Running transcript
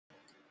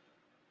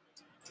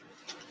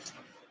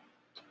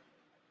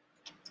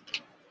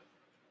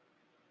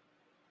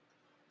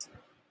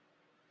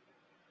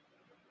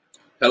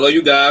Hello,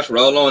 you guys.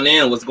 Roll on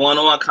in. What's going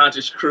on,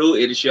 Conscious Crew?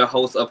 It is your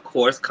host, of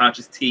course,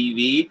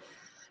 Consciouztv.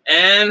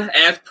 And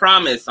as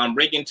promised, I'm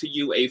bringing to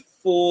you a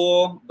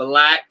full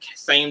Black,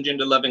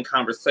 same-gender loving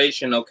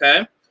conversation,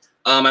 okay?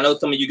 I know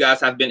some of you guys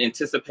have been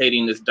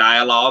anticipating this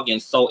dialogue,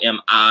 and so am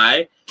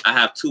I. I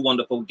have two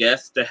wonderful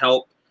guests to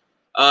help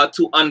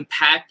to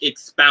unpack,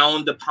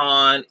 expound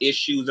upon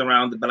issues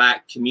around the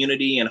Black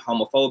community and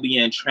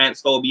homophobia and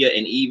transphobia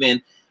and even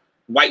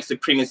white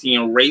supremacy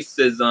and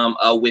racism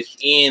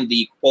within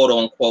the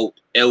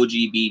quote-unquote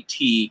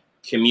LGBT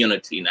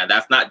community. Now,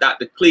 that's not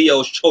Dr.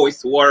 Cleo's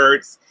choice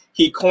words.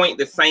 He coined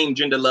the same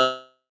gender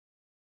love.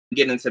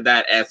 Get into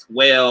that as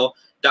well.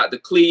 Dr.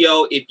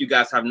 Cleo, if you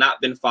guys have not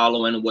been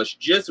following, was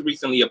just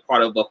recently a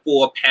part of a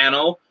full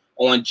panel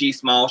on G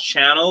Small's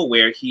channel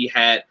where he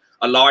had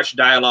a large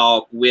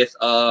dialogue with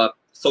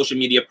social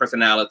media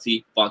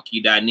personality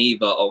Funky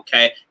Dineva.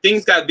 Okay,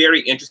 things got very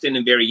interesting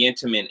and very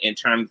intimate in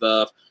terms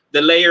of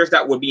the layers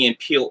that were being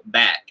peeled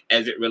back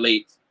as it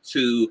relates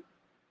to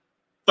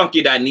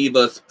Funky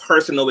Dineva's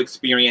personal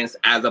experience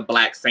as a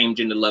Black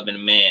same-gender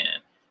loving man.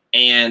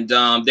 And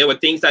there were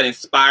things that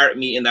inspired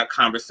me in that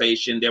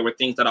conversation. There were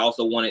things that I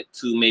also wanted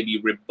to maybe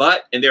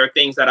rebut. And there are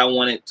things that I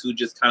wanted to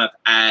just kind of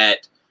add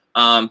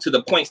to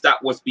the points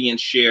that was being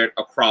shared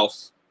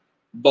across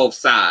both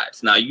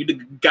sides. Now, you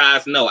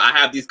guys know I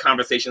have these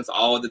conversations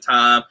all the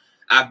time.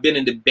 I've been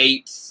in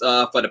debates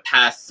for the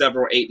past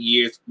 8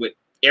 years with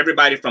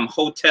everybody from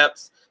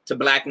HOTEPs to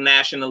Black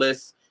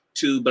nationalists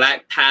to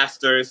Black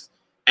pastors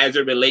as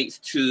it relates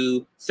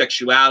to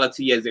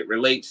sexuality, as it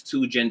relates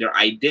to gender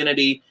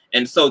identity.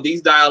 And so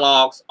these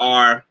dialogues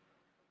are,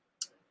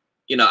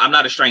 you know, I'm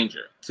not a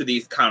stranger to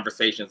these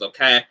conversations,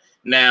 okay?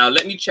 Now,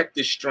 let me check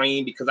this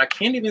stream because I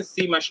can't even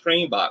see my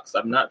stream box.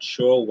 I'm not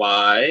sure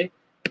why.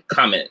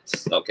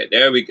 Comments. Okay,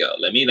 there we go.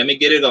 Let me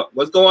get it up.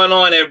 What's going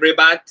on,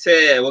 everybody?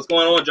 What's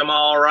going on, Jamal?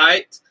 All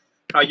right?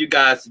 How you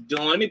guys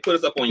doing? Let me put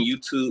this up on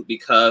YouTube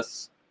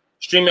because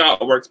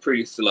StreamYard works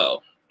pretty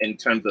slow in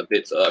terms of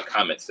its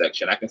comment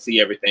section. I can see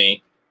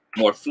everything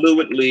more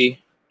fluidly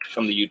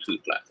from the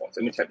YouTube platform. So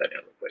let me check that in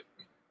real quick.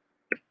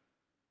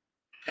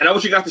 And I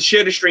want you guys to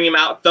share the stream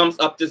out, thumbs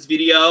up this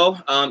video.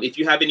 If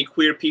you have any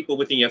queer people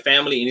within your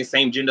family, any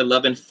same gender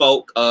loving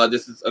folk,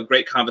 this is a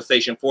great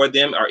conversation for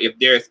them. Or if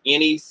there's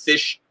any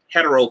cis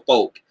hetero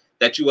folk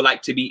that you would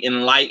like to be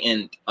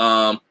enlightened,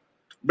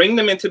 bring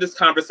them into this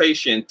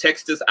conversation.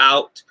 Text us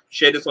out,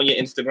 share this on your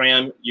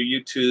Instagram,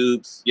 your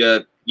YouTubes,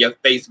 your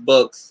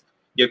Facebooks,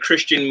 your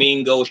Christian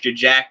Mingos, your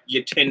Jack,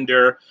 your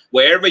Tinder,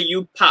 wherever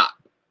you pop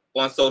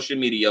on social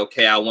media,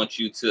 okay? I want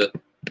you to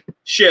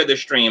share the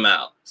stream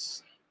out.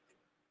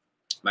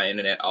 My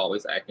internet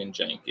always acting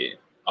janky,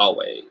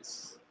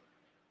 always.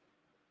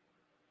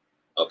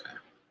 Okay.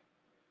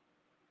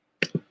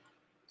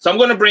 So I'm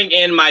going to bring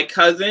in my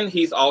cousin.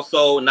 He's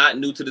also not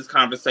new to this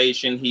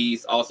conversation.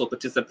 He's also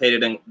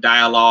participated in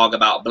dialogue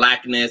about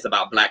Blackness,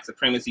 about Black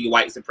supremacy,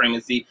 white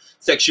supremacy,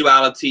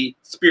 sexuality,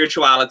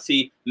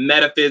 spirituality,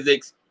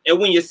 metaphysics. And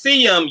when you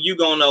see him, you're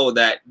going to know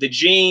that the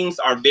genes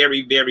are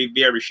very, very,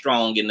 very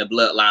strong in the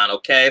bloodline,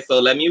 okay? So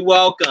let me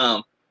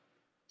welcome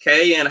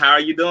Kay, and how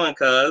are you doing,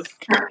 cuz?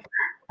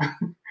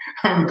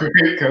 I'm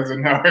great,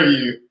 cousin. How are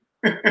you?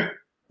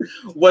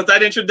 Was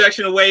that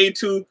introduction way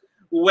too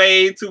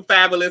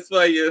fabulous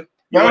for you?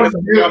 That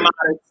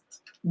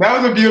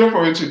was a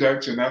beautiful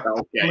introduction. I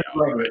love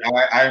it.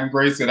 I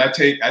embrace it. I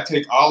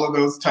take all of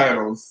those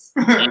titles.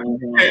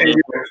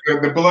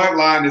 The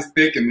bloodline is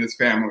thick in this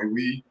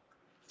family.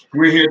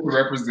 We're here to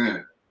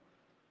represent.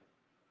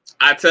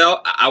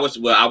 I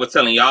was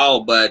telling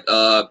y'all, but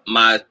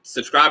my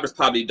subscribers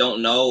probably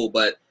don't know,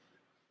 but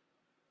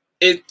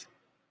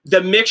the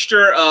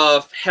mixture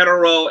of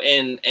hetero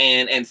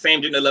and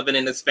same gender living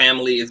in this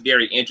family is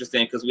very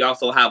interesting because we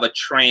also have a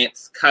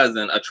trans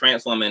cousin, a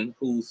trans woman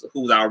who's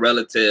our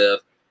relative.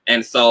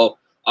 And so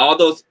all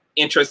those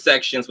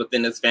intersections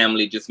within this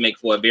family just make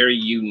for a very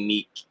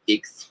unique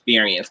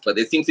experience. But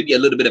there seems to be a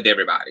little bit of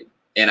everybody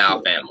in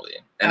our family.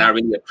 And I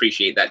really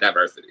appreciate that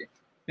diversity.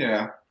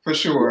 Yeah, for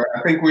sure.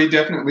 I think we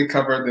definitely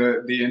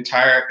cover the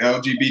entire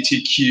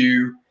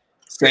LGBTQ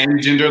same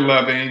gender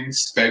loving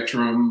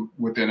spectrum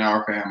within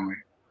our family.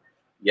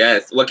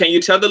 Yes. Well, can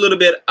you tell a little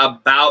bit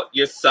about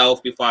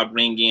yourself before I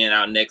bring in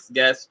our next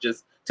guest?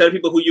 Just tell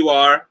people who you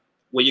are,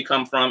 where you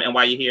come from, and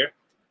why you're here.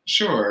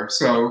 Sure.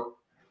 So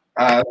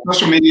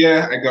social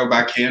media, I go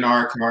by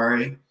KNR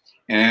Akari,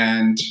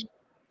 and,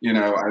 you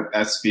know,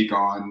 I speak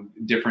on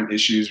different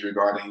issues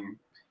regarding,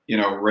 you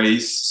know,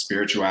 race,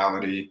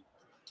 spirituality,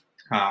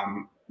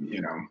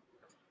 you know,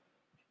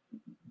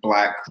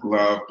 Black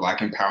love, Black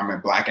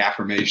empowerment, Black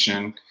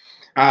affirmation.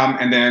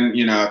 And then,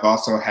 you know, I've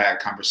also had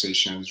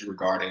conversations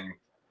regarding,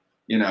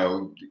 you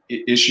know,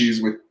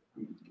 issues with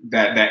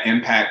that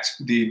impact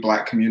the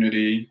Black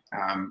community,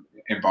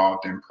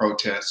 involved in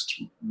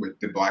protests with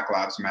the Black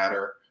Lives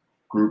Matter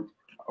group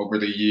over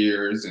the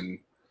years. And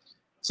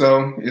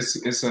so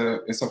it's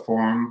a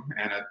forum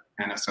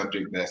and a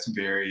subject that's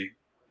very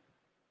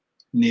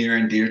near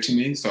and dear to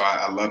me. So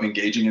I love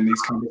engaging in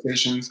these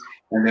conversations.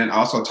 And then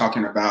also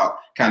talking about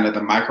kind of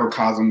the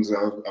microcosms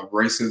of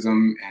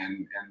racism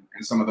and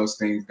some of those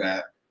things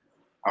that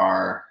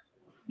are,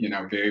 you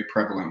know, very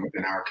prevalent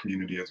within our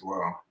community as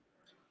well.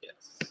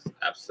 Yes,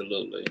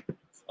 absolutely.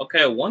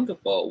 Okay,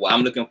 wonderful. Well,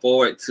 I'm looking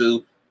forward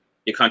to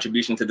your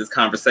contribution to this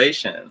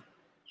conversation.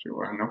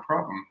 Sure, no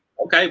problem.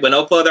 Okay, but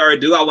no further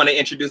ado, I want to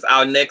introduce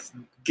our next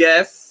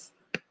guest.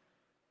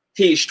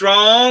 He's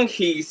strong,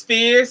 he's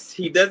fierce,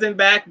 he doesn't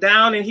back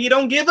down, and he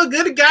don't give a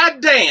good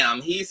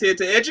goddamn. He's here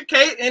to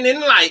educate and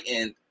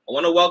enlighten. I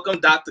want to welcome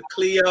Dr.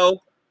 Cleo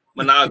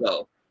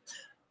Manago.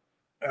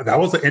 That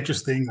was an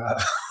interesting,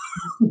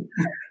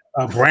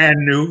 brand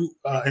new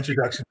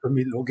introduction for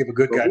me. Don't give a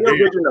good goddamn.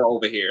 We're original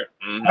over here.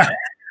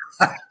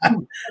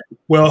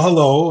 Well,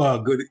 hello,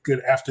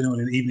 good afternoon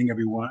and evening,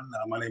 everyone.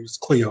 My name is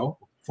Cleo.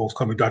 Folks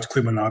call me Dr.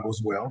 Cleo Manago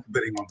as well,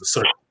 depending on the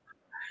circle.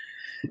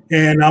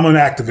 And I'm an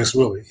activist,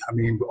 really. I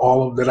mean,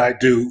 all of that I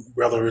do,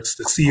 whether it's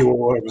the CEO of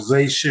an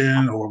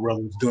organization or whether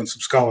it's doing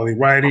some scholarly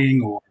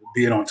writing or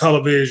being on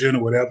television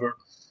or whatever,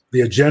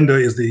 the agenda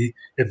is the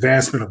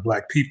advancement of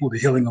Black people, the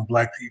healing of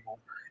Black people,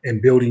 and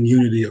building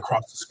unity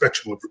across the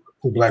spectrum of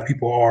who Black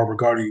people are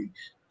regarding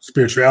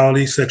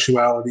spirituality,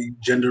 sexuality,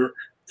 gender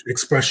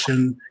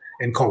expression,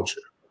 and culture.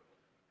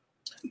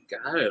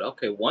 Got it.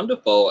 Okay,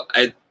 wonderful.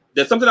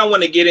 There's something I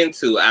want to get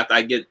into after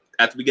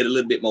we get a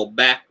little bit more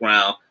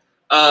background.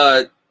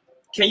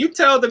 Can you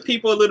tell the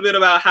people a little bit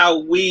about how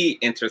we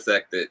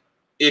intersected,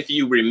 if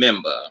you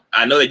remember?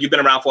 I know that you've been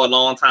around for a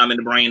long time and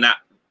the brain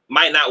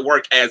might not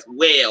work as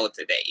well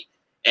today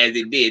as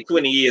it did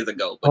 20 years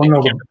ago. But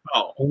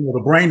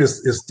the brain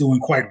is doing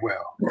quite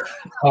well.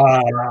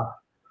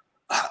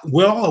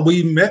 Well,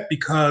 we met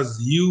because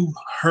you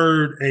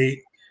heard a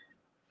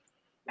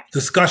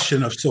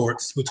discussion of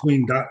sorts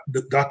between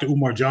Dr.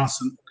 Umar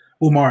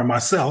and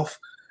myself,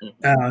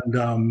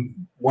 and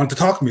wanted to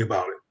talk to me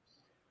about it.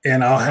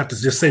 And I'll have to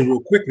just say real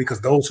quickly, because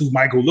those who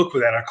might go look for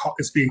that,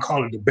 it's being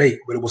called a debate,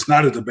 but it was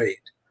not a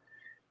debate.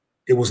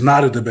 It was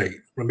not a debate.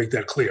 I'm gonna make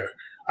that clear.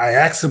 I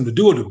asked him to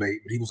do a debate,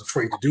 but he was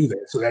afraid to do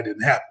that, so that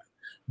didn't happen.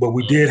 But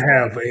we did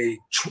have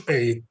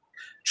a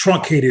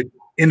truncated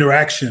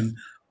interaction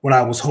when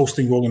I was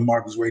hosting Roland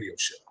Martin's radio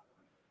show.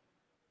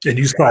 And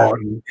you saw it,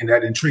 and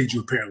that intrigued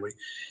you apparently,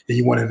 and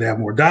you wanted to have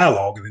more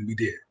dialogue, and then we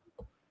did.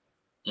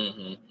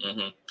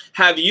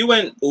 Have you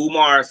and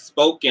Umar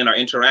spoken or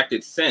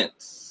interacted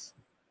since?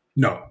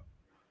 No.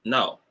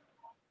 No.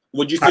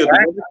 Would you still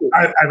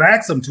I've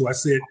asked him to. I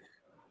said,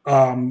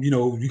 you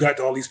know, you got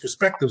all these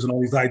perspectives and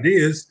all these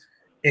ideas,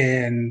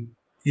 and,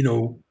 you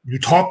know, you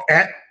talk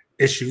at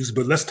issues,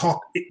 but let's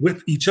talk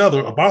with each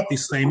other about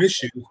these same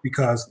issues,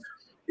 because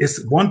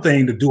it's one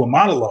thing to do a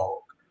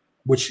monologue,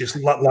 which is a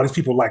lot of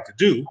people like to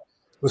do.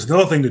 It's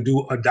another thing to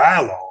do a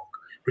dialogue,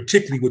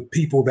 particularly with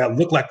people that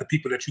look like the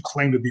people that you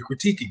claim to be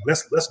critiquing.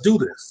 Let's do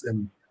this.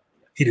 And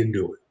he didn't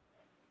do it.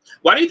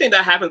 Why do you think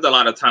that happens a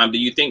lot of time? Do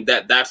you think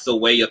that that's a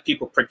way of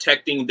people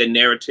protecting the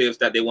narratives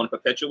that they want to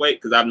perpetuate?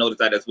 Because I've noticed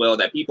that as well,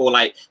 that people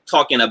like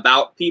talking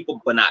about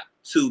people, but not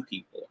to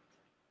people.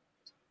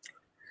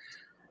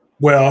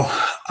 Well,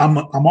 I'm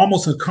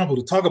almost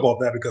uncomfortable to talk about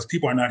that because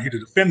people are not here to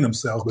defend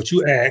themselves, but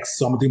you asked,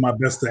 so I'm gonna do my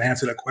best to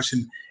answer that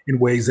question in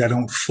ways that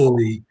don't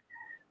fully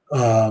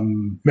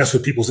mess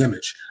with people's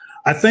image.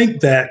 I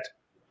think that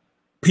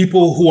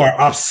people who are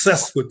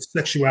obsessed with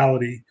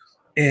sexuality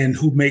and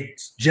who make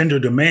gender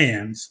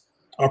demands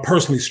are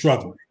personally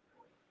struggling.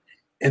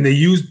 And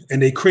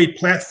they create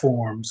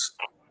platforms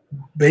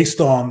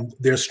based on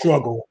their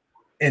struggle,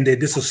 and they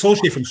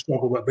disassociate from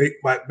struggle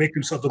by making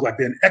themselves look like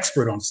they're an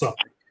expert on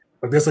something.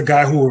 But there's a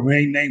guy who will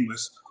remain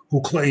nameless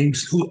who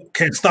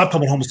can't stop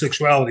talking about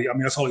homosexuality. I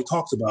mean, that's all he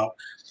talks about.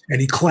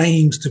 And he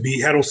claims to be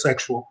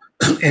heterosexual,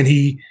 and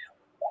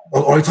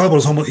all he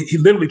talks about is he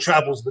literally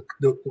travels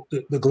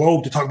the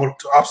globe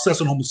to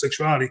obsess on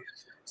homosexuality,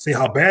 say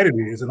how bad it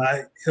is. And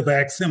I have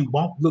asked him,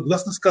 well, look,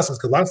 let's discuss this,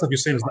 because a lot of stuff you're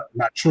saying is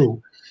not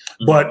true.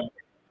 But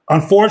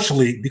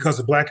unfortunately, because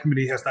the Black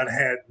community has not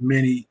had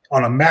many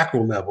on a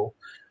macro level,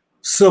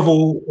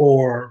 civil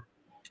or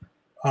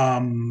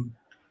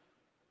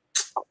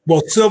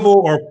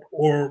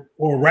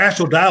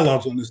rational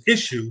dialogues on this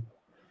issue,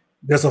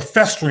 there's a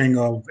festering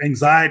of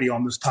anxiety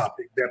on this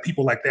topic that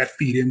people like that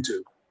feed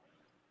into.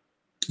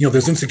 You know,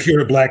 there's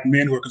insecure Black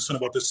men who are concerned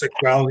about their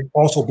sexuality,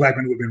 also Black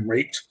men who have been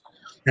raped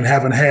and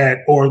haven't had,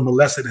 or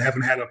molested and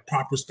haven't had a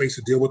proper space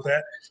to deal with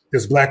that.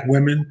 There's Black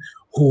women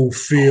who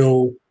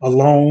feel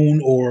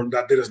alone or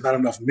that there's not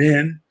enough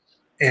men,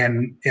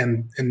 and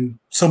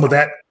some of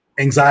that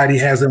anxiety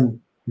has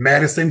them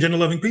mad at same gender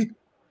loving people.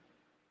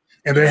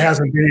 And there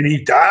hasn't been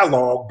any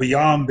dialogue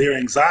beyond their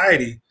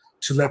anxiety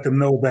to let them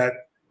know that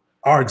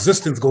our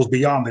existence goes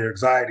beyond their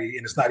anxiety,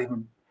 and it's not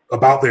even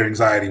about their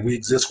anxiety. We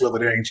exist whether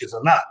they're anxious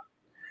or not.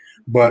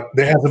 But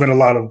there hasn't been a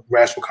lot of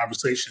rational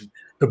conversation.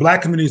 The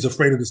Black community is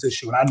afraid of this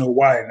issue, and I know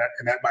why, and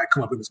that might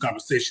come up in this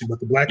conversation, but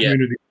the Black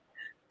community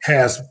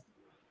has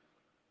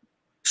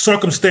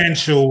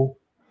circumstantial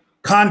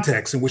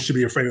context in which to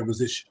be afraid of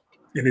this issue,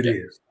 and it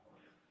is.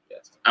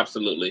 Yes,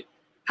 absolutely.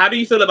 how do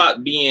you feel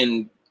about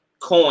being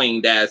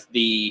coined as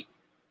the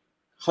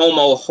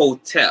Homo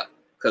HOTEP?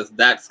 Because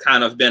that's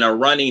kind of been a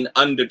running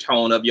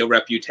undertone of your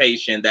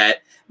reputation,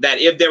 that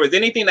if there was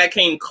anything that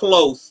came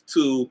close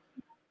to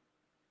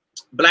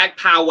Black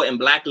power and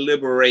Black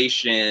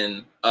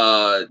liberation,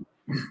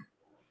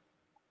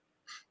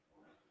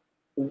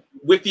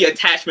 with the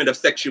attachment of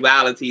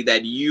sexuality,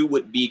 that you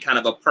would be kind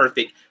of a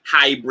perfect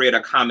hybrid or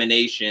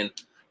combination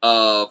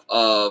of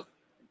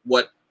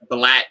what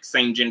Black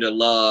same-gender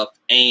love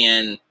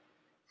and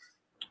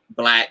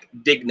Black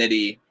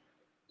dignity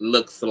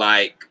looks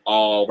like,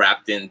 all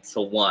wrapped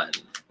into one.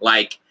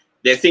 Like,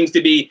 there seems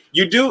to be,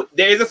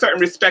 there is a certain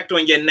respect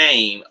on your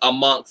name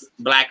amongst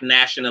Black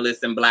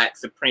nationalists and Black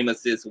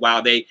supremacists,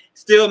 while they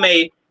still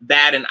may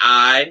bat an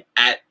eye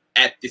at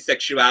the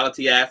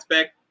sexuality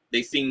aspect.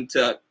 They seem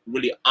to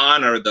really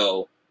honor,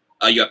 though,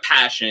 your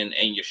passion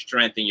and your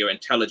strength and your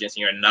intelligence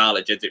and your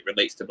knowledge as it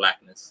relates to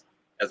Blackness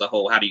as a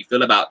whole. How do you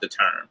feel about the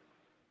term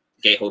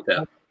gay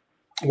HOTEP?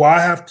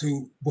 Well,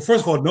 well,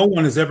 first of all, no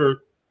one has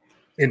ever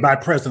in my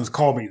presence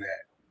called me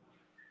that.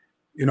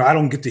 You know, I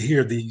don't get to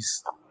hear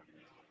these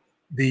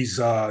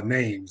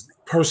names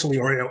personally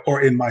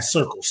or in my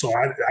circle. So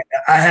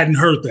I hadn't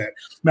heard that.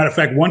 Matter of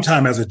fact, one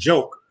time as a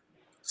joke,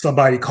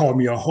 somebody called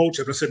me a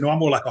HOTEP. I said, no, I'm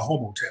more like a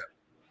homotep.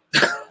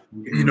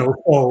 You know,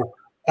 so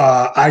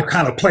I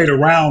kind of played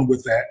around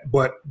with that,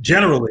 but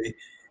generally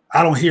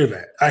I don't hear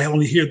that. I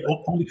only hear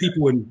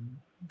people in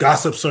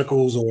gossip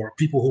circles or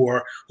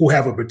people who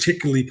have a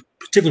particular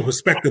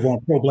perspective on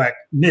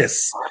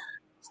pro-Blackness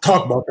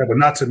talk about that, but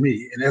not to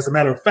me. And as a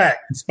matter of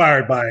fact,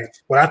 inspired by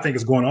what I think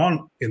is going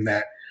on in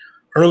that,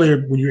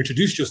 earlier when you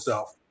introduced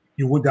yourself,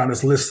 you went down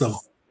this list of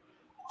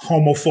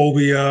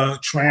homophobia,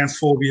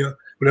 transphobia,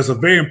 but there's a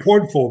very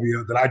important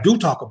phobia that I do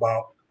talk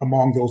about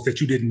among those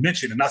that you didn't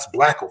mention, and that's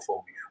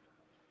Blackophobia.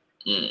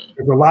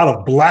 There's a lot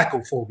of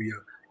Blackophobia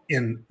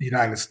in the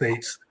United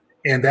States,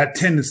 and that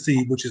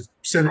tendency, which is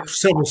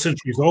several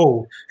centuries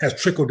old, has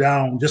trickled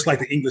down, just like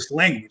the English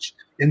language,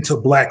 into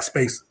Black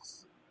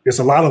spaces. There's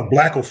a lot of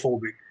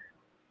Blackophobic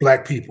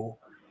Black people,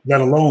 let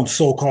alone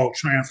so-called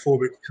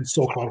transphobic and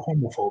so-called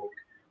homophobic.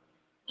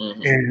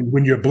 And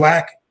when you're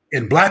Black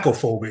and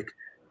Blackophobic,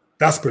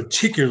 that's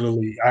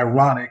particularly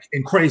ironic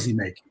and crazy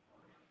making.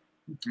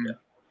 Yeah.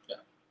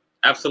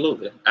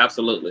 Absolutely.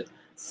 Absolutely.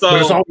 So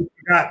but it's always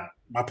forgotten.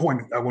 My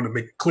point I want to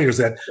make clear is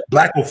that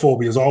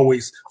Blackophobia is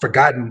always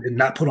forgotten and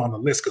not put on the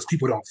list because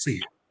people don't see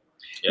it.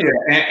 Yeah,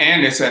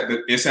 and it's at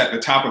the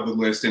top of the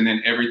list, and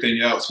then everything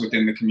else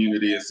within the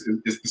community is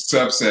the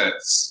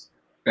subsets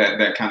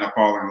that kind of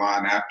fall in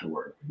line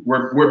afterward.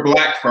 We're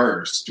Black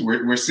first.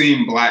 We're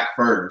seeing Black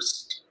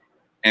first,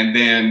 and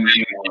then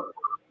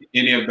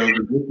any of those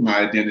additional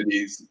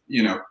identities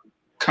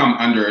come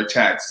under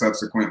attack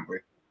subsequently.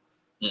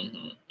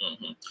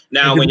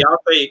 Now, when y'all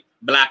say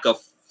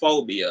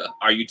Blackophobia,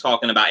 are you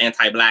talking about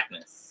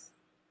anti-Blackness?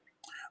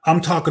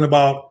 I'm talking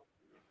about.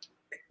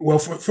 Well,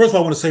 first of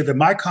all, I want to say that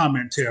my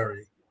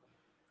commentary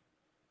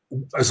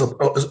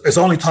is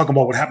only talking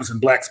about what happens in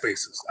Black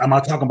spaces. I'm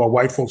not talking about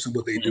white folks and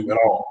what they do at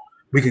all.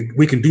 We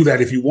can do that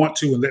if you want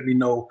to, and let me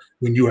know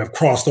when you have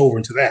crossed over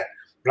into that.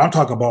 But I'm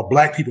talking about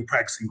Black people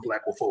practicing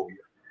Blackophobia.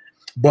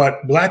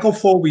 But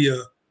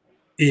Blackophobia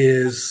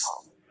is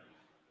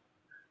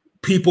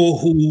people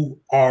who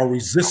are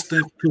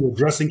resistant to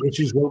addressing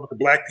issues relevant to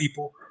Black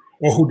people,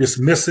 or who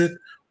dismiss it,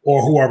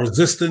 or who are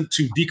resistant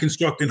to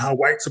deconstructing how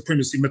white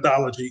supremacy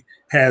mythology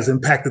has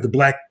impacted the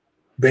Black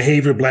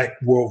behavior, Black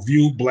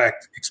worldview, Black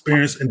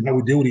experience, and how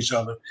we deal with each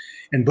other.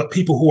 But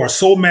people who are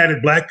so mad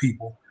at Black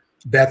people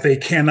that they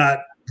cannot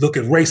look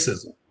at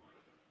racism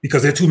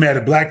because they're too mad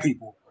at Black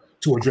people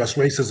to address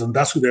racism.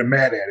 That's who they're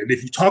mad at. And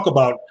if you talk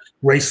about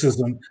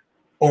racism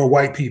or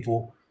white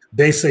people,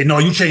 they say, no,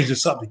 you changed the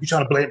subject. You're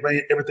trying to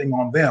blame everything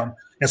on them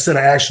instead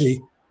of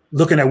actually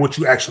looking at what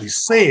you actually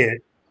said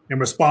and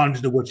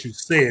responding to what you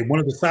said. One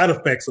of the side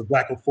effects of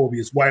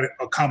Blackophobia is white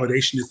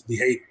accommodationist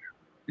behavior.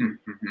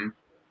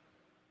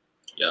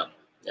 Yeah.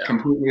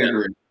 Completely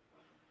agree.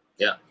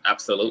 Yeah,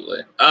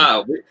 absolutely.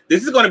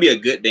 This is going to be a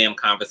good damn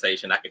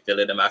conversation. I can feel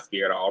it in my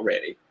spirit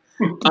already.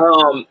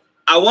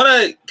 I want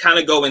to kind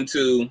of go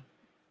into,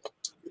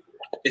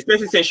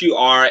 especially since you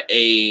are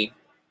a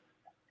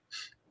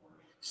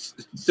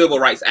civil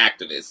rights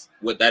activist,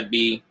 would that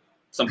be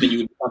something you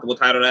would be comfortable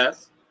titled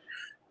as?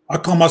 I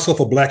call myself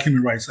a Black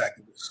human rights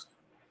activist.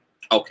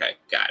 Okay,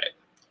 got it.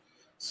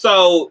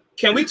 So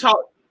can we talk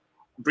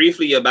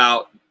briefly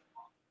about,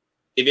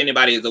 if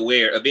anybody is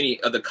aware of any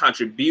of the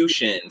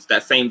contributions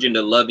that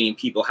same-gender loving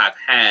people have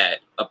had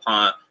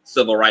upon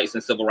civil rights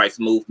and civil rights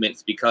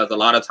movements? Because a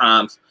lot of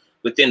times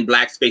within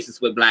Black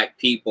spaces with Black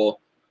people,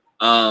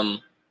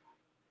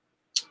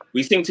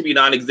 we seem to be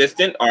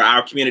non-existent, or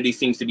our community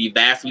seems to be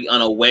vastly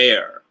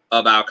unaware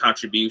of our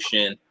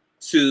contribution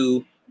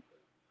to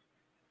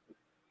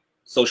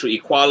social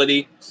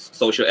equality,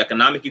 social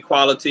economic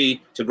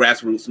equality, to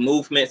grassroots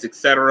movements,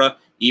 etc.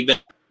 Even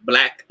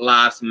Black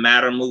Lives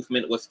Matter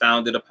movement was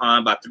founded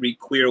upon by 3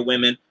 queer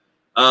women.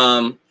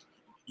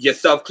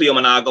 yourself, Cleo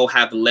Manago,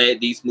 have led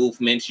these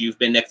movements. You've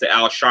been next to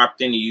Al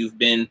Sharpton. You've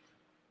been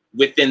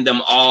within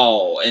them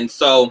all. And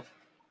so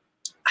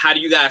how do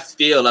you guys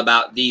feel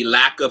about the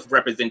lack of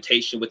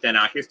representation within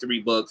our history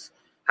books?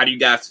 How do you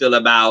guys feel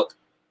about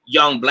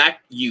young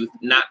Black youth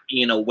not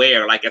being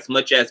aware, like as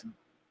much as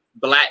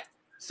Black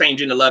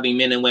same-gender loving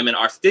men and women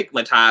are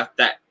stigmatized,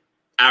 that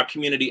our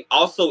community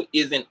also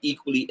isn't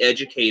equally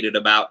educated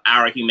about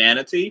our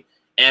humanity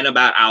and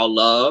about our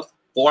love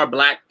for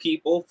Black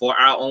people, for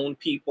our own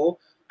people,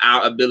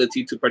 our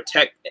ability to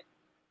protect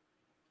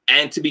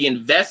and to be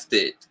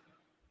invested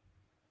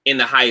in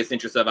the highest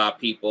interest of our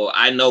people.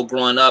 I know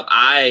growing up,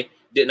 I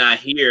did not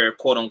hear,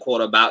 quote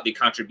unquote, about the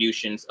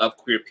contributions of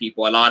queer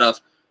people. A lot of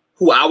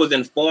who I was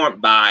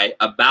informed by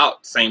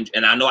about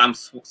and I know I'm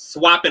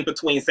swapping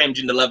between same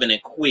gender loving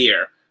and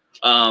queer,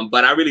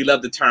 but I really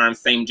love the term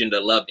same gender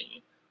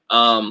loving.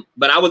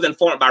 But I was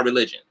informed by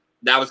religion.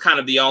 That was kind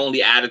of the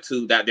only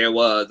attitude that there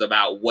was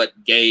about what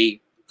gay,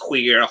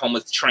 queer,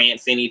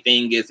 trans,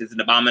 anything is an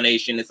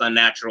abomination, it's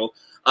unnatural.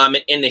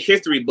 In the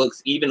history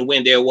books, even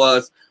when there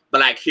was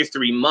Black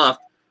History Month,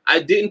 I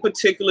didn't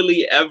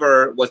particularly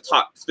ever was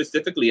taught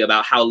specifically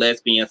about how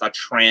lesbians or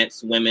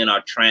trans women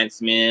or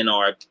trans men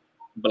or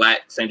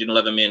Black same-gender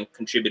loving men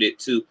contributed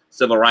to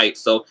civil rights.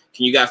 So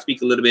can you guys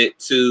speak a little bit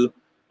to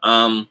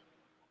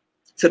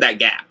that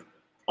gap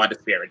or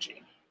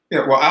disparity?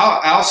 Yeah, well,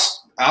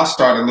 I'll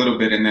start a little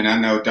bit, and then I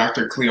know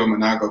Dr. Cleo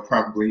Manago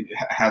probably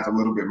has a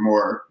little bit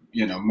more,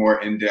 more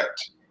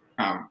in-depth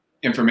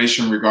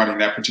information regarding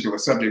that particular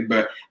subject.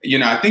 But,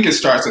 I think it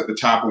starts at the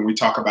top when we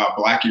talk about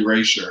Black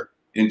erasure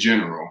in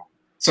general.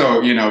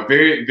 So,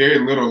 very, very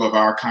little of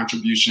our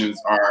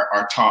contributions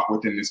are taught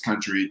within this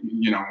country.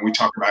 When we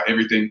talk about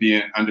everything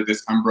being under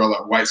this umbrella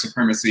of white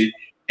supremacy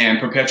and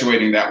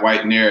perpetuating that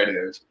white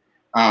narrative,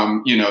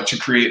 to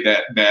create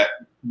that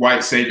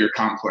white savior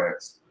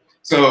complex.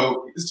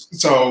 So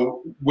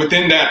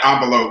within that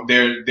envelope,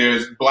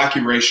 there's Black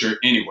erasure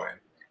anyway.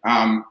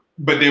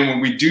 But then when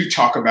we do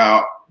talk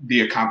about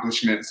the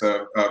accomplishments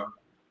of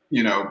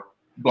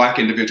Black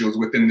individuals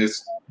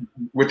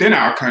within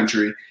our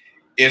country,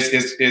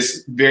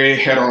 it's very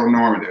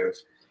heteronormative.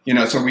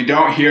 So we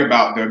don't hear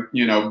about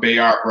the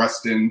Bayard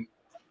Rustin,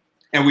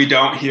 and we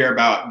don't hear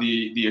about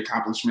the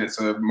accomplishments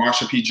of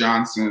Marsha P.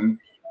 Johnson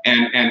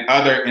and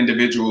other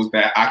individuals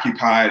that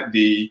occupied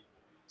the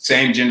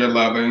same gender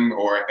loving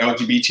or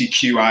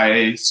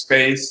LGBTQIA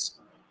space.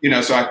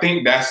 So I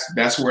think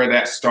that's where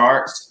that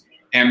starts.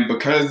 And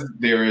because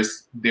there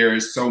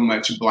is so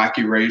much Black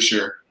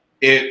erasure,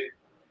 it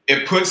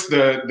puts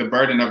the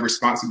burden of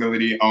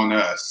responsibility on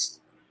us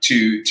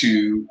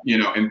to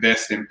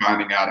invest in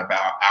finding out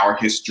about our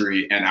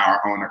history and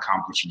our own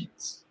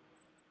accomplishments.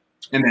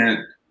 And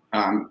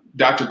then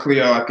Dr.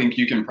 Cleo, I think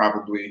you can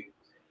probably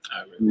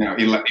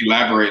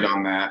elaborate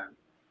on that.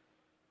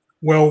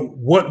 Well,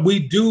 what we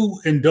do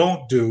and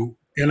don't do,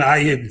 and I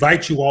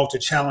invite you all to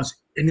challenge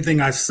anything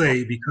I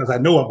say, because I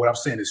know what I'm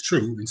saying is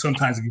true. And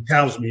sometimes if you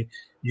challenge me,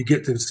 you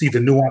get to see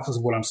the nuances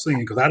of what I'm saying,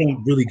 because I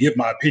don't really give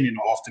my opinion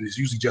often. It's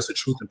usually just the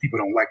truth, and people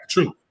don't like the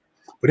truth.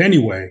 But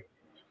anyway,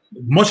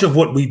 much of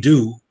what we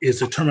do is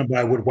determined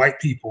by what white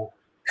people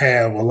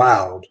have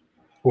allowed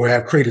or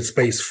have created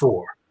space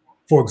for.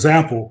 For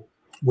example,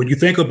 when you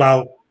think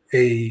about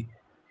a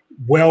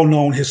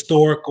well-known,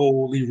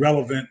 historically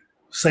relevant,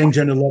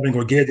 same-gender loving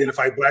or gay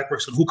identified Black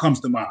person, who comes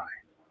to mind?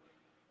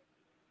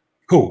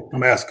 Who?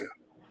 I'm asking.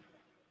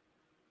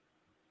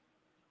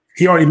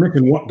 He already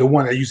mentioned the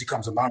one that usually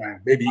comes to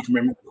mind. Maybe you can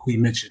remember who he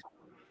mentioned.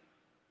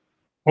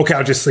 Okay,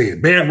 I'll just say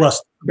it. Bayard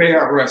Rustin.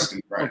 Bayard Rustin,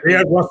 right.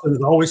 Bayard Rustin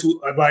is always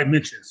who everybody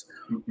mentions.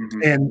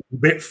 Mm-hmm. And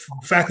the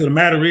fact of the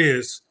matter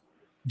is,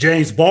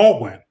 James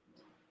Baldwin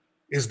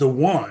is the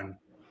one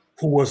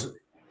who was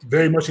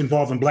very much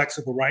involved in Black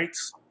civil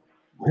rights,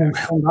 who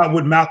hung out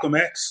with Malcolm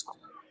X,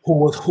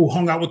 who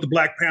hung out with the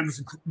Black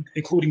Panthers,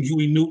 including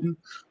Huey Newton,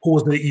 who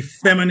was the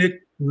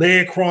effeminate,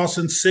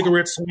 leg-crossing,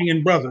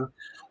 cigarette-swinging brother,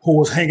 who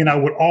was hanging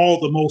out with all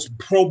the most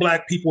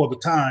pro-Black people of the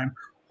time,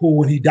 who,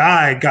 when he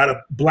died, got a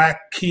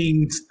Black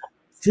king's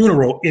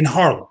funeral in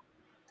Harlem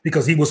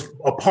because he was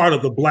a part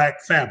of the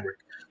Black fabric.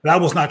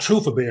 That was not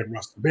true for Bayard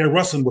Rustin. Bayard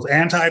Rustin was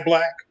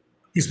anti-Black.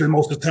 He spent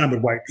most of the time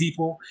with white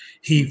people.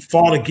 He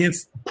fought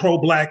against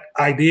pro-Black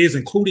ideas,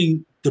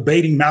 including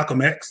debating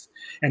Malcolm X.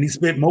 And he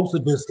spent most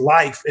of his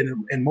life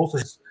and most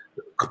of his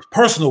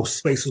personal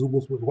spaces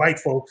with white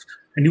folks.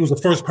 And he was the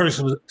first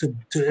person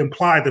to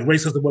imply that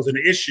racism wasn't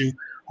an issue.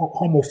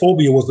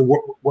 Homophobia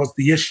was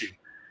the issue.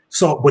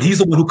 So, but he's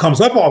the one who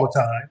comes up all the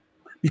time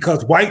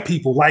because white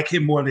people like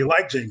him more than they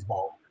like James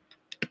Baldwin.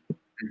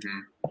 Mm-hmm.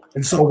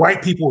 And so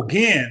white people,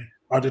 again,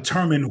 are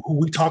determined who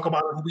we talk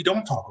about and who we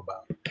don't talk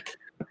about.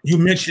 You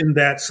mentioned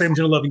that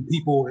same-gender loving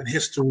people in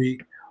history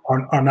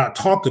are not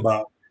talked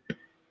about.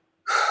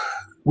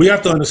 We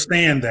have to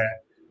understand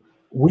that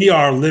we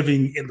are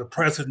living in the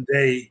present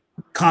day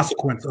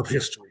consequence of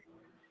history.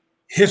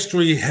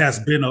 History has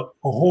been a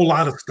whole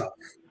lot of stuff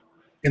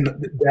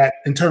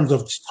in terms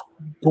of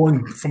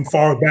going from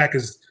far back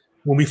as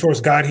when we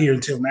first got here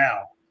until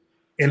now.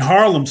 In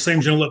Harlem,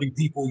 same-gender-loving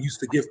people used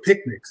to give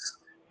picnics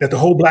that the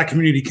whole Black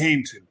community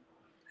came to.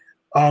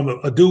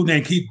 A dude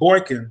named Keith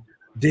Boykin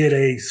did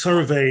a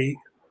survey,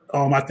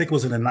 I think it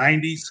was in the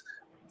 90s,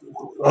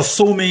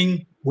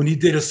 assuming when he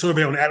did a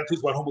survey on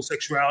attitudes about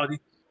homosexuality,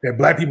 that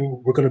Black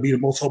people were going to be the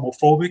most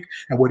homophobic.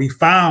 And what he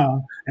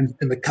found, and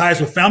the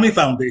Kaiser Family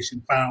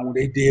Foundation found when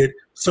they did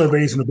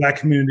surveys in the Black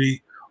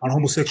community on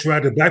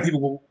homosexuality, that Black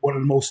people were one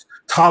of the most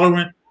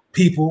tolerant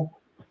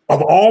people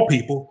of all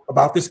people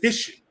about this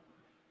issue.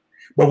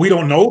 But we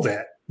don't know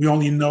that. We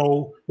only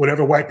know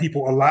whatever white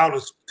people allowed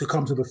us to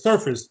come to the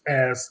surface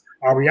as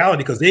our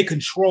reality, because they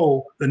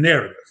control the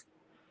narrative.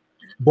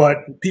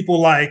 But people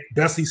like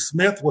Bessie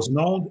Smith was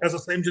known as a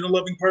same-gender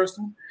loving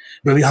person.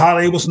 Billie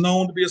Holiday was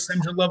known to be a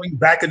same-gender loving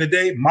back in the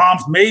day.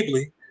 Moms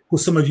Mabley, who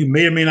some of you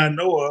may or may not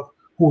know of,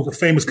 who was a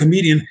famous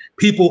comedian.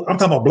 People, I'm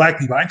talking about Black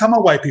people. I ain't talking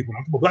about white people.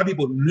 I'm talking about Black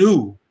people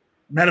knew.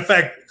 Matter of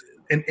fact,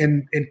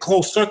 in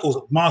close circles,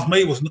 Moms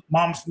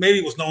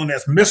Mabley was known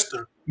as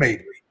Mr.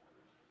 Mabley.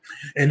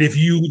 And if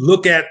you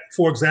look at,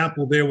 for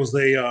example, there was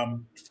a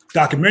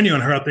documentary on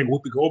her. I think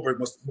Whoopi Goldberg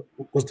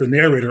was the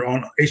narrator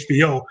on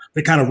HBO.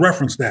 They kind of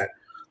referenced that.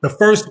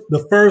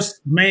 The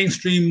first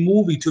mainstream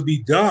movie to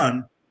be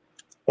done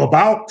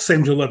about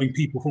same-gender loving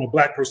people from a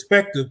Black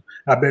perspective,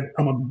 I bet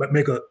I'm gonna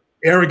make an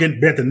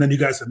arrogant bet that none of you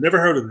guys have never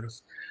heard of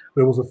this.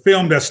 There was a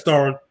film that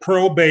starred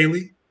Pearl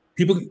Bailey.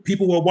 People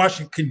who are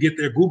watching can get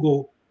their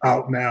Google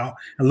out now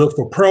and look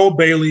for Pearl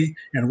Bailey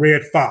and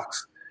Red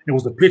Fox. It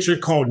was a picture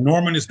called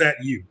Norman, Is That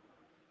You?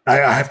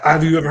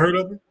 Have you ever heard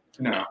of it?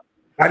 No.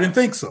 I didn't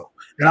think so.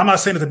 And I'm not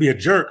saying it to be a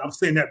jerk. I'm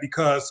saying that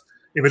because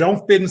if it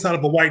don't fit inside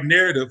of a white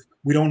narrative,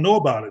 we don't know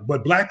about it.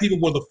 But Black people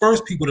were the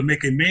first people to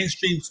make a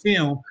mainstream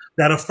film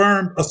that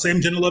affirmed a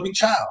same-gender loving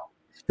child.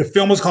 The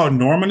film was called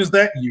Norman, Is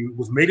That You? It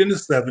was made in the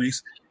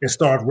 70s. It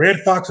starred Red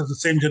Fox as the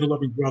same-gender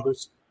loving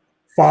brother's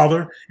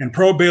father and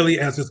Pearl Bailey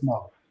as his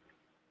mother.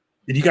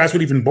 And you guys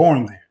weren't even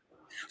born then.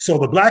 So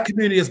the Black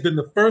community has been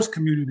the first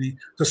community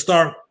to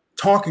start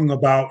talking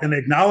about and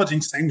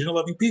acknowledging same-gender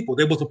loving people.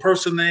 There was a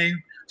person named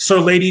Sir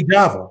Lady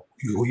Java,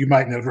 who you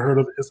might never heard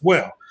of as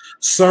well.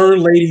 Sir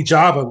Lady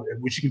Java,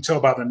 which you can tell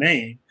by the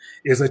name,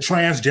 is a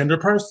transgender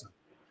person.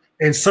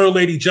 And Sir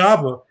Lady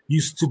Java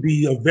used to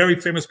be a very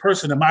famous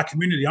person in my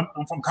community. I'm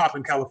from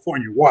Compton,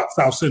 California,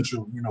 South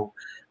Central,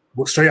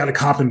 straight out of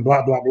Compton,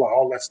 blah, blah, blah,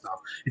 all that stuff.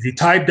 If you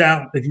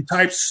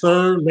type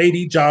Sir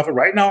Lady Java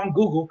right now on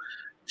Google,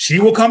 she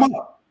will come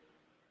up.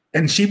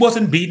 And she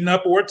wasn't beaten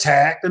up or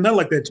attacked and nothing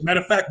like that. As a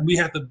matter of fact, when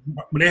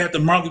they had the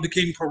Martin Luther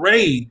King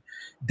parade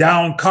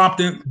down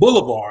Compton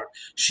Boulevard,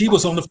 she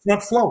was on the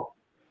front floor.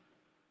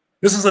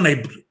 This is in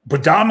a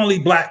predominantly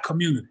Black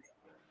community.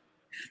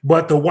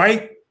 But the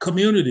white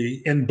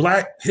community and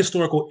Black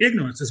historical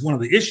ignorance is one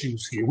of the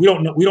issues here. We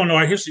don't know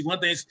our history.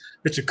 One thing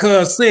that your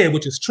cuz said,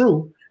 which is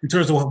true in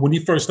terms of when he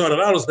first started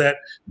out, is that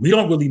we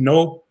don't really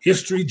know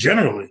history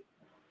generally.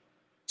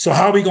 So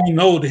how are we going to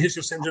know the history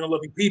of same-gender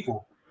loving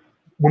people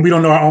when we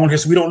don't know our own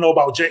history? We don't know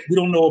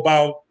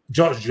about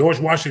George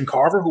Washington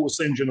Carver, who was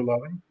same-gender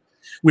loving.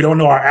 We don't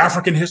know our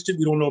African history.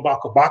 We don't know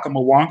about Kabaka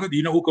Mwanga. Do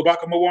you know who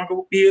Kabaka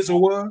Mwanga is or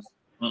was?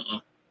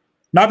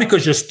 Not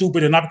because you're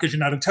stupid and not because you're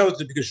not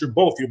intelligent, because you're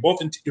both.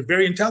 You're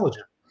very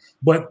intelligent.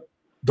 But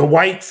the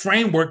white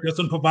framework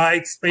doesn't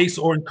provide space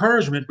or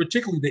encouragement,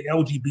 particularly the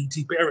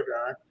LGBT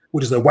paradigm,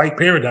 which is a white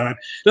paradigm,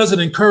 doesn't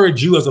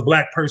encourage you as a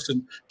Black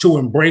person to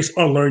embrace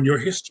or learn your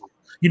history.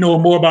 You know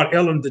more about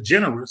Ellen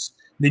DeGeneres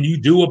than you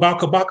do about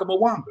Kabaka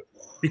Mwanga,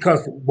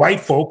 because white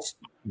folks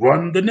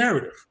run the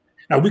narrative.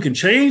 Now, we can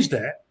change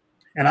that,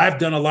 and I've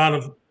done a lot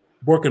of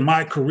work in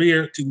my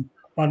career to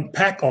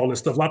unpack all this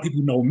stuff. A lot of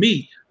people know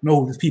me,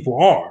 know who these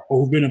people are, or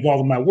who've been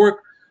involved in my work,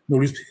 know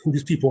who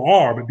these people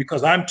are. But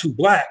because I'm too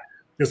Black,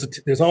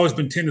 there's always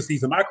been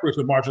tendencies in my career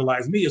to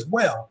marginalize me as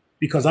well,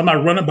 because I'm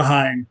not running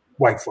behind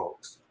white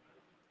folks.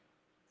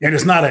 And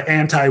it's not an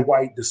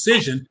anti-white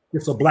decision,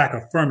 it's a Black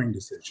affirming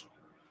decision.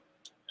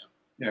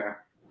 Yeah.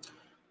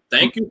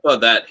 Thank you for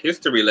that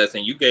history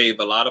lesson. You gave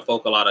a lot of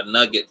folk a lot of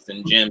nuggets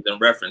and gems and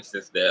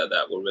references there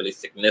that were really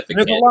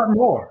significant. There's a lot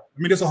more. I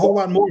mean, there's a whole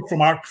lot more from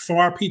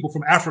our people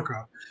from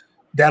Africa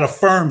that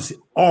affirms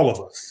all of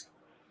us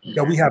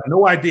that we have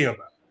no idea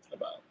about.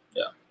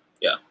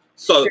 Yeah.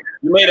 So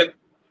you made a.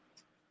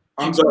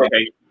 I'm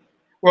sorry.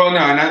 Well, no,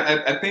 and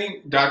I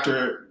think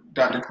Dr.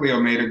 Cleo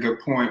made a good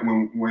point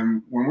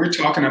when we're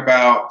talking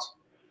about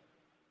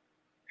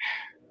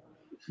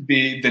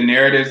the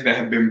narratives that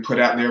have been put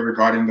out there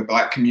regarding the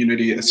Black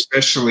community,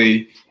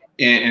 especially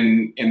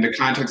in the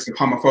context of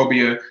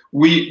homophobia,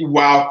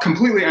 while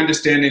completely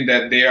understanding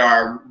that there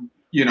are,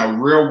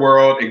 real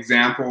world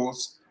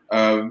examples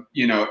of,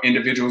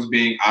 individuals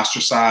being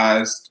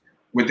ostracized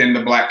within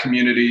the Black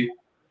community,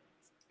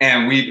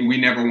 and we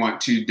never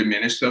want to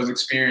diminish those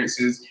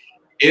experiences.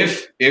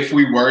 If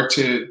we were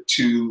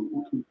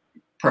to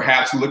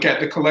perhaps look at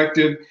the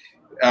collective,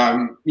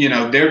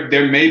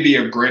 there may be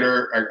a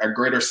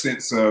greater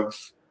sense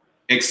of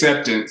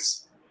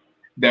acceptance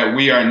that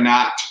we are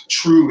not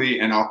truly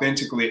and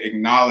authentically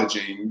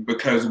acknowledging,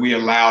 because we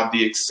allowed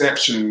the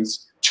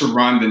exceptions to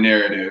run the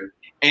narrative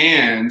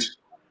and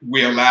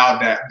we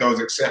allowed those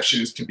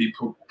exceptions to be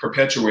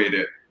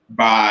perpetuated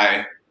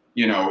by,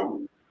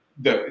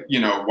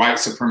 white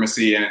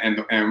supremacy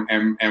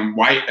and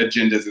white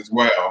agendas as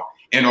well,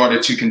 in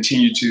order to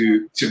continue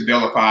to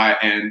vilify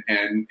and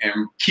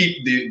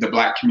keep the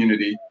Black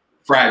community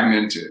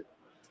fragmented.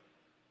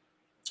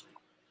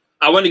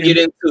 I want to get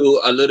into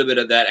a little bit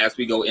of that as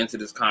we go into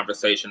this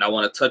conversation. I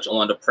want to touch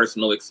on the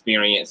personal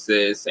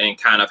experiences and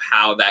kind of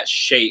how that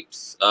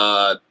shapes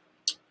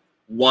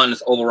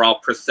one's overall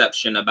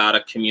perception about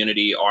a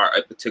community or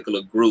a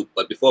particular group.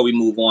 But before we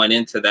move on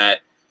into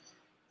that,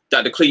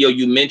 Dr. Cleo,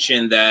 you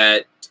mentioned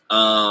that,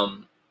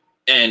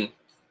 and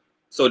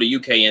so the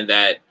UK, in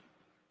that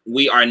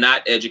we are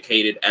not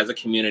educated as a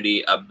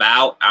community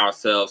about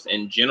ourselves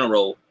in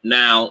general.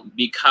 Now,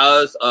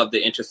 because of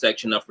the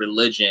intersection of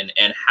religion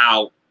and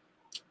how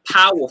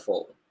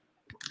powerful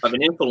of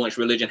an influence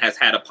religion has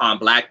had upon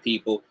Black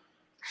people,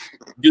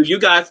 do you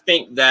guys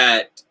think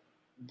that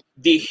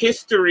the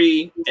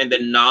history and the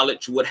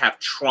knowledge would have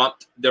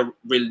trumped the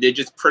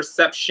religious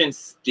perception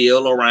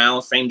still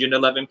around same-gender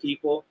loving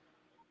people?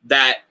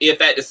 That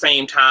if at the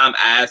same time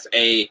as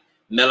a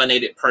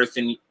melanated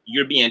person,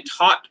 you're being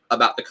taught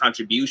about the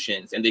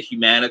contributions and the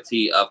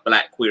humanity of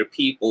Black queer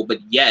people, but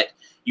yet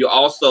you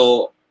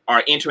also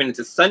are entering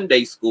into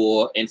Sunday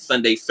school and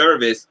Sunday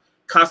service,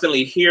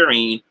 constantly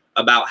hearing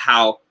about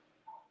how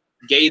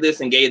gay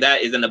this and gay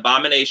that is an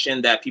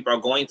abomination, that people are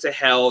going to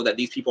hell, that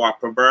these people are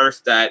perverse,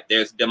 that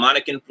there's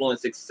demonic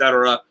influence,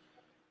 etc.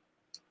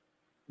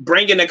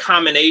 Bringing a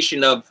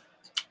combination of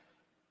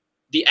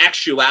the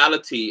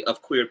actuality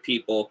of queer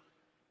people,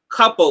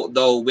 coupled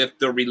though with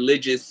the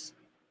religious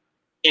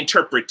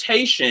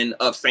interpretation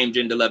of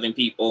same-gender loving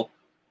people,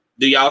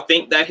 do y'all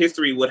think that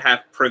history would have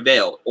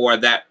prevailed, or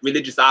that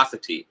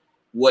religiosity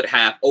would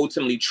have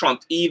ultimately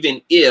trumped,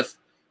 even if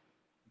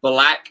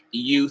Black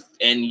youth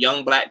and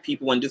young Black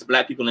people and just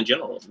Black people in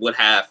general would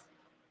have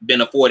been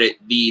afforded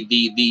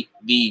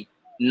the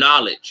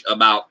knowledge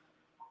about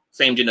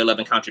same-gender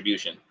loving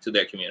contribution to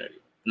their community?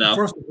 No.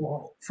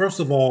 First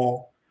of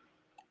all,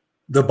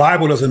 the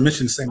Bible doesn't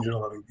mention same-gender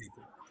loving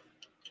people.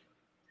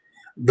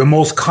 The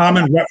most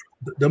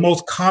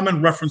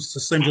common reference to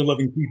same-gender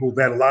loving people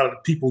that a lot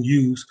of people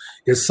use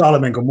is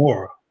Sodom and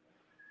Gomorrah.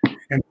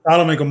 And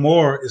Sodom and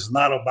Gomorrah is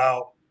not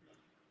about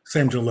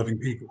same-gender loving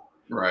people.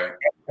 Right.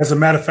 As a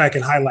matter of fact,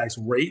 it highlights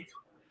rape.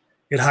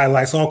 It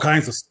highlights all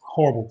kinds of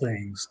horrible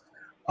things.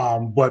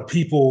 But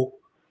people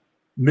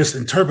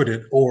misinterpret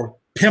it or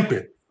pimp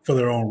it for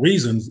their own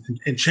reasons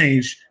and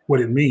change what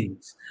it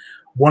means.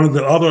 One of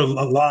the other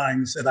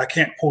lines, and I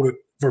can't quote it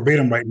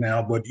verbatim right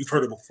now, but you've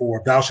heard it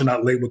before: "Thou shalt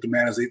not lay with the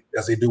man as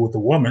they do with the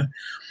woman."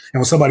 And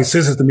when somebody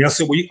says this to me, I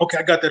say, well, okay,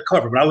 I got that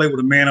covered. But I lay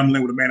with a man, I'm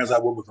laying with a man as I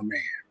would with a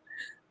man,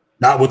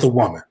 not with a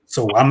woman.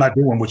 So I'm not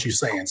doing what you're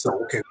saying. So,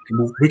 okay,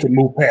 we can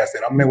move past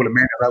that. I'm laying with a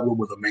man as I would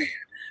with a man.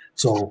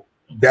 So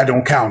that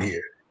don't count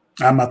here.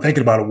 I'm not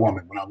thinking about a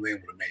woman when I'm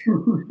laying with a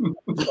man.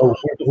 So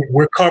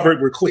we're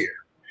covered, we're clear.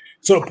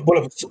 So,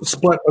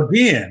 but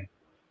again,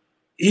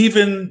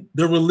 even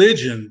the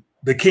religion,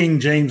 the King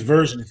James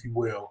Version, if you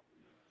will,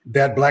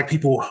 that Black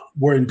people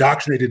were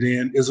indoctrinated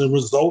in is a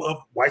result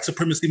of white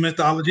supremacy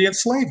mythology and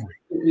slavery.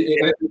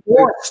 It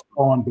forced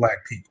on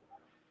Black people.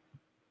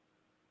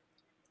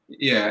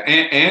 Yeah,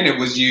 and it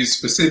was used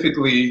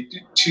specifically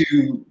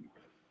to,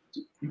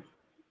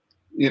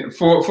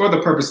 for the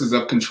purposes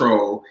of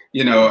control.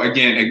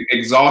 Again,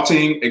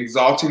 exalting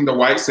the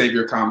white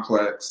savior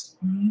complex,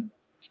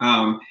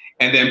 and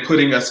then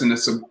putting us in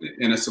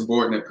a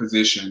subordinate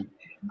position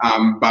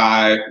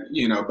by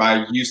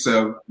use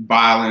of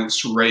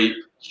violence, rape,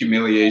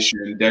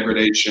 humiliation,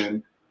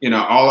 degradation,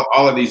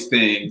 all of these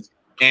things,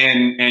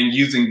 and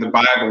using the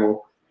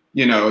Bible,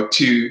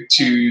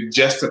 to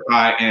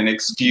justify and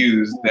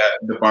excuse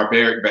the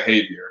barbaric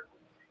behavior,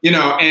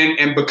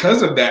 and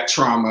because of that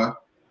trauma,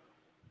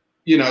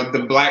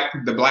 the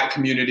black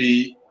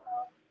community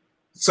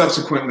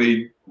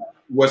subsequently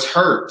was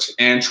hurt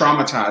and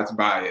traumatized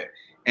by it,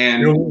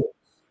 and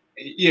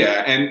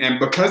yeah, and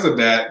because of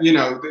that,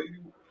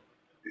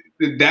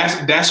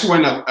 that's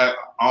when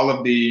all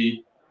of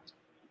the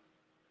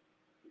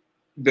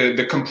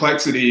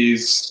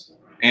complexities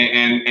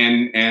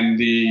and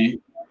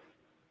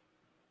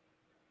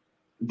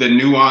the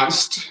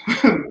nuanced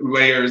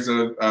layers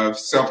of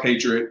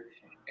self-hatred,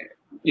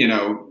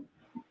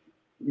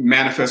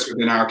 manifest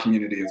within our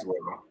community as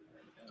well.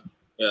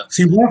 Yeah.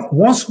 See,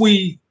 once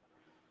we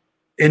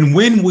and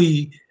when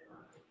we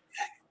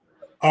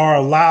are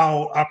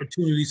allowed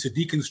opportunities to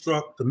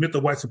deconstruct the myth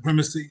of white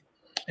supremacy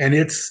and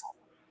its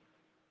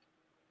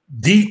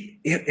deep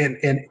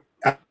and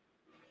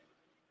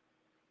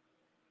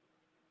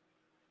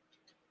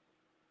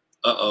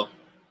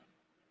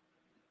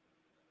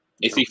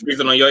Is he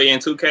freezing on your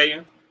end too,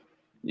 Kayan?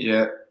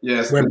 Yeah.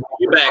 Yes.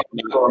 You're back.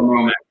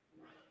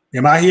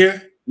 Am I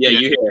here? Yeah,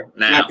 you're here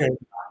now.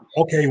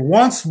 Okay.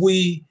 Once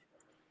we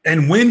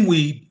and when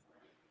we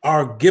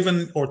are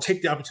given or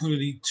take the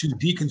opportunity to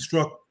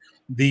deconstruct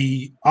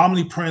the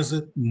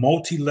omnipresent,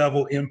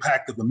 multi-level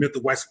impact of the myth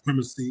of white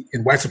supremacy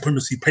and white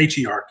supremacy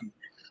patriarchy,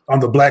 on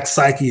the Black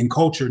psyche and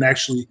culture and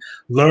actually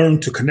learn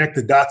to connect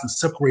the dots and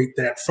separate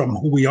that from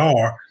who we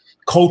are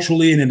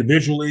culturally and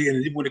individually,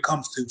 and when it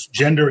comes to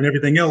gender and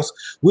everything else,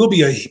 we'll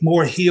be a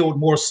more healed,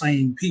 more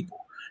sane people.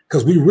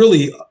 Because we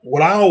really,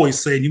 what I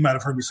always say, and you might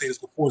have heard me say this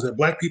before, is that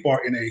Black people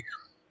are in a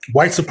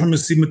white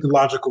supremacy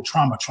mythological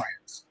trauma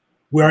trance.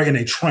 We are in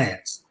a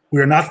trance. We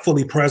are not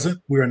fully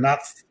present. We are not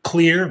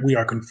clear. We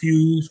are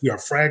confused. We are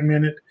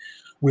fragmented.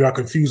 We are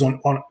confused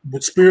on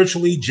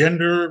spiritually,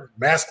 gender,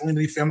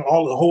 masculinity, feminine,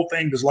 all the whole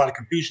thing. There's a lot of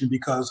confusion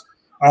because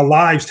our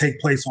lives take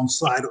place on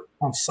side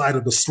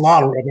of the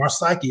slaughter of our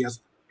psyche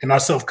and our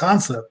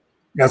self-concept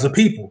as a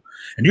people.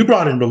 And you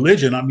brought in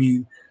religion. I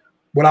mean,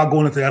 without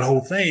going into that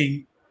whole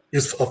thing,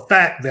 it's a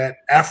fact that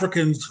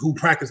Africans who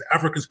practice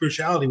African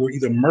spirituality were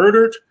either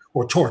murdered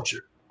or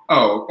tortured.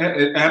 Oh,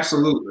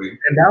 absolutely.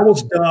 And that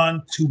was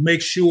done to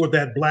make sure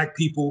that Black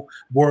people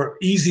were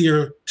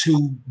easier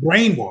to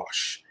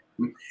brainwash.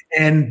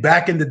 And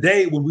back in the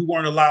day when we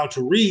weren't allowed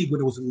to read, when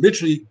it was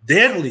literally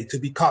deadly to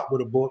be caught with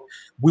a book,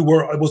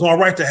 it was all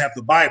right to have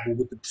the Bible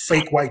with the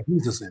fake white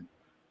Jesus in it.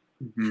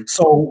 Mm-hmm.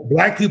 So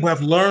Black people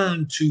have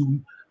learned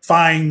to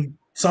find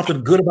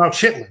something good about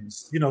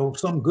chitlins,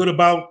 something good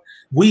about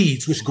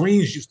weeds, which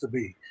greens used to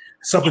be,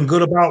 something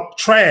good about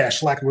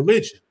trash like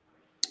religion,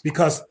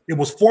 because it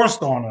was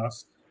forced on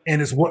us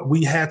and it's what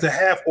we had to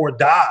have or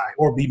die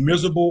or be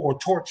miserable or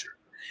tortured.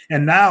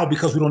 And now,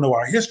 because we don't know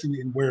our history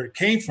and where it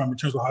came from in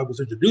terms of how it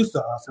was introduced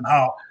to us and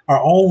how our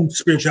own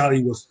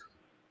spirituality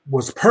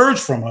was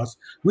purged from us,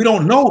 we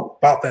don't know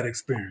about that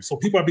experience. So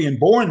people are being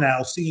born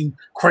now seeing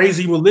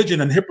crazy religion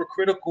and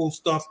hypocritical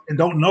stuff and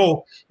don't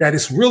know that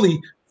it's really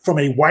from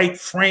a white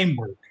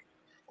framework.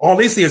 All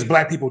they see is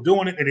Black people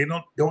doing it, and they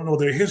don't know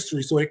their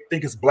history, so they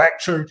think it's Black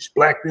church,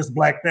 Black this,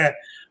 Black that.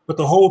 But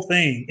the whole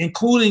thing,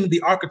 including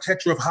the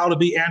architecture of how to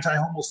be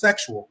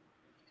anti-homosexual,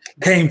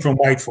 came from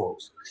white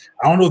folks.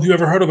 I don't know if you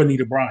ever heard of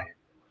Anita Bryant,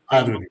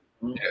 either of you.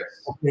 Yes.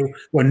 Okay.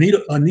 Well,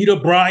 Anita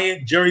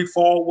Bryant, Jerry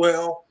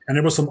Falwell, and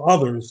there were some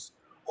others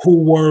who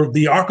were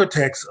the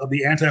architects of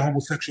the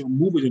anti-homosexual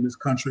movement in this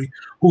country,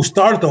 who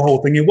started the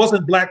whole thing. It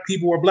wasn't Black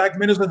people or Black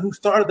ministers who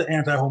started the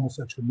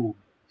anti-homosexual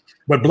movement.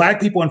 But Black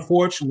people,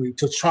 unfortunately,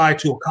 to try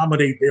to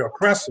accommodate their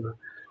oppressor,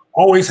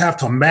 always have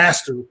to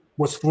master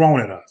what's thrown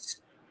at us.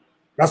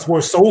 That's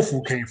where soul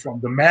food came from,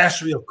 the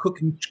mastery of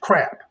cooking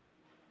crap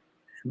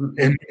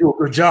and do a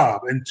good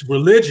job. And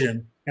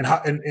religion and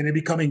it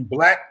becoming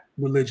Black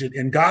religion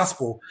and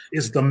gospel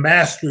is the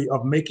mastery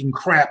of making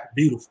crap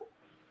beautiful.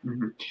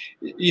 Mm-hmm.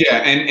 Yeah,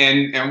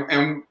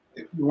 and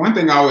one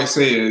thing I always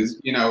say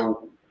is,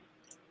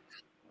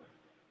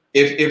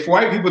 if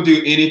white people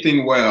do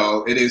anything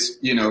well, it is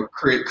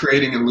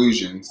creating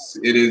illusions.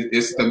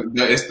 It's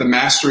the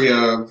mastery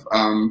of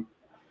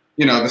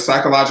the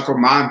psychological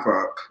mind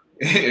fuck.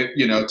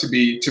 To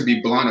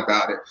be blunt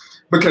about it,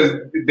 because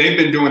they've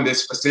been doing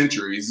this for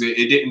centuries.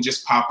 It didn't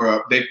just pop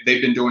up. They've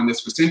been doing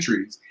this for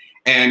centuries.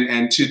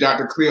 And to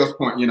Dr. Cleo's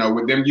point,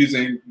 with them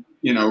using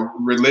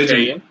religion.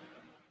 Okay.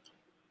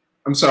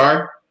 I'm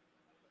sorry.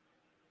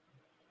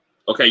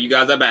 Okay, you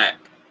guys are back.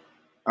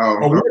 Oh,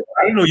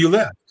 I didn't know you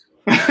left.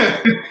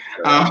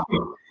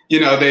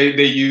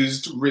 They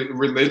used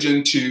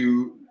religion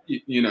to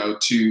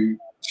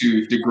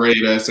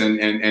degrade us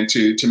and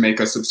to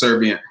make us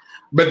subservient.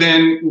 But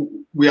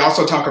then we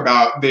also talk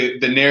about the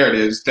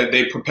narratives that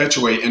they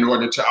perpetuate in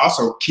order to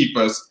also keep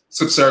us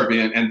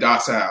subservient and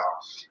docile.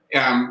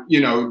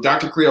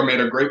 Dr. Cleo made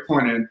a great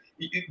point, and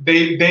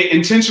they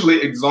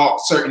intentionally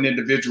exalt certain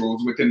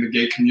individuals within the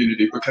gay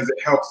community because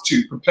it helps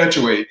to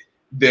perpetuate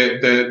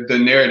the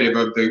narrative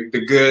of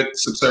the good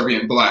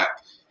subservient Black.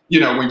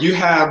 When you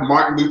have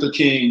Martin Luther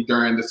King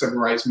during the Civil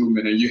Rights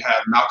Movement and you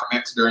have Malcolm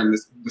X during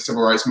the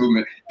Civil Rights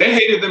Movement, they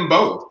hated them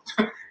both.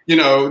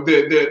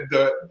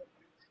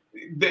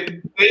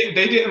 They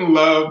didn't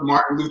love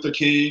Martin Luther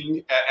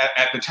King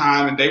at the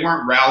time, and they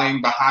weren't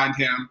rallying behind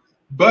him.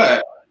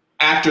 But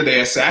after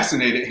they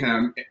assassinated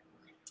him,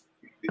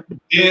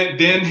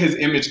 then his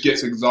image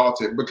gets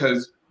exalted,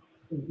 because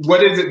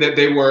what is it that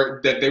they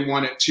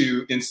wanted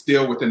to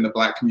instill within the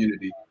Black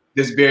community?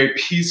 This very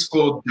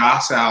peaceful,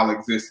 docile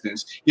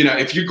existence.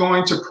 If you're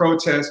going to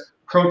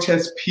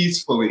protest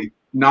peacefully,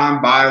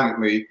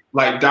 non-violently,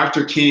 like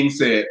Dr. King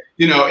said.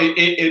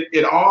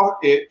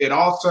 It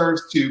all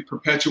serves to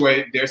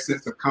perpetuate their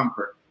sense of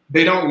comfort.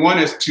 They don't want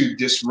us to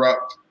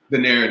disrupt the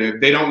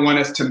narrative. They don't want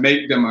us to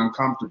make them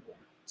uncomfortable.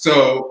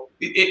 So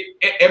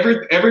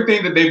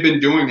everything that they've been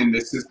doing in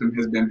this system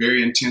has been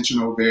very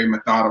intentional, very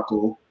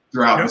methodical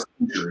throughout the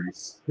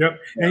centuries. Yep.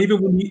 And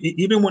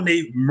even when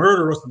they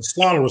murder us and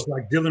slaughter us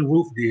like Dylann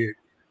Roof did,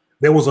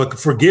 there was a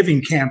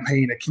forgiving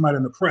campaign that came out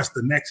in the press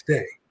the next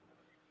day.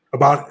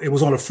 It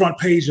was on the front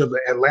page of the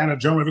Atlanta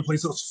Journal, every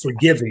place else,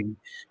 forgiving,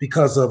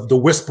 because of the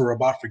whisper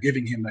about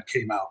forgiving him that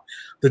came out.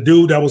 The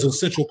dude that was in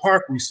Central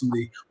Park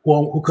recently,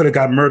 who could have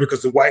got murdered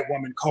because the white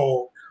woman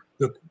called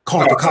the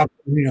cops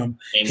on him,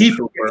 he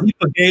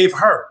forgave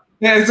her.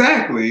 Yeah,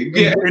 exactly.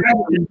 Yeah.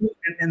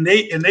 and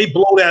they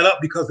blow that up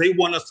because they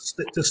want us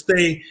to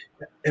stay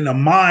in a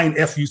mind,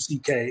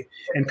 F-U-C-K,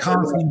 and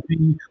constantly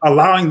be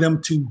allowing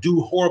them to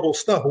do horrible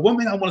stuff. But one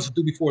thing I want us to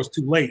do before it's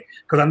too late,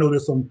 because I know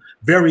there's some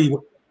very,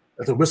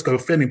 at the risk of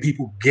offending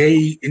people,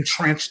 gay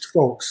entrenched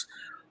folks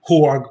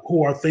who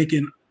are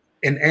thinking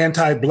in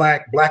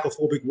anti-black,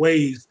 blackophobic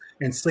ways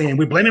and saying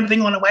we blame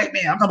everything on the white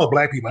man. I'm talking about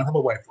black people. I'm talking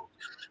about white folks.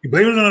 We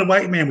blame it on the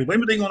white man. We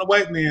blame everything on the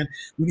white man.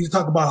 We need to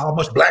talk about how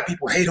much black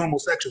people hate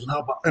homosexuals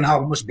and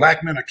how much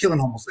black men are killing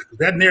homosexuals.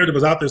 That narrative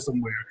is out there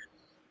somewhere,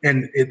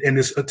 and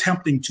it's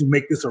attempting to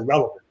make this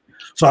irrelevant.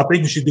 So I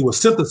think we should do a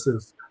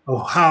synthesis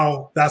of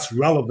how that's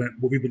relevant,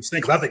 what we've been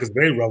saying, because I think it's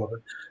very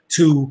relevant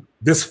to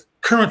this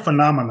current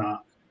phenomenon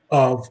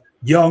of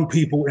young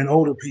people and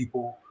older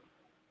people,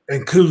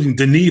 including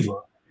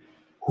Deneva,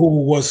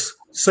 who was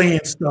saying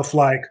stuff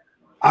like,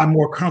 I'm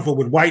more comfortable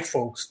with white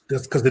folks,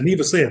 because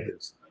Deneva said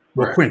this.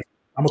 Well, right. Quentin,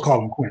 I'm gonna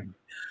call him Quentin.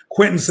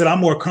 Quentin said, I'm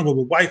more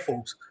comfortable with white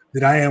folks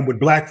than I am with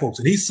black folks.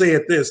 And he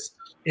said this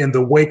in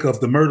the wake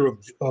of the murder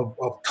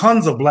of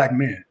tons of black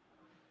men.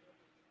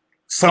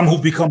 Some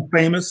who've become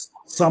famous,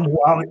 some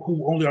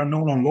who only are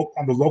known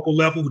on the local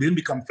level, who didn't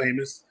become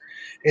famous,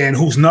 and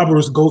whose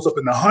numbers goes up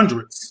in the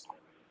hundreds.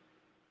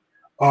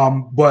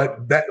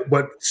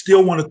 But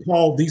still want to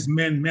call these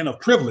men of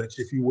privilege,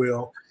 if you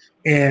will,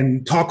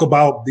 and talk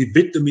about the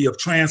victimy of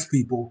trans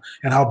people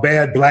and how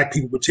bad black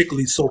people,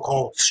 particularly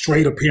so-called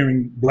straight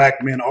appearing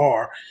black men,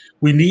 are.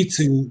 We need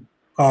to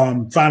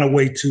find a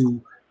way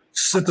to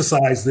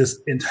synthesize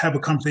this and have a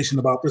conversation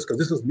about this, because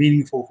this is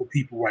meaningful for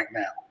people right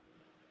now.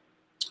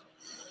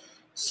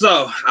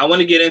 So I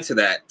want to get into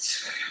that.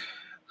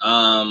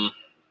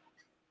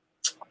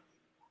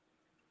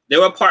 There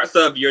were parts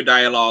of your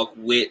dialogue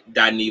with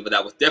Deneva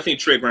that was definitely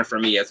triggering for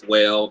me as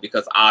well,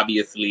 because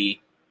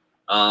obviously,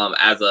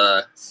 as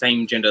a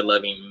same gender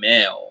loving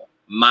male,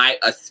 my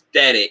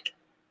aesthetic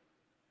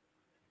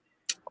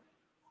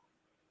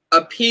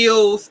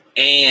appeals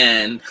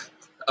and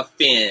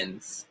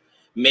offends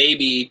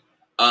maybe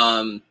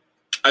a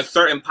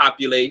certain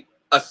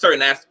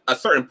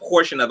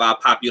portion of our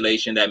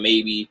population that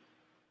maybe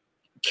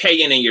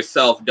Kagan and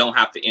yourself don't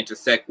have to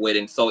intersect with.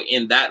 And so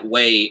in that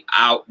way,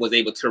 I was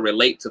able to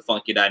relate to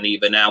Funky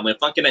Deneva. Now, when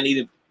Funky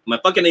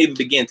Deneva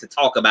began to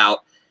talk about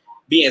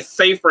being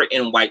safer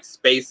in white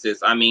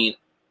spaces, I mean,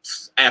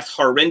 as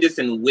horrendous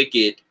and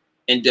wicked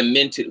and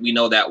demented we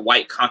know that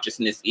white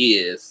consciousness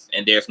is,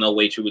 and there's no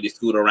way to really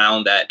scoot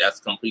around that. That's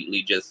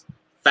completely just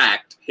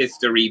fact.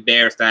 History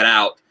bears that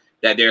out,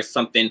 that there's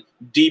something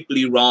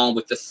deeply wrong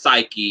with the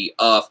psyche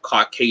of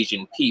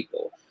Caucasian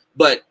people.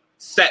 But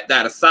set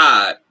that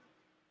aside,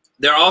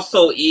 there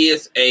also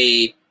is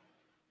there's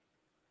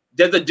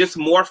a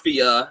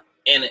dysmorphia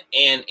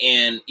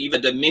and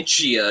even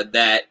dementia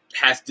that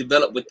has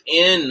developed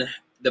within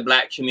the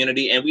Black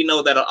community. And we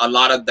know that a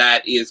lot of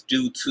that is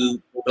due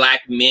to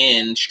Black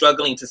men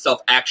struggling to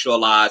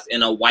self-actualize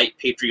in a white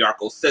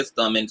patriarchal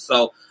system. And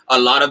so a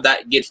lot of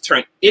that gets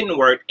turned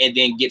inward and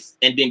then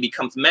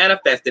becomes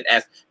manifested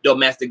as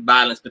domestic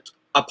violence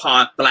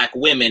upon Black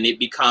women. It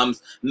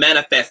becomes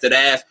manifested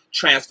as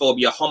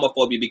transphobia,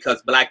 homophobia,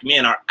 because Black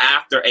men are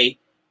after a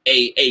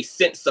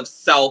sense of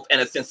self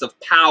and a sense of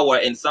power.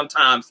 And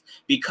sometimes,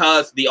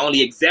 because the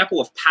only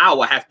example of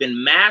power has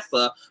been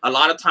massa, a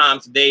lot of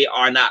times they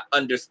are not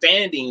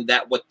understanding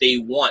that what they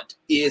want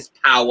is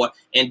power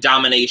and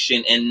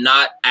domination and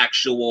not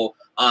actual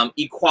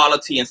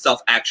equality and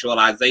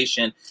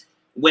self-actualization.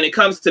 When it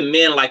comes to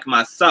men like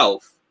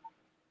myself,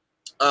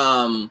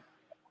 like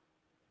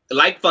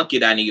Funky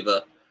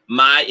Deneva,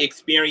 my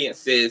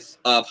experiences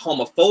of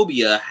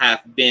homophobia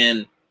have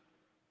been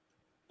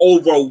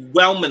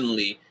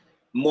overwhelmingly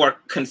more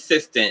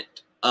consistent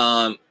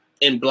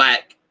in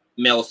Black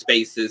male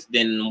spaces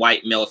than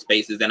white male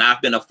spaces. And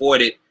I've been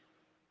afforded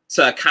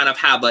to kind of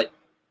have an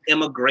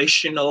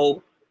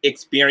immigrational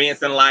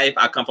experience in life.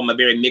 I come from a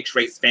very mixed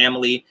race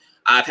family.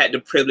 I've had the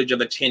privilege of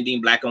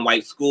attending Black and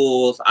white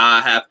schools.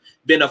 I have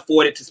been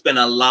afforded to spend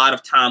a lot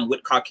of time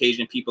with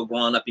Caucasian people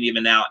growing up and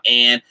even now,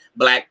 and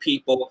Black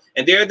people.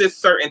 And there are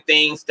just certain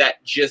things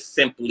that just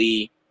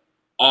simply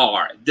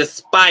are,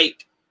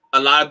 despite a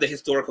lot of the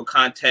historical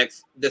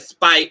context,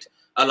 despite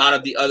a lot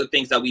of the other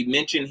things that we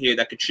mentioned here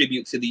that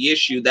contribute to the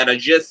issue, that are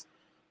just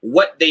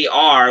what they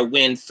are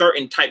when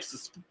certain types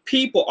of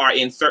people are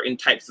in certain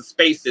types of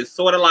spaces.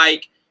 Sort of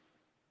like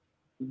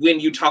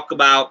when you talk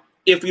about,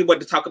 if we were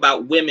to talk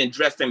about women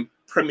dressing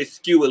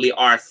promiscuously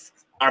are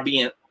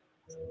being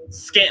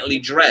scantily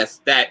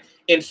dressed, that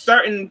in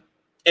certain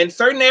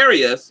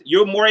areas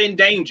you're more in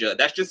danger.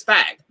 That's just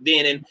fact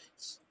than in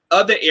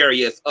other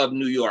areas of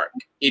New York.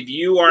 If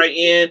you are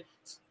in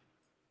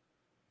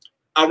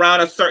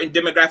around a certain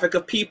demographic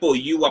of people,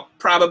 you are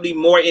probably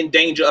more in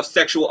danger of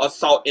sexual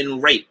assault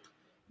and rape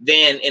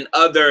than in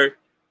other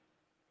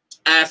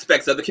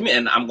aspects of the community.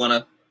 And I'm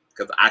gonna,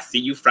 because I see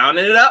you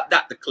frowning it up,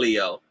 Dr.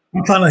 Cleo.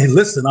 I'm trying to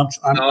listen. I'm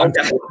trying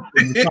to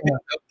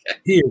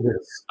hear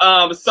this.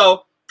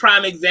 So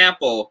prime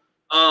example,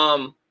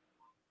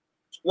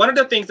 one of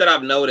the things that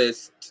I've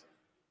noticed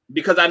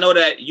because I know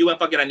that you and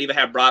fucking Aniva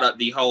have brought up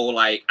the whole,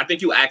 like, I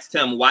think you asked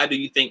him, why do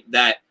you think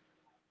that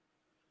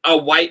a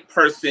white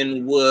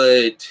person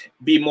would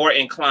be more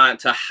inclined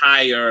to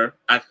hire,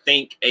 I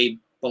think, a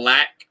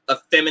Black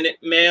effeminate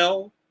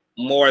male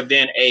more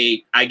than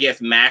a, I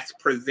guess,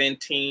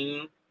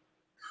 Masc-Presenting?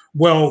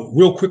 Well,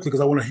 real quickly,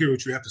 because I want to hear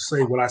what you have to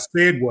say. What I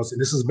said was,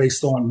 and this is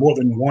based on more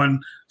than one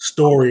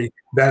story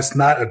that's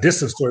not a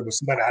distant story, but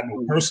somebody I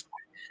know personally.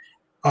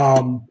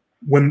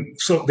 When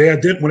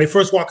they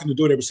first walked in the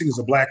door, they were seen as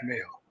a Black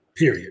male,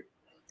 period.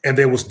 And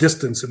there was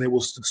distance, and there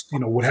was, you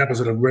know, what happens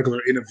at a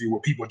regular interview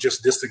where people are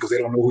just distant because they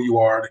don't know who you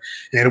are, and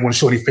they don't want to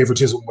show any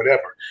favoritism,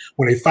 whatever.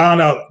 When they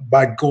found out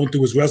by going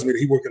through his resume that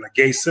he worked in a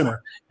gay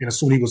center and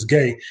assumed he was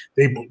gay,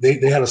 they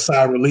had a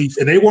sigh of relief,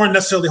 and they weren't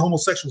necessarily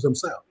homosexuals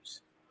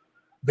themselves.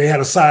 They had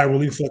a sigh of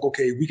relief, like,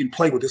 okay, we can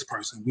play with this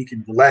person, we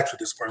can relax with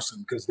this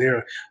person because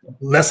they're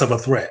less of a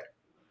threat.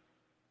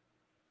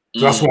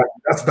 So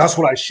that's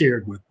what I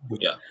shared with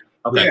yeah.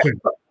 Okay.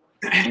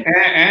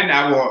 And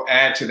I will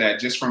add to that,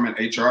 just from an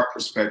HR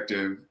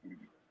perspective,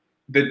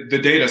 the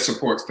data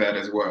supports that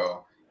as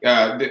well.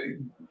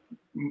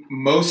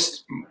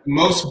 Most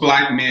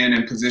Black men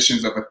in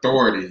positions of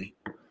authority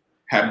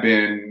have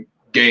been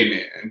gay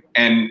men,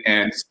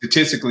 and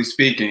statistically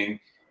speaking,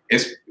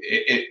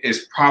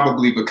 it's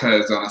probably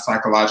because on a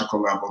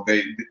psychological level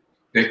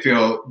they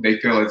feel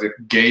as if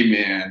gay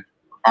men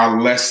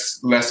are less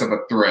of a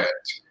threat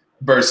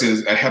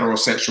versus a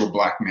heterosexual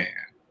Black man.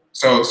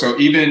 So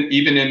even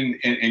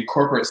in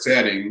corporate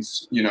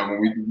settings, you know,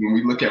 when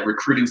we look at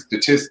recruiting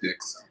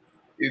statistics,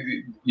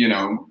 you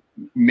know,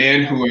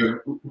 men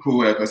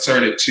who have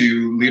asserted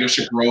to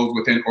leadership roles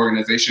within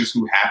organizations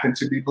who happen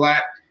to be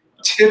Black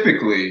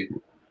typically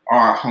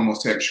are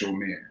homosexual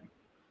men.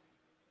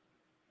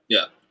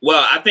 Yeah.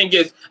 Well, I think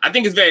it's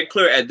very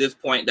clear at this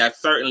point that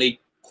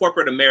certainly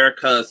corporate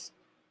America's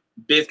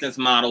business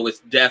model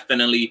is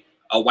definitely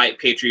a white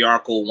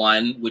patriarchal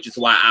one, which is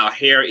why our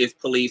hair is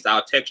policed,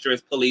 our texture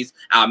is policed,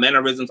 our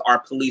mannerisms are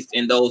policed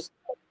in those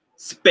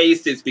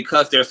spaces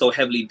because they're so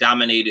heavily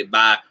dominated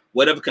by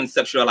whatever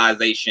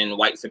conceptualization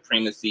white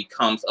supremacy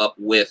comes up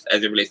with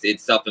as it relates to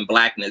itself and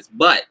Blackness.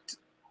 But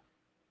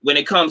when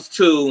it comes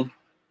to,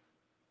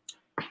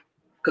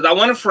 because I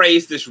want to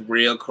phrase this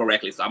real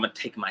correctly, so I'm gonna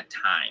take my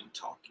time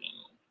talking.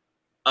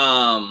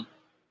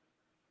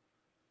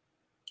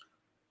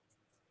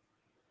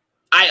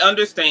 I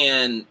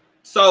understand.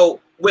 So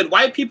with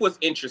white people, it's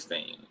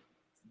interesting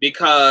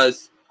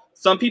because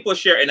some people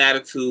share an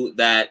attitude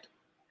that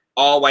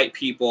all white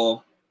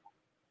people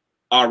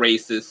are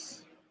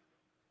racist.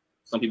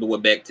 Some people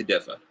would beg to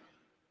differ.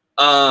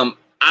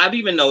 I've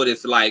even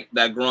noticed, like,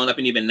 that growing up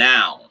and even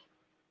now,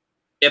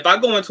 if I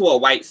go into a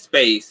white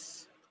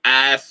space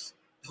as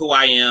who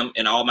I am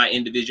and all my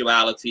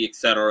individuality,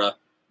 etc.,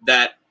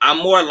 that I'm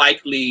more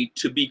likely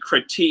to be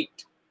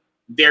critiqued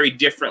very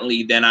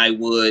differently than I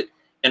would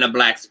in a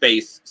Black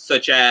space,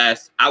 such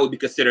as I would be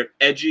considered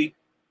edgy,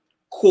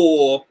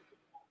 cool,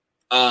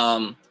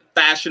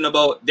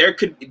 fashionable.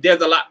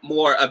 There's a lot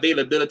more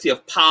availability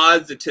of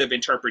positive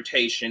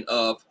interpretation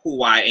of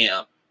who I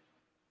am.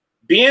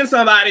 Being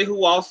somebody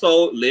who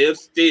also lives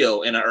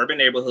still in an urban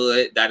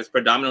neighborhood that is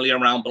predominantly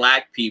around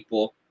Black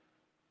people,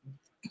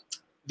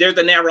 there's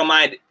a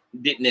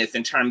narrow-mindedness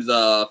in terms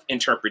of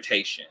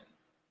interpretation.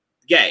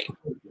 Gay.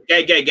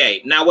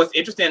 Now, what's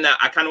interesting, now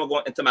I kind of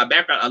go into my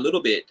background a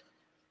little bit,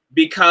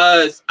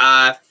 because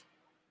I've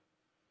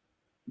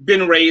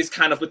been raised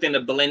kind of within a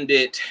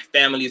blended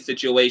family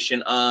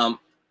situation.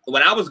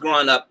 When I was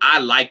growing up, I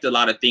liked a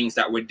lot of things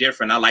that were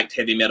different. I liked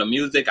heavy metal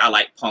music. I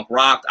liked punk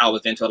rock. I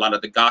was into a lot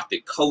of the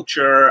gothic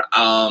culture,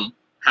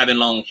 having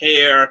long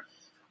hair.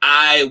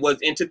 I was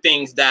into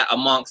things that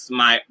amongst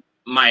my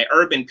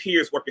urban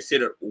peers were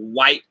considered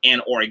white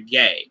and or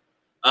gay.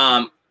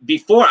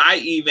 Before I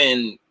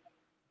even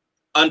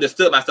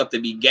understood myself to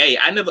be gay,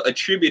 I never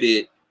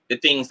attributed the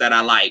things that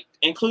I liked,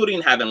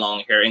 including having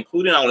long hair,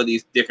 including all of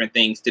these different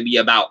things, to be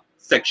about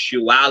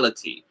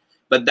sexuality.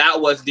 But that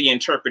was the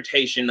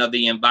interpretation of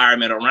the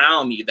environment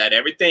around me, that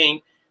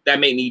everything that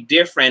made me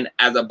different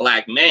as a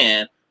Black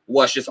man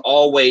was just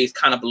always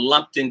kind of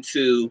lumped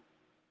into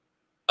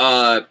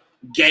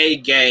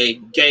gay.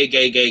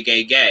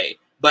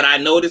 But I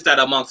noticed that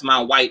amongst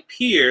my white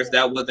peers,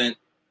 that wasn't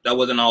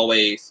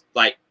always,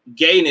 like,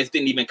 gayness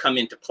didn't even come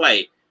into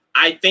play.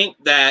 I think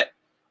that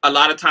a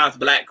lot of times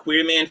Black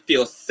queer men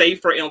feel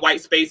safer in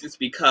white spaces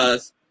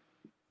because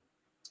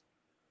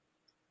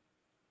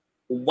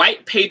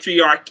white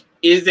patriarch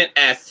isn't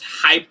as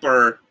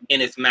hyper in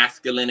its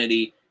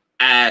masculinity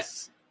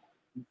as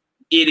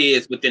it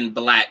is within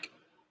Black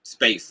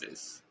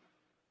spaces.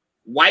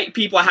 White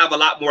people have a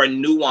lot more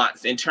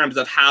nuance in terms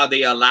of how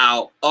they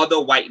allow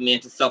other white men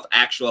to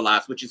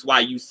self-actualize, which is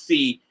why you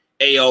see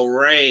an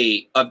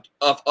array of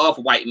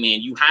white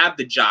men. You have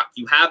the jock,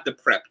 you have the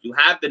prep, you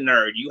have the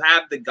nerd, you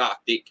have the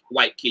gothic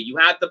white kid, you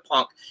have the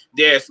punk.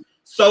 There's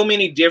so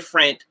many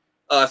different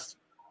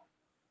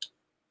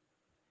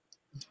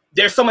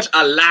there's so much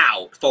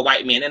allowed for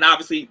white men, and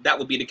obviously that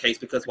would be the case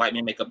because white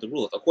men make up the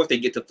rules. Of course, they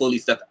get to fully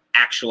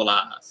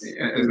self-actualize.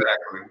 Yeah,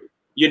 exactly.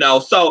 You know,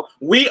 so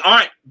we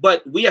aren't,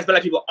 but we as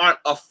Black people aren't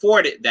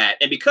afforded that,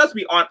 and because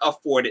we aren't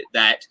afforded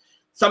that,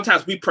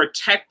 sometimes we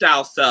protect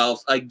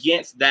ourselves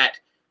against that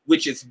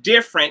which is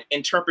different,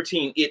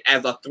 interpreting it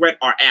as a threat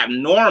or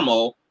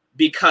abnormal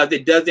because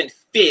it doesn't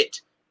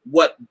fit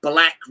what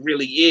Black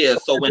really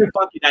is. So when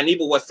Funky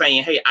Dineva was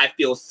saying, hey, I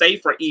feel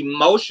safer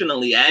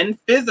emotionally and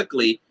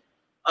physically,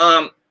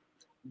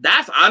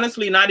 that's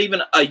honestly not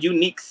even a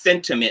unique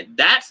sentiment.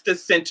 That's the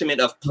sentiment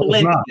of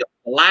plenty of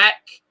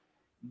Black,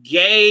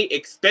 gay,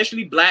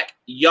 especially Black,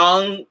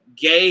 young,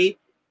 gay,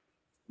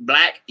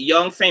 Black,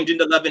 young, same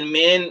gender loving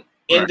men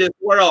in this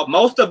world.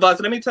 Most of us,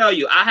 let me tell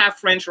you, I have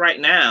friends right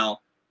now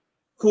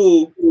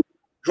who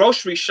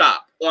grocery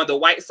shop on the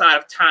white side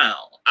of town.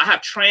 I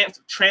have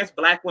trans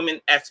Black women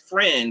as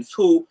friends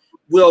who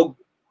will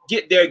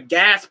get their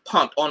gas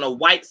pumped on the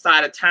white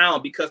side of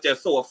town because they're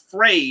so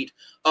afraid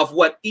of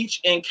what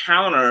each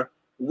encounter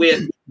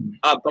with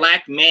a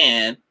Black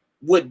man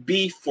would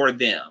be for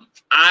them.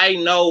 I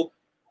know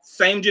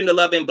same gender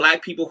loving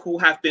Black people who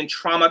have been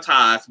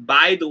traumatized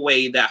by the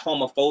way that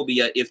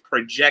homophobia is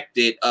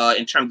projected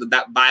in terms of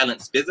that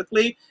violence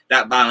physically,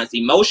 that violence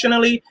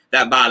emotionally,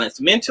 that violence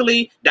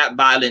mentally, that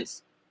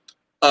violence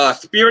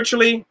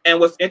spiritually. And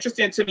what's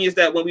interesting to me is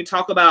that when we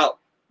talk about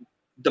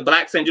the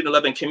Black same gender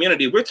loving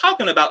community, we're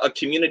talking about a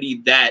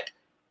community that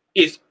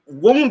is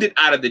wounded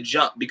out of the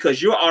jump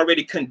because you're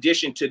already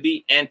conditioned to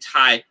be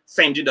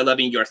anti-same gender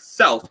loving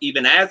yourself,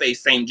 even as a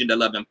same gender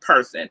loving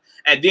person.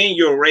 And then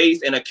you're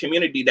raised in a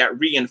community that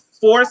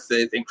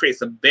reinforces and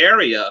creates a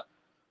barrier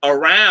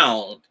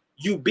around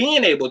you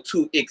being able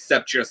to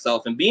accept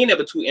yourself and being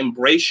able to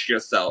embrace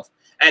yourself.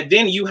 And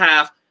then you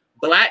have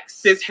Black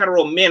cis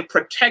hetero men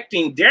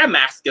protecting their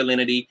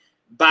masculinity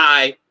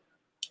by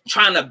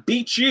trying to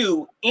beat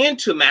you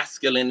into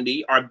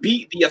masculinity or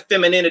beat the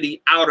femininity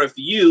out of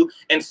you.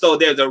 And so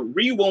there's a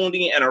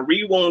rewounding and a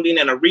rewounding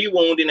and a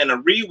rewounding and a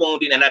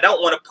rewounding. And I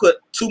don't want to put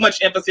too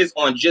much emphasis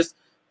on just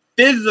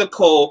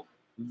physical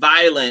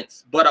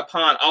violence, but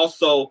upon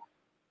also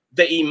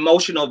the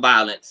emotional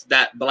violence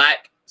that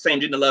Black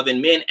same gender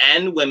loving men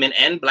and women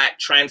and Black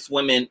trans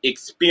women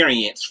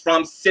experience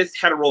from cis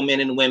hetero men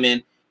and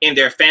women in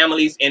their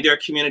families, in their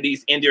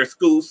communities, in their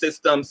school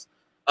systems.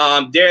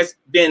 There's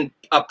been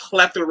a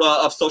plethora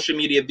of social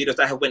media videos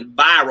that have went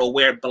viral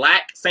where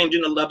Black same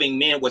gender loving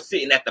men were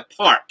sitting at the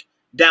park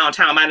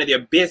downtown minding their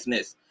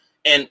business,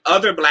 and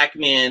other Black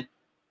men,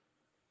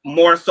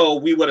 more so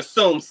we would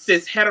assume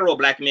cis hetero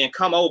Black men,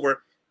 come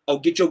over, oh,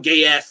 get your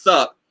gay ass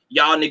up,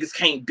 y'all niggas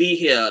can't be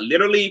here,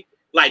 literally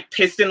like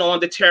pissing on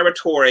the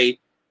territory.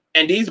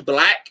 And these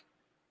Black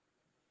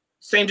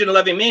same gender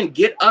loving men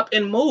get up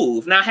and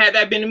move. Now, had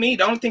that been me,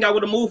 the only thing I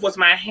would have moved was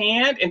my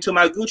hand into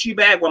my Gucci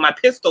bag where my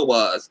pistol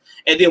was.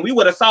 And then we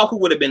would have saw who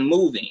would have been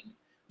moving.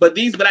 But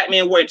these Black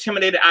men were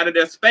intimidated out of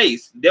their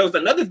space. There was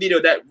another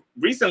video that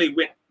recently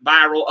went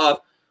viral of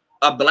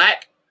a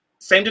Black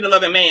same gender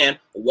loving man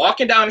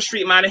walking down the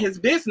street minding his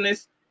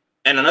business,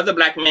 and another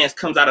Black man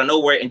comes out of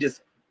nowhere and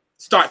just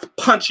starts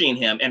punching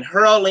him and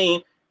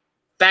hurling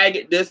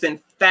faggot this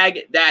and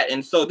faggot that.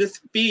 And so this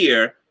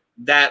fear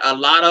that a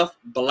lot of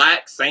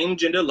Black same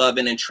gender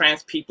loving and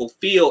trans people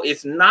feel,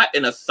 it's not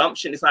an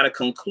assumption, it's not a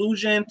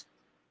conclusion.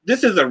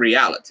 This is a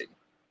reality.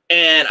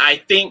 And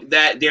I think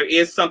that there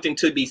is something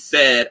to be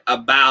said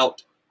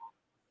about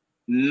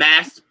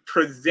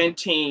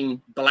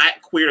mass-presenting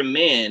Black queer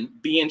men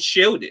being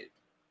shielded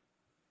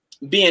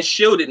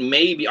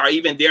maybe, or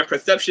even their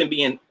perception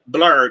being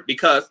blurred,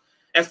 because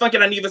as Funky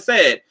Dineva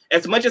said,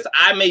 as much as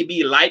I may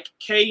be like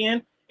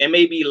Kayan and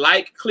maybe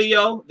like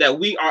Cleo, that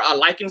we are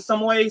alike in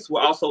some ways,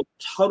 we're also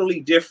totally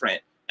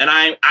different. And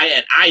I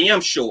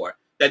am sure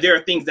that there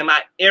are things in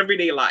my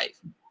everyday life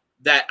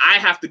that I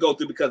have to go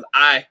through because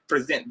I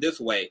present this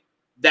way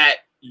that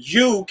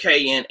you,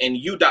 Kayan, and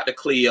you, Dr.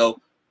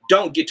 Cleo,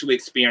 don't get to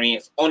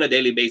experience on a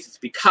daily basis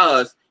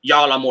because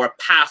y'all are more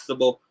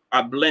passable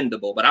or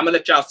blendable. But I'm gonna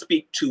let y'all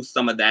speak to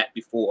some of that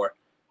before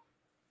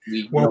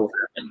we go.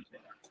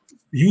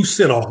 You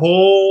said a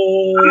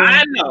whole...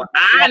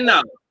 I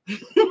know.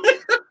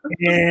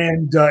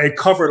 And it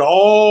covered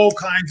all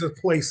kinds of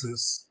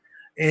places.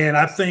 And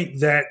I think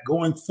that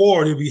going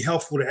forward, it'd be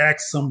helpful to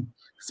ask some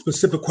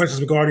specific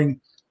questions regarding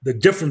the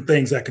different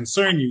things that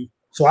concern you,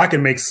 so I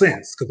can make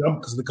sense. Because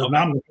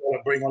now I'm going to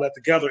bring all that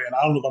together, and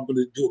I don't know if I'm going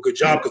to do a good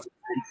job because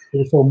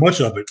there's so much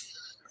of it.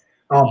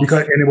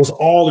 And it was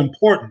all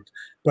important.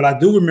 But I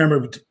do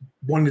remember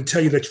wanting to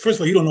tell you that, first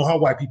of all, you don't know how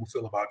white people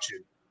feel about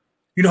you.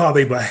 You know how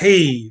they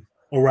behave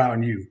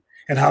around you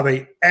and how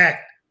they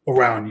act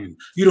around you.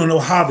 You don't know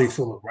how they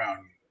feel around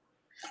you.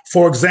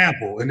 For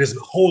example, and there's a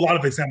whole lot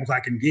of examples I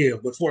can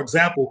give, but for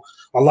example,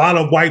 a lot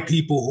of white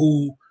people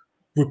who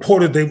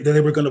reported that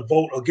they were going to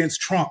vote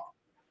against Trump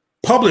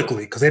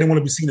publicly because they didn't want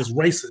to be seen as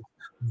racist,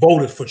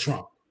 voted for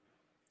Trump.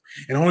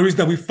 And the only reason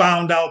that we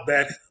found out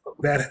that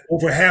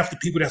over half the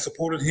people that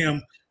supported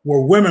him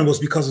were women was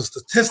because of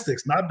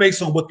statistics, not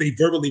based on what they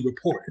verbally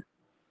reported.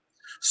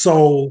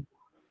 So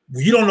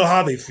you don't know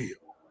how they feel.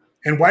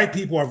 And white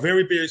people are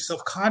very, very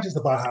self-conscious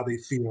about how they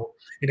feel.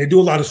 And they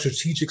do a lot of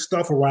strategic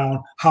stuff around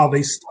how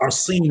they are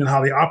seen and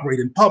how they operate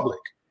in public.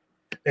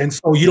 And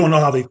so you don't know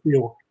how they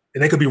feel.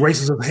 And they could be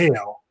racist as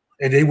hell.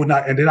 And they're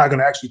not going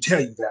to actually tell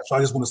you that. So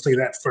I just want to say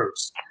that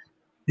first.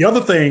 The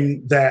other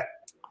thing that,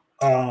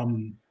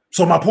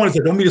 so my point is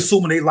that don't be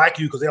assuming they like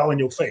you because they're all in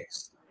your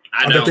face.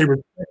 I or know. that they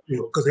respect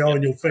you because they're all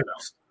in your face.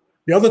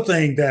 The other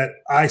thing that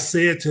I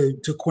said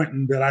to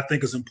Quentin that I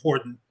think is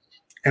important,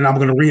 and I'm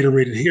going to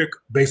reiterate it here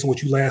based on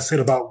what you last said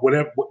about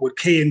what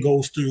Kayan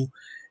goes through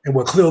and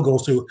what Cleo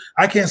goes through.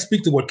 I can't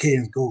speak to what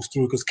Kayan goes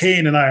through because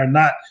Kayan and I are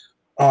not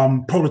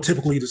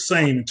prototypically the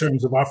same in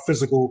terms of our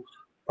physical,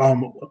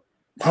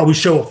 how we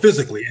show up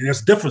physically. And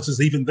there's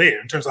differences even there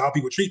in terms of how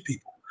people treat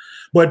people.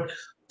 But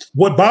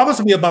what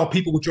bothers me about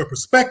people with your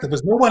perspective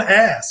is no one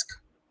asks.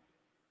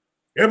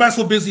 Everybody's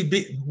so busy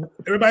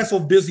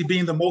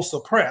being the most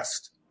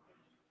oppressed.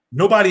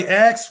 Nobody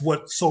asks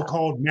what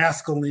so-called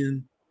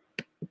masculine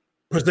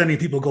presenting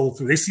people go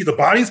through. They see the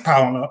bodies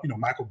piling up,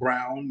 Michael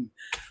Brown,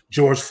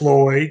 George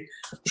Floyd,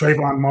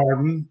 Trayvon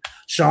Martin,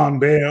 Sean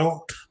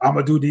Bell,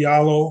 Amadou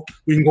Diallo.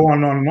 We can go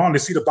on and on. They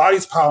see the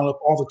bodies piling up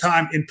all the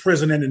time in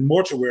prison and in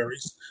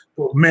mortuaries.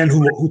 Men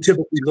who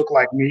typically look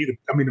like me.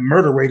 I mean, the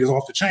murder rate is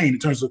off the chain in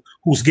terms of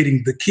who's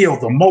getting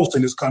killed the most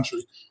in this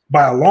country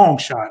by a long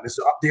shot.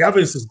 The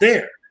evidence is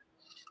there.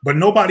 But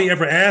nobody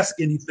ever asked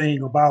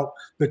anything about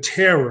the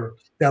terror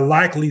that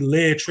likely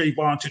led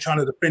Trayvon to trying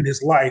to defend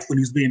his life when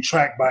he's being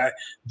tracked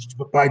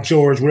by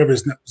George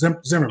Rivers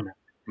Zimmerman.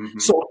 Mm-hmm.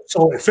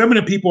 So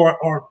feminine people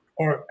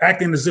are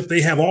acting as if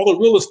they have all the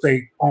real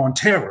estate on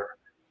terror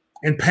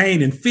and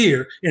pain and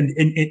fear, and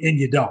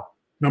you don't,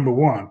 number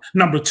one.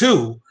 Number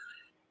two,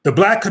 the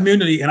Black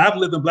community, and I've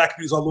lived in Black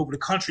communities all over the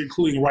country,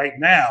 including right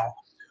now,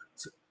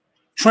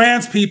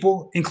 trans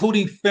people,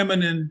 including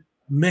feminine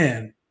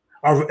men,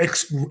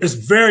 it's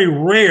very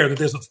rare that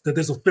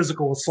there's a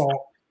physical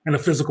assault and a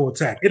physical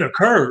attack. It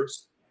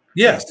occurs,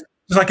 yes,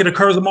 just like it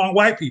occurs among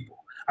white people.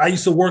 I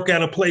used to work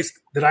at a place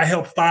that I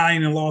helped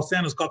find in Los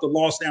Angeles called the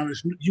Los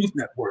Angeles Youth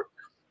Network.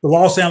 The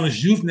Los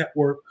Angeles Youth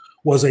Network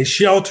was a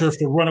shelter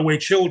for runaway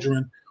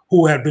children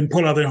who had been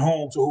put out of their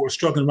homes or who were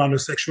struggling around their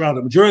sexuality.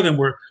 The majority of them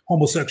were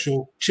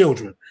homosexual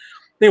children.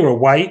 They were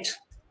white,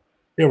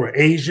 they were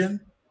Asian,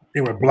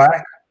 they were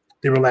Black,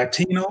 they were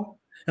Latino,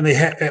 and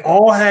they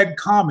all had in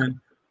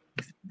common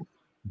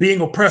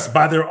being oppressed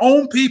by their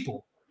own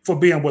people for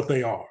being what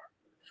they are.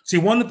 See,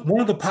 one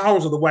of the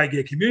powers of the white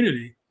gay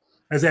community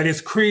is that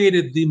it's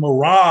created the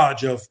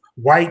mirage of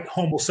white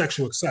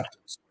homosexual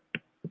acceptance.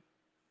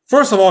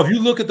 First of all, if you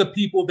look at the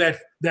people that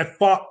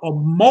fought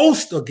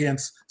most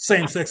against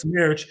same-sex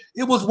marriage,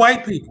 it was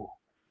white people.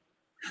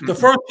 Mm-hmm. The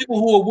first people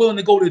who were willing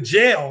to go to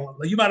jail,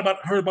 you might have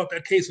heard about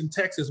that case in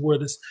Texas where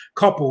this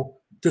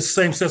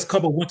same-sex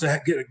couple went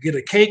to get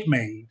a cake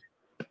made,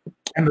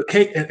 and the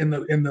cake and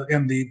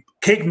the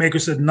cake maker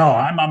said, "No,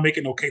 I'm not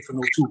making no cake for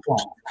no two-prong."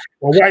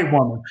 A white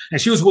woman,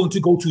 and she was willing to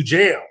go to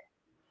jail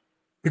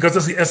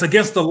because it's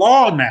against the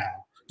law now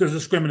to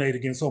discriminate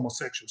against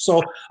homosexuals.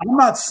 So I'm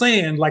not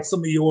saying, like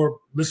some of your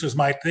listeners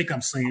might think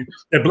I'm saying,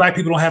 that Black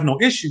people don't have no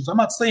issues. I'm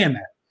not saying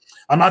that.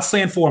 I'm not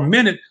saying for a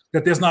minute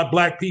that there's not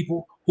Black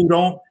people who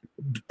don't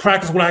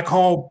practice what I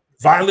call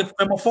violent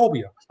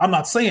femophobia. I'm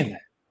not saying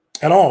that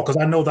at all, because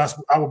I know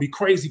I would be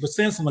crazy for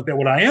saying something like that.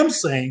 What I am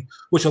saying,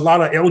 which a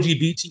lot of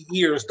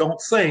LGBT-ears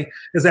don't say,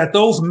 is that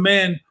those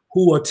men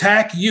who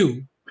attack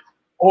you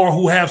or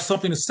who have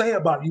something to say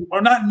about you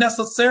are not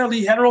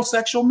necessarily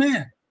heterosexual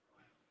men.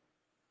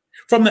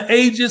 From the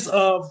ages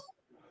of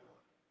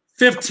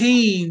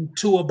 15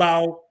 to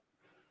about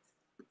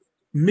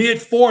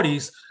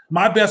mid-40s,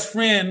 my best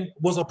friend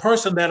was a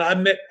person that I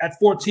met at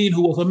 14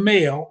 who was a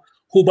male,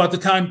 who by the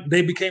time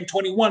they became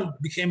 21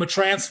 became a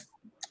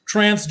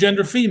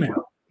transgender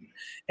female.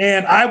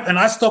 And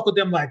I stuck with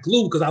them like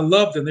glue because I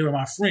loved them. They were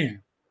my friend.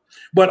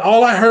 But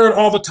all I heard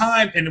all the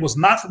time, and it was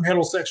not from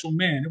heterosexual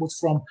men, it was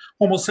from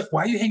homosexual.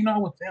 Why are you hanging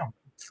out with them?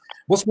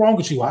 What's wrong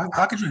with you?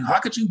 How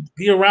could you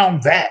be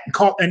around that?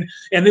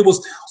 And it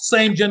was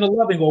same gender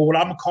loving, or what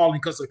I'm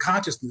calling, because of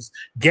consciousness,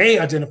 gay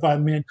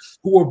identified men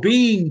who were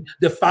being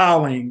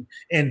defiling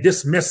and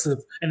dismissive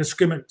and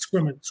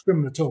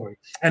discriminatory.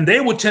 And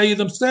they would tell you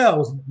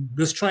themselves,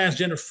 this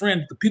transgender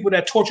friend, the people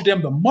that torture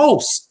them the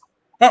most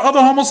are other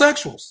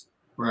homosexuals.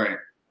 Right.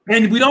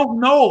 And we don't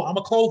know. I'm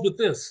gonna close with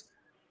this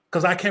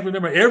because I can't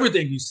remember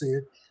everything you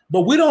said,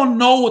 but we don't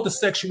know what the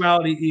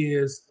sexuality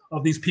is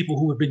of these people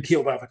who have been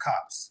killed by the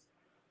cops.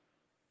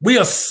 We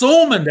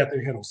assuming that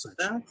they're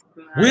heterosexual.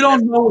 We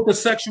don't know what the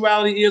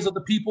sexuality is of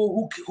the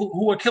people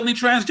who are killing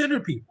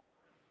transgender people.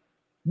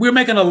 We're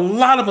making a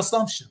lot of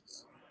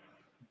assumptions.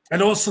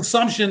 And those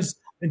assumptions,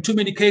 in too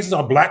many cases,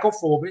 are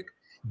Blackophobic,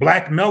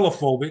 Black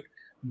melophobic,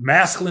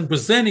 masculine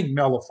presenting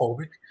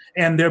melophobic,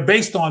 and they're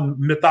based on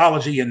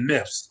mythology and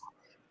myths.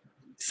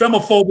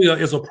 Femophobia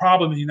is a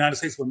problem in the United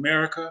States of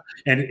America,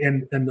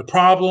 and the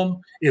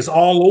problem is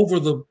all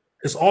over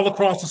it's all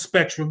across the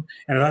spectrum.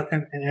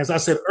 And as I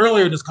said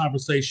earlier in this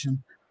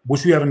conversation,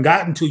 which we haven't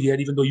gotten to yet,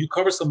 even though you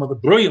cover some of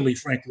it brilliantly,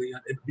 frankly,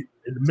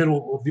 in the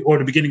middle of or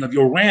the beginning of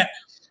your rant.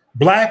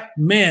 Black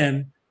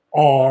men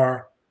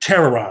are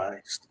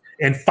terrorized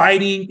and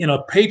fighting in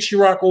a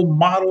patriarchal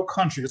model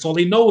country. That's all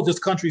they know is this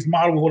country's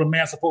model of what a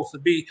man's supposed to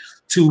be,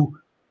 to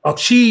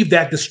achieve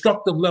that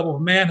destructive level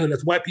of manhood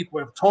as white people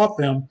have taught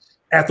them,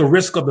 at the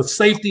risk of the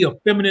safety of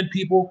feminine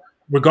people,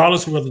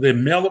 regardless of whether they're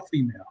male or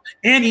female,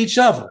 and each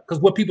other. Because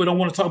what people don't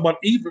want to talk about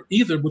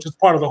either, which is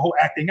part of the whole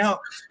acting out,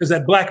 is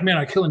that black men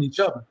are killing each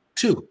other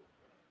too,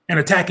 and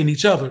attacking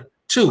each other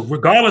too,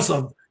 regardless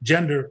of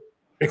gender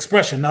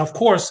expression. Now, of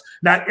course,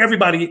 not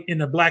everybody in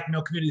the black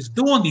male community is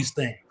doing these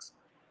things.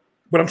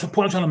 But the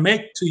point I'm trying to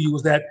make to you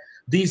is that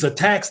these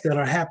attacks that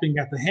are happening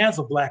at the hands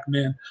of black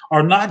men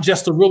are not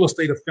just the real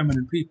estate of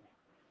feminine people.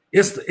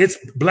 It's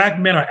black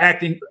men are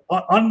acting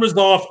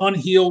unresolved,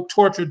 unhealed,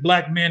 tortured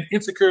black men,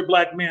 insecure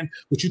black men,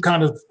 which you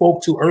kind of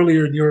spoke to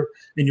earlier in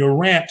your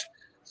rant,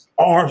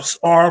 are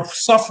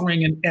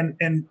suffering,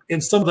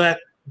 and some of that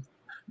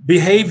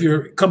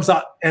behavior comes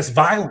out as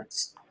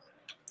violence.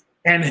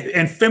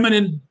 And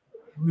feminine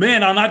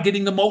men are not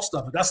getting the most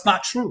of it. That's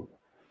not true.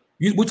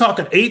 We're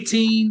talking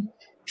 18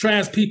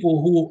 trans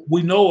people who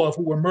we know of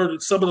who were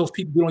murdered. Some of those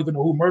people, we don't even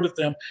know who murdered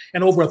them,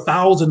 and over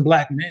 1,000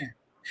 black men.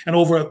 And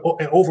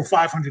over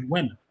 500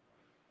 women.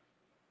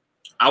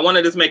 I want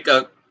to just make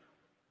a.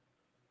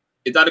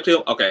 Is that a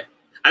Cleo? Okay.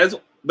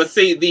 But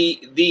see,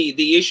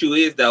 the issue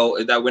is though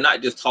is that we're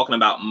not just talking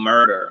about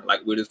murder.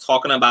 Like, we're just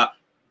talking about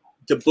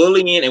the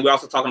bullying, and we're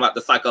also talking about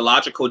the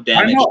psychological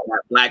damage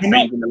that black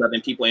trans and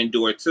 11 people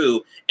endure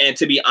too. And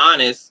to be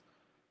honest,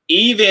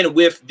 even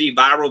with the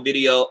viral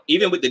video,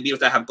 even with the videos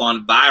that have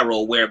gone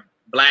viral, where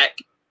black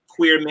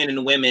queer men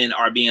and women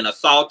are being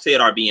assaulted,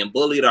 are being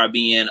bullied, are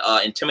being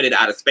intimidated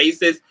out of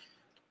spaces,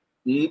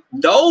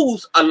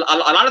 those a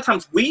lot of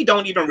times we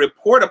don't even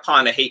report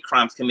upon the hate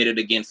crimes committed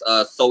against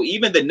us. So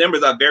even the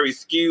numbers are very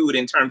skewed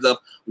in terms of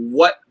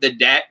what the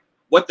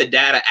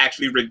data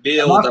actually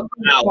reveals about.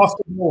 Across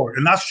the board,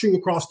 and that's true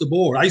across the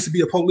board. I used to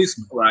be a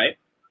policeman, right?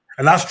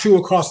 And that's true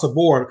across the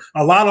board.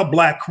 A lot of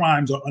black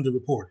crimes are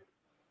underreported.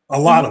 A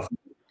lot of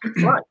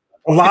them. Right.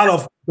 A lot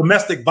of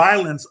domestic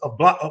violence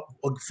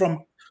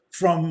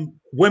from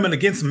women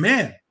against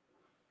men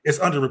is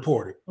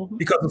underreported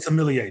because it's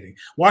humiliating.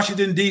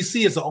 Washington,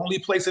 D.C. is the only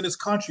place in this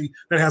country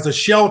that has a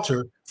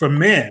shelter for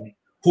men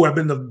who have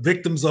been the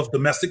victims of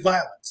domestic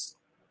violence.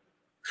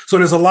 So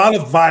there's a lot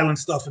of violent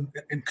stuff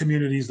in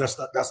communities that's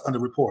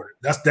underreported.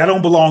 That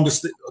don't belong to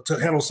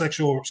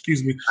heterosexual,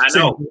 I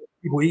know,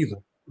 people either.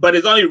 But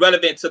it's only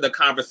relevant to the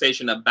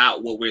conversation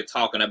about what we're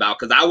talking about,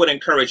 because I would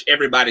encourage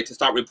everybody to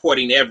start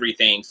reporting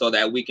everything so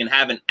that we can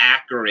have an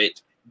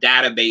accurate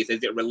database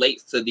as it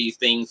relates to these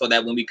things, so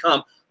that when we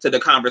come to the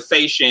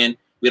conversation,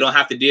 we don't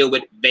have to deal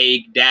with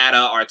vague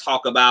data or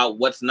talk about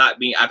what's not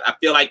being. I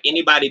feel like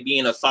anybody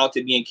being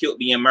assaulted, being killed,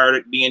 being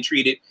murdered, being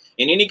treated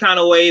in any kind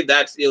of way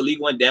that's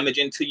illegal and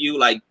damaging to you,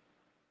 like,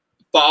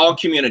 for all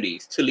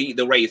communities to lead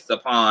the race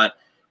upon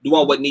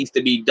doing what needs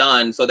to be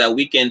done, so that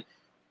we can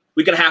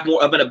have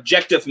more of an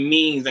objective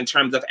means in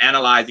terms of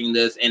analyzing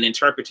this and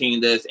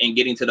interpreting this and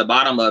getting to the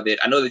bottom of it.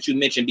 I know that you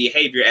mentioned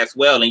behavior as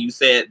well, and you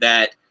said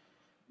that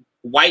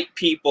white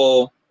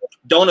people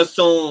don't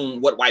assume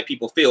what white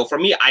people feel. For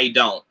me, I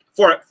don't.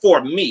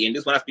 For me, and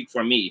this is when I speak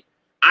for me,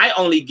 I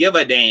only give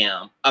a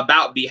damn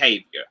about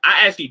behavior.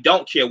 I actually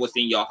don't care what's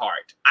in your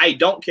heart. I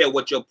don't care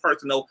what your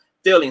personal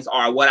feelings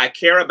are. What I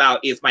care about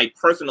is my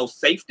personal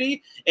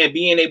safety and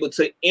being able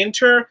to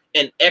enter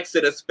and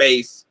exit a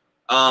space.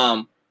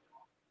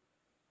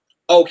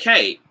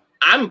 Okay,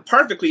 I'm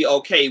perfectly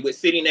okay with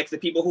sitting next to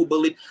people who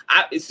believe.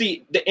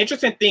 See, the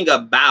interesting thing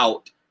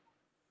about,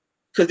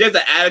 because there's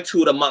an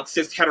attitude amongst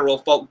cis hetero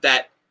folk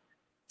that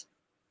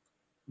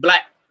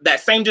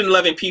same gender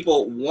loving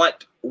people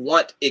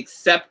want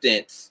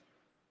acceptance.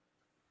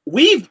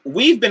 We've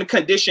been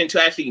conditioned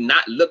to actually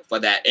not look for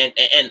that,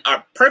 and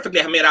are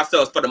perfectly have made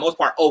ourselves, for the most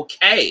part,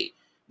 okay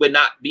with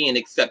not being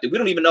accepted. We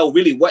don't even know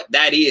really what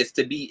that is,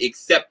 to be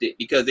accepted,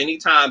 because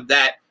anytime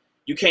that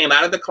you came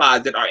out of the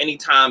closet, or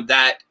anytime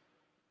that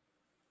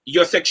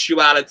your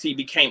sexuality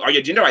became, or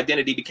your gender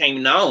identity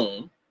became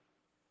known,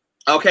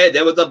 okay,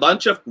 there was a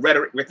bunch of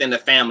rhetoric within the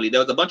family. There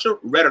was a bunch of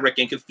rhetoric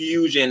and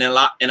confusion,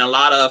 and a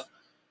lot of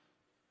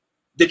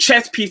the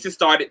chess pieces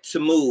started to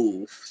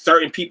move.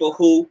 Certain people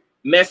who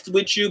messed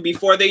with you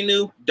before they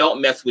knew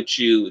don't mess with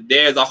you.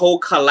 There's a whole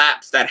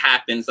collapse that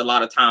happens a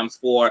lot of times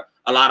for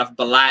a lot of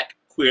black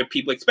queer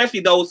people,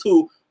 especially those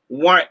who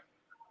weren't.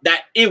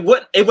 That it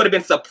would have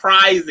been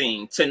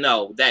surprising to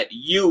know that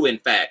you, in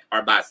fact,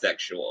 are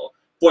bisexual,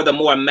 for the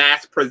more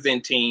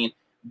mass-presenting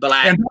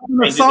black.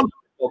 And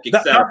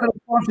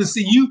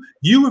see,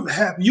 you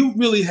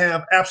really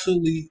have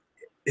absolutely,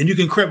 and you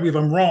can correct me if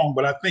I'm wrong,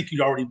 but I think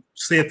you already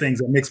said things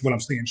that makes what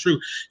I'm saying true.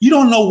 You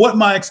don't know what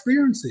my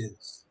experience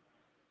is.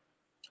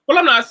 Well,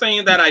 I'm not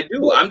saying that I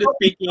do. I'm just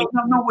speaking.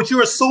 No, what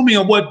you're assuming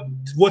on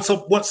what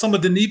some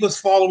of Daniva's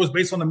followers,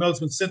 based on the mail that's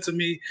been sent to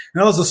me,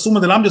 and I was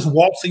assuming that I'm just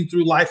waltzing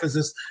through life as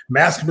this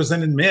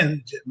masculine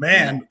man.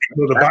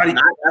 The body.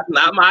 That's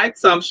not my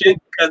assumption,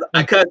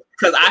 because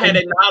I had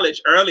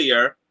acknowledged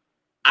earlier.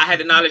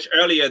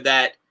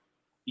 That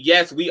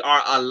yes, we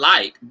are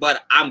alike,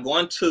 but I'm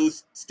going to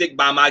stick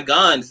by my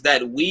guns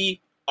that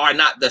we are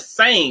not the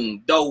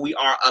same, though we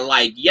are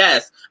alike.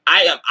 Yes,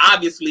 I am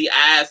obviously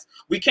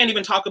we can't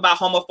even talk about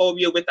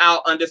homophobia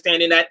without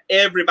understanding that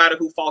everybody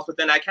who falls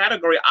within that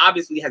category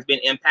obviously has been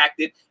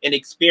impacted and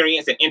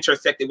experienced and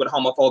intersected with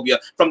homophobia,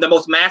 from the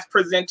most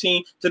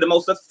mass-presenting to the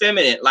most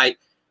effeminate. Like,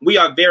 we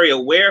are very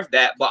aware of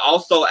that, but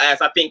also,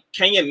 as I think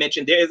Kenya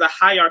mentioned, there is a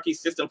hierarchy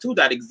system too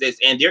that exists,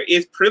 and there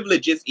is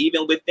privileges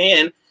even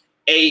within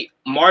a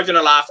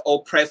marginalized,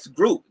 oppressed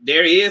group.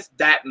 There is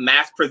that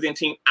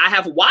mass-presenting. I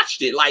have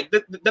watched it. Like,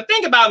 the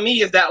thing about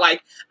me is that,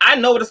 like, I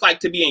know what it's like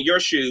to be in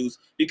your shoes,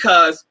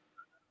 because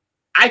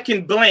I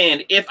can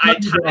blend if I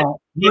know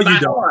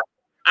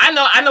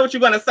what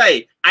you're gonna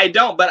say. I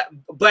don't, but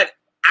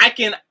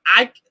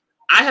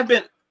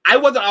I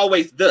wasn't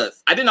always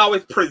this. I didn't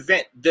always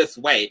present this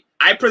way.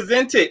 I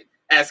presented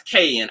as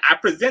Kayan. I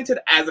presented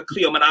as a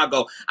Cleo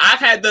Manago. I've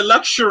had the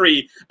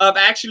luxury of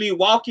actually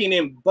walking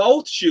in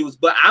both shoes,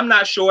 but I'm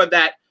not sure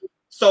that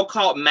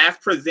so-called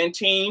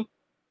mass-presenting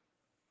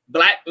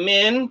Black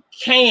men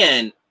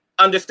can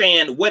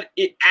understand what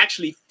it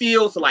actually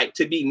feels like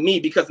to be me,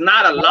 because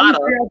not a lot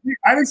of.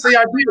 I didn't say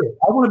I did.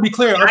 I want to be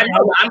clear. I'm just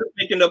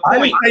making the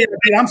point.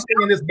 I'm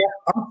saying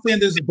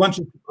there's a bunch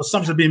of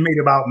assumptions being made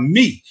about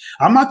me.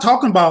 I'm not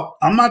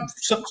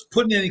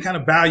putting any kind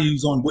of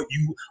values on what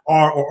you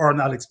are or are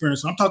not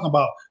experiencing. I'm talking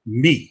about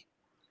me.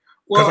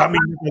 Because I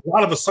mean, there's a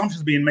lot of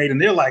assumptions being made, and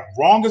they're like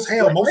wrong as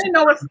hell. It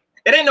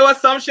ain't no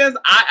assumptions.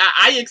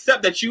 I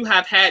accept that you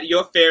have had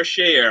your fair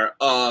share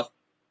of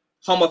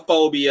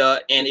homophobia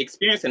and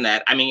experiencing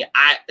that. I mean,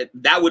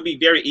 that would be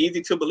very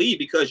easy to believe,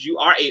 because you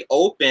are a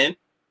open,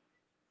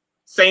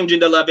 same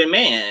gender loving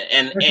man.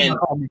 And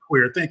call me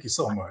queer. Thank you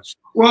so much.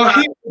 Well,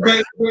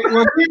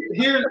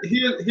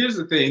 here's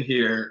the thing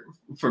here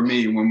for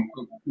me when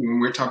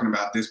we're talking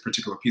about this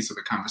particular piece of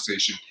the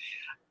conversation.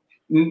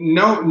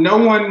 No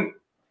one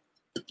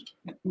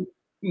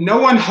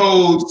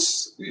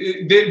holds.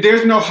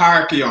 There's no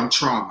hierarchy on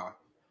trauma.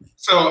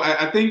 So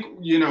I think,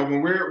 you know,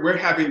 when we're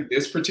having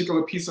this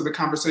particular piece of the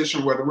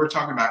conversation, whether we're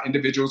talking about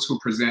individuals who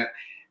present,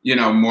 you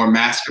know, more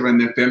masculine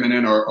than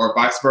feminine, or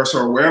vice versa,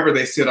 or wherever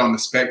they sit on the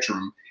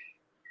spectrum,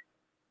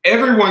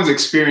 everyone's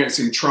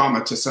experiencing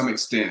trauma to some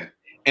extent.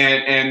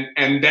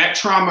 And that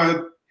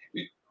trauma,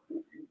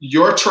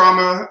 your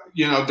trauma,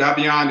 you know,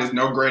 Davion, is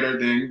no greater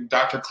than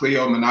Dr.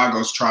 Cleo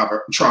Manago's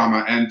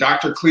trauma, and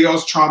Dr.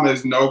 Cleo's trauma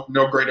is no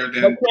greater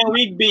than. But can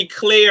we be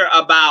clear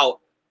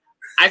about?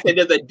 I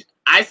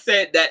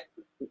said that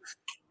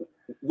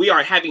we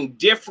are having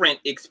different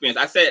experience.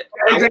 I said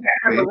exactly.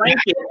 I wouldn't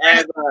rank it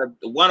as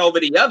one over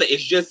the other.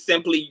 It's just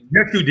simply.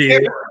 Yes, you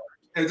did.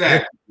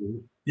 Exactly.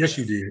 Yes,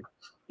 you did.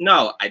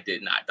 No, I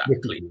did not, Dr.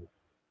 Cleo.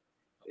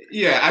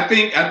 Yeah, I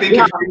think. Yeah,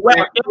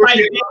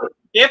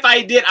 if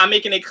I did, I'm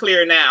making it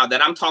clear now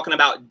that I'm talking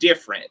about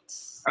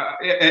difference.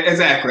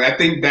 Exactly. I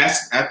think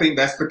that's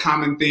the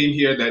common theme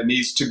here that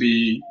needs to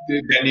be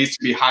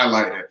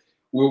highlighted.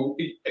 Well,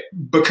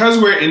 because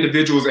we're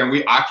individuals and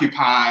we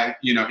occupy,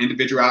 you know,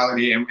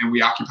 individuality, and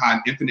we occupy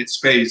an infinite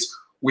space,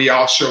 we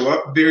all show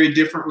up very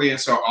differently, and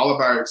so all of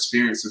our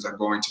experiences are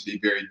going to be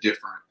very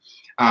different.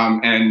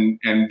 And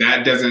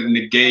that doesn't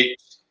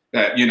negate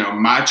that, you know,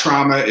 my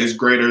trauma is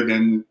greater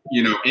than,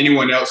 you know,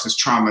 anyone else's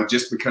trauma,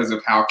 just because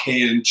of how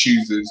Kayan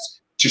chooses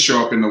to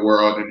show up in the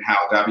world and how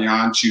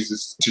Davion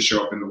chooses to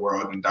show up in the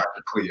world, and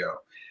Dr. Cleo.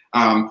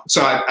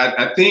 So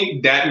I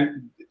think that,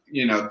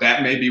 you know,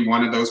 that may be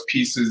one of those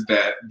pieces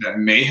that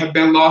may have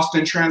been lost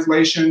in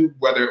translation,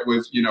 whether it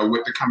was, you know,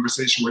 with the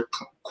conversation with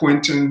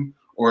Quentin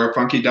or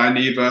Funky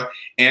Daniva.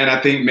 And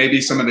I think maybe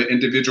some of the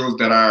individuals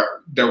that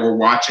were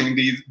watching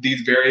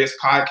these various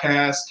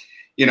podcasts,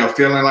 you know,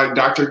 feeling like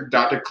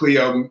Dr.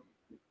 Cleo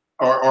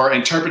or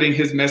interpreting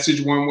his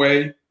message one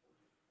way,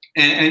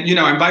 and you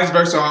know, and vice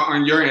versa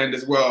on your end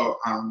as well.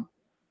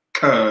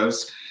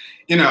 Cause,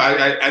 you know,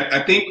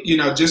 I think, you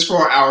know, just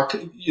for our,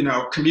 you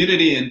know,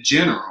 community in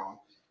general,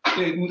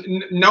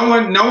 no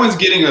one's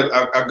getting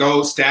a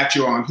gold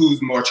statue on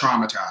who's more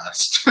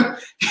traumatized.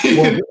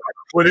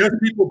 well, there's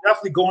people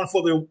definitely going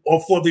for the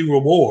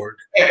reward.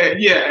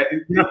 Yeah,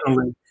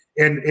 definitely.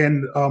 And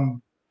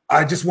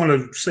I just want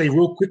to say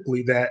real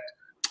quickly that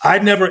I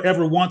never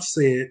ever once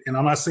said, and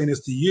I'm not saying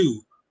this to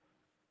you,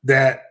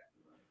 that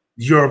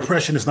your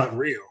oppression is not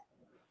real.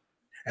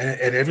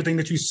 And everything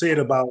that you said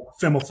about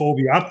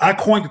femophobia, I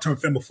coined the term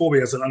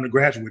femophobia as an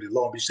undergraduate at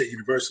Long Beach State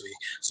University.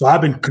 So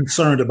I've been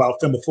concerned about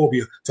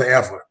femophobia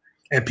forever,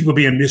 and people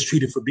being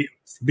mistreated for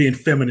being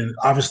feminine,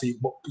 obviously,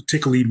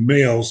 particularly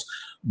males,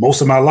 most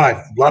of my life.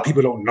 A lot of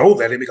people don't know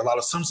that. They make a lot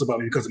of assumptions about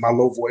me because of my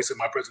low voice and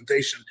my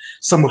presentation,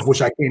 some of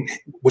which I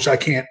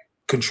can't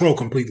control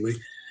completely.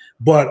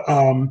 But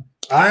I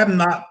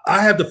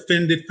have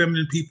defended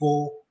feminine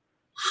people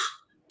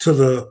to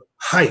the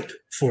height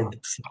for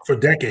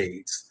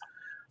decades.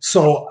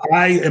 So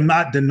I am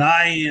not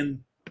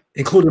denying,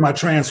 including my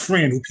trans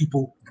friend, who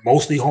people,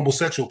 mostly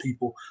homosexual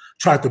people,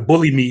 tried to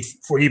bully me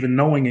for even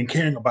knowing and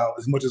caring about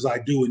as much as I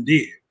do and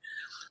did.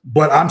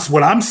 But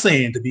what I'm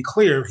saying, to be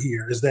clear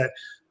here, is that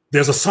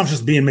there's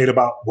assumptions being made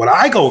about what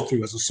I go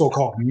through as a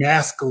so-called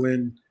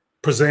masculine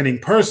presenting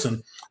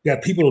person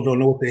that people don't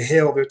know what the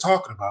hell they're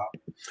talking about.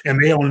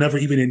 And they'll never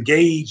even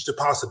engage the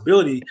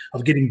possibility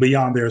of getting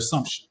beyond their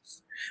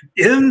assumptions.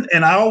 And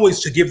I always,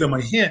 to give them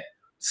a hint,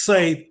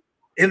 say,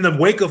 in the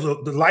wake of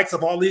the likes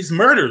of all these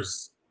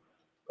murders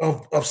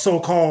of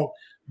so-called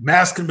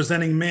masculine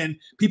presenting men,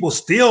 people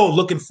still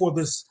looking for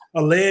this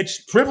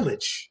alleged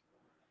privilege.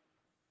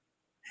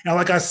 And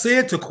like I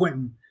said to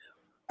Quentin,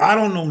 I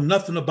don't know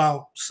nothing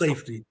about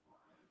safety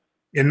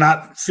and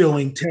not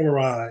feeling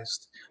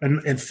terrorized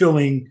and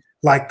feeling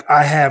like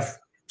I have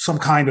some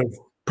kind of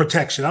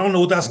protection. I don't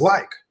know what that's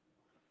like.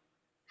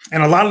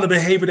 And a lot of the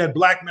behavior that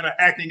Black men are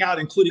acting out,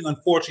 including,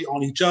 unfortunately,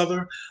 on each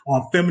other,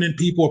 on feminine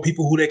people, or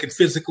people who they can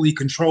physically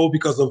control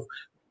because of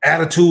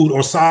attitude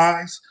or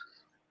size,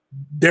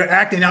 they're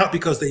acting out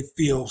because they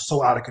feel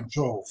so out of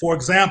control. For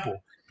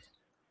example,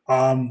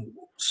 a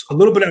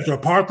little bit after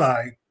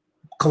apartheid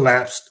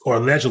collapsed, or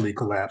allegedly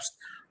collapsed,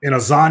 in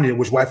Azania,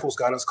 which white folks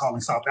got us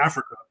calling South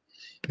Africa,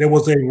 there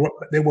was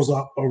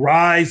a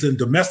rise in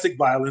domestic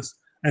violence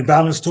and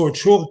violence toward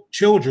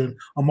children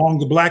among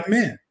the Black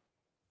men.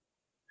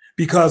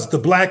 Because the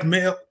Black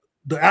male,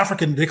 the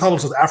African, they call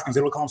themselves Africans,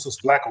 they don't call themselves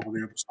Black over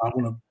there, so I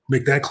want to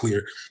make that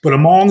clear. But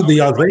among the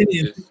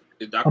Albanian—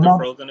 Is Dr.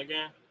 Frozen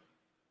again?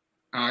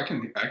 I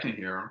can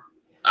hear him.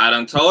 I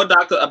done told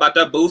Doctor about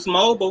that Boost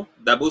Mobile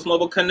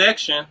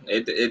connection.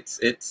 It's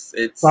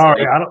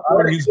sorry, I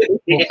don't use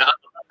it. Yeah.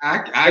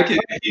 I can.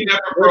 He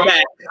never broke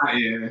that.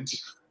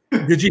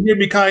 Did you hear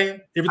me, Kyan?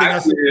 Everything I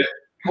said.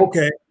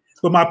 Okay,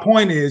 but my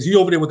point is, you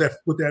over there with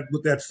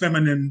that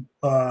feminine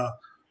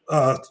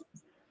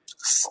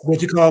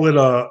what you call it,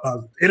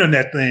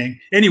 internet thing.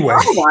 Anyway.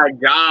 Oh my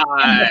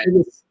God.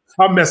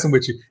 I'm messing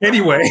with you.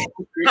 Anyway.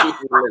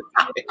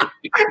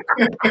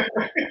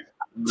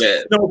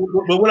 Yeah. No,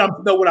 but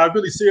what I'm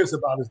really serious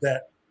about is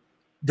that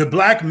the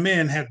Black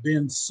men have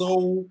been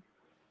so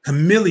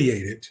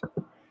humiliated,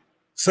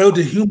 so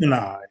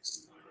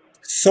dehumanized,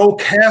 so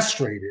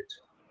castrated,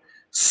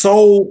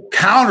 so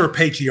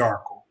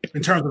counter-patriarchal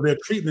in terms of their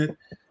treatment,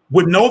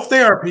 with no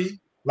therapy,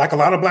 like a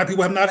lot of Black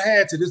people have not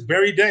had to this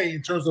very day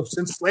in terms of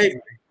since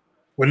slavery,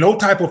 with no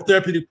type of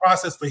therapeutic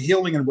process for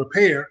healing and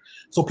repair.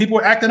 So people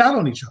are acting out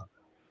on each other.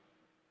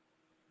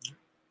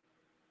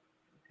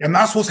 And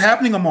that's what's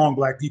happening among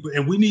Black people.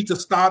 And we need to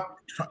stop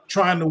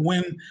trying to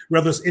win,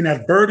 whether it's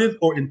inadvertent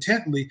or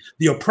intently,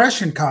 the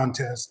oppression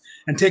contest,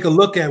 and take a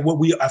look at what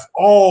we have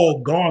all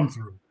gone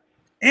through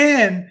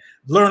and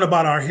learn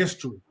about our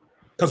history.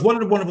 Because one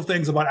of the wonderful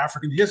things about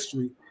African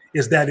history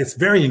is that it's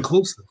very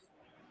inclusive.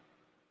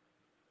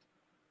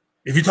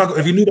 If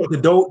you knew about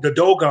the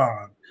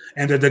Dogon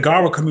and the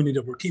Dagara community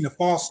of Burkina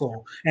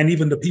Faso, and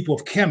even the people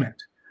of Kemet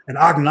and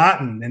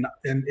Akhenaten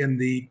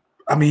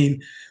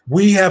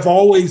we have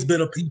always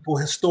been a people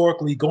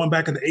historically, going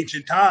back into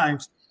ancient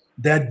times,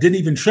 that didn't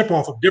even trip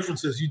off of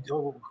differences.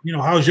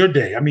 How's your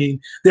day? I mean,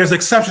 there's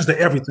exceptions to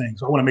everything,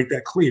 so I want to make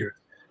that clear.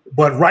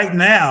 But right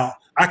now,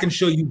 I can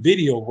show you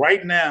video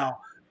right now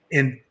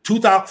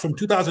from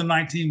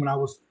 2019, when I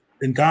was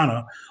in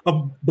Ghana,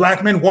 of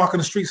Black men walking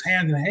the streets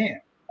hand in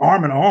hand,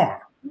 arm in arm,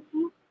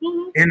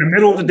 in the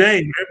middle of the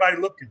day,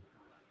 everybody looking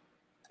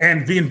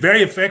and being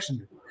very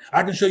affectionate.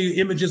 I can show you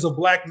images of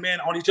Black men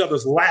on each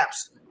other's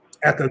laps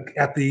at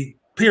the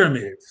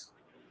pyramids.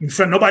 In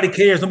fact, nobody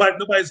cares.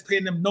 Nobody's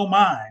paying them no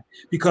mind,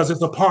 because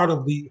it's a part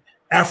of the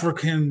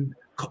African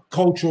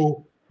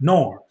cultural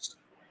norms.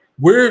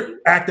 We're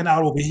acting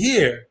out over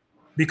here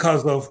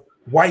because of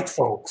white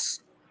folks.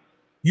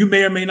 You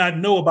may or may not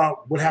know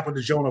about what happened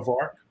to Joan of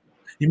Arc.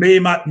 You may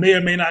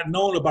or may not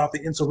know about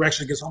the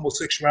insurrection against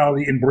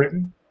homosexuality in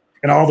Britain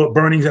and all the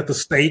burnings at the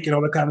stake and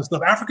all that kind of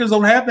stuff. Africans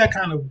don't have that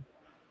kind of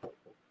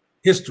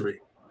history.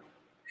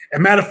 As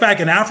a matter of fact,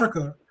 in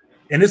Africa,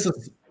 and this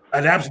is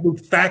an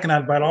absolute fact, and I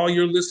invite all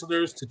your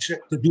listeners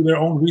to do their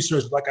own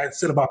research, like I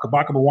said about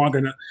Kabaka Mwanga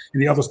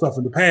and the other stuff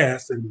in the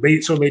past,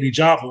 and Sir Lady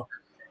Java,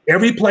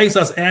 every place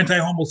that's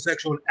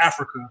anti-homosexual in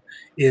Africa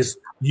is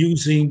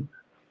using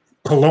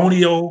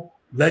colonial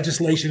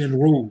legislation and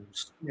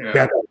rules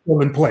that are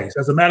still in place.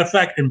 As a matter of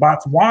fact, in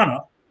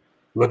Botswana,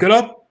 look it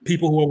up,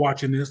 people who are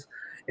watching this,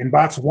 in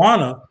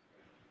Botswana,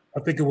 I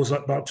think it was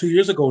about 2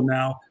 years ago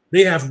now,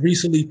 they have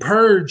recently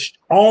purged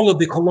all of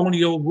the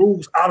colonial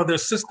rules out of their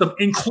system,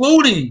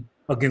 including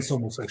against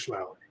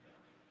homosexuality.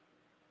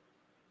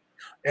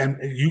 And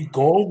you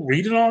go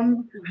read it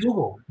on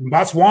Google. In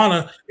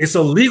Botswana, it's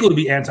illegal to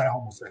be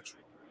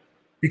anti-homosexual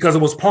because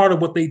it was part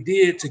of what they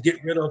did to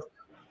get rid of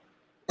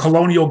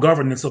colonial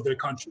governance of their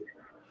country.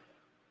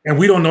 And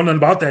we don't know nothing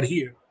about that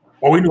here.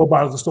 All we know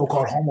about is the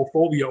so-called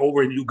homophobia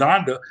over in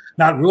Uganda,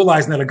 not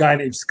realizing that a guy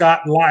named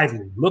Scott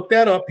Lively, look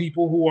that up,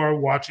 people who are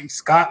watching,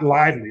 Scott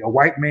Lively, a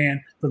white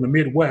man from the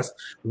Midwest,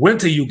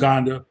 went to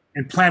Uganda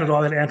and planted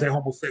all that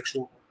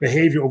anti-homosexual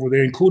behavior over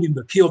there, including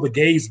the Kill the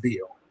Gays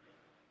bill.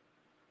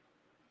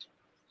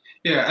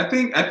 Yeah, I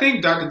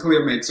think Dr.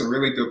 Cleo makes a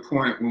really good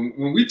point.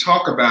 When we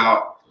talk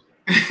about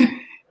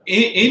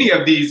any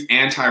of these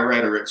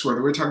anti-rhetorics,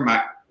 whether we're talking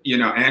about, you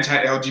know,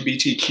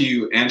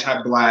 anti-LGBTQ,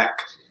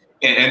 anti-Black,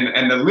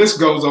 and the list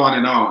goes on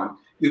and on.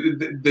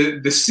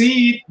 The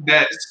seed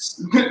that's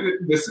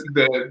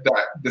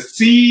the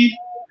seed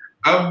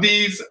of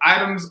these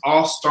items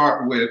all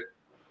start with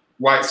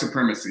white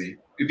supremacy,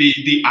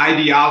 the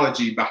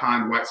ideology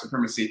behind white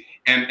supremacy,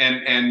 and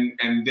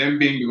them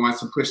being the ones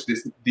to push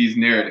these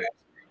narratives.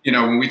 You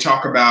know, when we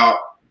talk about,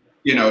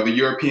 you know, the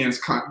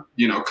Europeans,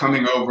 you know,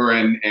 coming over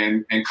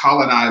and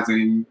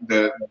colonizing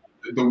the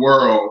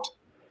world,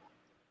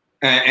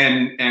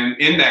 and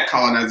in that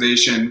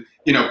colonization,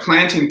 you know,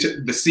 planting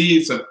the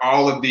seeds of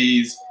all of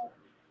these,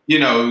 you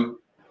know,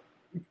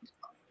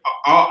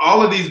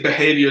 all of these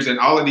behaviors and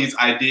all of these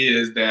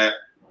ideas that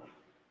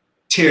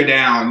tear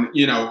down,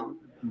 you know,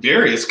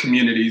 various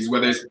communities,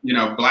 whether it's, you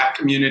know, Black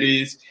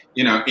communities,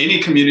 you know, any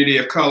community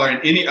of color and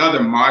any other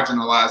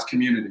marginalized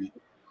community.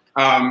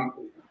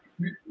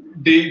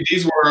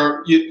 These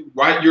were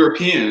white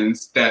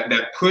Europeans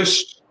that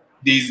pushed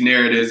these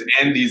narratives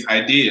and these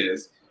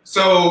ideas.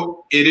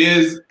 So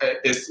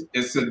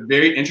it's a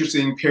very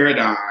interesting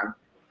paradigm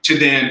to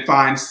then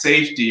find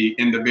safety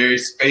in the very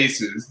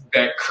spaces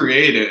that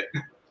created,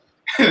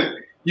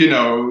 you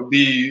know,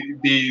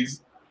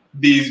 these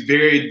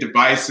very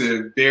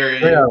divisive, very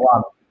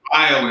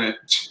violent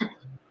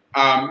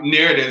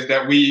narratives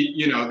that we,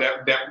 you know,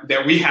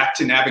 that we have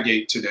to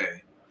navigate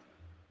today.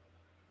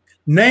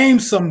 Name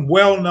some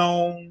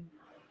well-known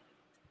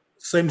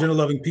same-gender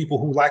loving people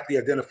who likely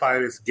identify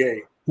as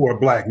gay, who are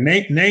Black.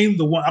 Name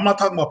the one. I'm not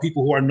talking about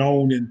people who are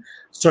known in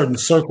certain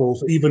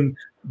circles, even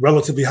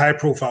relatively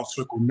high-profile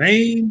circle.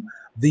 Name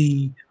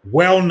the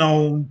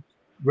well-known,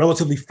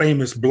 relatively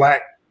famous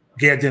Black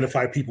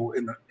gay-identified people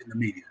in the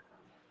media.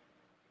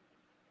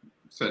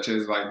 Such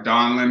as like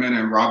Don Lemon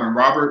and Robin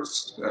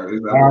Roberts.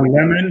 Don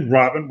Lemon,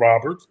 Robin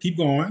Roberts. Keep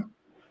going.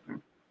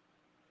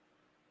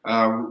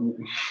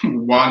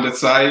 Wanda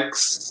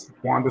Sykes.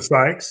 Wanda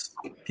Sykes.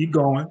 Keep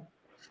going.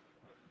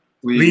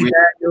 Lee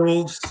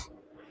Daniels.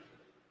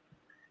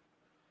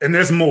 And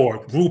there's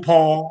more.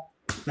 RuPaul.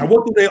 Now,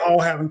 what do they all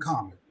have in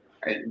common?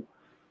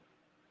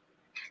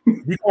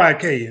 Be quiet,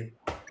 Kayan.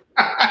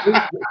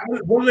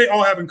 What do they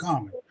all have in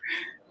common?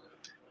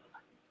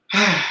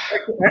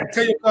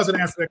 Tell your cousin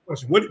to answer that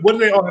question. What do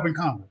they all have in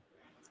common?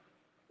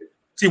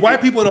 See,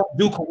 white people don't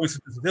do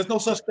coincidences. There's no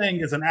such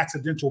thing as an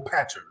accidental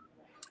pattern.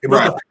 It was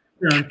a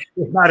pattern,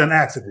 it's not an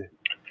accident.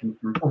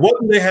 What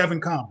do they have in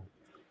common?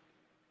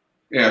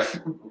 Yeah,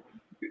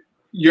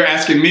 you're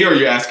asking me or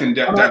you're asking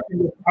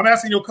I'm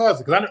asking your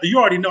cousin, because you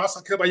already know. I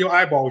care about your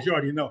eyeballs. You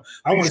already know.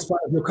 I want to find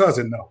your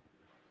cousin know.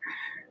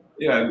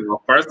 Yeah.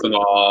 Well, first of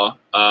all,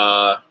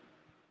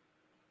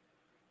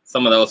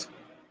 some of those,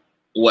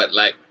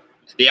 like,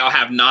 they all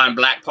have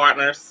non-Black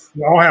partners?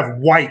 They all have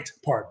white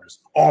partners,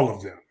 all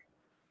of them.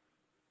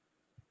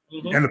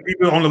 And the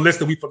people on the list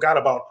that we forgot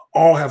about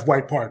all have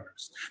white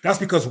partners. That's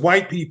because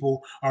white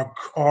people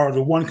are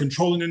the one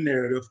controlling the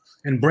narrative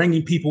and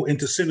bringing people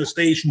into center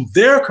stage who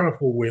they're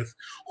comfortable with,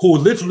 who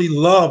literally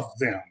love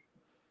them,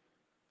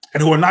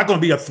 and who are not going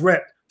to be a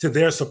threat to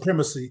their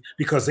supremacy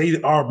because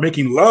they are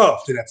making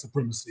love to that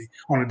supremacy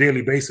on a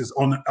daily basis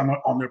on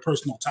their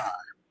personal time.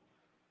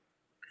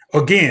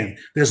 Again,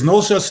 there's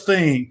no such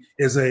thing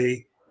as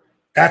a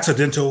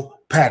accidental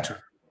pattern.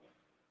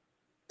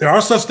 There are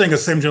such things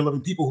as same-gender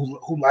loving people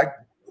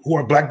who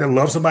are Black that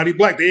love somebody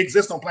Black. They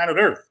exist on planet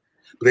Earth,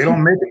 but they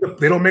don't make it.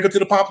 They don't make it to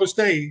the popular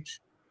stage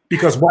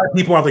because white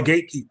people are the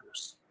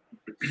gatekeepers.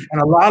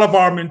 And a lot of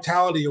our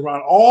mentality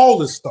around all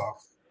this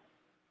stuff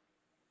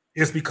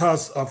is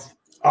because of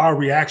our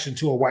reaction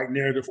to a white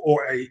narrative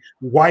or a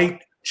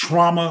white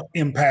trauma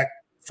impact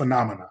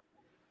phenomena.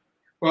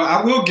 Well,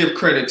 I will give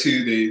credit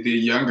to the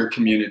younger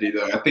community,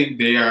 though. I think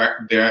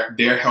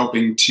they're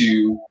helping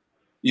to,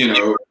 you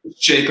know,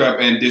 shake up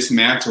and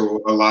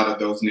dismantle a lot of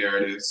those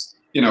narratives.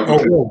 You know,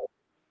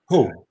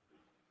 who?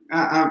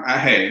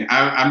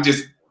 I'm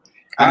just.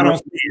 I don't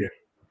see it.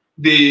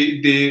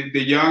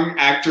 The young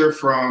actor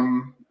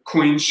from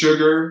Queen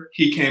Sugar,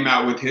 he came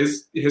out with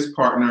his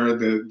partner,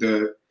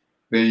 the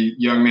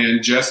young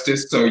man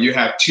Justice. So you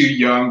have two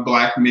young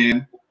Black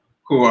men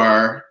who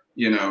are,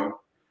 you know,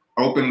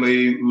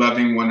 openly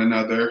loving one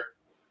another.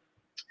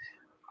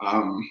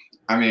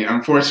 I mean,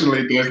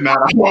 unfortunately, there's not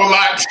a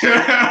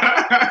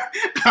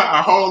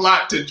whole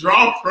lot to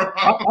draw from.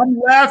 I'm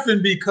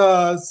laughing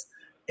because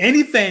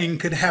anything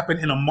could happen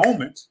in a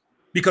moment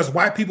because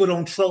white people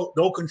don't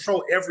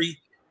control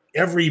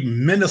every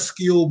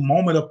minuscule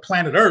moment of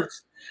planet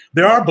Earth.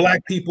 There are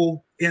Black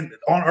people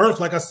on Earth,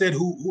 like I said,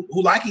 who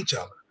like each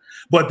other.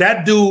 But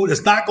that dude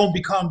is not going to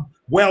become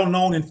well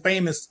known and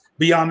famous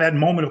beyond that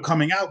moment of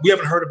coming out. We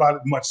haven't heard about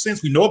it much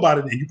since. We know about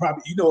it, and you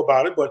know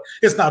about it, but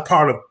it's not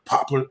part of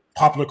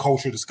popular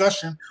culture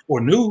discussion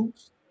or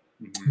news.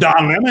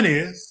 Don Lemon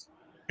is,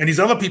 and these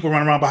other people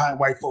running around behind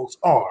white folks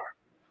are.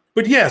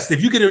 But yes,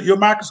 if you get your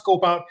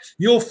microscope out,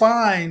 you'll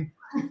find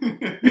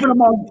even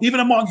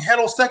among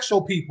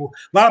heterosexual people,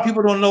 a lot of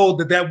people don't know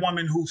that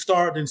woman who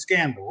starred in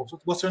Scandal,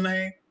 what's her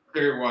name?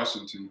 Kerry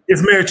Washington,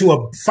 is married to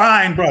a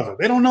fine brother.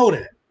 They don't know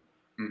that.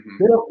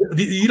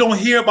 You don't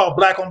hear about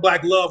black on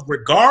black love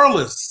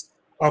regardless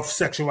of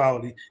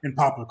sexuality in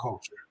popular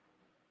culture,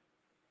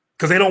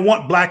 because they don't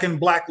want black and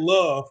black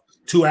love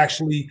to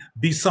actually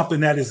be something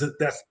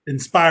that's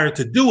inspired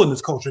to do in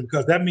this culture,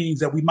 because that means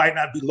that we might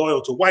not be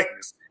loyal to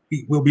whiteness.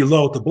 We'll be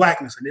loyal to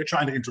blackness, and they're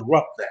trying to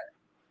interrupt that.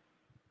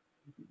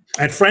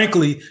 And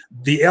frankly,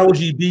 the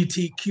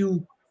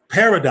LGBTQ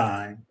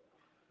paradigm,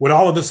 with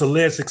all of this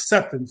alleged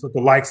acceptance of the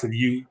likes of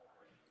you,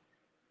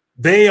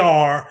 they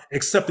are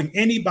accepting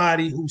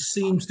anybody who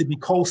seems to be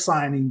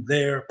co-signing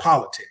their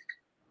politic.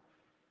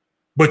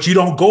 But you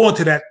don't go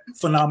into that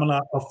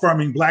phenomena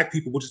affirming black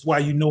people, which is why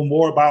you know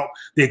more about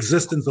the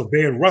existence of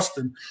Bayard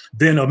Rustin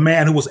than a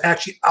man who was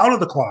actually out of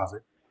the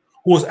closet,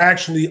 who was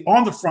actually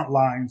on the front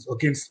lines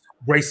against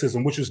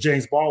racism, which was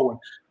James Baldwin.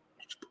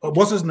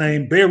 What's his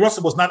name? Bayard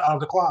Rustin was not out of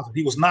the closet.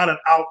 He was not an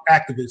out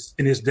activist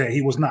in his day.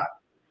 He was not.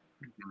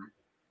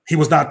 He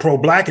was not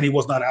pro-black, and he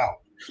was not out.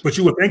 But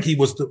you would think he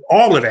was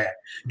all of that,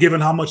 given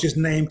how much his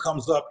name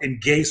comes up in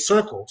gay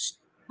circles,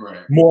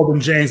 right, more than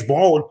James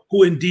Baldwin,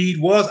 who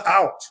indeed was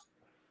out.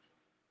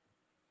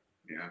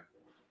 Yeah.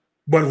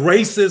 But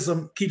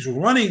racism keeps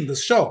running the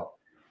show.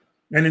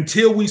 And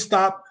until we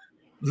stop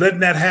letting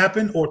that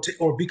happen, or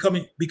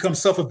become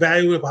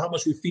self-evaluative of how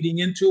much we're feeding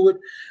into it,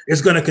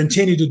 it's going to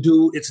continue to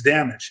do its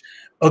damage.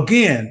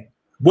 Again,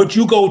 what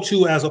you go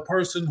to as a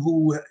person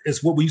who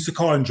is what we used to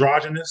call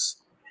androgynous,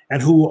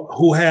 and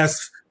who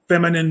has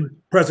feminine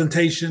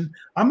presentation,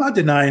 I'm not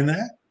denying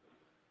that.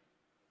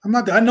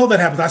 I know that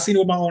happens. I've seen it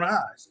with my own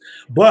eyes.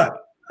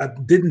 But I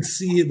didn't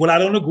see it. What I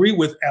don't agree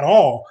with at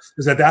all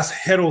is that that's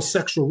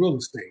heterosexual real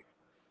estate.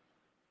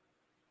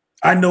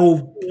 I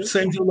know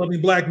same-sex loving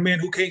black men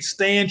who can't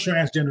stand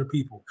transgender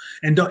people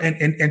and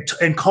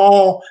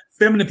call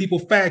feminine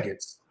people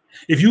faggots.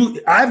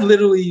 I've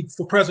literally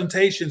for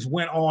presentations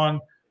went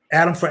on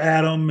Adam for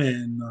Adam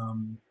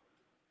and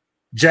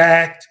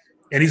Jacked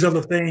and these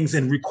other things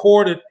and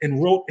recorded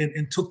and wrote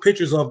and took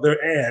pictures of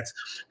their ads.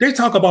 They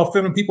talk about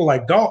feminine people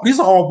like dogs. These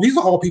are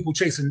all people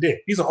chasing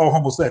dick. These are all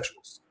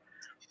homosexuals.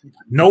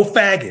 No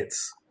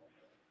faggots.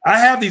 I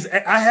have these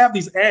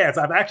ads.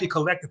 I've actually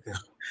collected them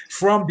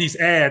from these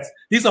ads.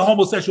 These are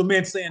homosexual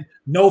men saying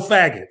no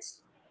faggots,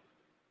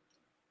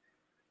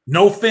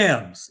 no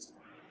femmes.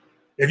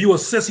 If you a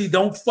sissy,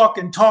 don't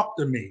fucking talk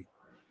to me.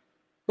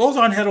 Those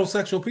aren't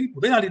heterosexual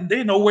people.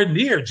 They're nowhere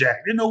near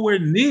Jack. They're nowhere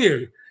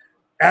near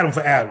Adam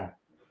for Adam.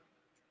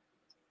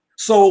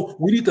 So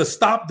we need to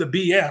stop the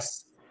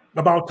BS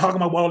about talking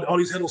about what all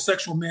these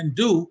heterosexual men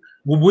do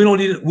when we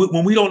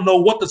don't know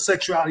what the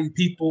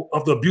sexuality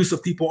of the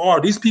abusive people are.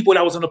 These people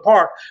that was in the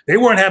park, they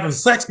weren't having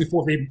sex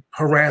before they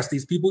harassed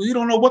these people. You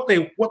don't know what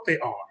they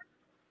are.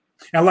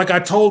 And like I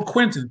told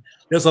Quentin,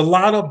 there's a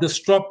lot of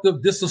destructive,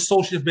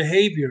 disassociative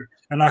behavior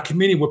in our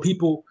community where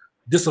people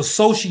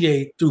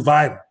disassociate through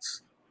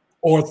violence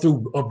or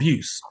through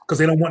abuse because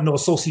they don't want no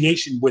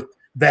association with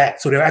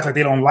that. So they'll act like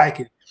they don't like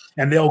it.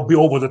 And they'll be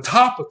over the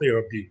top of their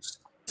abuse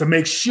to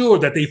make sure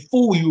that they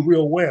fool you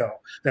real well,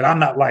 that I'm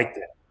not like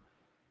that.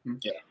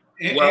 Yeah.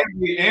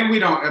 And we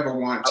don't ever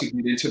want to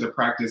get into the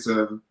practice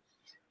of,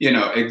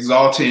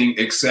 exalting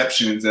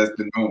exceptions as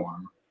the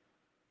norm.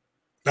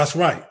 That's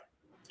right.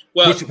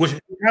 Well, which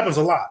happens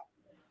a lot.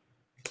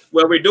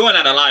 Well, we're doing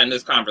that a lot in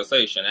this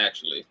conversation,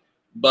 actually.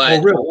 But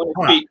oh,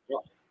 really?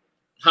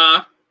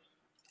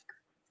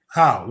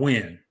 How?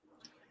 When?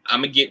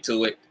 I'm gonna get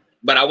to it,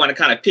 but I want to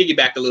kind of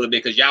piggyback a little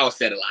bit because y'all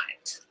said a lot.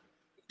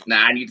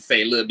 Now I need to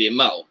say a little bit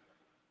more.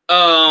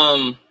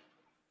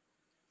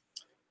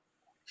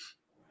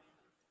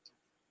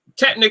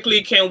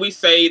 Technically, can we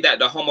say that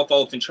the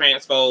homophobes and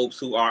transphobes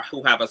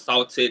who have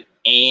assaulted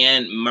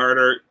and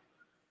murdered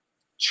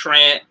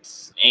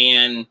trans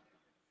and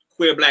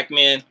queer black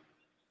men,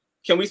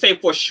 can we say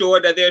for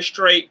sure that they're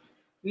straight?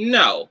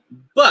 No,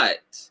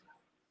 but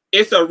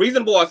it's a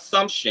reasonable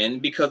assumption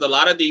because a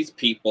lot of these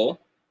people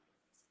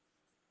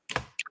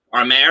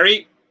are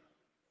married,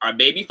 are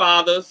baby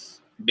fathers,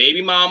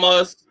 baby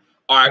mamas,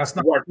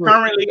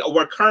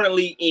 were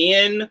currently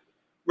in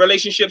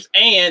relationships,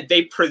 and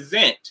they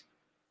present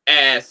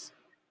as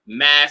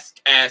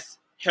masked, as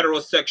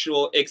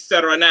heterosexual,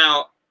 etc.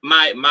 Now,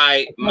 my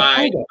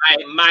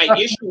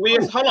issue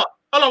is hold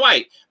on,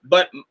 wait.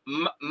 But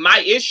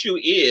my issue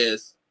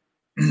is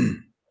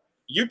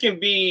you can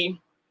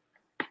be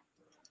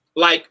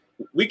like,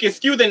 we can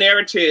skew the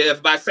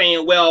narrative by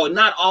saying, well,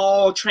 not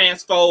all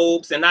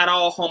transphobes and not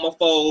all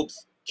homophobes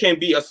can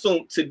be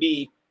assumed to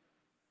be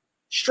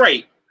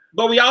straight,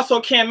 but we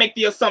also can't make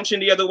the assumption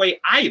the other way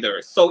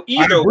either. So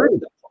either way,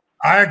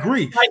 I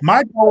agree.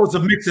 My goal is to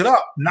mix it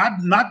up, not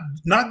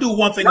do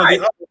one thing or the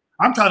other.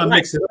 I'm trying to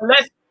mix it up.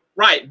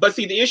 Right. But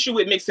see, the issue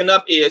with mixing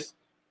up is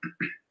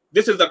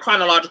this is a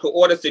chronological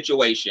order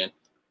situation.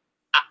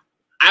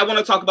 I want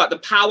to talk about the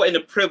power and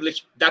the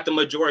privilege that the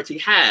majority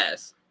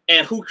has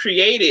and who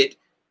created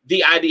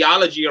the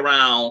ideology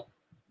around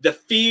the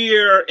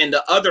fear and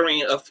the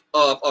othering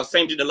of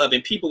same-gender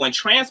loving people and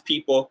trans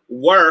people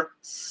were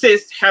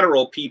cis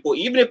hetero people,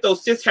 even if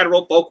those cis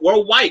hetero folk were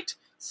white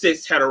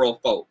cis hetero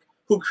folk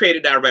who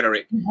created that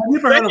rhetoric. Have you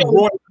ever heard of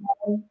Roy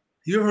Cohn?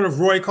 You ever heard of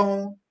Roy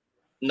Cohn?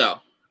 No.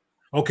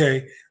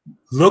 Okay.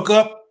 Look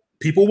up,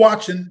 people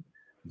watching,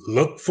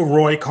 look for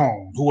Roy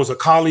Cohn, who was a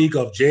colleague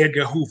of J.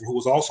 Edgar Hoover, who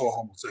was also a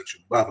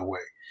homosexual, by the way.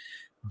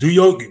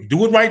 Do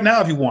it right now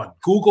if you want.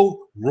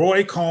 Google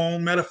Roy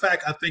Cohn. Matter of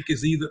fact, I think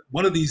is either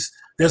one of these.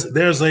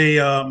 There's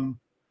a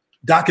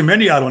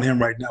documentary out on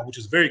him right now, which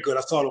is very good.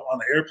 I saw it on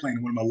the airplane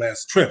in one of my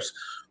last trips.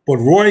 But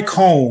Roy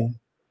Cohn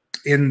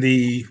in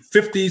the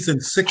 50s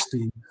and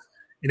 60s,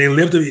 and they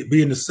lived to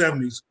be in the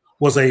 70s,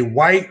 was a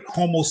white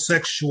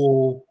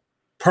homosexual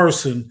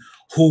person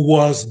who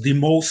was the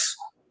most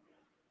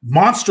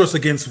monstrous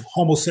against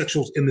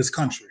homosexuals in this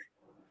country.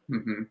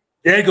 Mm-hmm.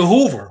 Edgar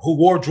Hoover, who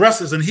wore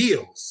dresses and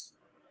heels,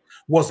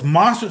 was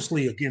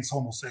monstrously against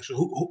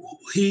homosexuals.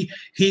 He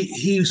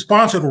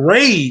sponsored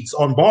raids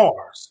on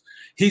bars.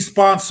 He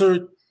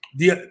sponsored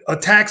the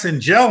attacks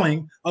and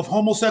jailing of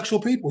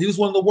homosexual people. He was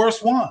one of the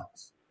worst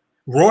ones.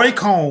 Roy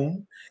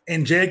Cohn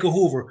and J. Edgar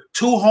Hoover,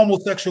 two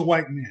homosexual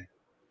white men.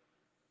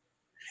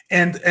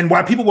 And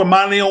while people were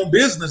minding their own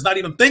business, not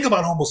even think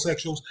about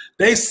homosexuals,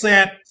 they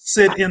sit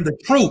in the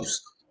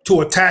troops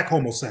to attack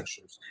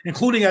homosexuals,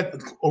 including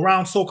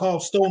around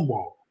so-called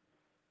Stonewall.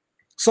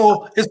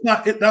 So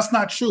that's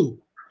not true.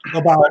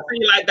 About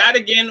like that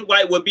again,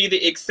 like would be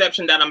the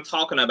exception that I'm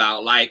talking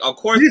about. Like, of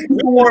course, these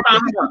people were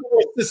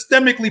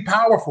systemically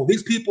powerful.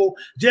 These people,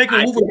 J.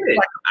 Edgar Hoover, was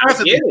like the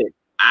president.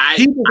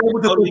 He was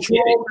able to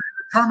control and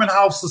determine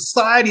how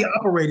society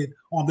operated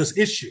on this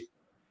issue.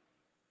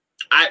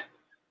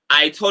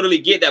 I totally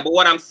get that, but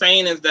what I'm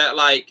saying is that,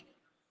 like,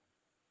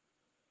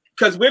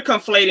 because we're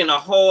conflating a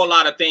whole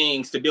lot of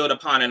things to build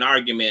upon an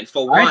argument.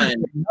 For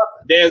one,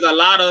 there's a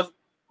lot of,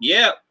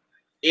 yeah,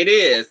 it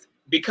is.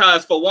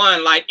 Because for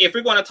one, like, if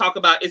we're going to talk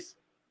about it's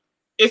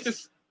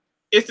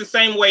the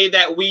same way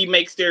that we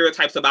make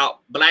stereotypes about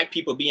Black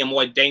people being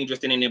more dangerous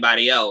than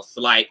anybody else.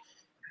 Like,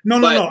 no.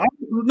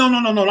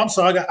 I'm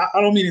sorry.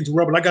 I don't mean to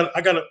interrupt, but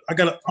I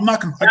got. I'm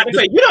not.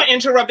 You don't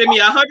interrupted me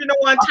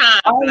 101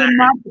 times.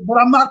 But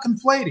I'm not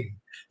conflating.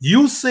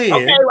 You said.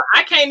 Okay, well,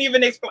 I can't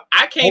even explain.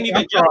 I can't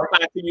even justify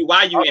to you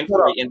why you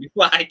inflating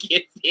before I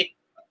get it.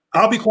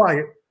 I'll be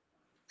quiet.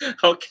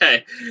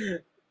 Okay.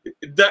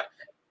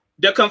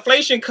 The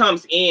conflation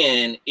comes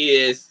in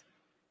is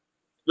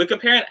we're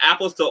comparing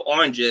apples to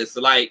oranges.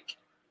 Like,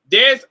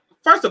 there's,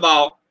 first of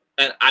all,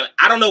 and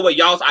I don't know what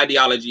y'all's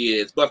ideology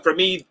is, but for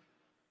me,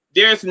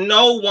 there's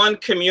no one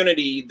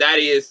community that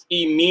is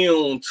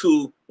immune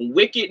to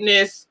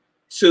wickedness,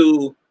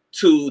 to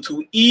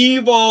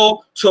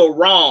evil, to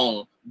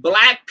wrong.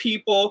 Black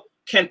people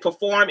can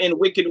perform in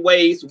wicked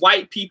ways,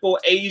 white people,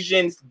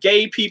 Asians,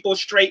 gay people,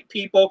 straight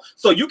people.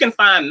 So you can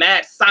find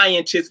mad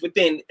scientists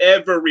within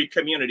every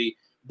community.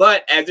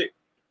 But as it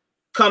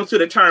comes to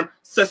the term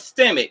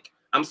systemic,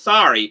 I'm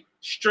sorry,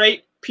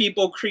 straight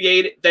people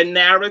created the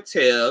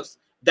narratives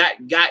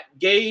that got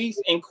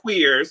gays and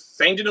queers,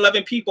 same-gender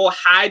loving people,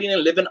 hiding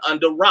and living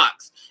under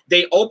rocks.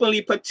 They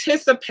openly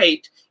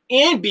participate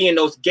in being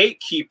those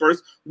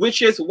gatekeepers,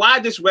 which is why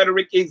this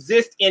rhetoric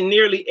exists in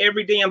nearly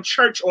every damn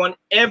church on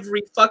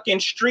every fucking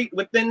street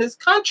within this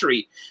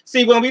country.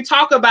 See, when we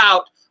talk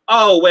about,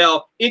 oh,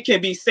 well, it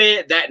can be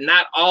said that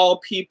not all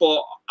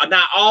people,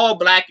 not all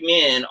Black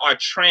men are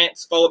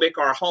transphobic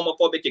or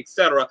homophobic,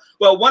 etc.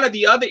 Well, one of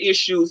the other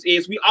issues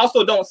is we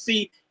also don't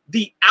see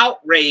the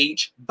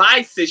outrage by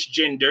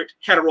cisgendered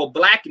hetero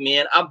Black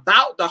men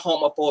about the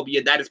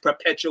homophobia that is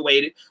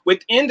perpetuated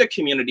within the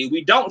community.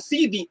 We don't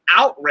see the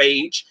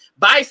outrage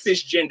by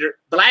cisgendered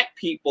Black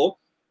people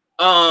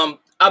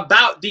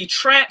about the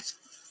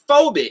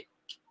transphobic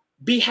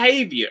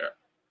behavior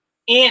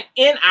in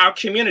our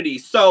community.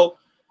 So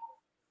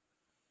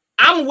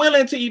I'm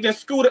willing to even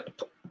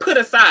put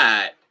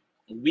aside,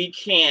 we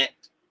can't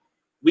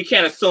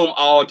assume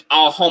all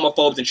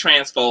homophobes and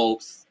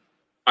transphobes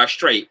are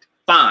straight.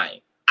 Fine.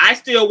 I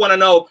still want to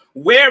know,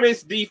 where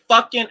is the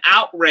fucking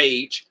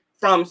outrage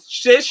from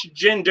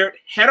cisgendered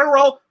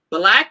hetero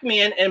Black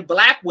men and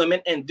Black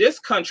women in this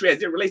country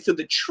as it relates to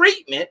the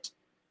treatment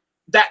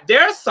that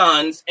their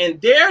sons and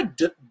their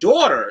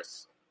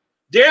daughters,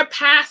 their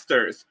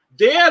pastors,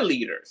 their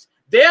leaders,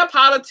 their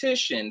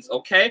politicians,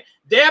 okay,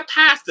 their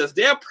pastors,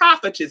 their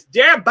prophetess,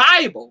 their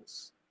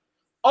Bibles,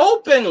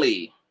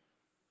 openly,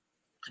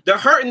 the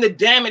hurt and the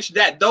damage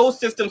that those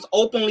systems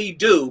openly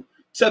do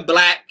to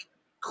Black,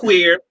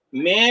 queer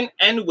men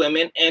and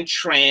women and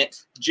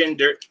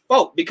transgendered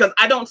folk? Because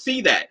I don't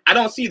see that. I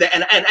don't see that.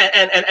 And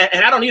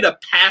I don't need a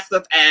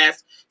passive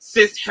ass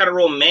cis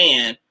hetero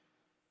man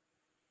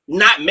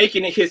not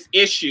making it his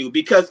issue.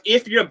 Because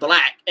if you're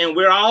Black and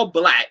we're all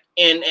Black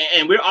and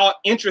we're all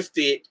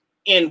interested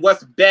in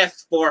what's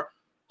best for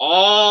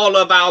all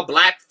of our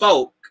Black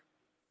folk,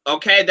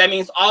 okay, that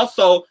means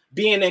also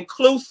being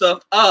inclusive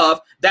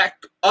of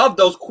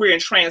those queer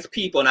and trans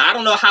people. Now, I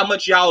don't know how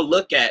much y'all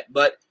look at,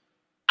 but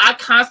I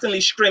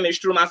constantly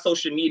scrimmage through my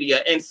social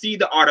media and see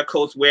the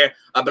articles where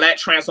a Black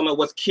trans woman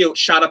was killed,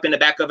 shot up in the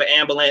back of an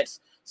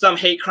ambulance. Some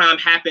hate crime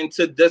happened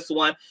to this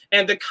one.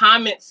 And the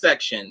comment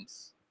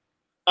sections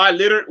are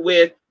littered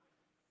with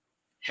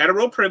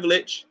hetero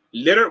privilege,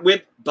 littered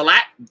with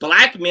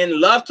black men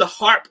love to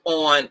harp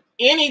on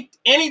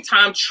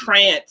anytime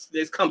trans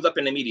this comes up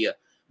in the media.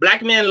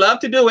 Black men love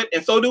to do it,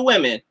 and so do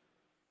women.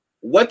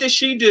 What does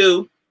she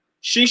do?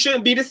 She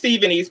shouldn't be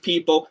deceiving these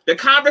people. The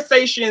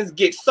conversations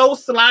get so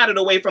slided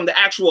away from the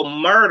actual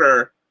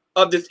murder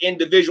of this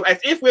individual, as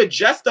if we're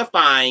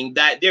justifying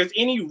that there's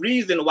any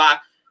reason why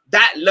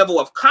that level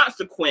of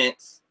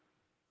consequence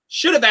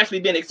should have actually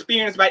been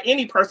experienced by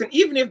any person,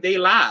 even if they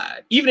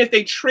lied, even if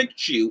they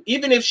tricked you,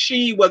 even if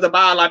she was a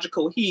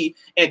biological he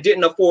and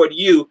didn't afford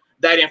you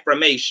that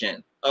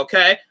information,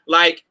 okay?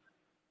 Like,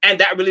 and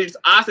that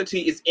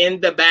religiosity is in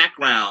the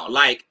background.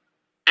 Like,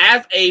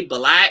 as a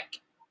Black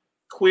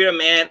queer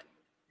man,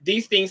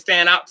 these things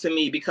stand out to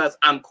me because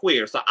I'm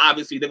queer. So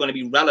obviously they're going to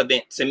be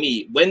relevant to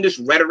me. When this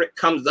rhetoric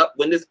comes up,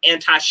 when this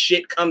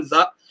anti-shit comes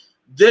up,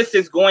 this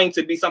is going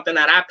to be something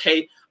that I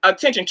pay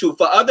attention to.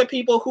 For other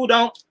people who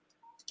don't,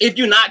 if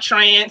you're not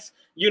trans,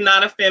 you're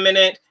not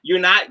effeminate, you're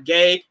not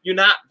gay, you're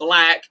not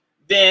Black,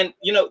 then,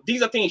 you know,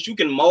 these are things you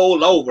can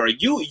mold over.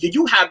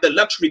 You have the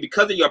luxury,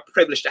 because of your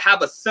privilege, to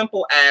have a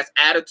simple ass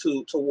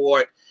attitude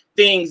toward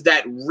things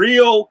that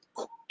real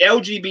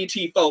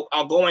LGBT folk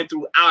are going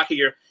through out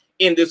here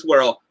in this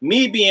world.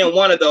 Me being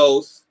one of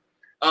those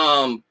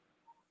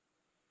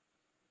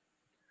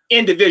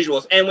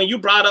individuals. And when you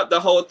brought up the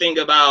whole thing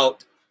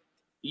about,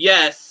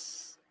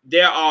 yes,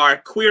 there are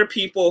queer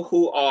people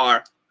who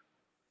are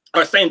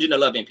same gender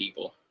loving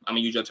people. I'm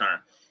gonna use your term.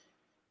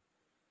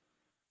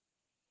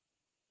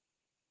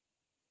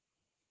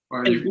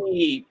 They can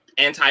be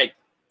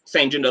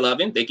anti-same gender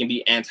loving. They can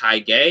be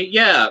anti-gay.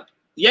 Yeah.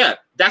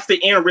 That's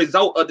the end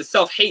result of the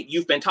self-hate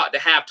you've been taught to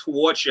have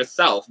towards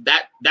yourself.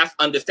 That's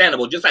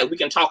understandable. Just like we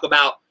can talk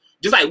about,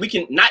 just like we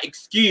can not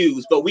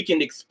excuse, but we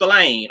can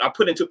explain or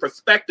put into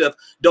perspective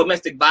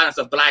domestic violence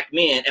of Black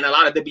men and a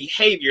lot of the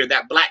behavior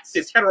that Black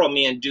cis hetero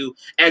men do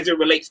as it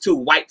relates to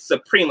white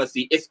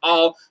supremacy. It's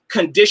all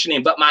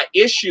conditioning. But my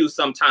issue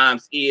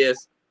sometimes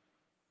is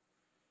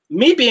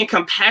me being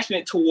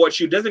compassionate towards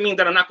you doesn't mean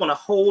that I'm not going to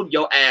hold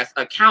your ass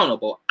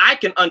accountable. I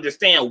can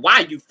understand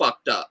why you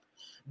fucked up.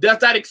 Does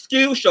that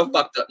excuse your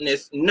fucked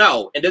upness?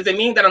 No. And does it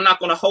mean that I'm not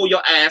going to hold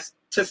your ass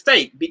to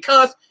stake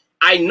because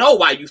I know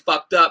why you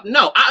fucked up?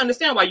 No, I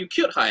understand why you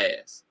killed her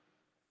ass.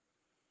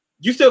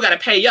 You still got to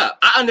pay up.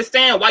 I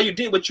understand why you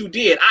did what you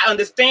did. I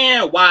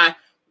understand why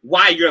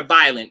you're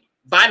violent.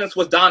 Violence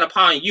was done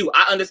upon you.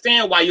 I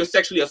understand why you're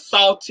sexually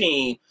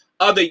assaulting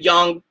other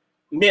young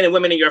men and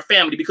women in your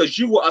family because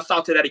you were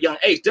assaulted at a young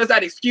age. Does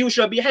that excuse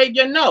your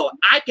behavior? No.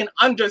 I can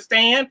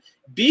understand,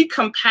 be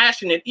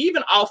compassionate,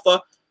 even offer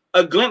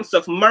a glimpse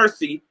of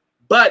mercy,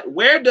 but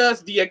where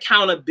does the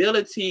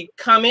accountability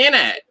come in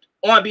at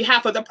on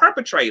behalf of the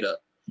perpetrator?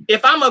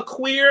 If I'm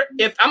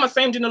a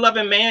same gender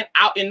loving man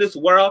out in this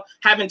world,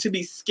 having to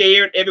be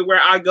scared everywhere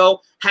I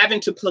go,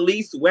 having to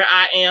police where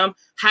I am,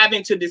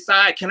 having to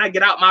decide, can I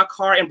get out my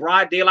car in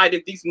broad daylight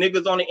if these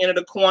niggas on the end of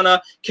the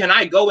corner? Can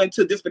I go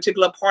into this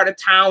particular part of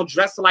town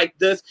dressed like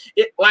this?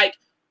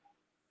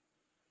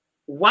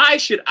 Why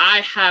should I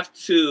have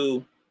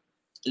to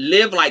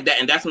live like that?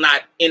 And that's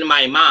not in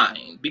my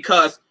mind,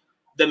 because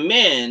the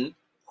men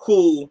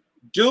who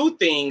do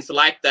things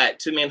like that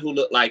to men who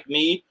look like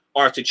me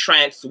or to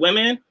trans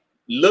women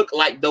look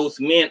like those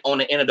men on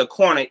the end of the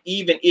corner,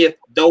 even if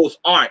those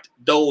aren't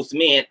those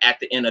men at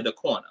the end of the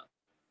corner.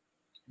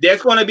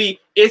 There's going to be,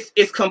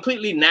 it's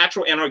completely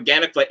natural and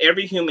organic for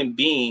every human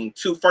being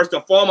to first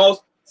and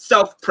foremost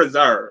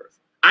self-preserve.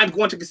 I'm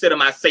going to consider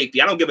my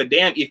safety. I don't give a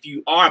damn if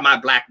you are my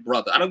Black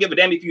brother. I don't give a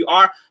damn if you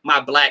are my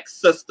Black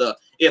sister.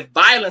 If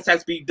violence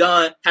has been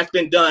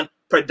done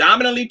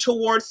predominantly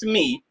towards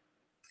me,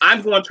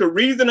 I'm going to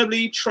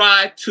reasonably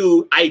try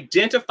to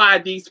identify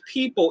these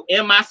people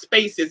in my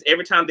spaces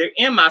every time they're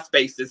in my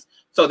spaces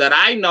so that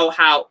I know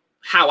how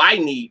I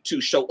need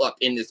to show up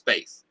in this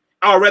space.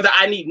 Or rather,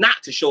 I need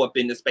not to show up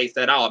in this space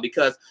at all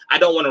because I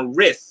don't want to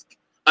risk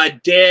a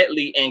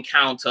deadly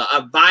encounter,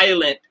 a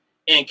violent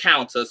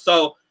encounter.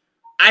 So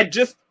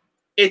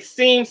it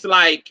seems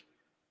like,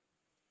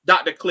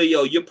 Dr.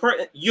 Cleo, you're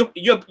putting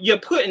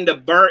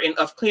the burden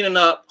of cleaning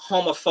up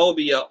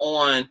homophobia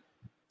on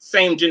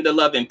same gender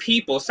loving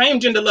people. Same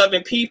gender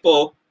loving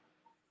people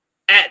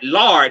at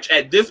large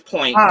at this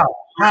point.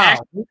 How?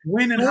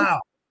 When and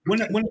how? When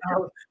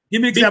how?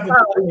 Give me an example.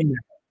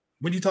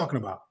 What are you talking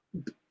about?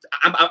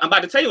 I'm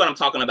about to tell you what I'm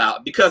talking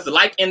about, because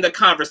like in the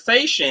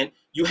conversation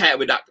you had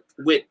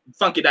with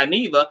Funky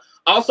Dineva,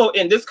 also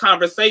in this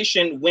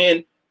conversation,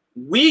 when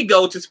we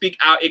go to speak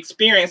our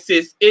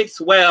experiences,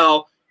 it's,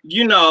 well,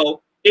 you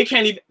know, it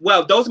can't even,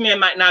 well, those men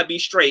might not be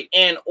straight,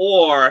 and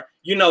or,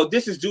 you know,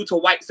 this is due to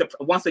white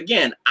supremacy. Once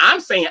again, I'm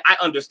saying I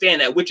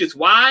understand that, which is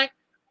why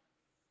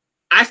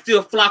I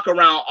still flock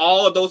around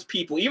all of those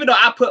people, even though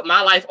I put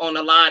my life on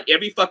the line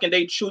every fucking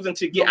day, choosing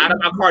to get out of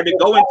my car to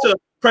go into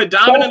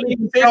predominantly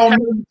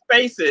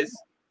spaces.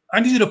 I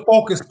need you to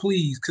focus,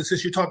 please, because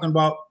since you're talking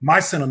about my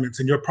sentiments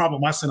and your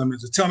problem with my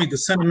sentiments, tell me the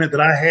sentiment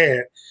that I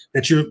had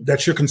that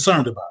you're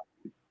concerned about.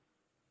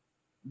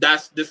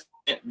 That's the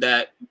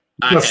that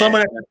I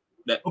had.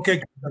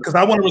 Okay, because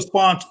I want to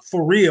respond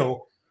for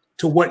real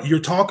to what you're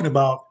talking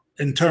about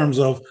in terms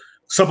of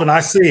something I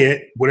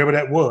said, whatever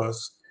that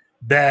was,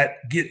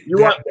 that get you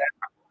that, want,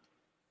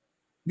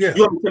 yeah.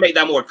 You want me to make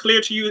that more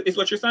clear to you, is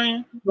what you're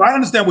saying? Well, I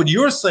understand what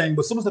you're saying,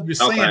 but some of the stuff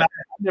you're saying I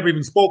never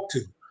even spoke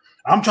to.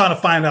 I'm trying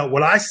to find out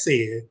what I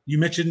said. You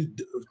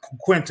mentioned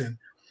Quentin.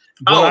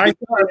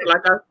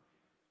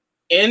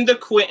 In the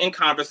Quentin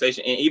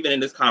conversation, and even in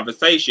this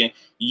conversation,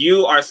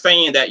 you are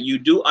saying that you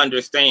do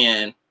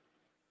understand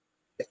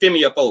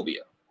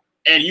femiophobia,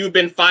 and you've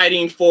been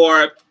fighting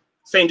for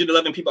same-gender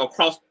loving people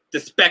across the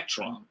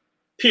spectrum,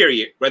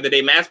 period, whether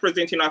they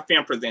mass-presenting or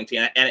femme-presenting,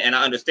 and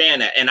I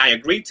understand that, and I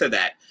agree to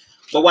that.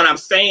 But what I'm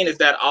saying is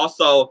that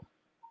also,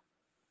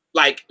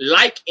 like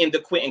in the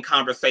Quentin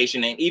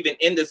conversation, and even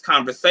in this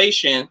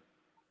conversation,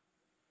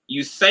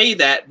 you say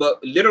that,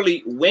 but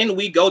literally when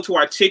we go to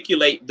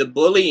articulate the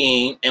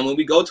bullying and when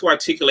we go to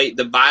articulate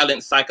the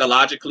violence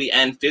psychologically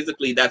and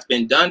physically that's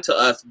been done to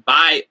us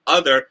by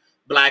other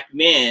Black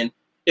men,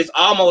 it's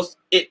almost,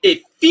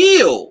 it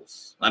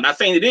feels, I'm not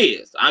saying it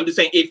is, I'm just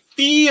saying it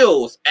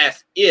feels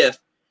as if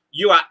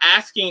you are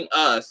asking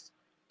us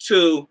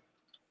to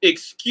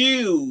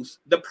excuse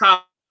the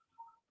problem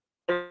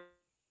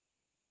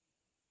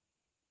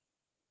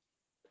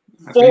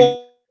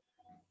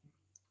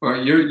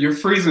Well, you're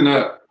freezing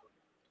up.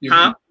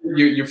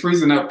 You're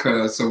freezing up,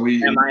 cuz. So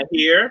we. Am I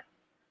here?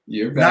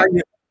 You're back.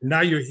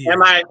 Now you're here.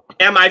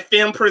 Am I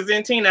femme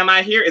presenting? Am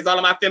I here? Is all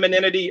of my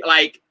femininity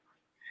like?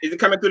 Is it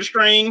coming through the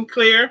screen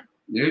clear?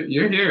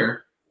 You're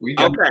here.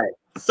 Okay.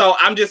 So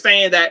I'm just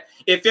saying that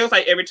it feels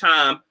like every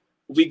time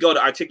we go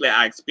to articulate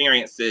our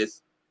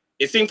experiences,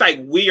 it seems like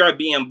we are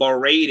being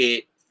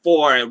berated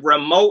for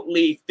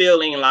remotely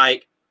feeling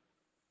like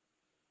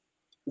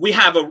we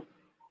have a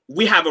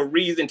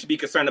reason to be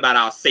concerned about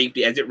our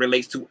safety as it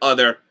relates to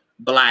other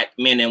Black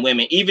men and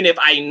women, even if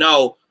I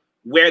know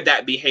where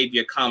that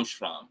behavior comes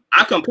from.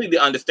 I completely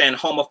understand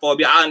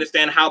homophobia. I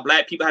understand how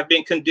Black people have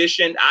been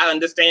conditioned. I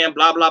understand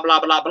blah, blah,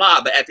 blah, blah,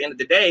 blah. But at the end of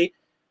the day,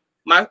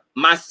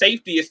 my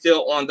safety is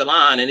still on the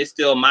line, and it's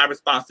still my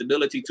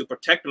responsibility to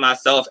protect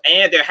myself.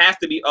 And there has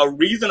to be a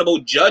reasonable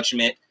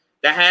judgment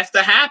that has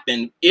to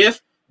happen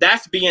if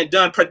that's being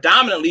done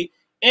predominantly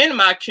in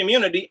my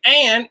community,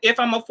 and if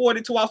I'm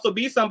afforded to also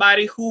be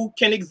somebody who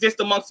can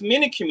exist amongst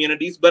many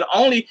communities, but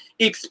only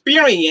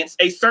experience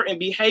a certain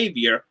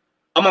behavior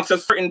amongst a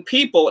certain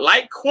people,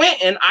 like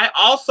Quentin, I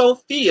also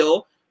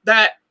feel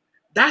that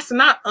that's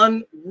not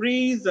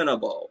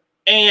unreasonable.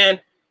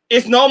 And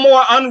it's no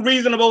more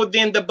unreasonable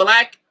than the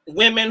Black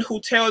women who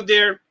tell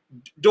their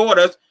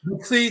daughters,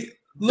 see,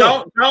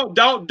 look,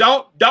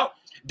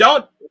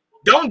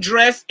 don't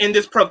dress in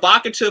this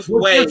provocative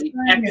way.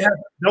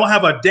 Don't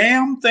have a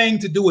damn thing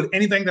to do with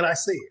anything that I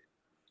said.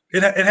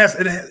 It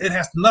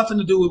has nothing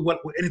to do with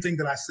anything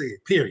that I said.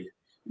 Period.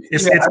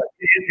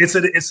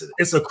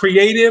 It's a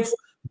creative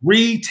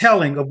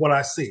retelling of what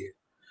I said.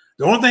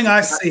 The only thing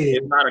I said,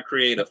 it's not a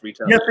creative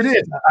retelling. Yes, it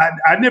is.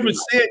 I never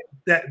said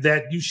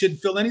that you shouldn't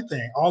feel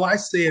anything. All I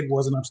said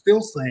was, and I'm still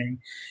saying,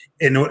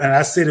 and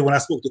I said it when I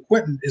spoke to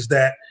Quentin, is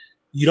that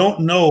you don't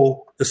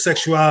know the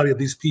sexuality of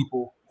these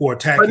people who are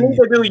attacking you.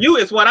 But neither do you,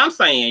 is what I'm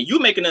saying. You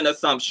making an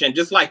assumption,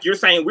 just like you're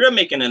saying we're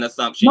making an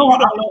assumption. No, you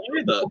don't know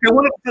either.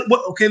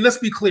 Okay, let's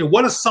be clear.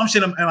 What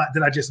assumption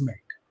did I just make?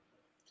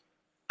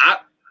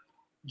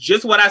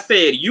 Just what I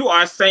said. You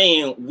are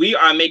saying we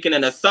are making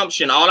an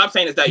assumption. All I'm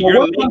saying is that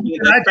you're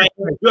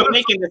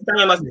making the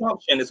same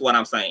assumption is what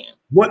I'm saying.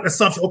 What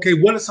assumption? Okay,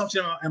 what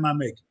assumption am I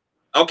making?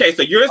 Okay,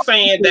 so you're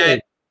saying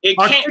that it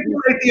can't be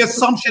the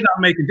assumption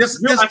I'm making.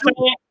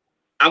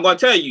 I'm going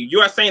to tell you, you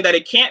are saying that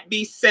it can't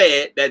be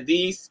said that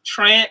these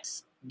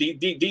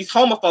these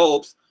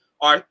homophobes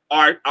are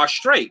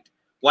straight.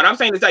 What I'm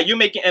saying is that you're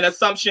making an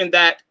assumption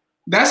that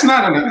that's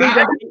not an we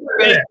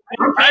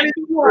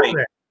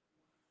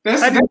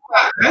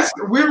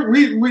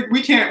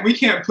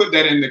can't put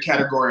that in the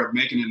category of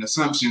making an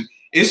assumption.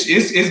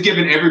 It's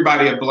giving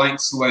everybody a blank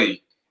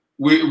slate.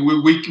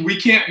 We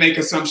can't make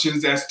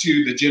assumptions as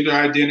to the gender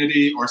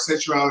identity or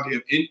sexuality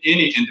of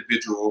any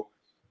individual,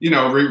 you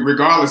know,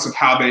 regardless of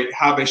how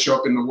they show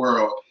up in the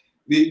world.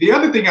 The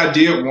other thing I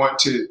did want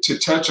to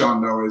touch on,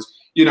 though, is,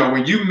 you know,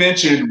 when you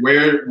mentioned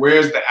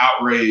where's the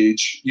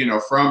outrage, you know,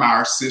 from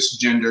our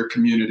cisgender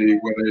community,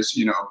 whether it's,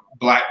 you know,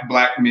 black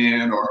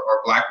men or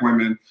Black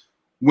women,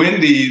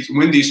 when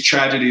these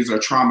tragedies or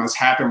traumas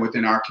happen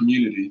within our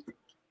community.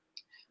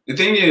 The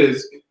thing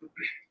is,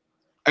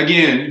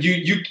 again,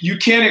 you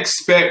can't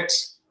expect,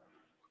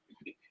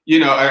 you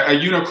know, a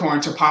unicorn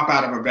to pop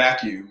out of a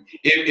vacuum.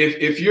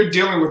 If you're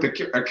dealing with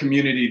a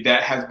community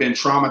that has been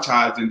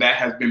traumatized and that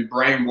has been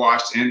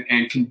brainwashed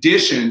and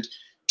conditioned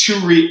to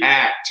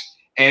react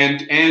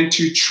and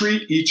to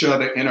treat each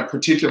other in a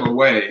particular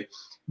way,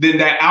 then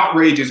that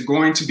outrage is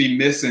going to be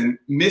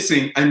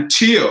missing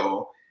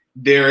until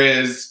there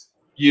is,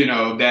 you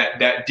know, that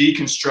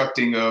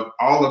deconstructing of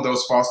all of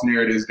those false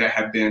narratives that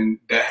have been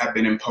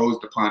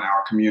imposed upon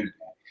our community.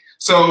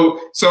 So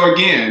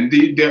again,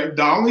 the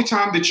only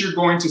time that you're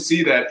going to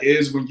see that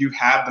is when you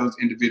have those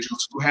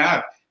individuals who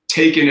have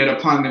taken it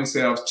upon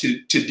themselves to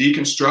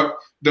deconstruct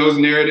those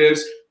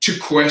narratives, to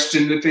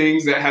question the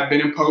things that have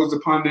been imposed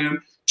upon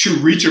them, to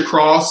reach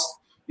across,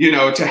 you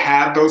know, to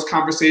have those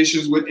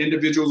conversations with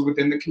individuals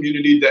within the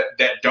community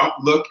that don't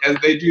look as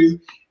they do.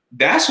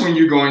 That's when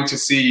you're going to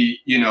see,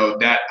 you know,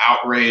 that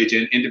outrage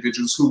and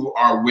individuals who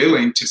are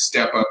willing to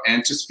step up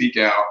and to speak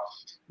out.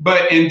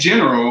 But in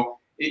general,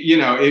 you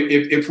know,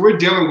 if we're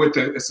dealing with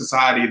a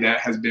society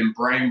that has been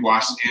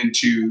brainwashed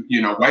into,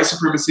 you know, white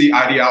supremacy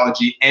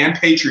ideology and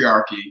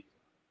patriarchy,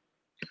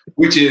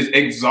 which is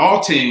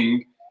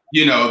exalting,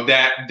 you know,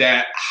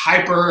 that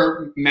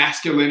hyper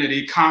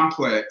masculinity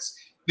complex,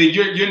 then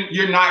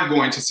you're not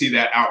going to see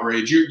that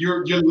outrage.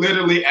 You're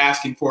literally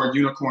asking for a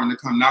unicorn to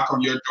come knock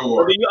on your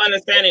door. Do you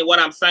understand what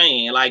I'm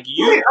saying? Like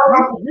we're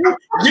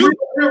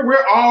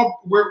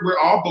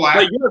all black.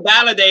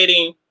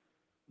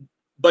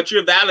 But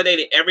you're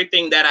validating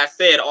everything that I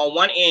said. On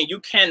one end,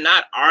 you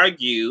cannot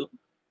argue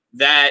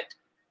that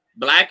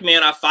Black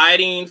men are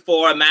fighting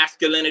for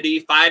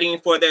masculinity, fighting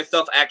for their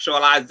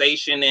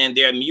self-actualization, and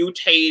they're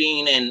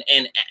mutating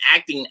and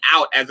acting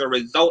out as a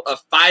result of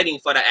fighting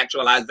for the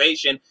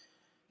actualization.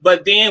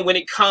 But then when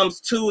it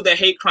comes to the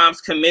hate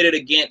crimes committed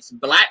against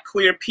Black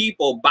queer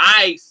people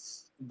by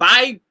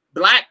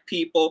Black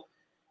people,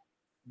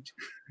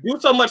 do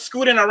so much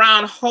scooting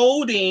around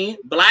holding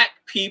Black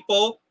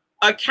people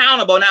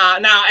accountable.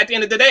 Now at the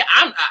end of the day,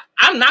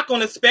 I'm not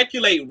going to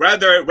speculate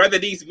whether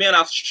these men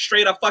are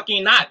straight or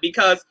fucking not,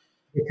 because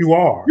you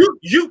are.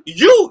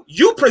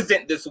 You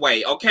present this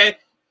way, okay?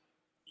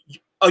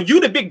 You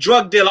the big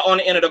drug dealer on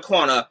the end of the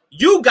corner.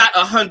 You got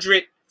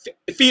 100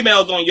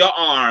 females on your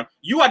arm.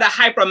 You are the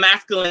hyper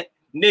masculine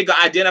nigga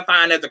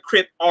identifying as a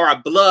Crip or a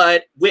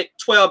Blood with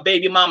 12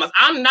 baby mamas.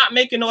 I'm not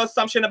making no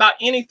assumption about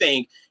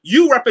anything.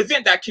 You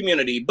represent that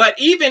community. But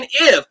even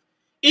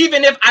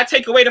if I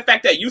take away the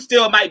fact that you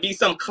still might be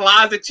some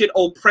closeted,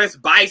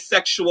 oppressed,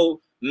 bisexual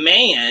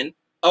man,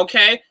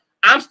 okay,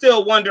 I'm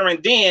still wondering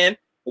then,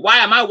 why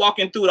am I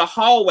walking through the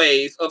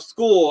hallways of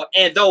school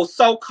and those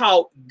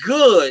so-called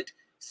good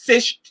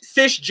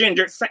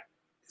cisgendered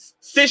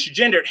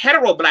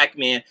hetero Black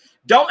men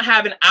don't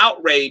have an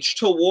outrage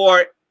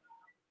toward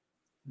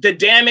the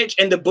damage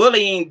and the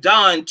bullying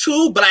done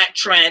to Black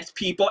trans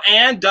people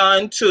and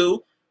done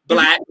to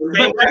Black.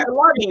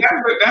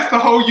 That's the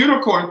whole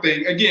unicorn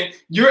thing. Again,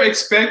 you're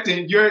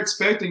expecting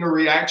a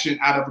reaction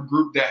out of a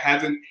group that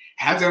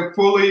hasn't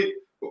fully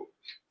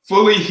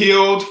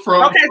healed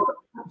from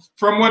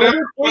whatever.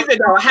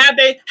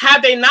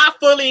 Have they not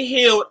fully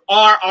healed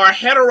or are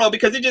hetero?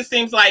 Because it just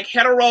seems like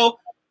hetero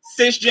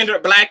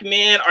cisgender Black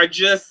men are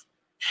just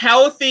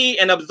healthy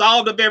and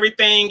absolved of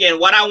everything. And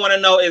what I want to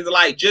know is,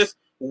 like, just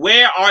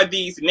where are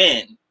these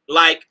men?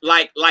 Like,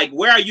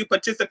 where are you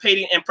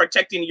participating and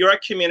protecting your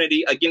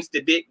community against the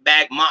big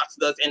bad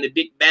monsters and the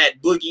big bad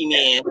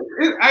boogeyman?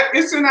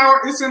 It's in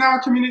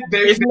our community.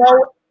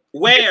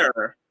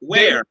 Where?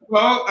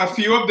 Well, a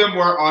few of them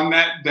were on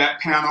that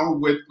panel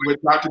with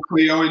Dr.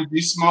 Cleo and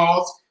G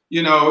Smalls.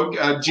 You know,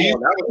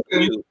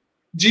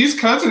 G's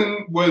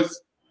cousin was,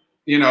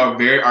 you know,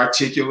 very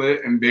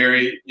articulate and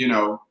very,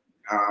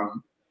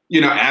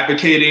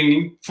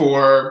 advocating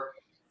for,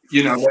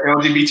 you know, the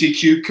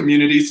LGBTQ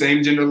community,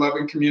 same gender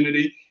loving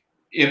community.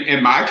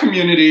 In my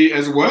community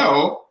as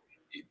well,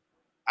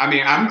 I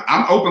mean,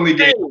 I'm openly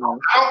gay.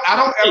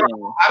 I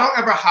don't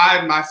ever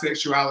hide my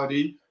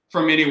sexuality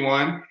from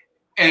anyone.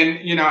 And,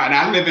 you know, and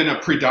I live in a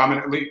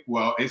predominantly,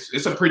 well,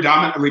 it's a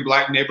predominantly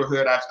Black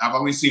neighborhood. I've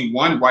only seen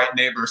one white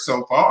neighbor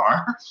so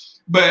far,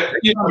 but,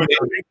 you know,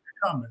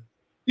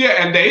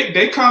 and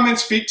they come and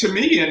speak to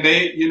me, and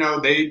they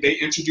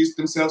introduce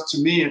themselves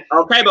to me. And,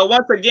 okay, but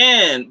once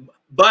again,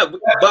 but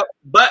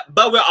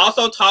we're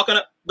also talking.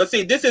 But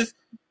see,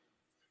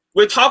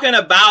 we're talking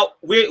about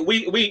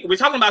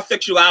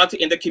sexuality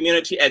in the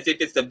community as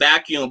if it's a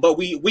vacuum. But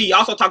we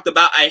also talked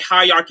about a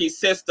hierarchy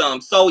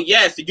system. So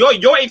yes,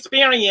 your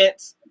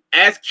experience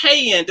as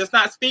KN does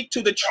not speak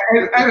to the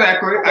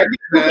exactly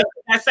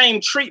that same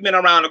treatment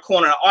around the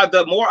corner, or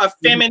the more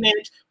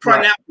effeminate,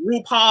 pronounced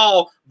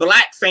RuPaul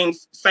Black same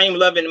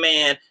loving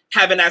man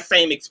having that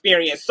same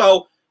experience.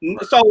 So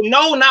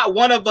no, not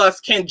one of us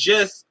can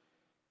just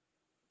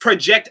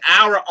project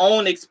our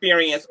own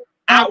experience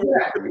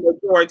outward to the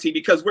majority,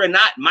 because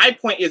my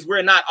point is,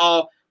 we're not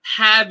all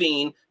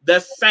having the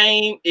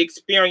same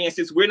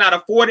experiences. We're not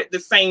afforded the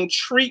same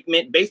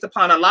treatment based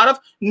upon a lot of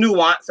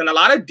nuance and a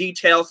lot of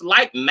details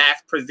like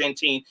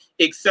Masc-Presenting,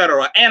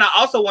 etc. And I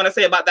also want to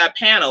say about that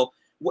panel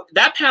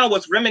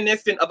was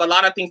reminiscent of a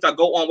lot of things that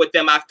go on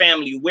within my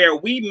family, where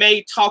we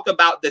may talk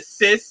about the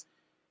cis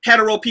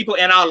hetero people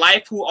in our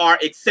life who are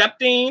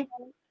accepting,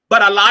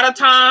 but a lot of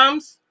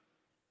times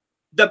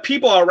the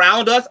people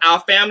around us, our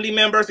family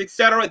members,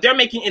 etc., they're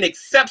making an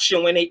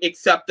exception when they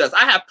accept us.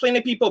 I have plenty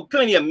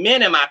of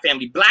men in my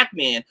family, Black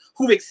men,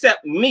 who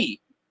accept me.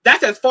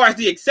 That's as far as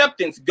the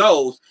acceptance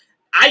goes.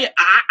 I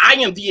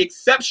am the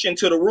exception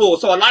to the rule.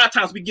 So a lot of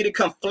times we get it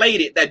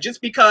conflated that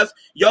just because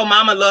your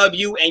mama love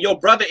you and your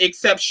brother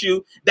accepts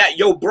you, that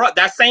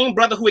that same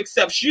brother who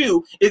accepts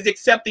you is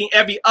accepting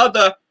every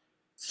other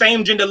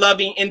same gender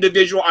loving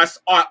individual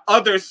or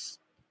others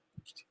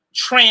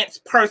trans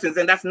persons,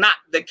 and that's not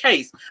the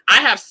case.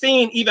 I have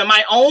seen even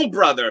my own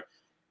brother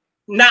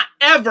not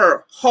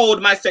ever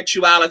hold my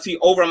sexuality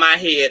over my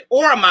head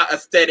or my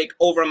aesthetic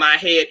over my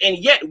head, and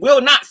yet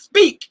will not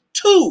speak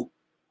to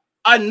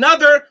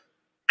another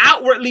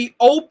outwardly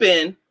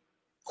open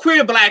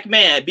queer black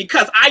man,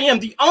 because I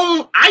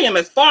am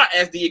as far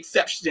as the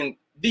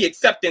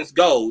acceptance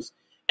goes.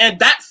 And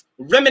that's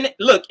remnant.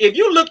 Look, if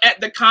you look at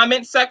the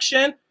comment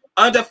section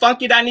under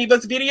Funky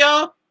Dineva's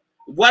video,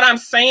 what I'm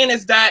saying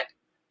is that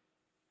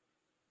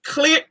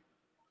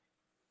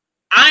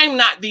I'm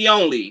not the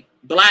only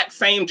black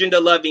same gender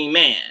loving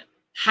man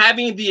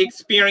having the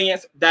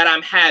experience that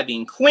I'm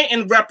having.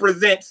 Quentin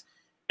represents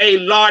a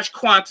large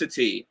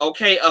quantity,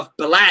 okay, of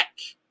black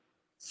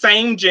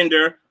same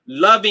gender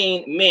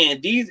loving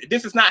men.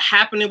 This is not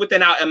happening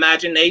within our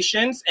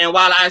imaginations. And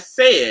while I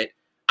said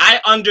I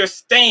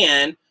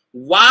understand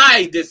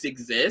why this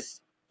exists,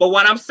 but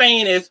what I'm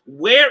saying is,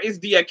 where is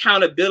the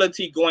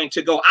accountability going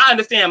to go? I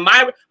understand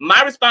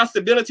my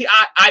responsibility.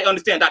 I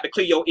understand, Dr.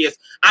 Cleo, is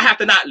I have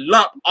to not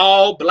lump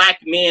all black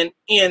men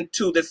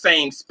into the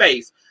same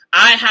space.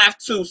 I have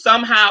to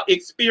somehow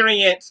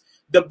experience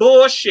the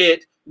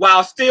bullshit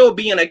while still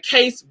being a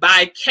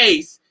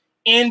case-by-case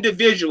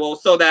individual,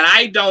 so that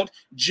I don't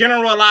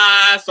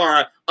generalize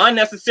or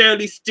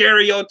unnecessarily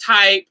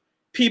stereotype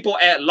people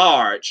at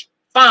large.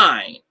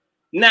 Fine.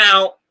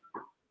 Now,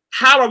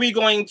 how are we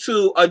going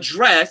to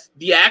address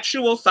the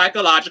actual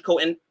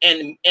psychological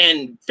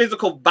and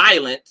physical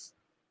violence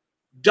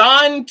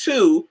done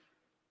to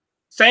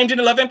same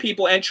gender loving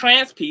people and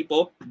trans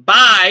people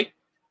by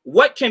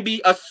what can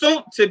be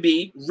assumed to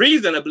be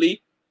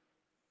reasonably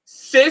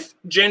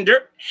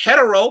cisgender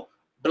hetero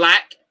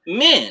black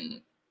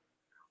men?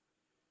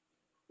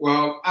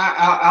 Well,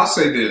 I'll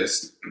say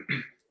this.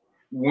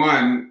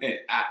 One,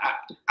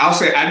 I'll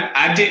say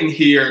I didn't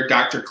hear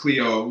Dr.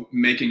 Cleo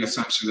making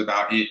assumptions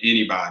about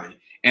anybody,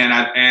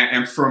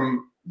 and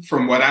from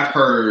what I've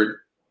heard,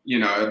 you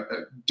know,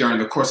 during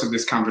the course of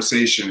this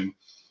conversation,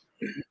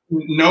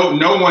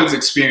 no one's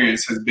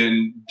experience has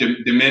been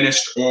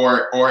diminished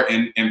or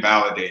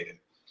invalidated.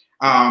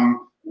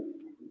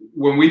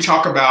 When we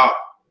talk about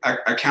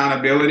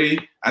accountability,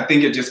 I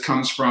think it just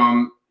comes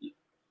from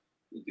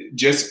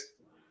just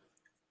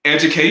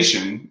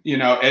education, you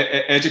know,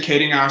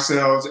 educating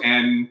ourselves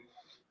and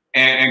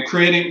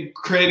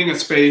creating a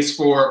space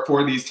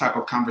for these type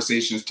of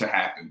conversations to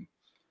happen.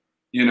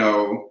 You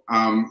know,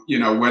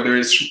 whether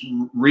it's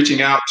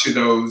reaching out to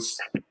those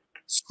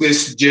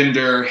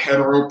cisgender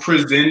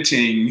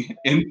hetero-presenting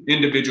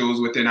individuals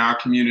within our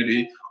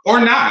community or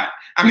not.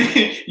 I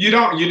mean, you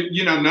know,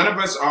 none of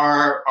us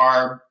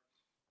are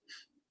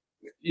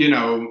you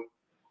know,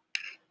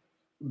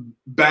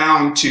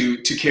 bound to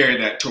carry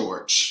that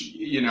torch.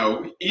 You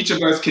know, each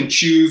of us can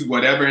choose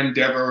whatever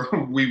endeavor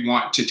we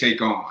want to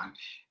take on.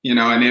 You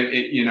know, and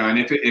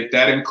if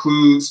that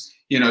includes,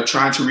 you know,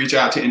 trying to reach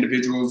out to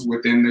individuals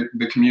within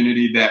the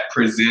community that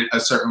present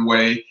a certain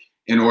way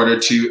in order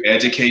to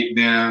educate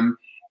them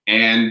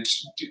and,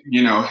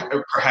 you know,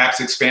 perhaps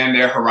expand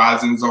their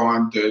horizons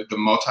on the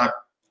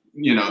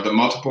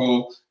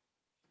multiple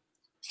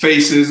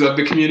faces of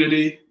the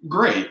community,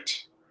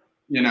 great.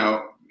 You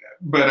know,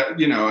 but,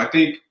 you know, I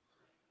think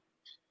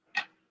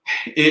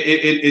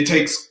it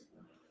takes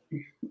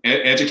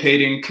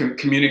educating,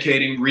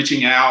 communicating,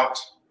 reaching out.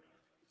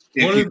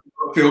 If you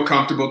feel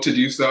comfortable to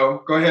do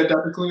so. Go ahead,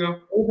 Dr. Cleo.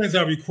 One of the things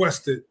I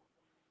requested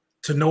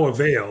to no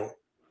avail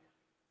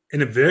in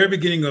the very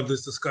beginning of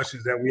this discussion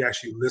is that we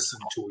actually listen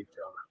to each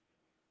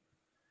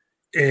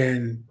other.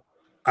 And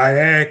I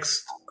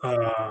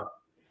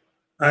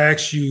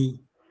asked you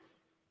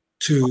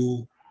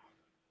to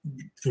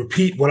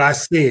repeat what I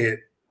said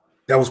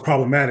that was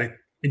problematic,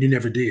 and you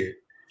never did.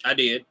 I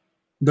did.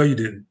 No, you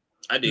didn't.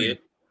 I did.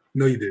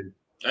 No, you didn't.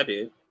 I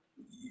did.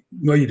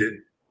 No, you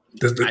didn't.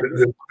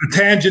 The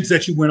tangents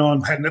that you went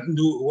on had nothing to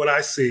do with what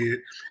I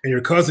said, and your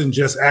cousin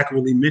just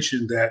accurately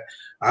mentioned that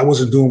I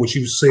wasn't doing what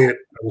you said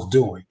I was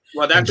doing.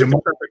 Well, that's an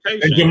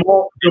interpretation.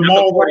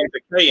 Jamal, according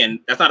to Kayan.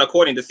 That's not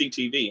according to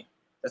CTV.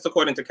 That's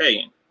according to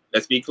Kayan.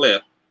 Let's be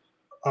clear.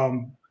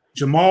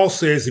 Jamal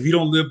says if you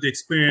don't live the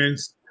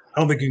experience, I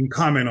don't think you can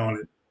comment on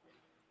it.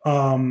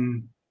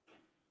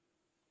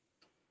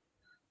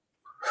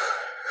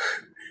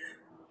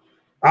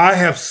 I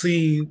have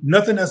seen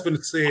nothing that's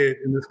been said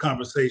in this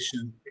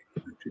conversation,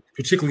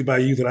 particularly by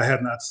you, that I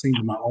have not seen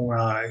with my own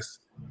eyes,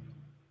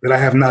 that I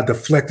have not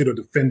deflected or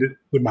defended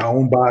with my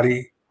own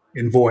body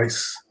and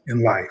voice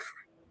in life.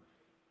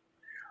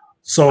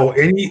 So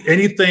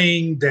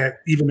anything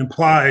that even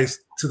implies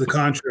to the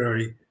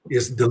contrary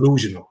is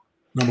delusional,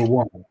 number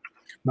one.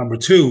 Number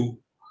two,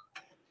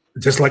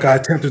 just like I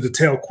attempted to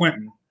tell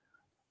Quentin,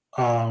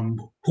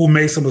 who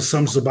made some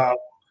assumptions about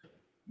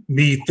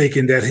me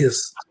thinking that he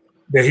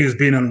was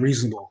being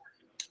unreasonable.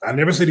 I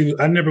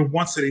never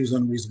once said he was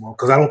unreasonable,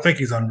 because I don't think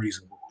he's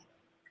unreasonable.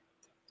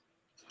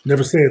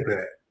 Never said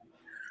that.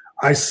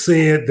 I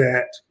said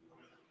that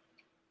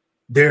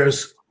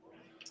there's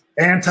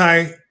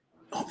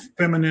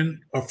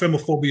anti-feminine or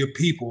femophobia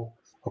people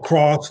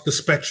across the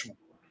spectrum.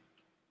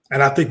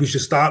 And I think we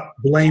should stop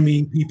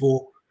blaming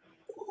people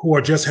who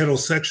are just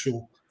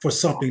heterosexual for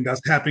something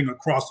that's happening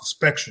across the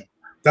spectrum.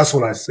 That's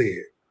what I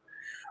said.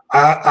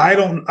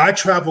 I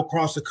travel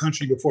across the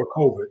country before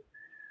COVID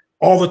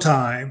all the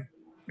time,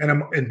 and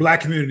I'm in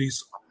Black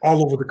communities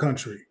all over the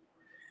country.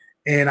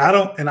 And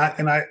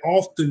I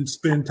often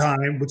spend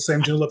time with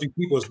same-gender loving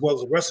people as well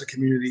as the rest of the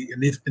community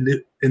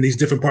in these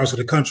different parts of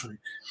the country.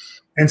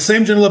 And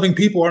same-gender loving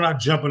people are not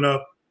jumping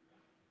up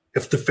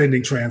if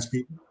defending trans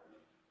people.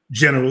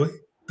 Generally,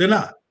 they're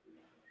not.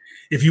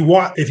 If you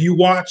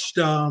watched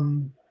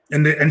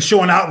and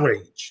showing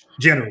outrage,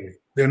 generally,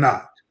 they're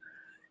not.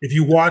 If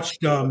you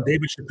watched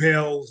David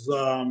Chappelle's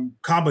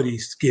comedy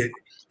skit,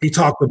 he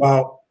talked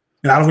about,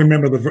 and I don't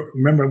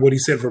remember what he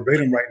said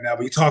verbatim right now,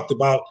 but he talked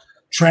about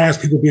trans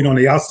people being on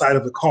the outside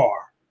of the car.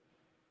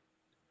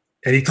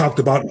 And he talked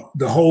about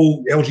the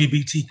whole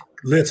LGBT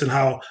list and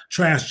how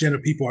transgender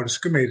people are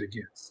discriminated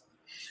against.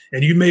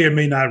 And you may or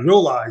may not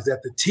realize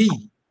that the T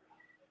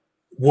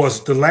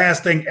was the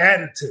last thing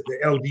added to the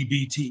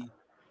LGBT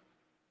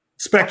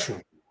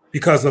spectrum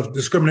because of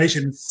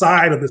discrimination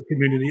inside of this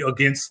community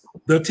against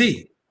the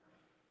T.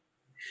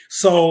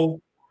 So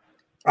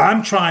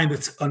I'm trying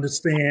to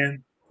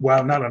understand,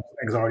 well, not understand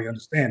because I already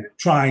understand it,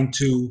 trying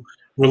to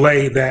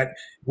relay that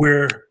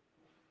we're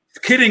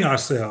kidding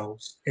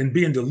ourselves and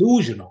being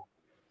delusional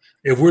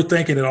if we're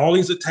thinking that all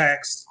these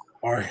attacks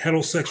are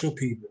heterosexual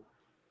people.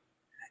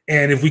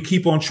 And if we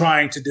keep on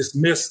trying to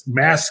dismiss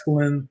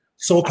masculine,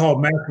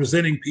 so-called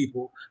Masc-Presenting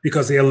people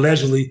because they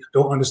allegedly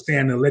don't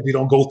understand and allegedly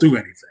don't go through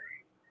anything.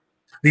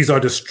 These are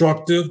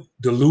destructive,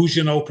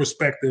 delusional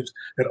perspectives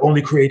that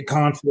only create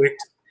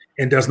conflict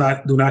and do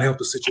not help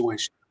the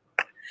situation.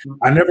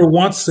 I never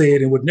once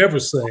said and would never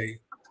say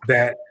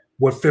that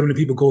what feminine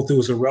people go through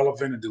is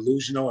irrelevant and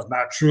delusional and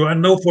not true. I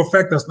know for a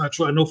fact that's not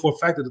true. I know for a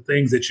fact that the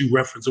things that you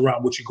reference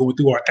around what you're going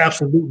through are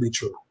absolutely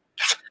true.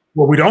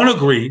 What we don't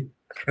agree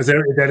is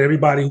that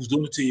everybody who's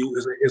doing it to you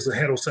is a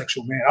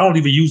heterosexual man. I don't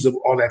even use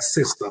all that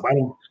cis stuff. I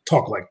don't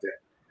talk like that.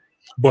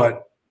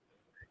 But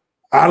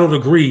I don't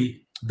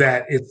agree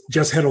that it's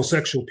just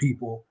heterosexual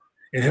people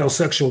and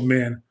heterosexual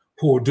men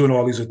who are doing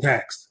all these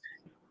attacks.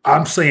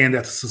 I'm saying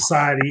that the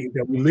society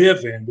that we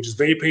live in, which is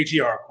very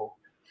patriarchal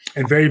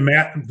and very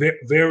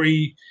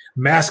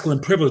masculine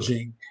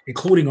privileging,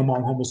 including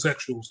among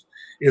homosexuals,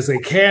 is a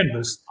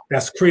canvas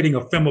that's creating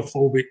a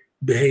femophobic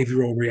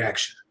behavioral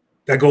reaction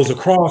that goes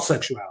across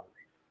sexuality.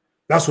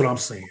 That's what I'm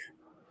saying.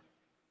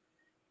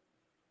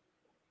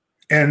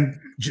 And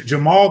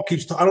Jamal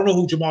keeps, I don't know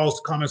who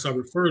Jamal's comments are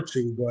referred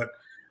to, but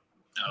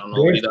I don't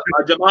know either.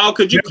 Jamal,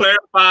 could you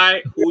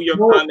clarify who your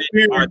comments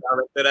are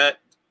directed at?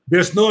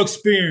 There's no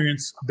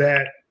experience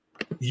that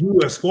you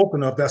have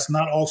spoken of that's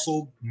not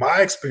also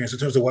my experience in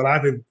terms of what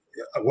I've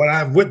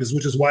witnessed,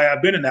 which is why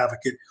I've been an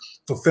advocate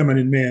for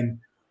feminine men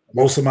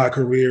most of my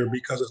career,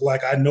 because it's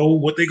like I know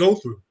what they go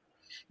through.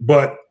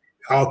 But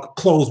I'll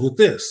close with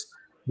this.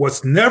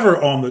 What's never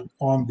on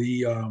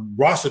the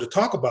roster to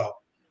talk about,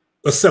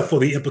 except for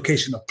the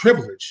implication of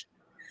privilege,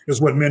 is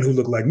what men who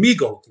look like me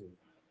go through.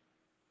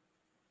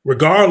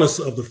 Regardless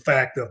of the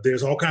fact that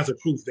there's all kinds of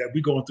proof that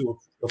we're going through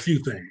a few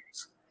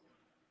things.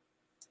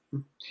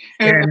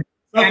 And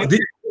accountability,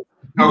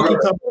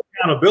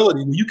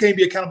 you can't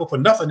be accountable for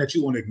nothing that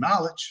you want to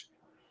acknowledge.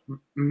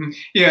 Mm-hmm.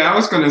 Yeah, I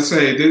was going to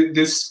say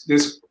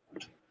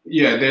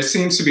there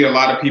seems to be a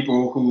lot of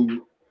people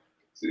who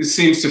it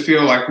seems to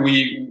feel like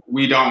we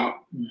don't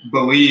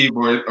believe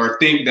or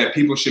think that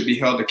people should be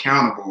held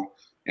accountable,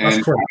 and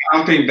I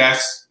don't think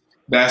that's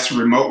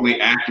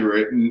remotely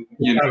accurate, and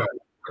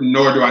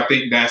nor do I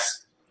think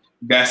that's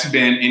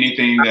been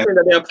anything that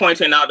they're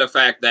pointing out the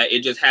fact that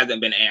it just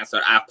hasn't been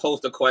answered. I've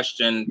posed the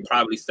question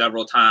probably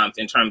several times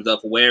in terms of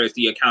where is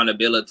the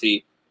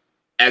accountability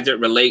as it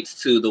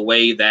relates to the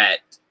way that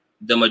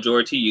the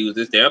majority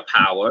uses their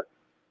power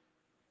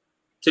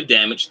to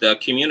damage the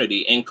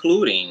community,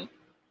 including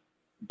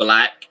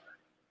Black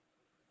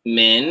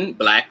men,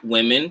 Black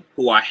women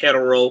who are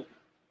hetero,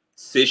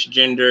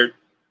 cisgendered,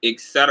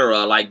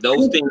 etc. Like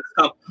those things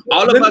come.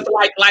 All of us,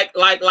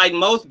 like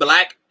most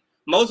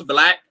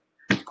black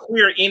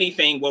queer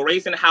anything, were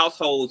raised in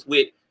households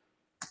with.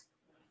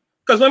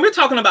 Because when we're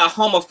talking about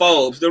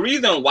homophobes, the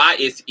reason why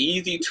it's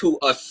easy to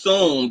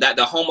assume that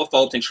the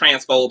homophobes and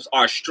transphobes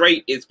are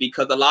straight is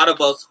because a lot of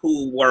us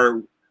who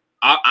were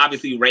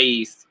obviously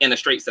raised in a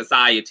straight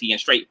society and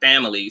straight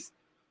families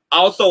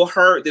also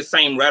heard the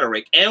same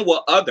rhetoric and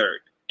were othered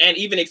and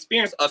even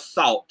experienced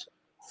assault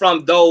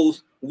from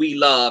those we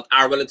loved,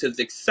 our relatives,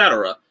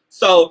 etc.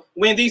 So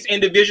when these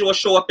individuals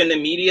show up in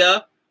the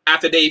media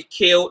after they've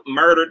killed,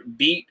 murdered,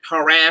 beat,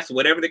 harassed,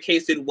 whatever the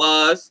case it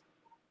was,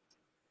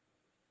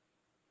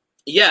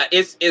 yeah,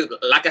 it's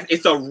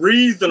a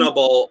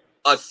reasonable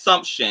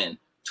assumption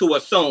to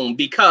assume,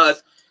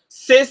 because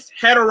cis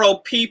hetero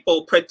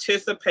people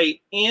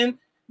participate in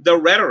the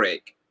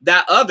rhetoric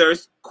that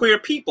others, queer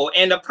people,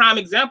 and a prime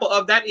example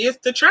of that is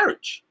the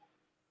church.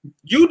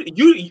 You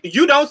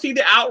don't see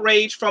the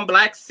outrage from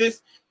Black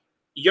cis.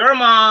 Your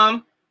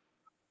mom,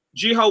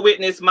 Jeho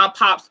Witness, my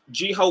pops,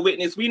 Jeho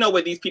Witness. We know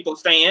where these people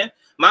stand.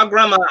 My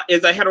grandma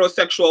is a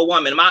heterosexual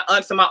woman. My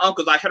aunts and my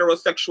uncles are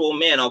heterosexual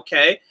men,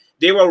 okay?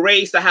 They were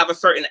raised to have a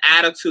certain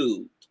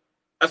attitude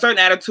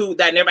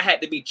that never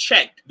had to be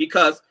checked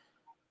because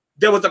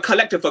there was a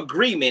collective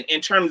agreement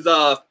in terms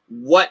of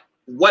what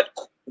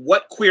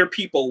queer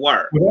people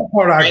were. Well, that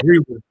part I agree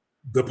with.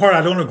 The part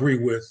I don't agree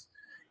with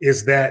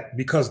is that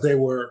because they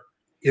were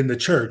in the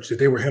church, that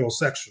they were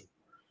heterosexual.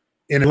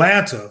 In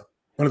Atlanta,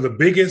 one of the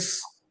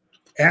biggest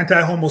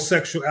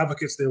anti-homosexual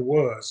advocates there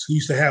was, who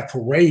used to have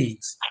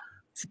parades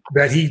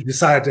that he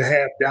decided to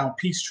have down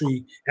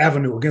Peachtree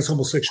Avenue against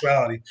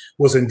homosexuality,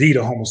 was indeed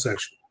a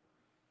homosexual.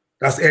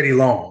 That's Eddie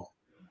Long.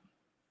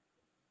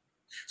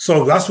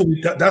 So that's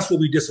what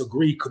we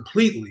disagree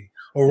completely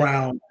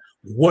around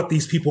what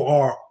these people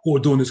are who are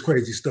doing this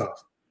crazy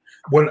stuff.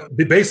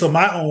 Based on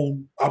my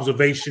own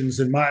observations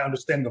and my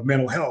understanding of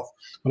mental health,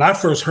 when I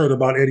first heard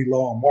about Eddie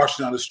Long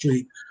marching down the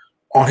street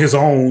on his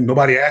own,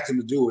 nobody asked him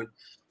to do it,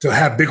 to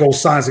have big old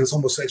signs against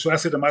homosexual, I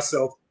said to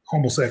myself,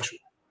 homosexual.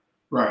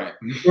 Right.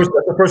 That's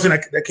the person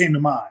that came to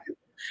mind.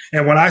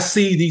 And when I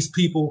see these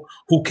people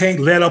who can't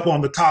let up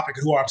on the topic,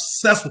 who are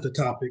obsessed with the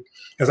topic,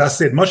 as I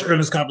said much earlier in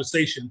this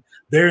conversation,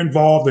 they're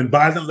involved in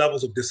violent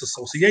levels of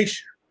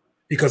disassociation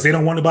because they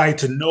don't want anybody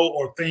to know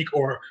or think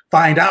or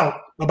find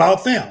out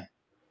about them.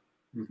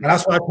 And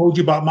that's why I told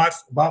you about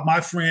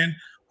my friend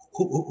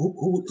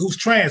who's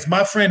trans.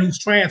 My friend who's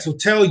trans will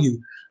tell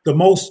you the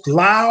most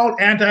loud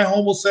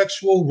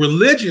anti-homosexual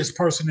religious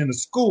person in the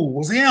school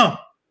was him.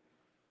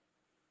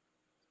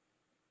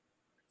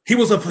 He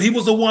was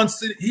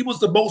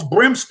the most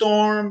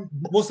brimstone,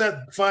 what's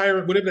that,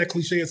 fire, whatever that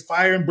cliche is,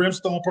 fire and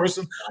brimstone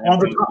person on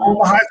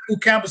the high school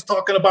campus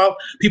talking about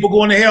people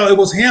going to hell. It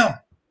was him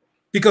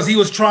because he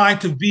was trying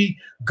to be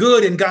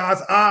good in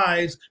God's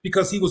eyes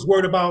because he was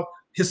worried about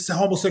his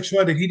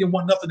homosexuality he didn't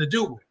want nothing to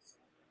do with.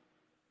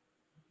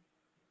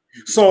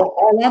 So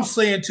all I'm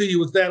saying to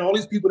you is that all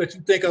these people that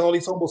you think of, all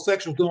these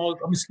homosexuals, all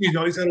these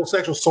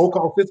heterosexual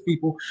so-called cis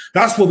people,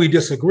 that's where we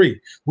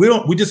disagree.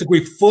 We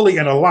disagree fully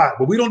and a lot,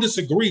 but we don't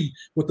disagree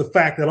with the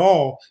fact at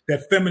all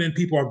that feminine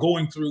people are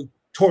going through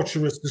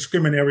torturous,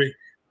 discriminatory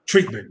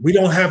treatment. We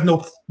don't have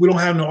no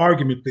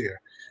argument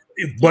there.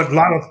 But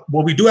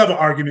what we do have an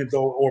argument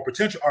though, or a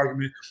potential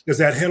argument, is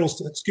that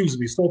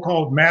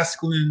so-called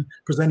masculine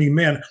presenting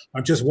men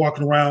are just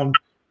walking around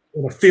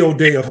on a field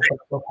day of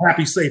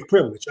happy, safe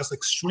privilege. That's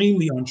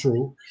extremely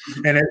untrue.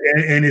 And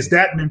it's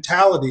that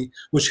mentality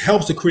which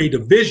helps to create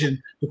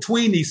division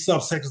between these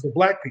subsections of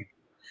Black people.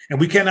 And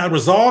we cannot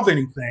resolve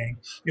anything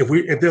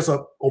if there's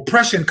an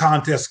oppression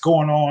contest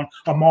going on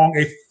among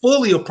a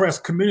fully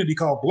oppressed community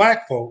called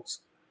Black folks.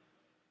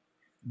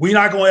 We're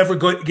not going to ever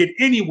get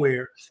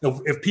anywhere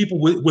if people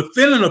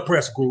within an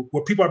oppressed group,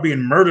 where people are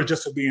being murdered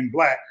just for being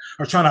Black,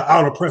 are trying to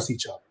out oppress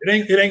each other. It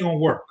ain't going to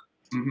work.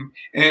 Mm-hmm.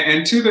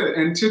 And to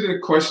the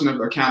question of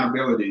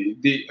accountability,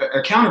 the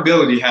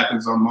accountability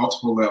happens on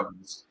multiple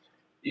levels.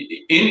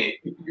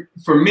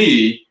 For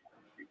me,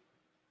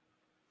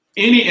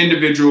 any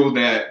individual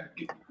that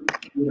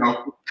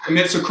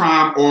commits a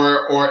crime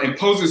or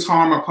imposes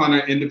harm upon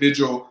an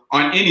individual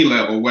on any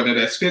level, whether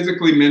that's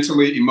physically,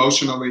 mentally,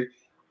 emotionally,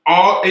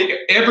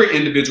 every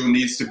individual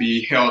needs to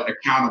be held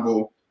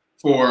accountable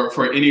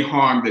for any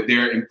harm that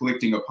they're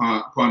inflicting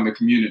upon the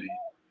community.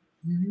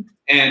 Mm-hmm.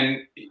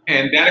 And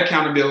that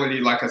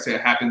accountability, like I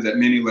said, happens at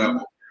many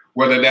levels,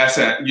 whether that's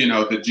at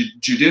the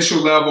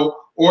judicial level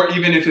or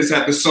even if it's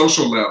at the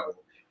social level.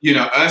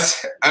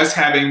 Us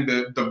having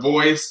the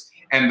voice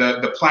and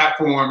the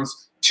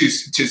platforms to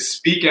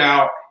speak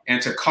out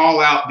and to call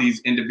out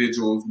these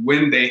individuals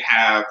when they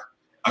have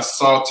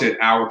assaulted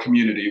our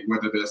community,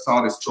 whether the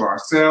assault is to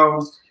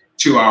ourselves,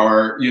 to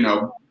our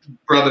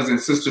brothers and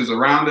sisters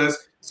around us.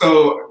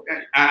 So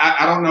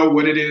I don't know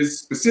what it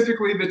is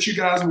specifically that you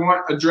guys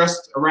want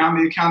addressed around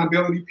the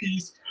accountability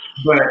piece,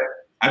 but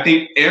I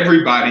think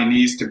everybody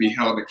needs to be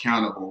held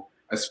accountable,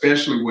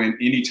 especially when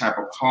any type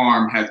of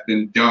harm has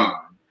been done.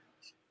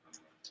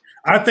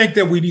 I think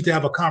that we need to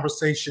have a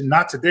conversation,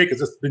 not today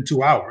because it's been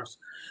 2 hours,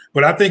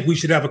 but I think we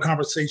should have a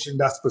conversation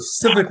that's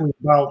specifically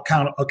about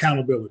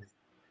accountability.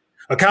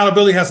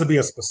 Accountability has to be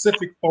a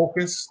specific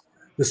focus,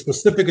 the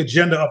specific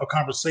agenda of a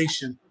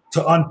conversation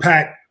to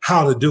unpack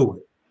how to do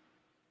it.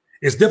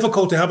 It's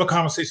difficult to have a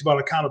conversation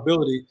about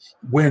accountability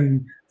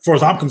when, as far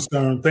as I'm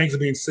concerned, things are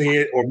being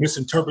said or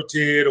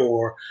misinterpreted,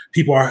 or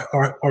people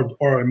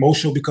are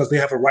emotional because they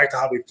have a right to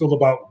how they feel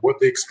about what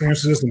the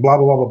experience is and blah,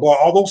 blah, blah, blah, blah.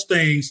 All those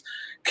things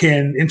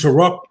can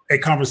interrupt a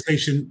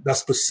conversation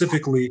that's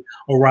specifically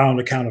around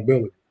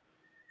accountability.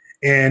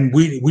 And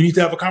we need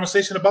to have a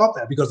conversation about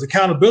that because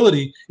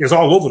accountability is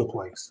all over the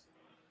place.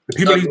 The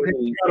people who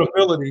think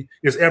accountability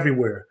is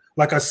everywhere.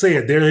 Like I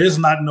said, there is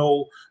not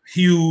no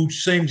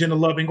huge same gender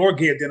loving or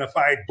gay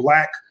identified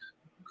Black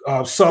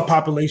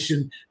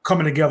subpopulation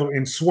coming together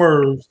in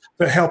swerves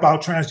to help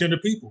out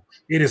transgender people.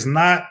 It is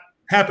not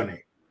happening.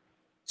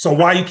 So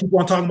why you keep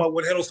on talking about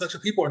what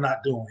heterosexual people are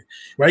not doing?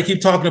 Why you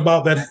keep talking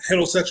about that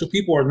heterosexual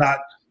people are not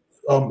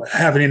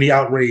having any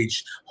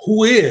outrage?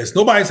 Who is?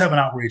 Nobody's having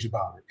outrage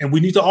about it. And we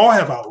need to all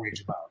have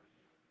outrage about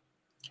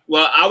it.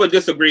 Well, I would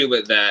disagree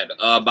with that.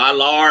 By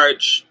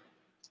large,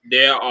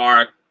 there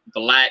are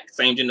Black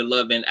same-gender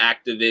loving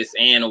activists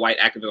and white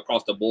activists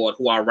across the board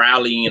who are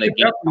rallying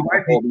against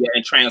homophobia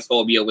and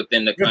transphobia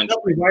within the country.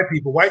 Definitely white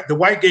people, the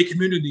white gay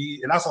community,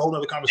 and that's a whole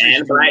other conversation.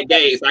 And Black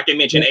gays. I can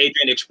mention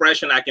Adrian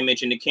Expression. I can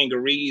mention the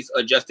Kingarees,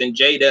 Justin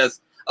J.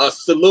 There's a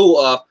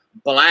slew of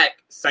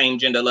Black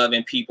same-gender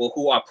loving people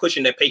who are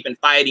pushing the paper and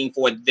fighting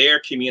for their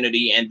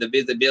community and the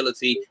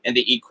visibility and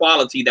the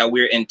equality that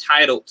we're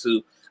entitled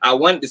to. I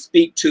wanted to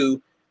speak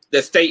to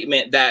the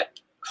statement that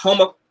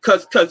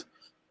because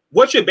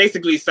what you're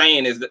basically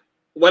saying is that,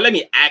 well, let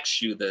me ask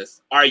you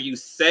this. Are you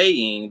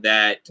saying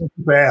that... Thank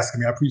you for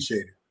asking me. I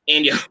appreciate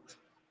it.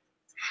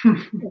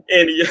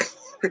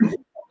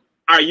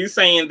 Are you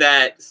saying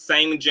that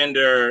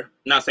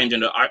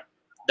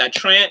that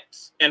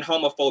trans and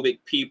homophobic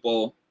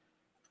people,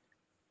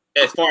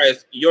 as far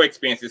as your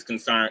experience is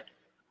concerned,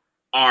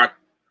 are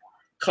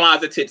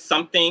closeted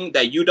something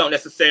that you don't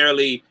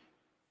necessarily...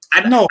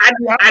 I know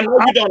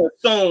you don't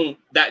assume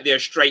that they're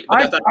straight.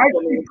 I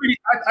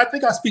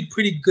think I speak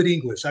pretty good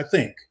English, I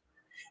think.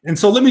 And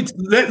so let me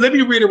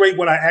reiterate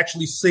what I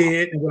actually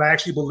said and what I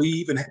actually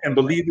believe and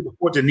believed it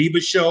before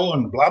Geneva's show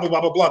and blah, blah,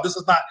 blah, blah, blah. This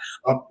is not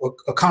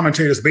a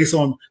commentary that's based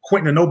on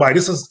Quentin or nobody.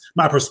 This is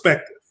my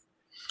perspective.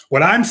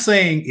 What I'm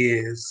saying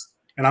is,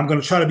 and I'm going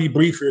to try to be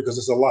brief here because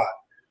it's a lot.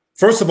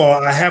 First of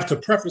all, I have to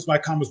preface my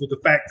comments with the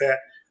fact that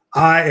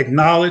I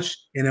acknowledge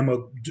and am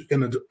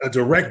a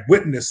direct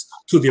witness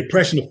to the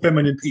oppression of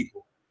feminine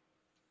people.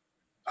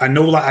 I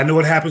know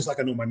it happens. Like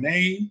I know my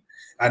name.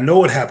 I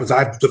know it happens.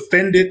 I've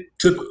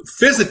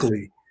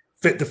physically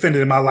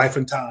defended in my life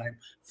and time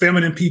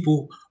feminine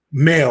people,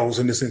 males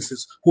in this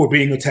instance, who are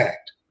being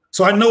attacked.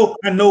 So I know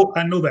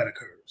that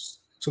occurs.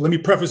 So let me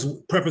preface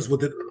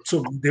with it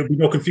so there'll be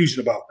no confusion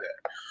about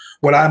that.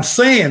 What I'm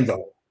saying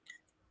though,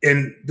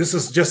 and this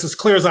is just as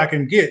clear as I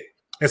can get,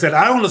 is that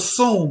I don't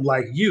assume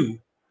like you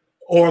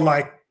or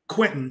like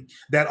Quentin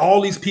that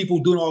all these people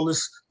doing all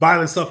this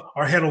violent stuff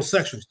are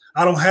heterosexuals.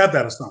 I don't have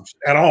that assumption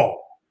at all.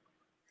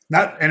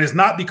 And it's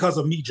not because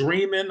of me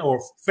dreaming or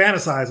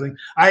fantasizing.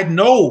 I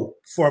know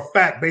for a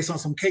fact, based on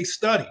some case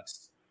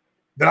studies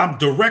that I'm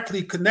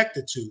directly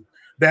connected to,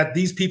 that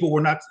these people were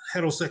not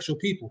heterosexual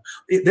people.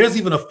 There's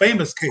even a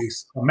famous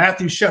case,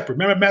 Matthew Shepard.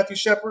 Remember Matthew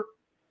Shepard?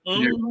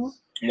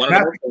 Mm-hmm. One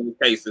of those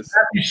cases.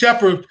 Matthew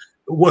Shepard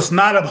was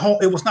not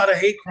it was not a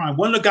hate crime.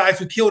 One of the guys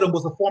who killed him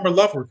was a former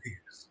lover of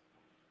his.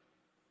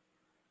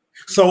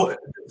 So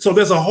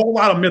there's a whole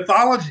lot of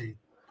mythology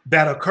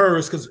that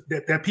occurs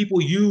that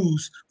people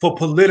use for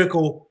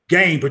political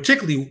gain,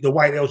 particularly the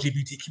white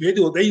LGBT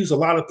community. They use a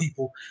lot of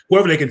people,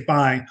 whoever they can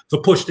find, to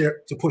push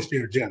their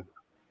agenda.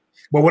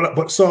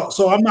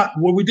 So I'm not.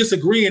 What we're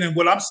disagreeing and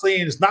what I'm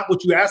saying is not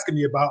what you're asking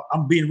me about.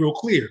 I'm being real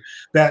clear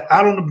that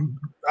I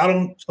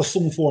don't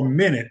assume for a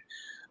minute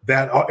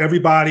that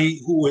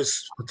everybody who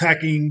is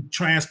attacking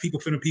trans people,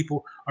 feminine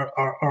people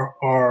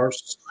are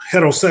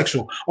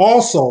heterosexual.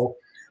 Also,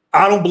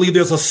 I don't believe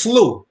there's a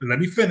slew, and let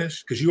me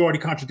finish because you already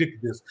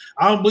contradicted this.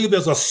 I don't believe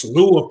there's a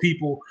slew of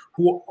people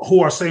who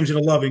are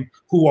same-gender loving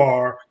who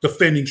are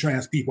defending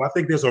trans people. I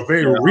think there's a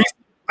very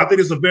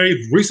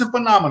recent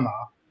phenomenon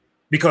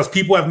because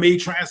people have made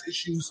trans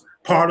issues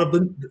part of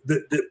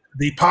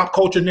the pop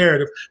culture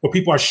narrative where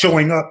people are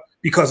showing up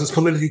because it's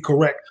politically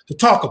correct to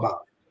talk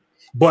about it.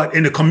 But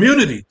in the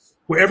communities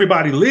where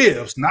everybody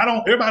lives,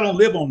 everybody don't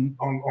live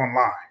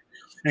online.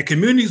 And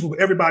communities where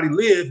everybody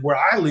lives, where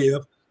I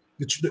live,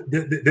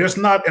 there's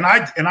not, and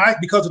I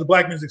because of the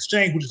Black Men's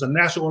Exchange, which is a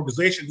national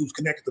organization who's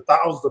connected to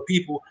thousands of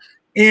people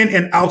in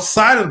and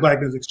outside of the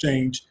Black Men's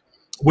Exchange,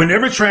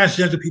 whenever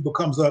transgender people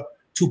comes up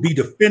to be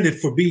defended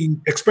for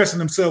expressing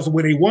themselves the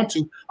way they want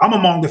to, I'm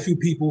among the few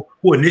people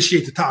who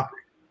initiate the topic.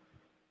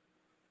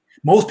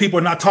 Most people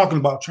are not talking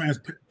about trans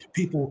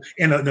people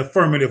in an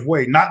affirmative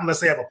way, not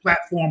unless they have a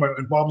platform or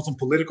involved in some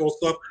political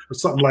stuff or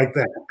something like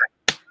that.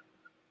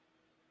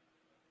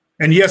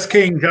 And yes,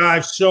 King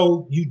Jive's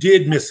show, you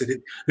did miss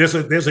it. There's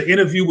an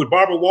interview with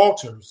Barbara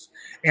Walters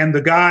and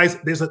the guys.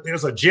 There's a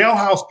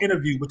jailhouse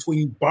interview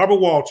between Barbara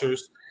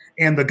Walters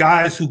and the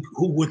guys who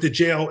went to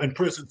jail and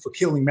prison for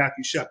killing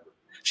Matthew Shepard.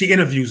 She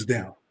interviews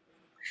them,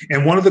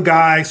 and one of the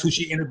guys who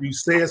she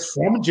interviews says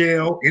from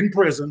jail in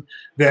prison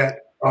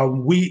that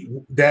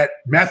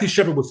Matthew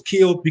Shepard was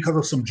killed because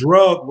of some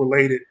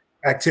drug-related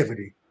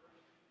activity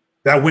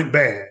that went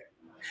bad,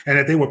 and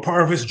that they were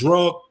part of his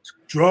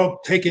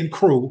drug-taking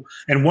crew.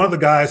 And one of the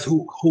guys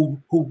who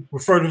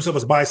referred to himself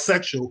as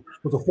bisexual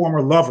was a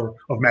former lover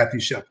of Matthew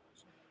Shepard.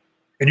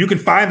 And you can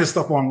find this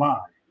stuff online.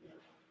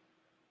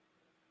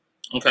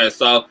 Okay,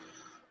 so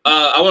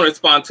I want to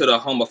respond to the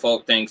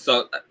homophobe thing.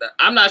 So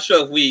I'm not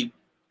sure if we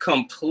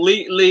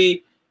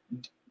completely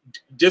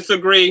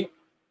disagree,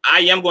 I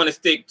am going to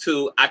stick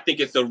to, I think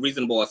it's a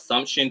reasonable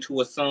assumption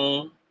to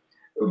assume.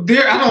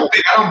 I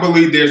don't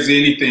believe there's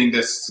anything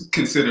that's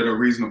considered a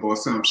reasonable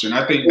assumption.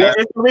 I think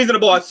it's a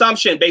reasonable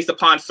assumption based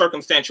upon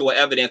circumstantial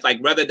evidence, like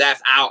whether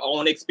that's our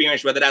own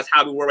experience, whether that's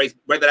how we were raised,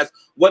 whether that's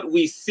what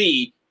we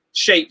see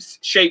shapes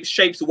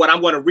what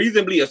I'm going to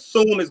reasonably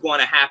assume is going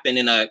to happen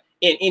in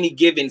any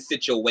given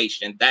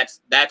situation. That's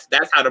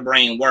how the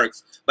brain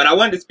works. But I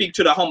wanted to speak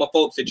to the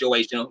homophobe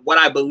situation. What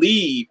I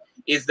believe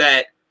is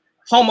that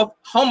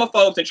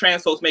homophobes and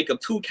transphobes make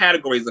up two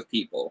categories of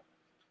people.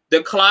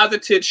 The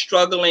closeted,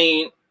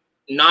 struggling,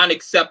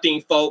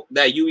 non-accepting folk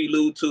that you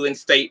allude to in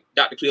state,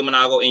 Dr. Cleo,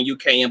 Manago, and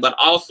UKM, but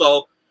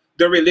also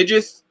the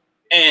religious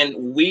and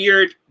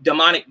weird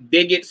demonic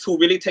bigots who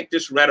really take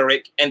this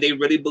rhetoric and they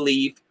really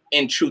believe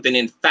in truth and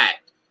in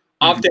fact.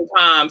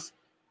 Oftentimes,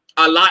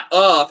 a lot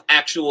of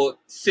actual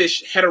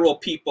cis hetero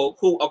people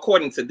who,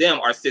 according to them,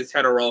 are cis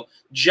hetero,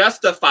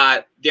 justify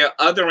their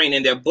othering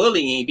and their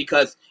bullying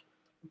because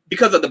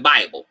of the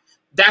Bible.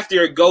 That's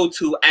their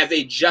go-to as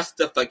a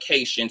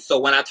justification. So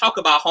when I talk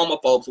about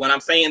homophobes, when I'm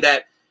saying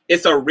that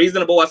it's a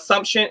reasonable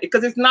assumption,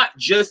 because it's not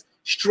just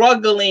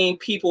struggling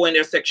people in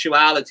their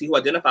sexuality who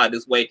identify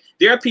this way.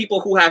 There are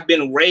people who have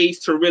been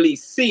raised to really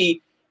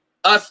see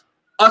us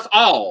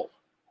all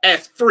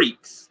as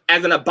freaks,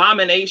 as an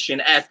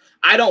abomination, as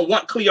I don't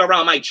want Cleo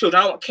around my children,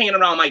 I don't want Cain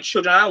around my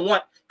children, I don't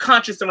want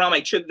Conscious around my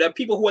children. There are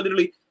people who are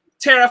literally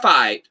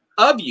terrified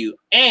of you.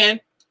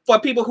 And for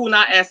people who are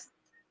not as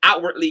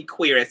outwardly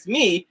queer as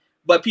me,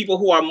 but people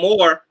who are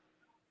more,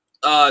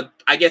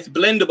 I guess,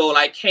 blendable,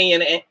 like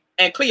Cain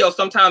and Cleo,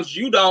 sometimes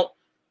you don't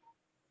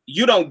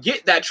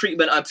get that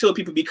treatment until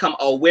people become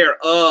aware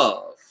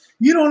of.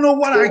 You don't know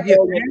what I get,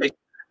 man.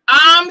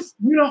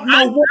 You don't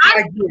know what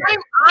I get.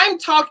 I'm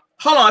talking.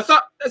 Hold on.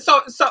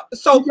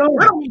 So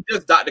why don't we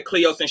just, Dr.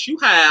 Cleo, since you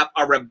have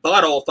a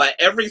rebuttal for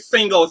every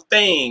single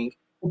thing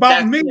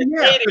about me?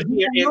 Yeah.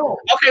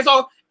 Okay,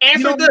 so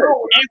answer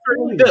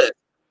this.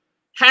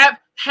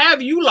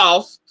 Have you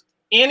lost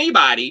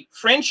anybody,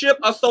 friendship,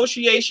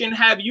 association?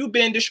 Have you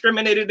been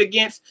discriminated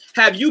against?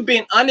 Have you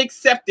been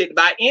unaccepted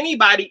by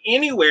anybody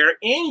anywhere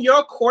in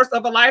your course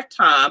of a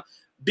lifetime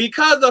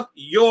because of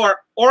your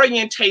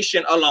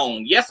orientation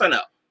alone? Yes or no?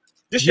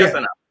 Just yes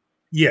or no?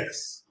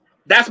 Yes.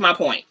 That's my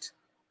point.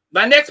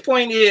 My next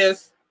point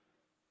is,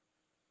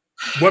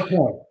 what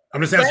point?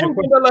 I'm just asking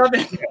you a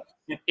question.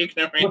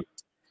 Ignorant.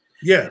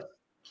 Yeah.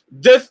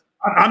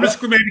 I'm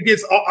discriminated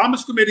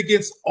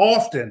against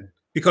often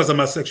because of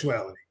my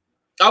sexuality.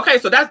 Okay,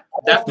 so that's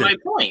my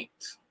point.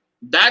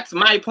 That's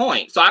my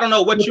point. So I don't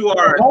know what you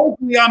are.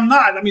 Supposedly I'm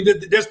not. I mean,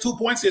 there's 2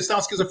 points here. It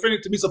sounds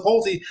schizophrenic to me.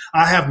 Supposedly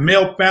I have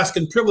male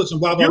masculine privilege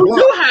and blah, blah, blah.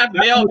 You do have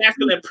male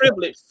masculine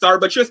privilege, sir,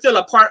 but you're still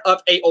a part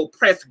of a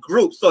oppressed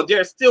group. So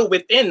they're still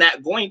within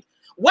that going.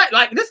 What,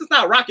 like, this is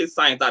not rocket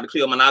science, Dr.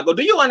 Cleo Manago.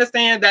 Do you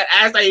understand that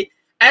as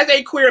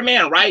a queer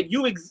man, right?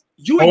 I'm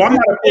not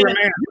a queer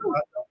man.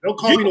 Don't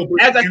call me no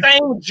as a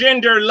same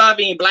gender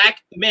loving black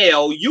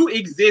male, you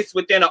exist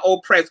within an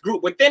oppressed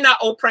group. Within that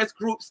oppressed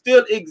group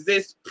still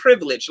exists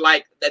privilege.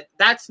 Like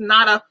that's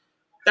not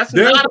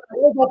there's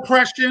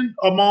oppression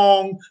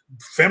among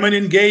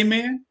feminine gay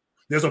men.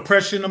 There's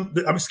oppression.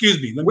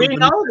 Excuse me. We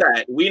know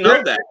that. We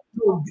know.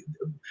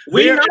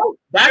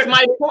 That's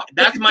my point.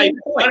 That's my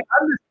point.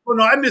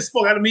 I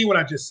misspoke. I didn't mean what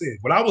I just said.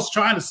 What I was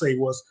trying to say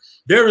was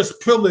there is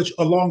privilege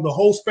along the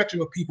whole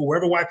spectrum of people,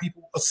 wherever white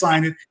people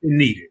assign it and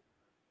need it.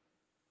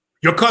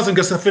 Your cousin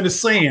gets finished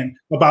saying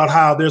about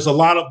how there's a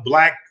lot of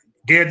black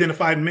gay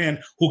identified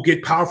men who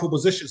get powerful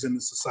positions in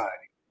the society.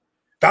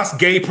 That's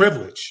gay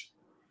privilege.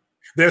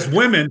 There's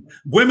women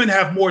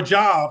have more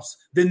jobs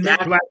than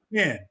black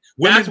men.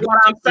 That's what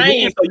I'm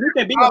saying. So you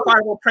can be a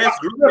part of a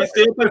oppressed group and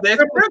still possess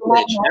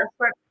privilege.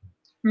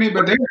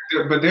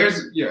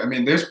 I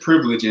mean, there's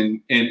privilege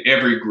in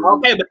every group.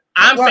 Okay, but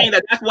I'm saying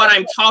that's what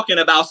I'm talking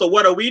about. So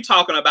what are we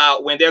talking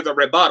about when there's a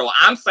rebuttal?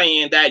 I'm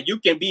saying that you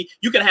can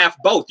have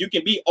both. You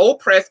can be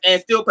oppressed and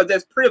still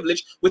possess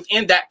privilege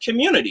within that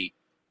community,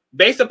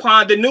 based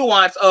upon the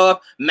nuance of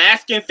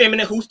masculine,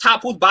 feminine, who's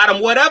top, who's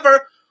bottom,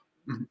 whatever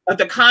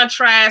the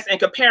contrast and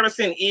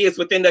comparison is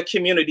within the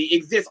community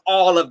exists.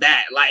 All of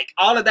that, like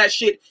all of that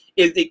shit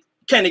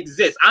can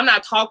exist. I'm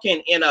not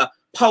talking in a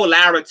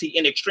polarity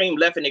in extreme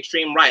left and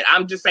extreme right.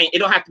 I'm just saying it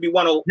don't have to be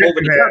one over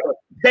the other.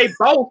 They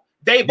both.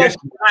 Yes.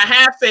 What I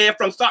have said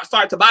from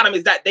start to bottom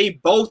is that they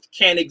both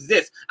can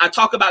exist. I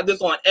talk about this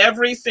on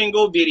every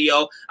single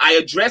video. I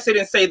address it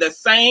and say the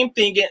same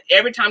thing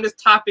every time this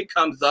topic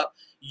comes up.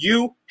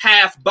 You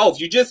have both.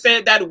 You just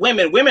said that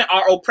women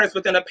are oppressed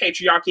within a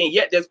patriarchy, and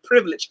yet there's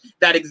privilege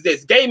that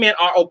exists. Gay men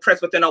are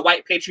oppressed within a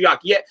white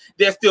patriarchy, yet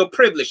there's still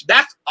privilege.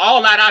 That's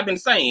all that I've been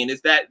saying,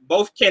 is that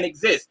both can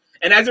exist.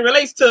 And as it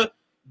relates to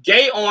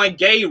gay on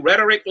gay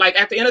rhetoric, like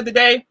at the end of the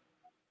day,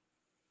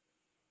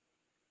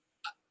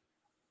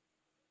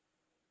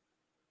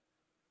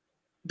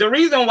 the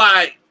reason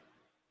why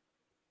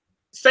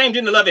same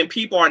gender loving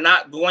people are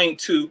not going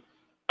to,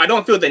 I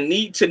don't feel the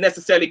need to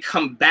necessarily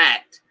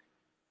combat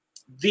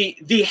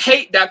the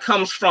hate that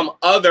comes from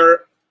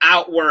other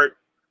outward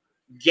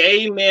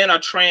gay men or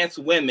trans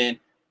women,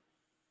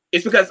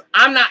 it's because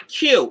I'm not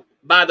killed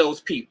by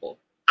those people.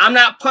 I'm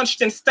not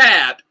punched and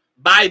stabbed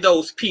by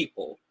those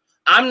people.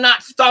 I'm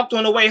not stalked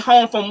on the way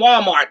home from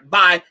Walmart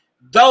by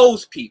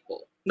those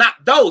people, not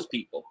those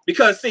people.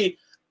 Because see,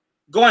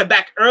 going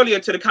back earlier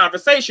to the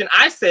conversation,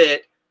 I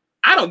said,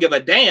 I don't give a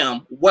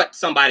damn what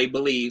somebody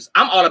believes.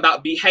 I'm all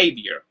about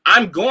behavior.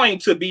 I'm going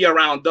to be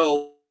around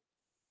those.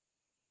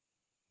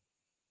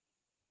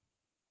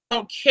 I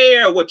don't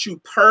care what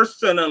you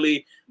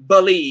personally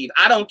believe.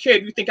 I don't care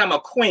if you think I'm a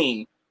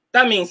queen.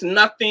 That means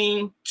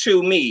nothing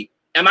to me.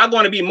 Am I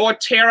going to be more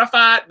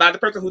terrified by the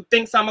person who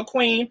thinks I'm a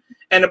queen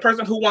and the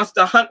person who wants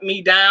to hunt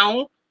me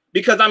down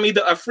because I'm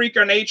either a freak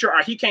of nature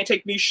or he can't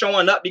take me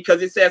showing up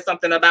because it says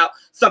something about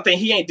something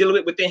he ain't dealing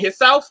with within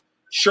himself?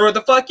 Sure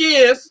the fuck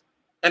is.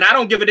 And I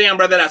don't give a damn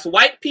whether that's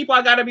white people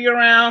I got to be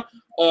around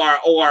or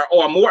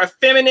more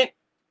effeminate,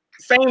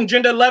 same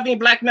gender loving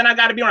black men I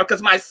got to be around,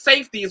 because my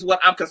safety is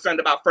what I'm concerned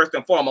about first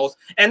and foremost,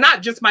 and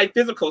not just my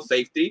physical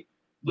safety,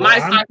 my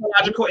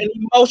psychological and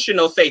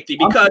emotional safety.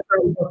 Because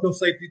I'm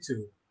safety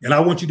too, and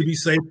I want you to be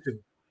safe too,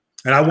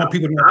 and I want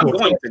people to. I'm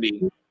going to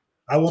be.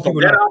 I want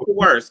people not the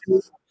worst.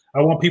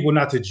 I want people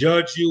not to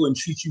judge you and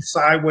treat you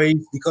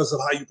sideways because of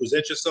how you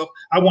present yourself.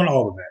 I want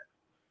all of that.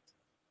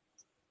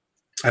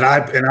 And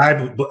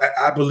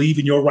I believe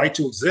in your right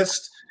to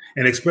exist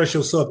and express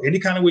yourself any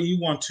kind of way you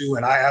want to,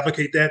 and I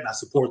advocate that and I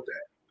support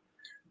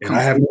that, and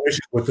I have no issue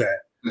with that.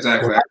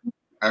 Exactly.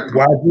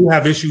 Why I do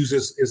have issues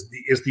is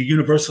the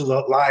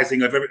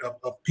universalizing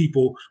of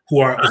people who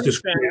are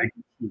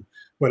discriminating.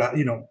 But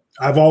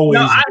I've always.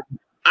 No,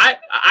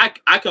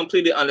 I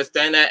completely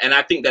understand that, and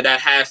I think that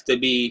has to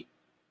be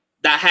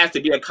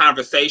a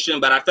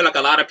conversation. But I feel like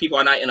a lot of people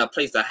are not in a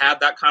place to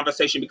have that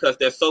conversation because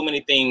there's so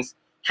many things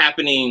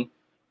happening.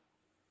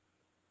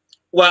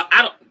 Well,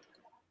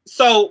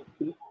 so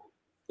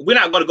we're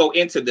not going to go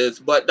into this,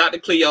 but Dr.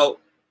 Cleo,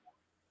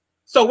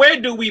 so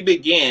where do we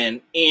begin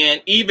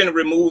in even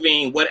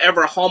removing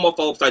whatever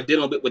homophobes are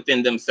dealing with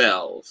within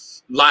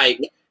themselves? Like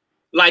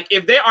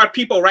if there are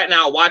people right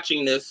now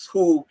watching this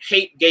who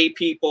hate gay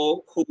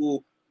people,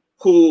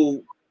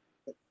 who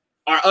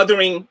are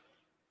othering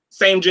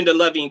same gender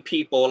loving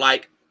people,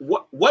 like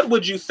what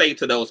would you say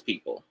to those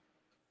people?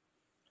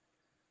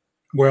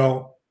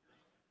 Well,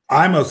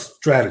 I'm a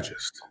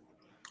strategist.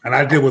 And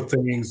I deal with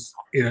things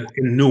in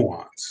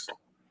nuance.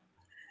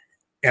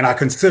 And I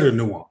consider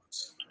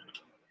nuance.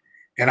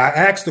 And I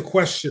ask the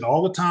question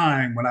all the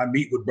time when I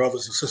meet with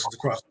brothers and sisters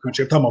across the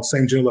country. I'm talking about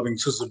same gender loving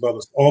sisters and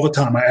brothers all the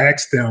time. I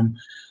ask them,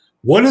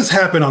 what has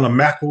happened on a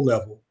macro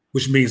level,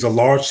 which means a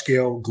large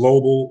scale,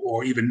 global,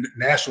 or even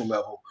national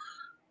level,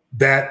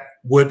 that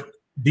would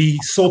be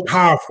so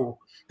powerful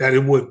that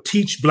it would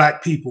teach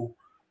Black people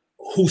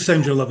who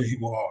same gender loving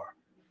people are,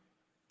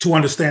 to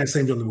understand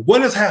same gender living.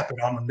 What has happened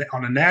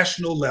on a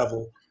national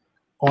level,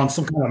 on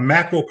some kind of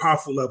macro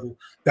powerful level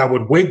that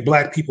would wake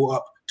Black people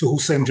up to who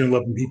same gender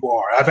loving people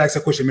are? I've asked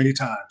that question many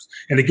times,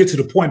 and to get to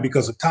the point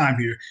because of time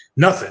here,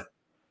 nothing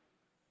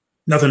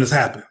has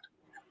happened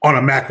on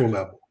a macro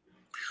level.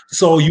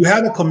 So you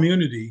have a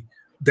community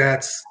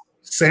that's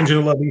same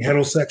gender loving,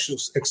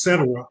 heterosexuals,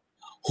 etc.,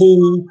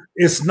 who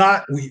is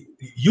not.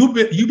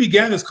 You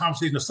began this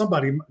conversation with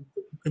somebody.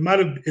 It might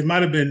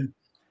have been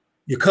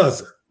your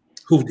cousin.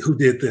 Who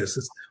did this,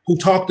 who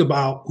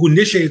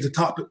initiated the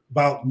topic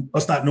about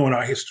us not knowing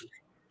our history.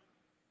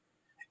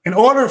 In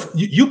order,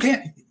 you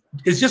can't,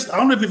 it's just, I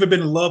don't know if you've ever been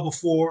in love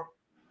before,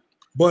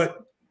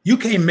 but you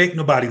can't make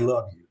nobody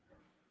love you.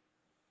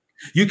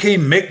 You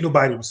can't make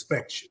nobody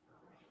respect you.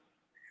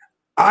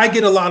 I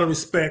get a lot of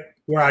respect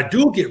where I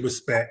do get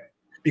respect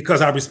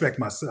because I respect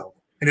myself,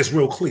 and it's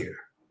real clear.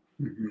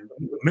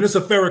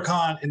 Minister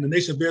Farrakhan in the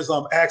Nation of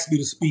Islam asked me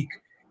to speak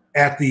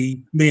at the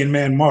Million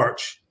Man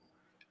March.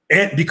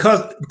 And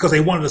because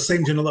they wanted the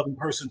same gender loving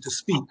person to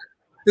speak,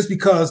 it's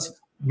because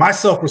my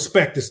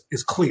self-respect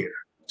is clear.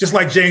 Just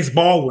like James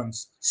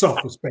Baldwin's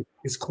self-respect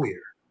is clear.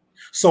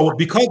 So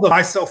because of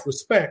my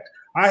self-respect,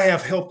 I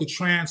have helped to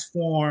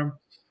transform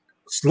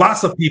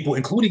lots of people,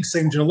 including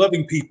same gender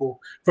loving people,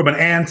 from an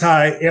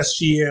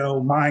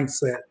anti-SGL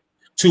mindset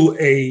to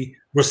a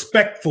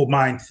respectful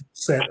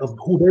mindset of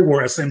who they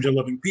were as same gender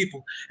loving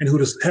people and who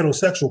this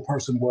heterosexual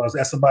person was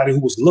as somebody who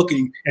was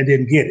looking and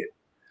didn't get it.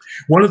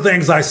 One of the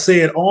things I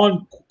said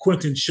on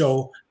Quentin's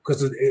show,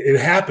 because it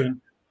happened,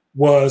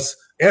 was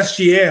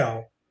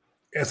SGL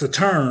as a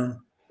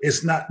term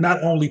is not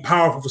only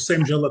powerful for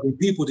same gender loving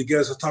people to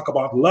get us to talk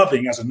about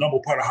loving as a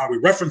normal part of how we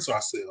reference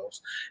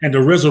ourselves and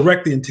to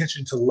resurrect the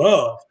intention to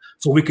love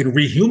so we can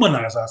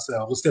rehumanize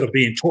ourselves instead of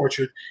being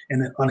tortured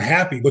and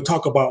unhappy, but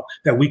talk about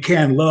that we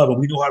can love and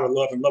we know how to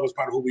love and love is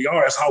part of who we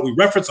are. That's how we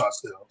reference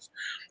ourselves.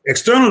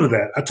 External to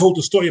that, I told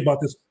the story about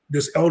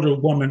this elder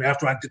woman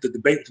after I did the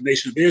debate with the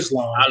Nation of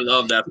Islam. I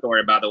love that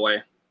story, by the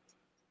way.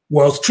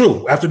 Well, it's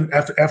true.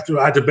 After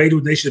I debated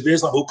with the Nation of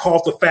Islam, who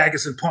called the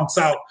faggots and punks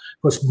out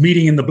for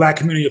meeting in the Black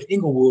community of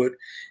Inglewood,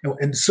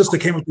 and the sister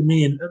came up to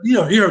me and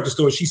you heard the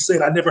story. She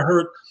said, I never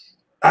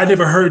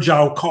heard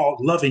y'all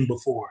called loving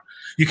before.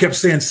 You kept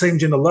saying same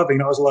gender loving.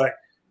 And I was like,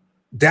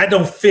 that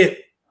don't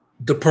fit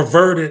the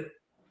perverted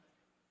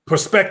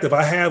perspective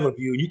I have of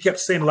you. You kept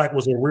saying like it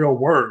was a real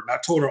word. I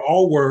told her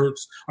all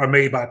words are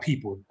made by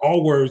people.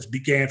 All words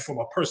began from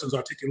a person's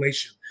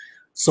articulation.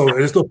 So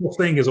there's no such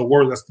thing as a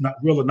word that's not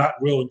real or not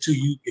real until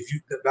you,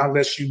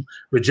 unless you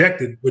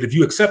reject it. But if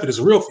you accept it, it's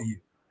real for you.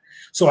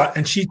 So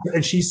and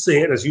she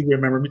said, as you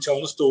remember me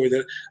telling the story,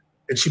 that,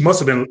 and she must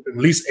have been at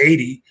least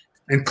 80,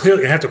 and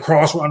clearly had the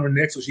cross around her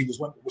neck, so she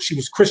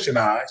was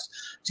Christianized.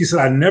 She said,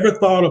 I never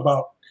thought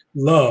about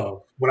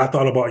love when I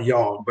thought about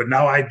y'all, but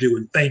now I do,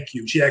 and thank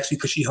you. She actually,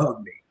 because she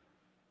hugged me.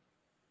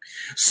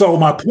 So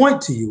my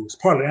point to you, as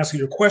part of answering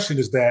your question,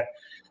 is that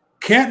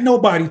can't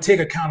nobody take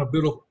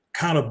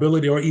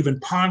accountability or even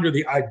ponder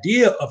the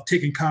idea of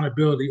taking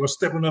accountability or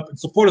stepping up in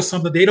support of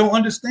something they don't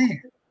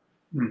understand.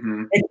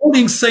 Mm-hmm.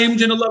 Including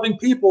same-gender loving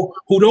people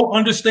who don't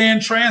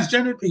understand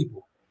transgender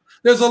people.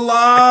 There's a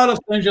lot of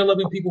same-gender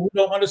loving people who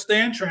don't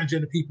understand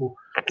transgender people,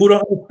 who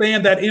don't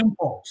understand that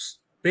impulse.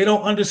 They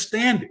don't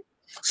understand it.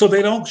 So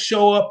they don't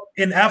show up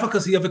in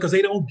advocacy of it because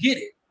they don't get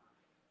it.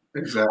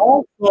 Exactly.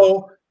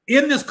 Also,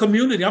 in this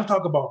community, I'm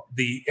talking about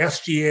the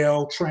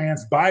SGL,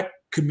 trans, bi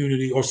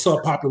community or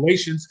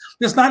subpopulations,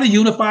 it's not a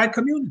unified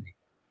community.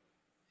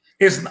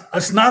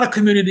 It's not a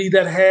community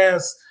that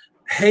has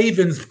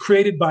havens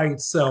created by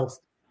itself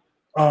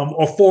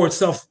or for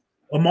itself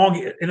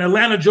in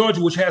Atlanta,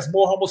 Georgia, which has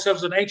more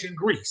homosexuals than ancient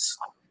Greece.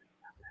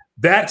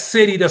 That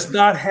city does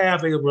not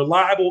have a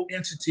reliable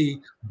entity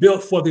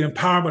built for the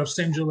empowerment of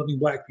same-gender loving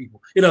Black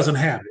people. It doesn't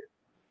have it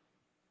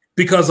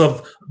because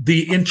of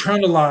the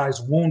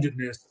internalized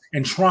woundedness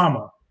and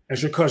trauma,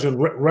 as your cousin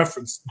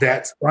referenced,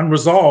 that's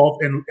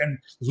unresolved and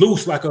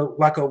loose like a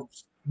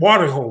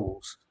water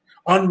hose,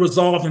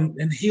 unresolved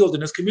and healed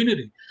in this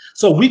community.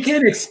 So we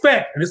can't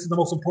expect, and this is the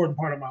most important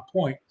part of my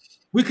point,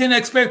 we can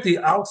expect the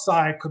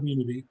outside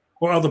community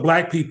or other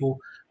Black people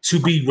to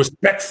be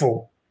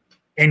respectful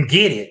and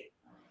get it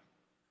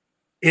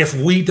if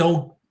we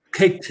don't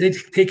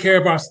take care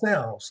of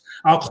ourselves.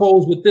 I'll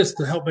close with this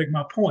to help make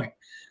my point.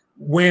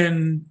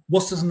 When,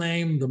 what's his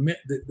name,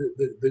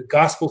 the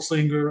gospel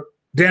singer,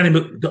 Donnie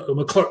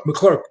McClurkin.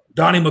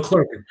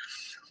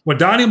 When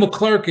Donnie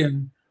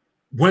McClurkin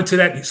went to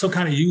that some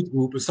kind of youth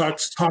group and started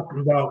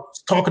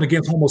talking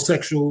against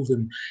homosexuals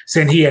and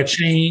saying he had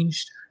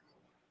changed,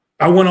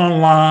 I went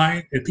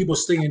online and people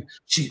saying,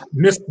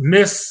 Miss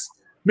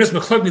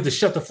McClurkin needs to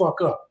shut the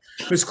fuck up.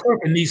 Miss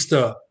Clurkin needs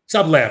to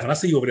stop laughing. I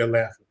see you over there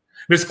laughing.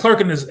 Miss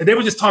Clurkin is, and they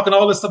were just talking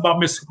all this stuff about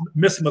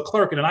Miss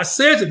McClurkin. And I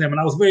said to them, and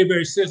I was very,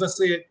 very serious, I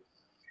said,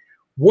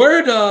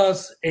 where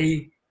does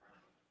a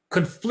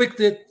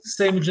conflicted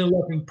same-gender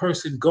loving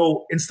person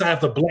go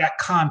inside the Black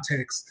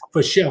context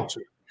for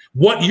shelter?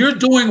 What you're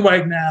doing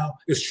right now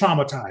is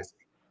traumatizing.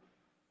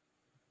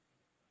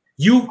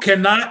 You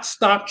cannot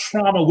stop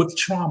trauma with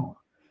trauma.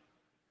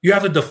 You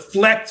have to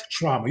deflect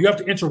trauma. You have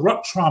to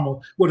interrupt trauma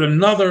with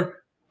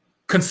another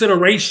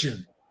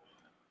consideration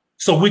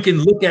so we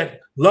can look at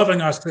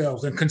loving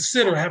ourselves and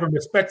consider having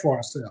respect for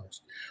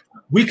ourselves.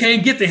 We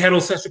can't get the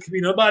heterosexual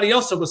community, nobody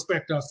else to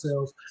respect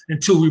ourselves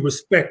until we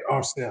respect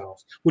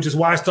ourselves, which is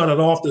why I started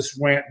off this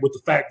rant with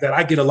the fact that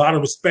I get a lot of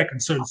respect in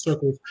certain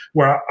circles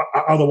where I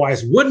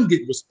otherwise wouldn't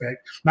get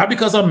respect, not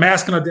because I'm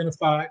masculine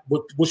identified,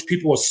 which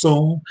people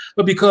assume,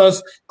 but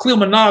because Cleo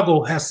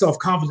Manago has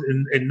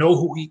self-confidence and know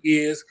who he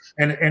is,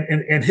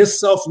 and his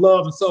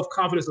self-love and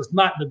self-confidence is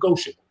not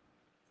negotiable.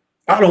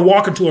 I don't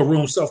walk into a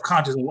room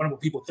self-conscious and wonder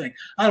what people think.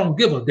 I don't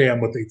give a damn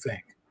what they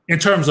think in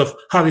terms of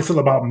how they feel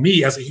about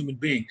me as a human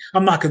being.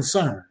 I'm not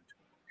concerned.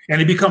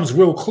 And it becomes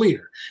real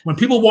clear. When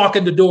people walk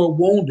in the door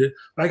wounded,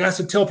 like I used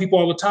to tell people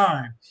all the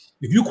time,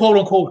 if you quote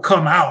unquote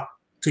come out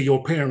to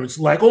your parents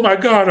like, oh my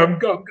God, I'm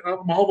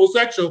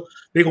homosexual,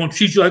 they're going to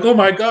treat you like, oh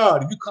my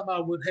God. If you come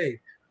out with, hey,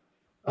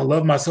 I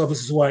love myself,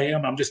 this is who I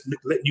am, I'm just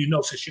letting you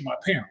know since you're my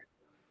parent.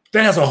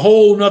 That has a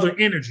whole nother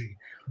energy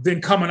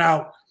than coming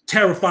out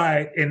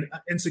terrified and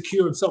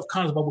insecure and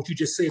self-conscious about what you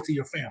just said to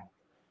your family.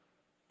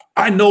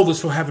 I know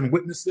this from having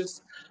witnessed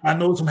this. I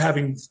know this from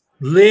having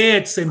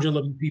led same-gender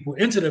loving people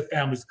into their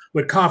families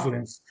with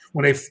confidence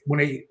when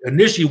they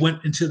initially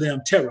went into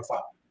them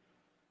terrified.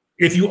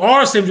 If you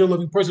are a same-gender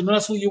loving person,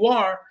 that's who you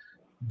are,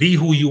 be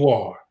who you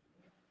are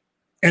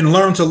and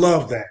learn to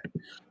love that.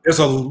 There's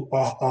a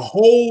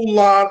whole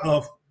lot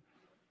of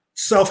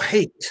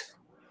self-hate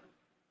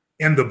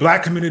in the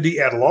Black community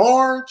at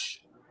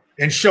large,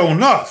 and sure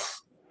enough,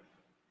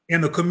 in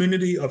the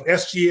community of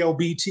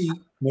SGLBT,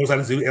 notice I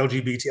didn't do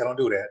LGBT, I don't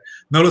do that.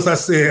 Notice I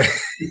said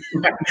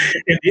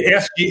in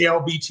the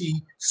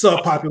SGLBT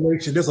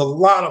subpopulation, there's a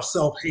lot of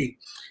self-hate.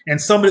 And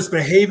some of this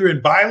behavior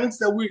and violence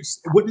that we're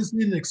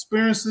witnessing and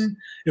experiencing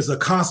is a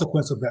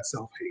consequence of that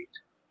self-hate.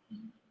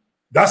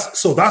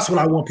 That's what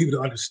I want people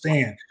to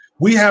understand.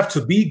 We have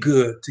to be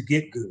good to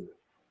get good.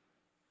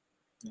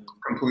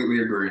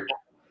 Completely agree.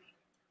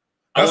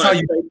 That's how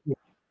you.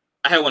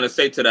 I want to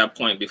say to that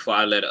point before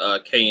I let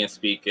Kayan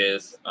speak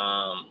is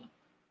I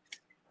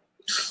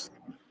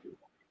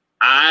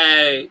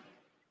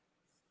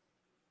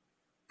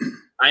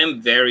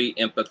am very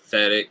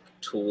empathetic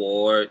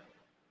toward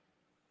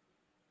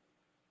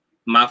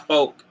my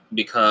folk,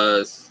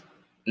 because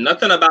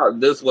nothing about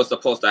this was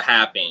supposed to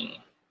happen.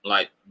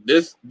 Like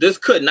this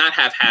could not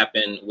have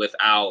happened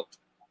without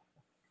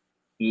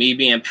me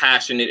being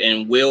passionate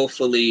and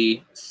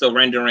willfully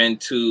surrendering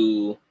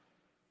to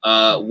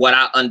what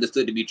I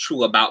understood to be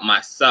true about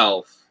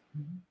myself.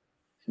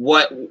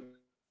 What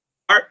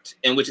art,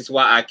 and which is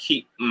why I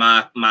keep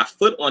my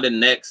foot on the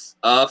necks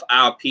of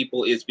our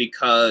people, is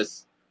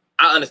because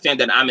I understand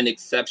that I'm an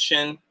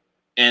exception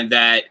and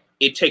that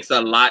it takes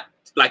a lot.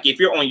 Like if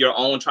you're on your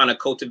own trying to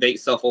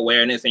cultivate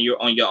self-awareness and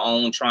you're on your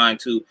own trying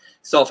to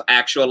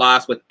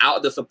self-actualize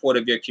without the support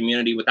of your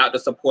community, without the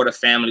support of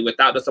family,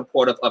 without the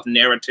support of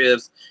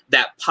narratives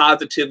that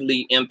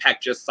positively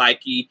impact your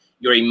psyche,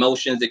 your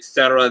emotions,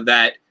 etc.,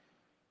 that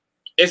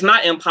it's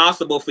not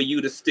impossible for you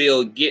to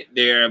still get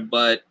there.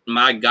 But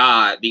my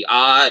God, the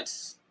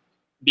odds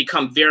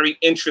become very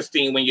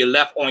interesting when you're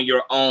left on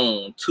your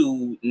own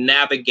to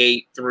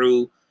navigate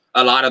through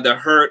a lot of the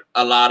hurt,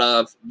 a lot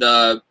of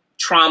the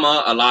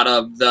trauma, a lot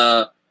of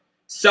the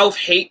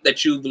self-hate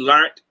that you've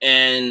learned.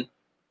 And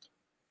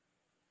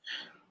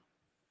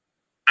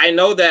I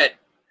know that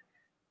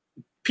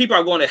people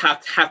are going to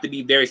have to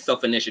be very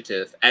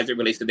self-initiative as it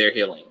relates to their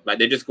healing. Like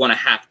they're just going to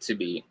have to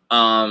be.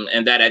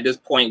 And that at this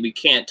point, we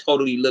can't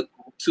totally look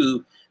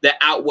to the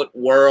outward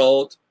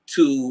world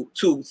to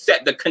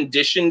set the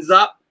conditions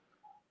up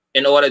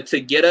in order to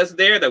get us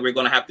there, that we're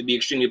going to have to be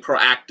extremely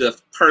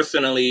proactive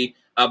personally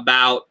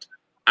about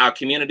our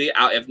community,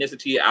 our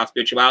ethnicity, our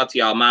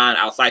spirituality, our mind,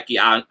 our psyche,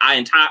 our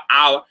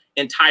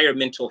entire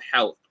mental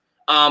health.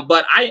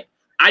 But I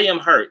am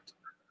hurt.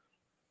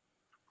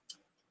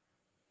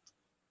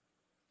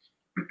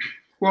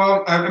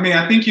 Well, I mean,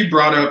 I think you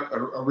brought up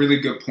a really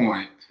good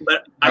point.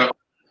 But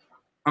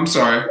I'm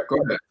sorry. Go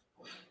ahead.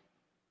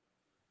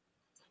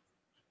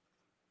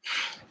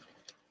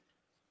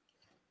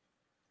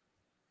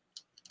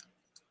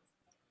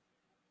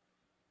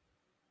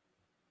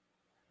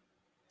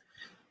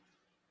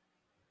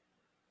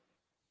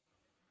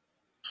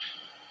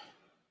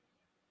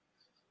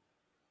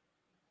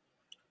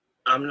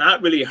 I'm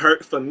not really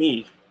hurt for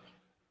me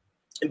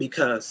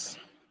because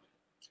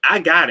I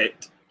got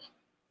it.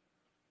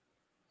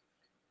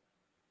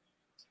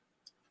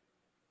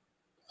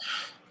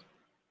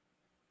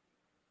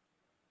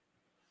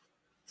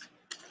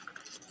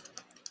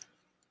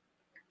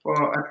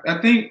 Well, I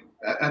think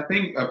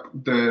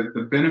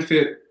the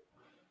benefit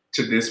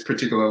to this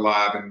particular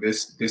live and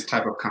this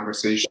type of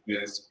conversation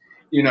is,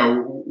 you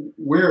know,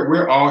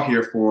 we're all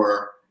here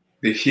for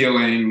the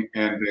healing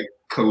and the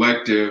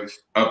collective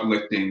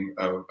uplifting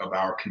of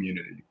our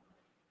community.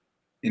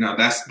 You know,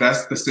 that's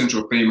the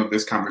central theme of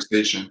this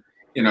conversation.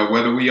 You know,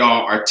 whether we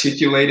all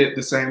articulate it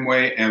the same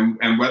way and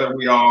whether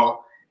we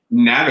all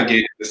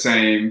navigate it the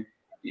same,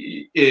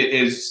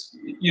 is,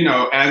 you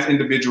know, as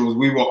individuals,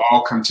 we will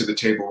all come to the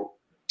table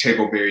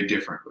very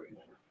differently.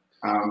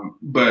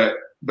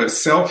 But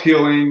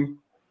self-healing,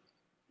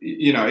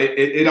 you know,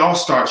 it all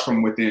starts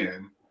from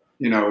within.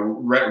 You know,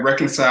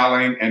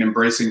 reconciling and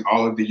embracing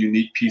all of the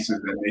unique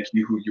pieces that make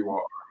you who you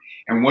are.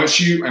 And once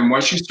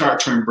you start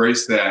to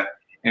embrace that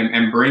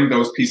and bring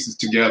those pieces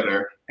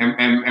together,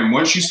 and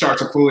once you start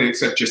to fully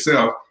accept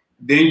yourself,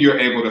 then you're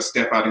able to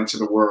step out into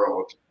the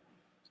world,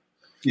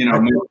 you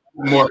know,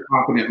 more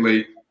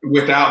confidently,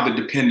 without the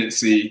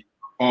dependency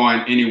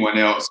on anyone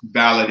else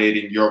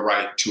validating your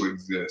right to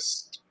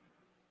exist.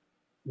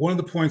 One of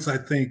the points I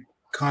think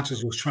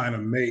Conscious was trying to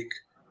make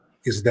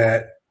is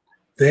that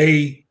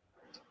they,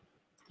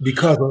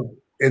 because of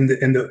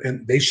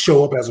and they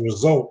show up as a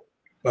result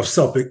of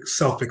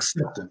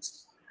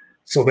self-acceptance.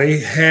 So they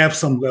have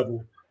some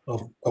level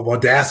of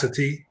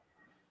audacity,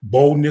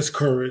 boldness,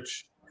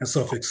 courage, and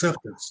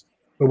self-acceptance.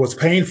 But what's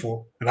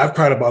painful, and I've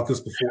cried about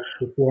this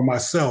before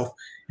myself,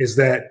 is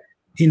that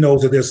he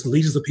knows that there's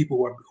legions of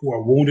people who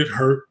are wounded,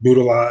 hurt,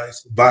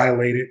 brutalized,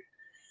 violated,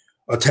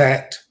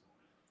 attacked,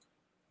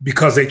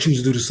 because they choose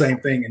to do the same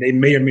thing, and they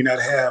may or may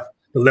not have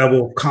the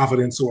level of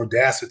confidence or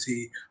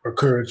audacity or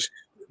courage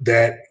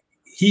that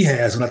he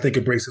has. And I think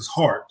it breaks his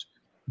heart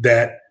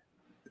that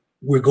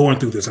we're going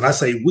through this. And I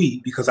say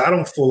we because I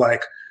don't feel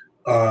like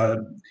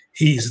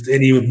he's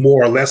any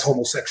more or less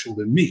homosexual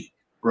than me.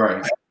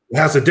 Right.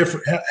 Has a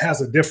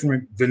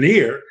different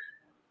veneer,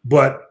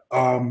 but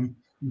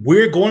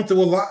we're going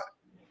through a lot.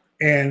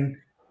 And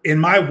in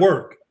my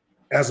work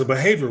as a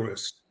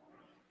behaviorist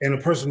and a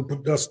person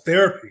who does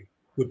therapy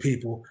with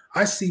people,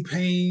 I see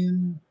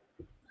pain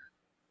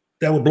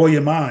that would blow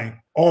your mind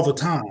all the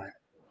time.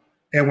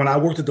 And when I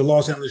worked at the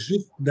Los Angeles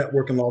Youth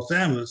Network in Los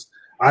Angeles,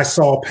 I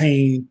saw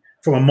pain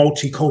from a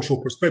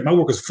multicultural perspective. My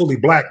work is fully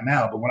Black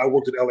now, but when I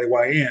worked at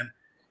LAYN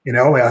in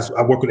LA,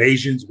 I work with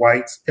Asians,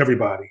 whites,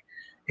 everybody.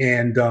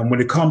 And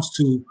when it comes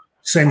to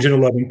same gender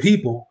loving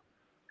people,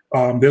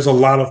 there's a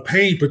lot of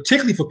pain,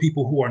 particularly for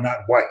people who are not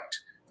white.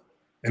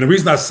 And the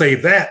reason I say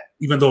that,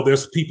 even though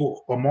there's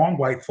people among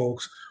white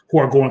folks who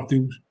are going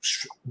through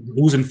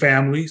losing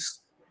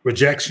families,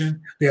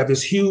 rejection, they have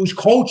this huge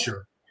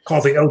culture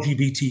called the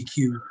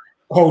LGBTQ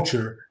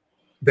culture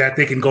that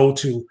they can go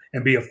to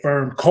and be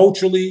affirmed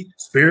culturally,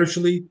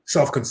 spiritually,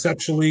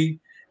 self-conceptually,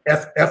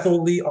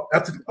 ethically,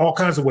 all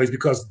kinds of ways,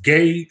 because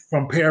gay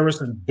from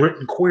Paris and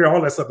Britain, queer,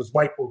 all that stuff is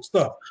white folk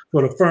stuff. So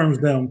it affirms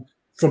them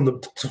from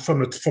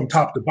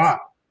top to bottom.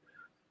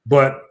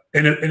 But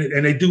and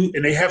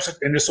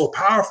they're so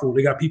powerful.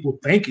 They got people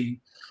thinking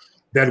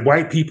that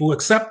white people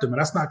accept them, and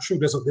that's not true.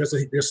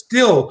 There's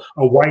still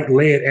a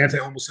white-led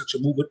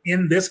anti-homosexual movement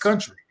in this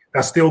country.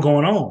 That's still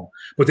going on,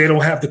 but they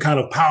don't have the kind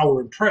of power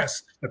and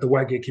press that the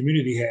white gay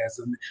community has,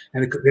 and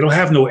they don't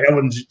have no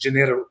Ellen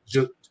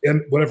DeGeneres,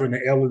 whatever, in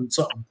the Ellen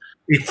something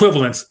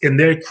equivalents in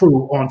their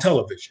crew on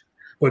television,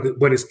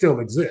 but it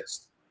still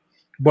exists.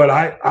 But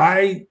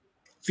I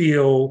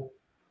feel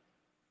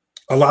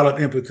a lot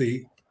of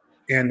empathy,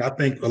 and I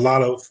think a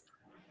lot of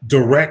a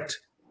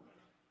direct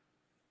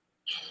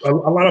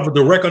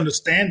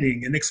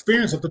understanding and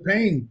experience of the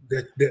pain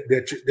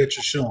that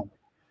you're showing.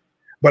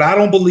 But I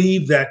don't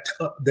believe that,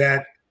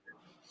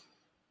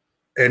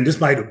 and this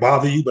might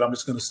bother you, but I'm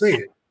just going to say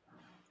it.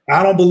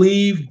 I don't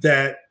believe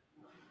that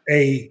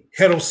a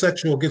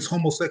heterosexual against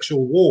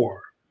homosexual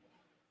war,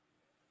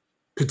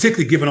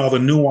 particularly given all the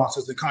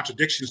nuances and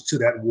contradictions to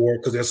that war,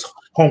 because there's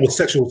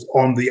homosexuals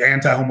on the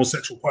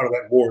anti-homosexual part of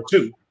that war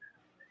too,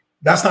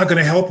 that's not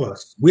going to help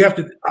us. We have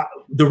to,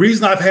 the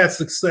reason I've had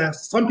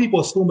success, some people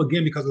assume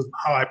again because of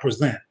how I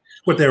present,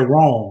 but they're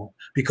wrong,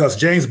 because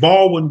James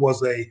Baldwin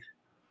was a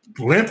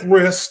limp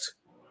wrist,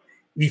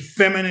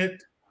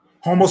 effeminate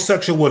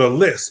homosexual with a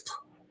lisp,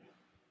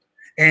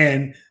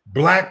 and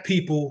Black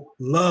people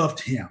loved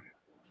him.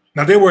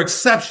 Now there were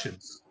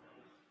exceptions,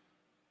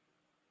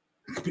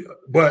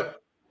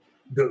 but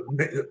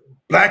the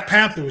Black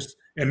Panthers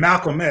and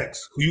Malcolm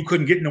X, who you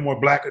couldn't get no more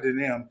blacker than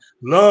them,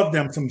 loved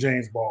them some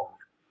James Baldwin.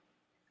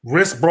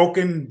 Wrist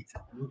broken,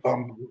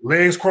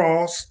 legs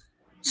crossed,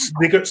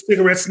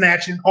 cigarette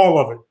snatching, all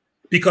of it,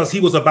 because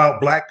he was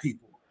about Black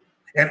people.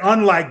 And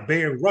unlike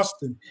Bayard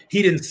Rustin,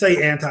 he didn't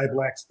say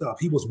anti-Black stuff.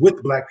 He was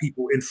with Black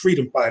people in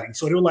freedom fighting.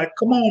 So they were like,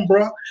 come on,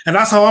 bro. And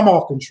that's how I'm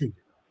often treated.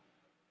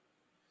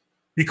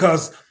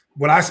 Because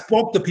when I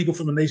spoke to people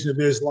from the Nation of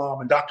Islam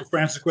and Dr.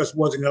 Francis Cress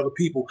Woods and other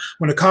people,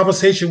 when the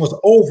conversation was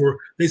over,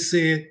 they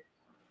said,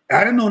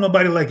 I didn't know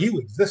nobody like you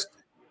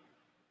existed.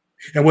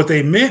 And what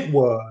they meant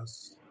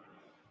was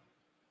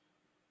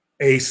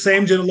a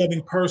same-gender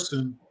loving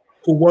person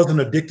who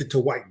wasn't addicted to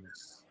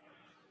whiteness.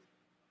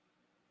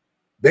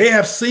 They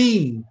have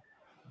seen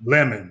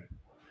Lemon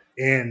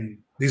and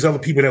these other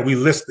people that we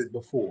listed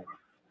before.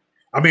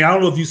 I mean, I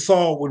don't know if you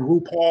saw when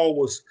RuPaul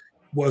was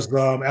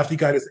after he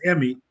got his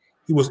Emmy,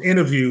 he was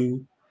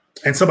interviewed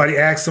and somebody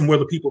asked him where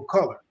the people of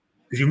color.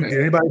 Did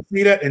anybody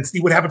see that and see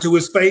what happened to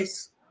his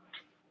face?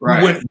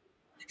 Right.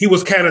 He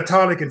was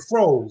catatonic and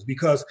froze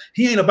because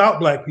he ain't about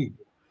Black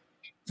people.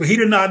 So he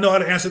did not know how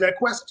to answer that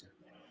question.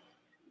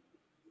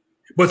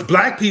 But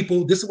Black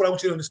people, this is what I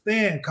want you to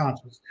understand,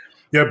 Conscious.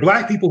 There are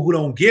Black people who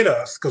don't get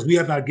us because we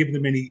have not given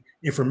them any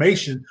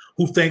information,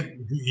 who think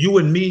you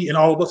and me and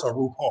all of us are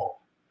RuPaul.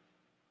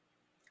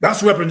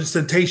 That's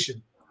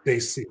representation they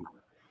see.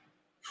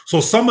 So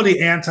some of the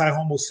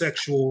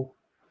anti-homosexual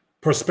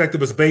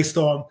perspective is based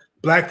on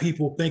Black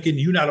people thinking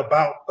you're not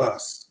about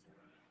us.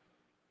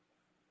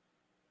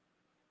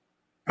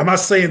 I'm not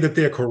saying that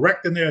they're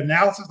correct in their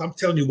analysis. I'm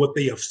telling you what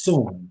they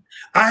assume.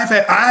 I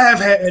have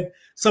had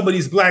some of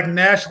these Black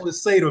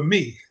nationalists say to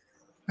me,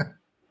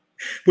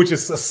 which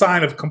is a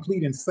sign of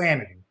complete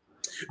insanity,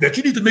 that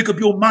you need to make up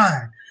your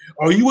mind.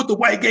 Are you with the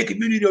white gay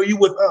community or are you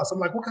with us? I'm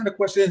like, what kind of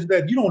question is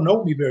that? You don't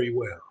know me very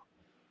well.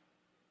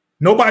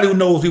 Nobody who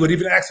knows me would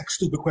even ask a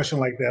stupid question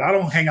like that. I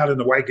don't hang out in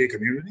the white gay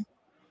community.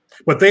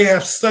 But they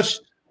have such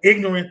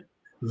ignorant,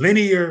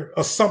 linear,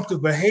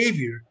 assumptive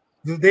behavior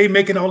that they're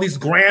making all these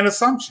grand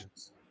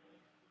assumptions.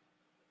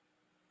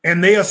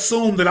 And they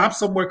assume that I'm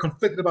somewhere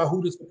conflicted about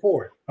who to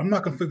support. I'm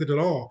not conflicted at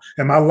all.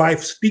 And my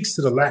life speaks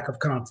to the lack of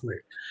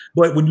conflict.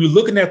 But when you're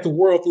looking at the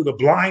world through the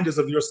blinders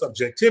of your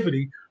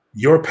subjectivity,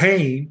 your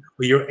pain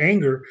or your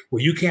anger,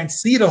 where you can't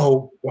see the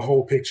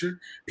whole picture,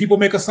 people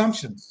make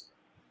assumptions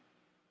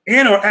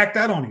and or act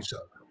out on each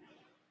other.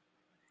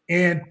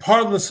 And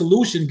part of the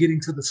solution,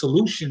 getting to the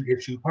solution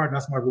issue, pardon,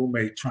 that's my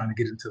roommate trying to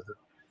get into the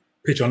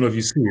picture. I don't know if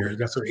you see her,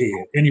 that's her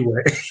head.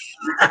 Anyway,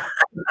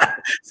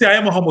 see, I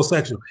am a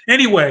homosexual.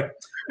 Anyway,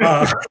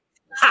 I'm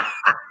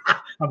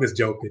just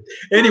joking.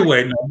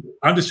 Anyway, no,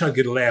 I'm just trying to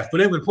get a laugh.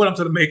 But anyway, the point I'm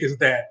trying to make is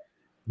that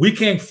we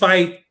can't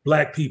fight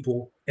Black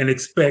people and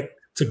expect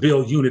to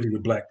build unity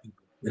with Black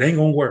people. It ain't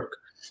gonna work.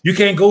 You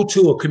can't go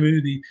to a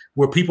community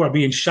where people are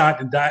being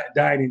shot and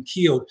died and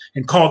killed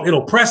and called it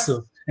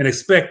oppressive and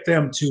expect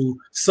them to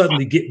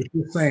suddenly get what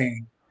you're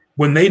saying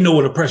when they know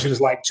what oppression is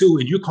like too,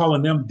 and you're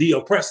calling them the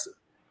oppressor.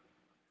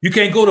 You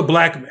can't go to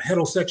Black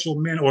heterosexual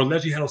men or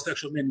allegedly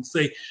heterosexual men and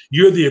say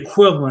you're the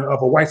equivalent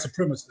of a white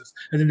supremacist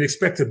and then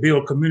expect to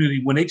build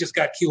community when they just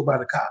got killed by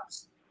the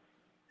cops.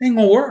 It ain't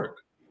gonna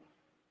work.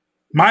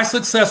 My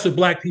success with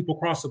Black people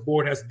across the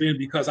board has been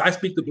because I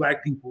speak to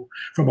Black people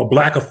from a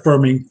Black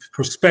affirming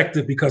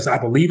perspective, because I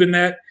believe in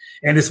that,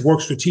 and it's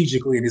worked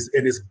strategically, and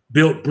it's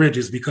built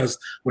bridges, because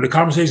when the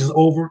conversation is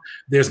over,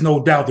 there's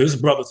no doubt that this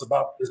brother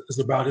is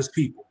about his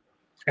people.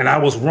 And I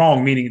was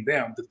wrong, meaning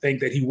them, to think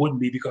that he wouldn't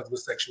be because of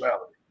his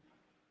sexuality.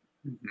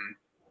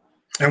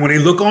 Mm-hmm. And when they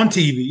look on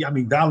TV, I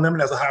mean, Don Lemon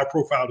has a higher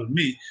profile than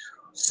me,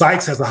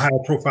 Sykes has a higher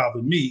profile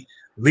than me,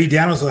 Lee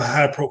Daniels has a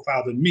higher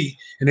profile than me,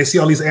 and they see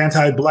all these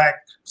anti-Black,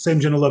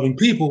 same-gender loving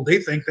people, they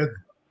think that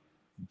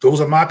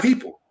those are my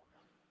people.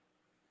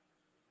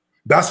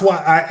 That's why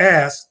I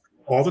ask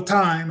all the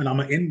time, and I'm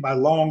going to end my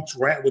long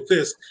rant with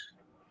this,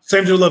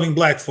 same-gender loving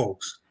Black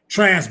folks,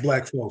 trans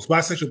Black folks,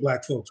 bisexual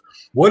Black folks,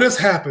 what has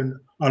happened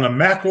on a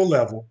macro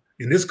level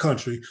in this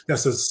country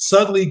that's to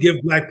suddenly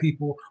give Black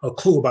people a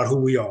clue about who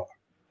we are?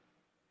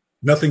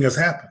 Nothing has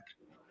happened.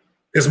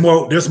 There's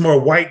more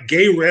white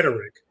gay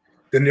rhetoric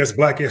than there's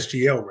Black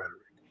SGL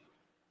rhetoric,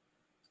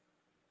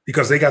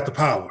 because they got the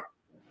power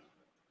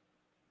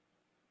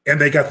and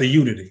they got the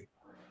unity.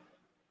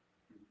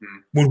 Mm-hmm.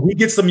 When we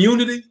get some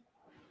unity,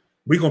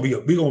 we're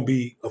gonna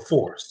be a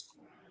force.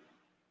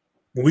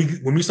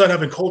 When we start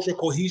having cultural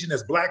cohesion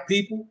as Black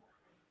people,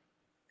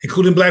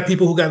 including Black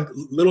people who got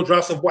little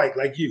drops of white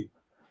like you,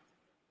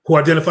 who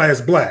identify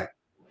as Black,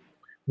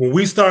 when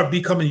we start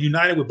becoming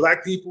united with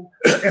Black people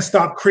and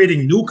stop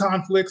creating new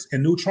conflicts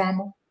and new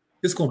trauma,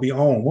 it's going to be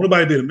on. Won't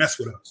nobody be able to mess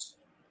with us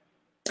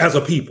as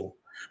a people.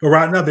 But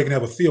right now they can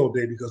have a field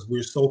day because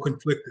we're so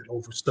conflicted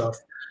over stuff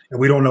and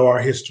we don't know our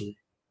history.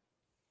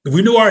 If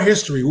we knew our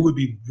history, we would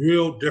be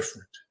real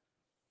different.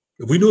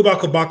 If we knew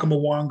about Kabaka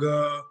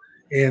Mwanga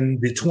and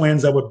the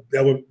twins that were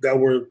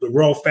the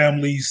royal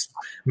family's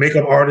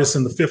makeup artists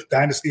in the 5th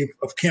dynasty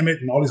of Kemet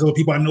and all these other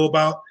people I know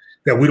about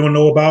that we don't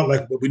know about,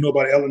 like what we know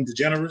about Ellen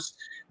DeGeneres,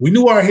 we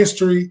knew our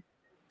history,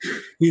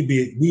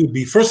 we would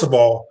be first of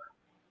all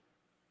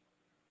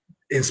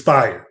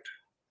inspired,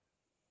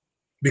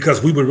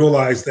 because we would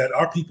realize that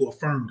our people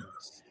affirmed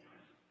us.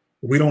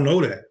 We don't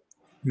know that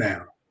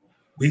now.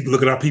 We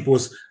look at our people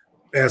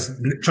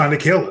as trying to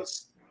kill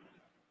us.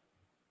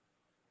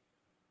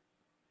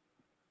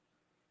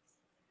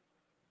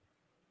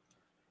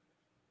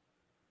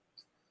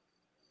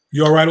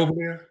 You all right over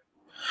there?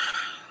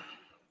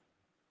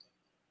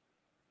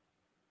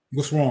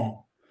 What's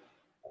wrong?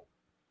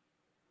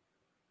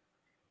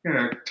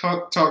 Yeah,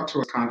 talk to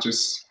us,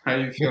 Conscious. How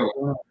you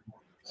feel?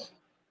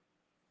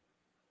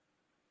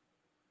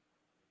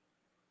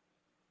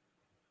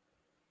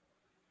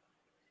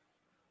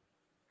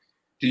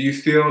 Do you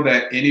feel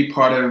that any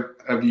part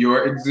of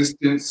your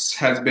existence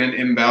has been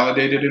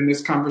invalidated in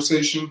this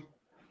conversation?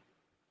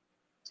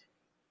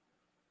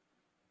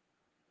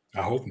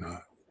 I hope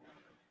not.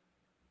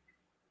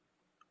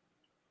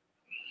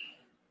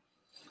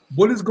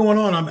 What is going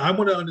on? I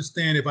want to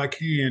understand, if I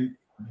can,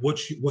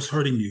 what's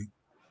hurting you.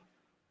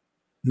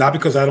 Not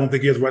because I don't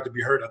think you have the right to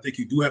be hurt. I think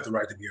you do have the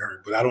right to be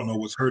hurt, but I don't know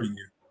what's hurting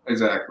you.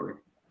 Exactly.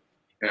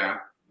 Yeah.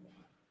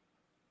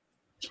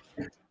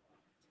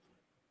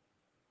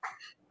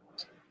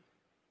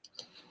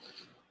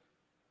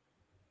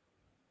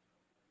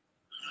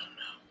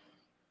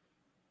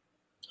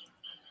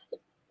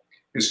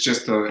 It's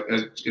just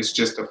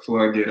a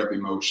floodgate of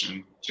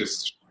emotion,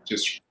 just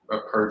a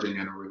purging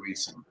and a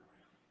releasing.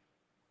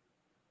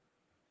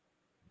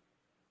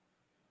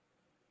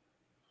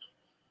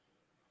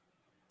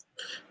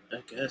 I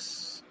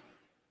guess.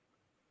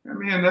 I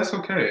mean, that's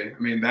okay. I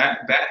mean,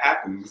 that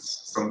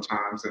happens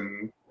sometimes,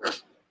 and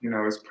you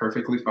know, it's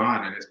perfectly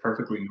fine and it's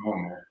perfectly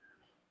normal.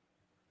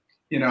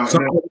 You know,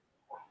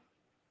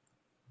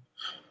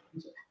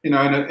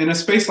 in a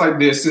space like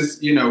this,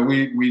 is, you know,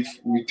 we've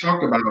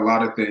talked about a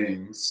lot of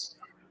things,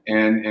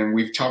 and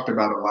we've talked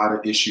about a lot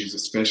of issues,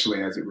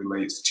 especially as it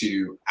relates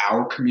to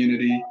our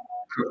community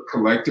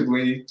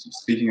collectively,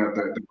 speaking of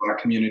the Black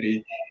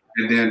community,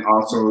 and then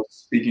also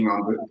speaking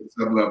on the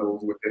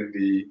sub-levels within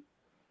the,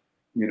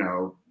 you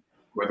know,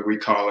 whether we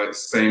call it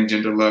same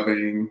gender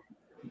loving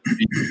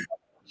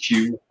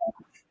Q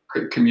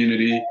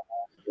community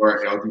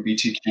or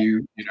LGBTQ,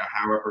 you know,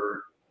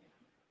 however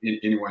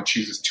anyone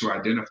chooses to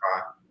identify.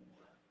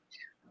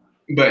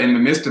 But in the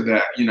midst of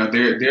that, you know,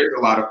 there's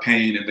a lot of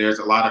pain and there's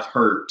a lot of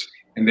hurt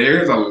and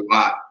there's a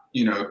lot,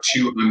 you know,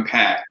 to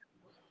unpack,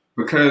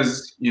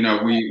 because, you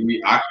know,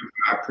 we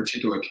occupy a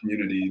particular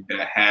community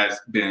that has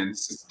been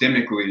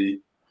systemically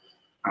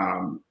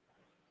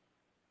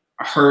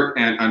hurt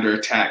and under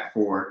attack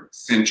for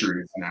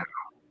centuries now.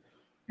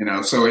 You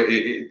know, so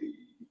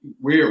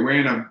we're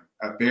in a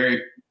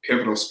very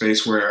pivotal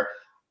space where,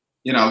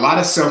 you know, a lot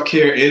of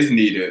self-care is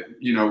needed,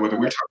 you know, whether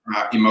we're talking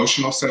about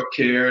emotional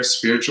self-care,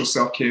 spiritual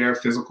self-care,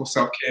 physical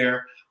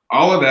self-care,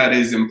 all of that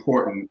is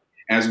important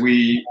as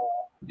we,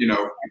 you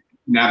know,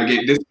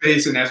 navigate this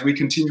space and as we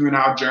continue in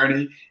our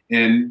journey,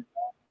 and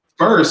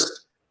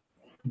first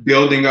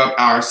building up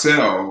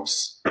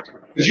ourselves.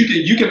 Because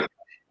you can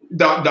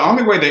the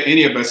only way that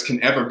any of us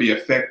can ever be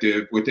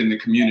effective within the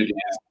community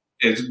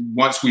is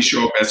once we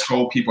show up as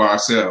whole people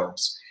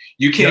ourselves.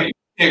 You can't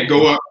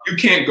go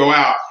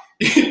out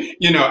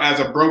you know, as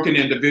a broken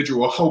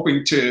individual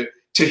hoping to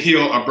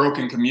heal a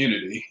broken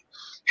community.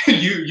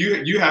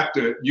 you have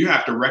to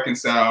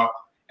reconcile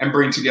and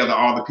bring together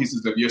all the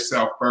pieces of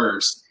yourself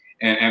first,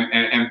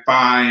 and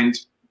find,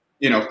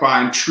 you know,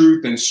 find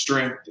truth and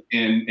strength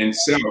in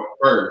self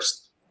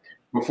first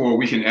before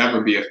we can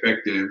ever be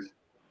effective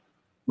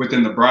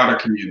within the broader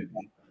community.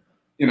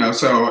 You know,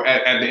 so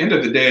at the end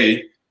of the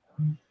day,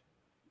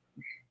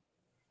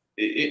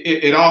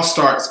 it all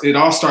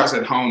starts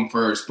at home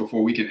first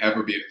before we can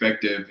ever be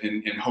effective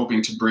in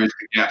hoping to bridge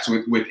the gaps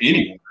with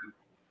anyone,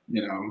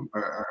 you know,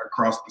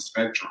 across the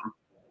spectrum.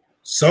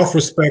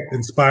 Self-respect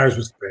inspires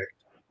respect.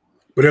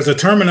 But there's a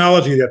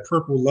terminology that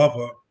Purple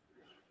Lover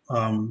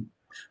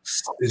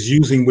is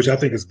using, which I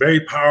think is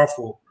very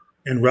powerful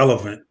and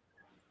relevant.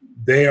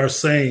 They are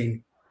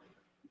saying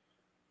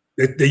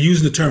that they're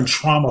using the term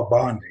trauma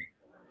bonding.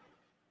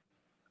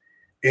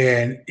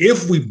 And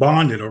if we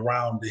bonded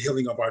around the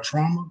healing of our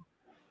trauma,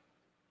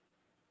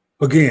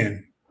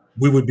 again,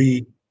 it would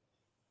be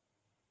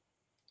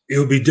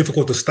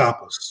difficult to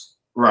stop us.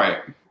 Right.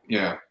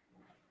 Yeah.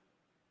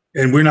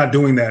 And we're not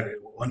doing that.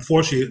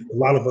 Unfortunately, a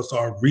lot of us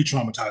are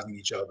re-traumatizing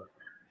each other,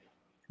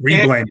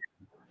 re-blaming.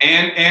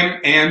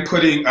 And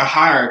putting a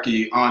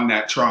hierarchy on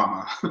that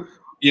trauma.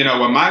 You know,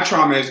 well, my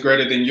trauma is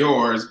greater than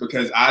yours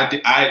because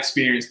I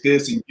experienced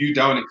this and you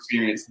don't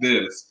experience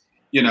this.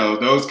 You know,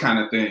 those kind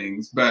of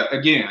things. But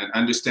again,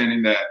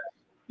 understanding that,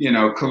 you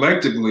know,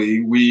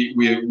 collectively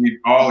we've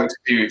all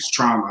experienced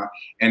trauma,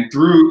 and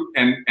through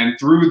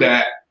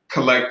that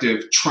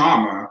collective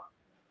trauma,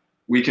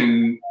 we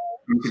can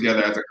come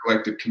together as a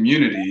collective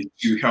community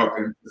to help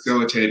in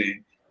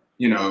facilitating,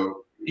 you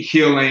know,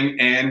 healing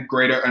and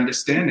greater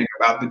understanding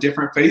about the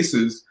different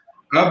faces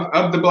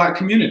of the Black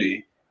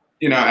community.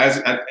 You know,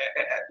 as I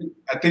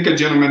think a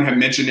gentleman had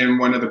mentioned in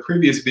one of the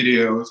previous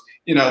videos,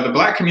 you know, the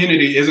Black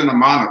community isn't a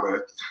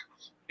monolith.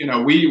 You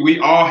know, we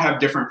all have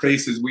different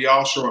faces. We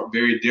all show up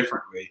very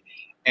differently,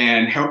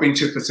 and helping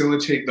to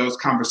facilitate those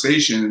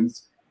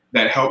conversations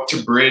that help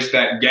to bridge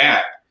that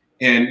gap.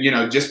 And, you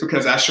know, just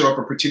because I show up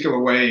a particular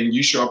way and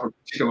you show up a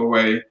particular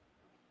way,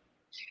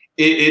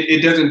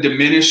 it doesn't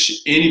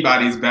diminish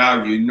anybody's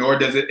value, nor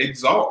does it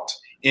exalt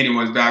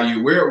anyone's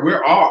value.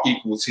 We're all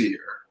equals here.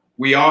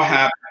 We all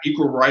have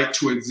equal right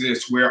to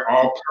exist. We're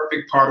all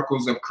perfect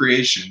particles of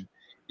creation.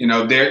 You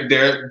know,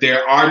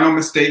 there are no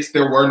mistakes.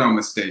 There were no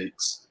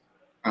mistakes.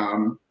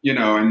 You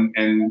know,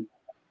 and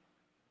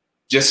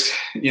just,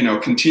 you know,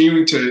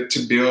 continuing to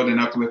build and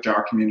uplift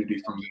our community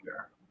from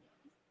there.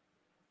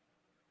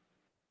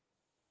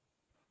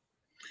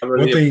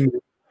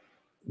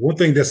 One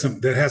thing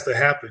that has to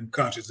happen,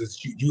 Conscious,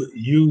 is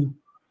you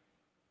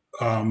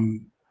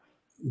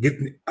get.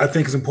 I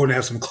think it's important to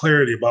have some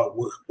clarity about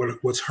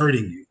what's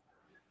hurting you.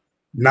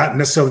 Not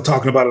necessarily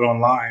talking about it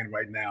online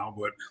right now,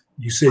 but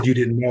you said you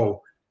didn't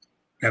know,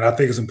 and I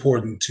think it's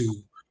important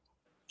to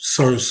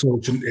search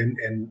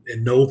and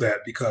know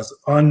that, because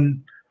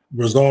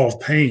unresolved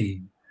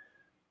pain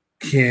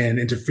can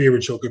interfere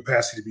with your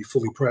capacity to be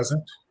fully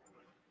present,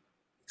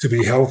 to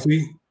be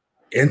healthy,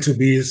 and to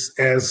be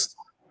as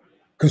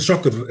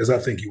constructive as I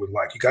think you would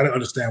like. You got to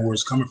understand where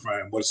it's coming from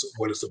and what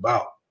it's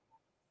about,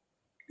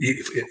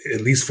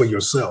 at least for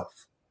yourself.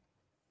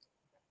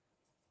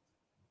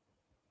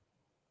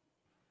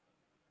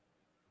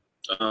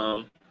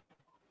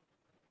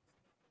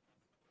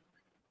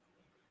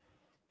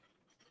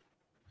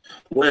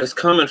 Where it's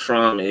coming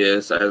from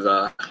is, as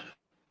I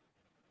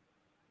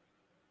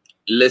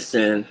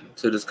listen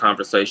to this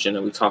conversation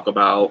and we talk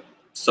about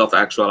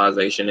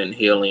self-actualization and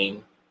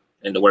healing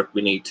and the work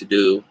we need to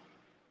do,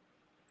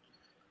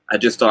 I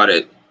just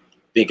started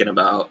thinking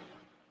about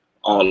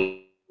all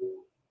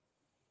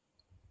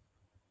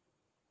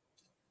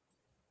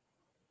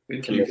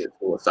committed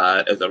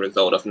suicide as a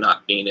result of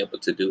not being able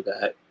to do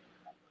that.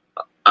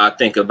 I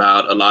think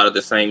about a lot of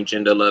the same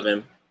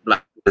gender-loving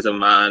Black of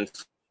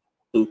minds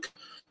who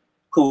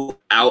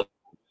out.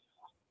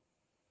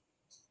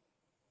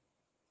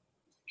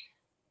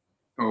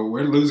 Oh,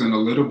 we're losing a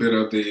little bit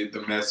of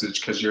the message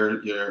because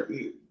you're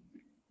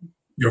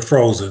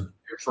frozen.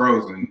 You're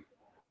frozen.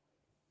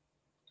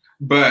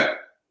 But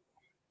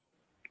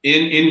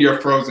in your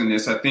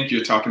frozenness, I think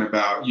you're talking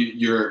about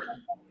you're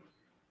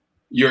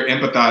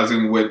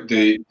empathizing with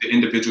the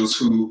individuals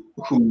who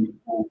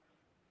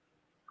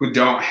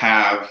don't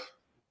have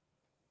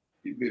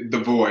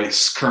the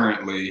voice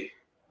currently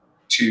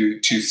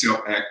to show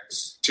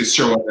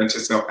up and to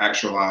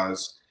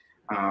self-actualize,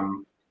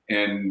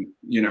 and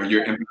you know,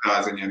 you're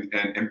empathizing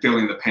and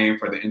feeling the pain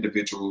for the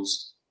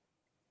individuals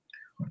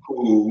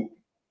who.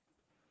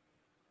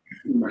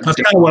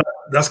 That's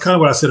kind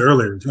of what I said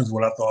earlier in terms of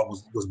what I thought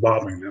was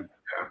bothering them.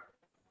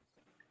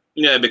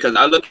 Yeah, because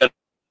I look at.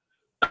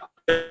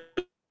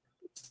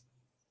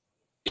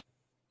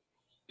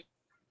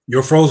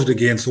 You're frozen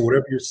again, so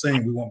whatever you're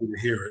saying, we won't be able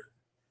to hear it.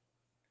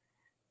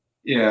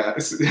 Yeah,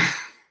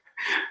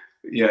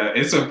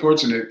 it's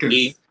unfortunate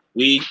because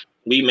we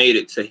made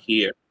it to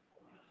here.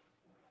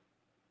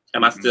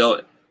 Am I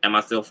still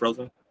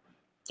frozen?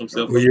 I'm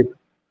still frozen.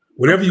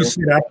 Whatever you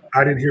said,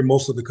 I didn't hear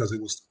most of it because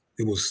it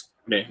It was.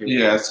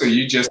 Yeah. So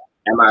you just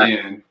am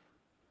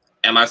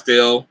I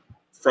still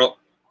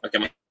like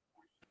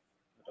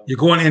you're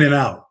going in and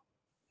out.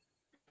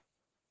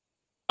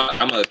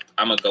 I'm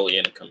gonna go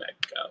in and come back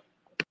out.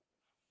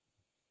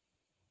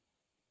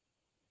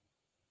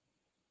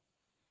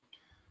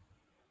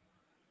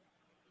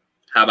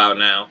 How about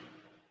now?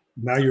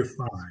 Now you're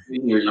fine.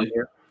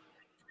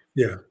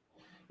 Yeah.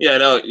 Yeah.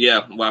 No.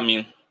 Yeah. Well, I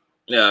mean,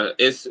 yeah.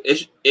 It's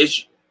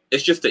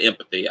just the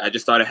empathy. I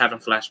just started having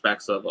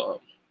flashbacks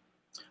of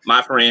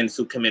my friends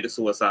who committed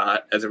suicide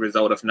as a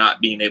result of not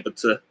being able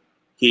to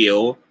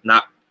heal,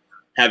 not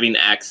having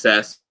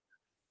access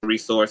to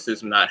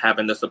resources, not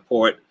having the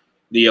support,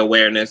 the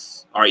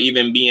awareness, or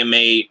even being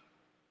made,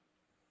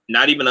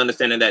 not even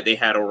understanding that they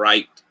had a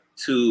right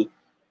to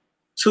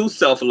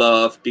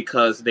self-love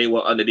because they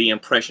were under the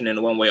impression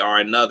in one way or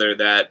another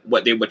that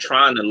what they were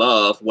trying to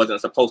love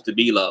wasn't supposed to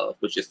be love,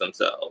 which is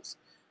themselves.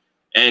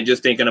 And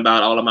just thinking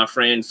about all of my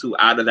friends who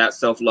out of that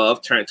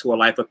self-love turned to a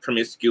life of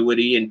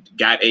promiscuity and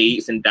got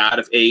AIDS and died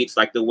of AIDS,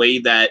 like the way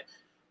that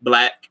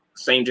Black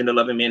same-gender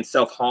loving men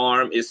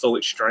self-harm is so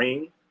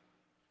extreme.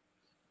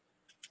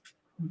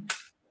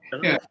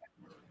 Yeah.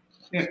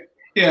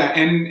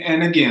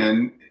 And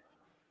again,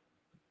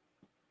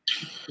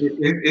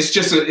 it's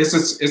just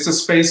a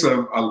space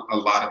of a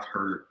lot of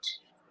hurt,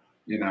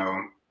 you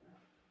know,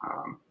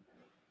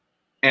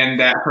 and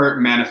that hurt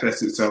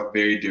manifests itself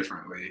very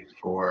differently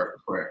for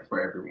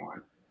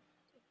everyone.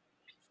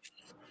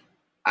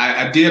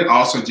 I did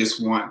also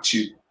just want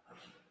to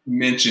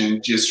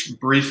mention just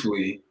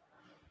briefly,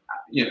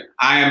 you know,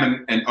 I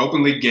am an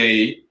openly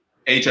gay,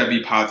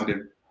 HIV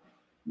positive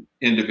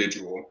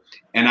individual,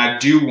 and I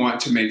do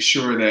want to make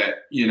sure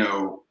that, you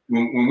know,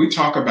 when we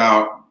talk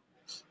about,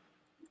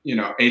 you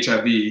know,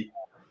 HIV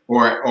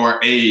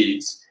or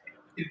AIDS,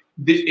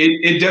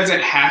 it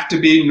doesn't have to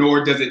be,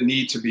 nor does it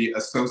need to be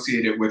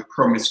associated with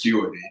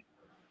promiscuity.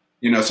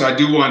 You know, so I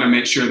do want to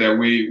make sure that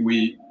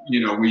we're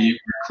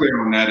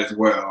clear on that as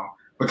well,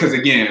 because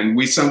again,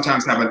 we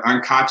sometimes have an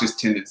unconscious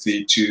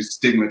tendency to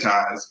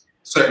stigmatize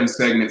certain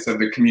segments of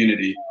the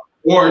community,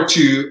 or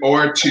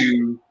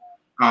to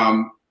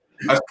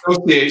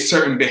associate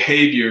certain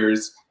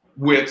behaviors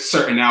with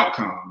certain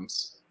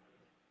outcomes.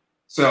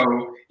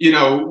 So, you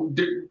know,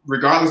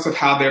 regardless of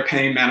how their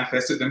pain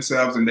manifested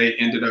themselves and they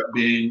ended up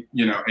being,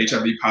 you know,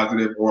 HIV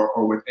positive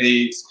or with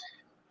AIDS,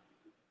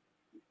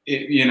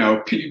 you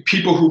know,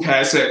 people who've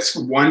had sex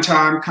one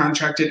time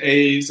contracted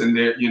AIDS, and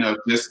they're, you know,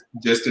 just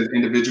as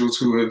individuals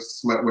who have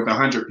slept with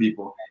 100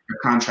 people have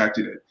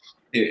contracted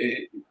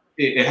it.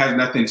 It has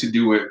nothing to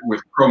do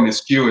with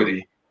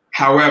promiscuity.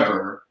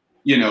 However,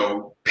 you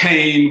know,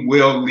 pain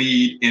will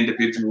lead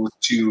individuals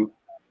to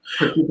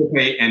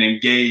participate and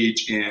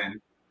engage in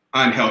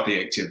unhealthy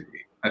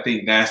activity. I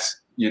think that's,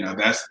 you know,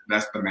 that's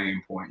the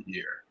main point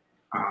here.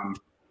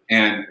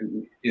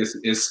 And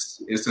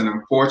it's an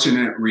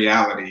unfortunate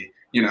reality.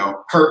 You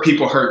know, hurt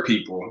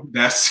people.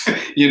 That's,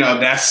 you know,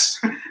 that's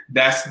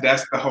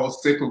the whole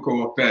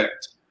cyclical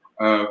effect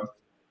of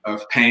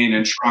pain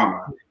and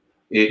trauma.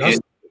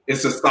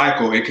 It's a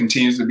cycle. It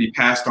continues to be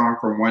passed on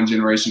from one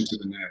generation to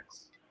the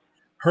next.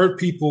 Hurt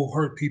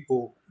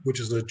people, which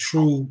is a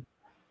true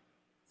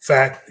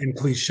fact and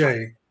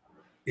cliche,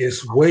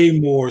 is way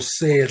more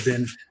said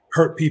than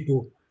hurt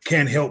people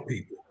can help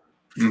people.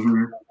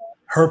 Mm-hmm.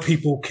 Hurt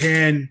people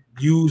can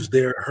use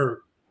their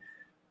hurt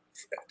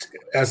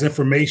as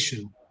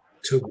information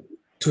to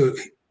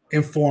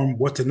inform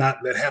what to not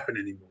let happen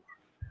anymore.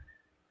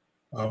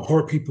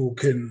 Hurt people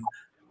can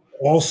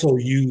also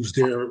use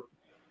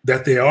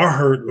that they are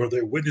hurt or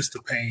they're witness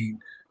to pain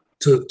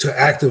to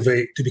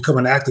become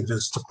an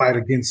activist to fight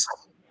against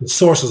the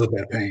sources of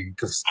that pain.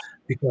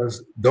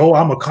 Because though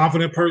I'm a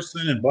confident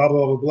person and blah,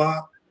 blah, blah,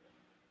 blah,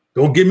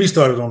 don't get me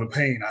started on the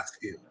pain I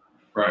feel.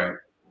 Right.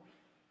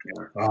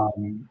 Yeah.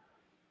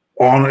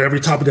 On every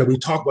topic that we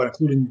talk about,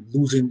 including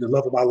losing the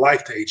love of my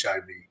life to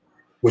HIV,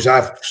 which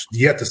I've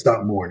yet to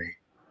stop mourning.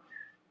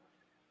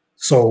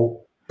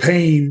 So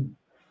pain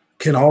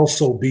can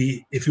also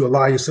be, if you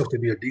allow yourself to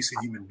be a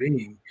decent human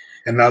being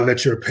and not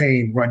let your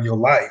pain run your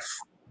life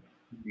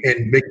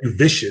and make you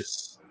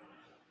vicious,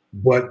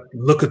 but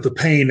look at the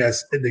pain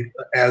as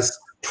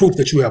proof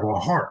that you have a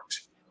heart,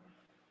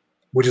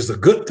 which is a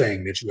good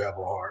thing that you have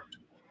a heart,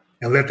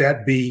 and let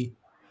that be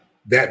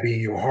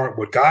your heart,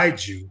 what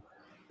guides you.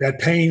 That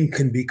pain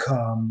can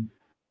become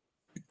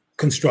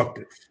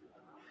constructive.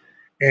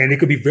 And it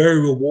could be very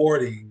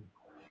rewarding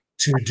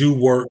to do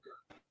work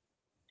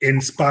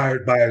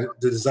inspired by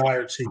the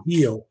desire to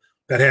heal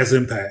that has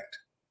impact.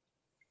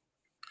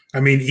 I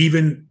mean,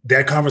 even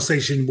that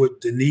conversation with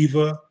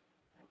Deneva,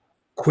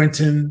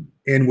 Quentin,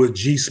 and with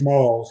G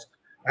Smalls,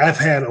 I've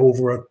had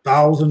over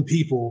 1,000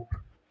 people,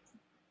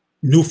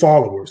 new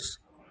followers.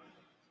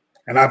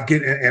 And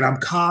I'm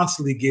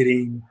constantly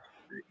getting,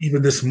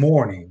 even this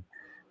morning,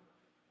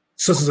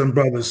 sisters and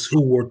brothers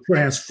who were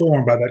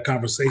transformed by that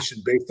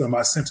conversation based on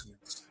my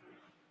sentiments.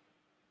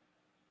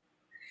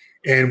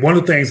 And one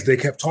of the things they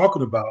kept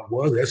talking about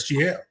was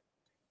SGL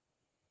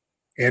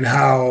and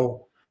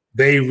how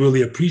they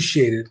really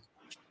appreciated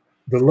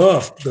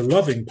the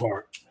loving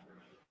part,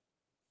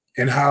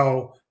 and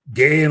how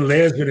gay and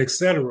lesbian,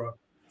 etc.,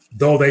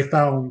 though they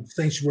found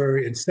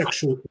sanctuary in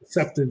sexual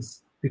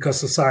acceptance because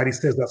society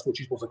says that's what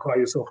you're supposed to call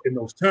yourself in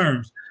those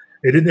terms,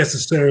 they didn't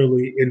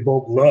necessarily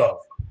invoke love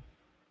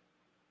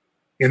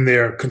in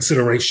their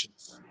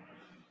considerations.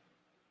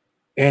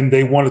 And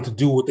they wanted to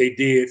do what they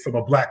did from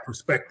a Black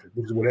perspective,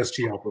 which is what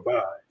SGL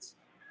provides.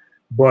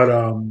 But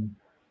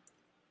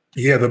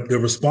yeah, the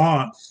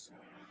response,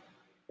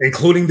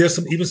 including there's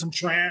some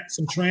trans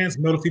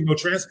male, female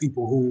trans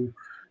people who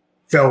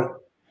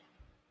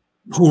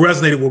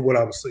resonated with what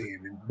I was saying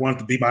and wanted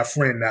to be my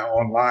friend now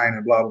online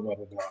and blah, blah, blah,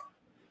 blah, blah.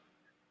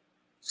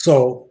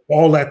 So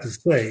all that to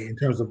say, in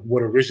terms of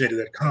what originated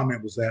that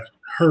comment, was that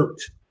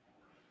hurt.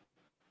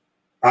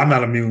 I'm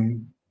not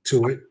immune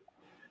to it.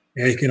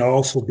 And it can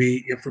also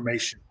be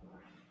information.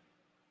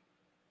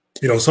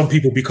 You know, some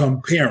people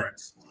become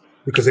parents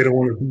because they don't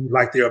want to be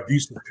like their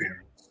abusive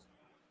parents.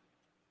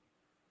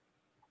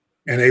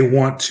 And they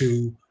want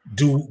to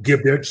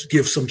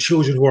give some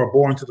children who are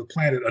born to the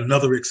planet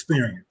another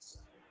experience.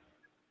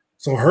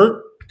 So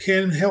hurt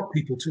can help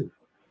people too.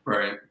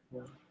 Right.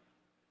 Yeah.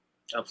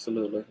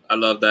 Absolutely. I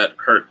love that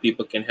hurt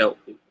people can help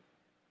people.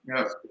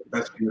 Yeah,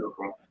 that's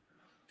beautiful.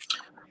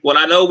 Well,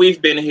 I know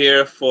we've been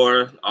here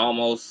for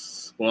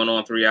almost going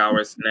on 3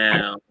 hours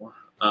now.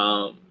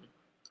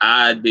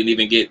 I didn't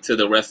even get to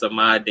the rest of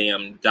my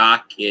damn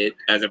docket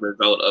as a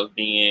result of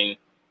being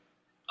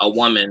a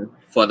woman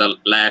for the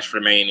last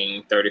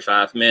remaining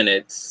 35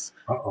 minutes.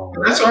 Uh-oh.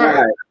 That's all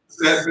right.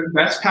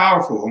 That's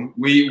powerful.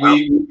 We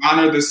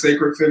honor the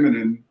sacred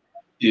feminine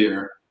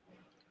here.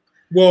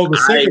 Well, the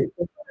sacred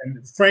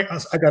feminine, Frank,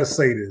 I got to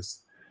say this.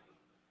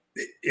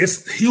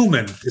 It's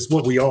human. It's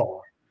what we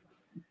are.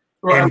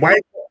 Right. And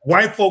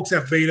white folks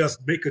have made us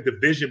make a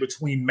division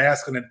between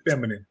masculine and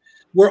feminine.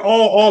 We're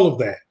all of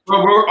that.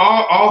 Well, we're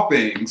all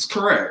things,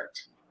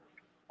 correct.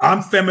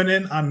 I'm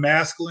feminine, I'm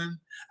masculine.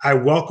 I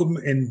welcome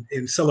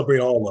and celebrate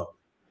all of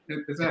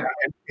it. Exactly.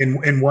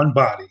 In one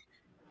body.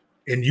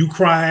 And you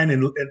crying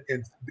and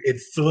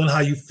feeling how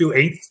you feel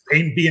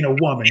ain't being a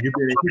woman. You're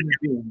being a human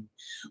being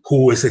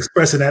who is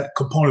expressing that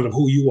component of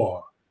who you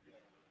are.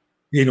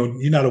 You know,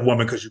 you're not a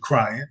woman because you're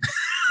crying.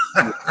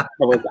 I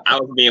was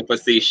being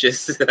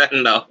facetious. I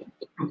know.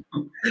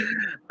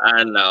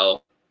 I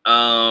know.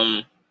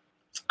 I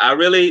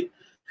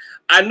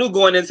knew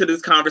going into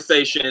this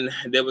conversation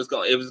that it was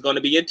going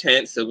to be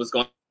intense. It was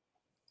going.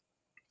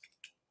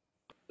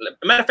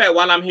 Matter of fact,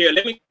 while I'm here,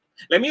 let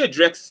me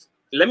address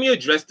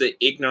the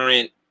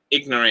ignorant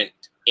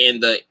in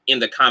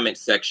the comment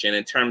section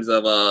in terms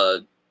of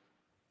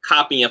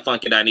copying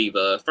Funky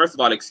Dineva. First of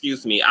all,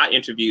 excuse me, I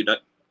interviewed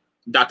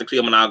Dr.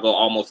 Cleo Manago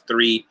almost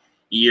 3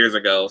 years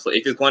ago. So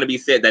if it's going to be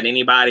said that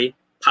anybody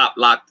pop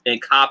locked and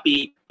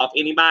copied off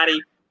anybody,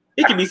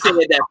 it can be said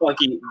that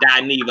Funky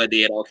Dineva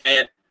did.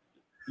 Okay,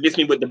 miss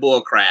me with the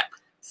bull crap.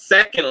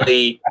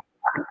 Secondly,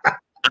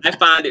 I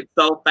find it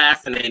so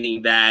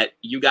fascinating that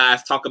you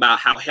guys talk about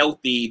how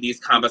healthy these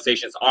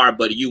conversations are,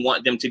 but you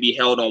want them to be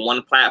held on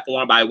one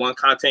platform by one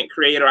content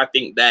creator. I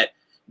think that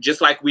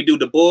just like we do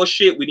the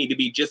bullshit, we need to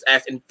be just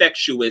as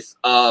infectious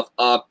of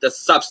the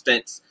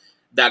substance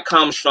that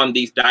comes from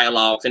these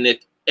dialogues. And if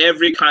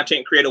every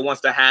content creator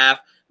wants to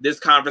have this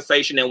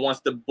conversation and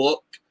wants to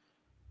book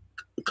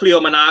Cleo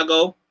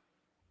Manago,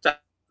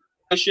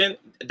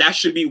 that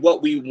should be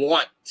what we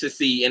want to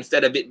see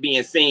instead of it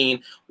being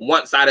seen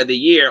one side of the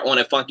year on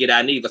a Funky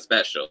Dineva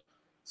special.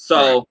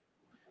 So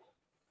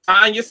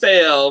find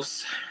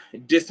yourselves,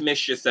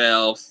 dismiss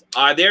yourselves.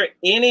 Are there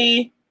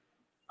any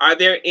I'm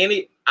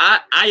gonna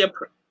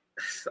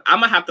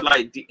have to,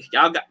 like,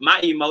 y'all got my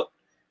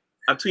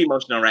I'm too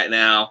emotional right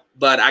now,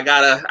 but I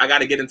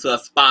gotta get into a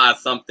spa or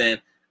something.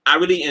 I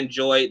really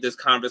enjoyed this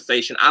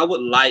conversation. I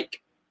would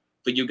like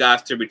for you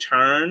guys to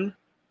return,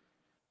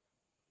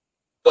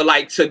 but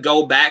like to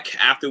go back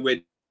after with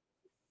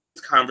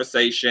this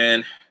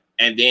conversation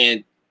and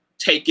then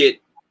take it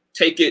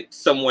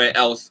somewhere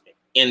else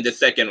in the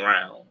second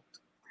round.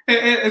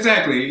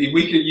 Exactly.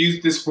 We could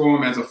use this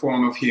forum as a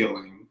form of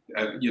healing,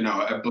 you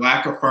know, a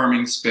Black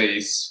affirming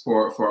space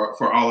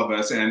for all of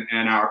us and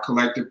our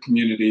collective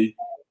community,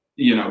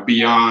 you know,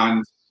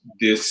 beyond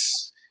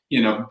this, you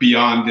know,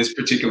 beyond this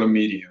particular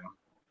medium.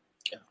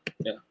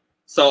 Yeah.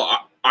 So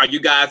are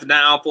you guys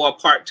down for a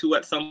part 2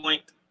 at some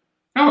point?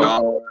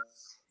 Oh.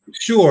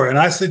 Sure, and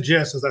I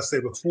suggest, as I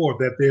said before,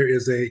 that there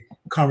is a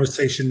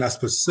conversation that's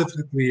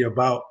specifically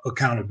about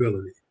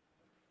accountability.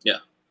 Yeah,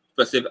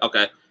 specific.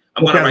 Okay,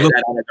 I'm gonna write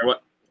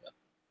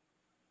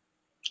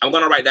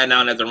that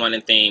down as a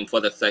running theme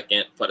for the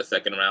second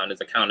round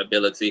is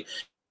accountability.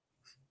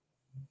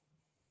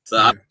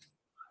 So.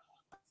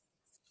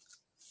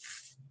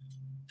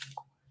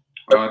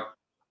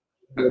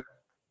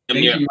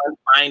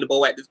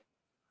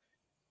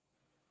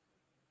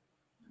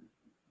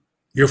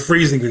 You're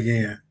freezing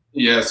again.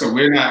 Yeah, so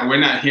we're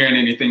not hearing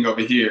anything over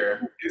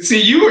here.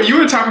 See, you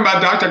were talking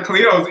about Dr.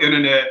 Cleo's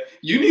internet.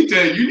 You need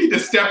to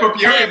step up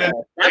your internet.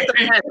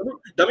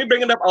 Don't be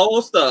bringing up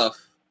old stuff.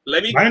 My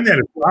internet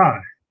is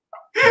fine.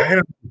 My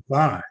internet is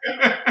fine.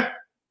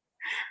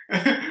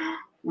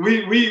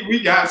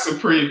 we got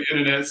supreme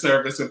internet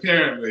service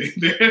apparently.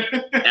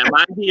 Am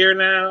I here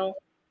now?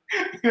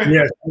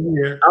 Yes, I'm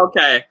here.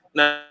 Okay.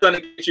 Now I'm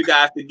gonna get you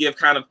guys to give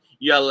kind of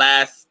your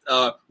last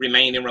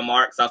remaining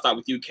remarks. I'll start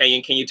with you,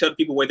 Kay. Can you tell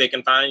people where they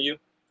can find you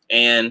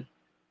and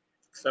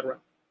etc.?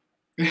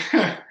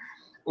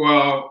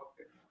 Well,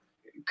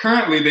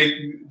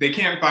 currently they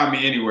can't find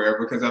me anywhere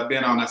because I've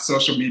been on a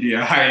social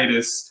media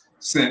hiatus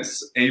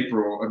since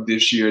April of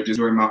this year, just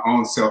doing my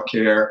own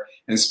self-care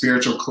and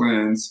spiritual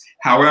cleanse.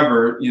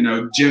 However, you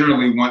know,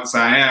 generally once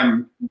I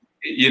am,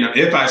 you know,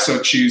 if I so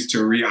choose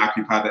to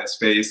reoccupy that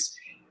space,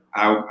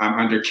 I'm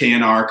under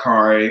KNR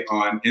Kari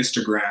on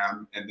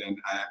Instagram, and then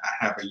I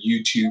have a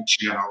YouTube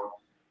channel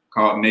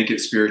called Naked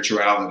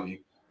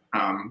Spirituality.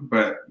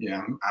 But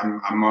yeah,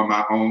 I'm on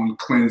my own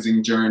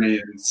cleansing journey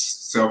and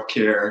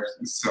self-care,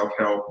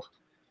 self-help.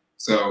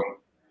 So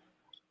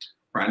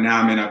right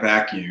now I'm in a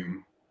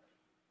vacuum.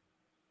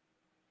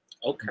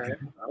 Okay.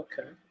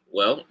 Okay.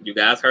 Well, you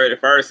guys heard it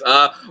first.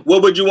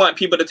 What would you want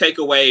people to take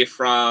away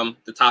from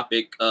the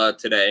topic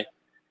today?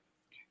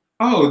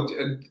 Oh,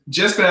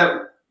 just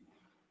that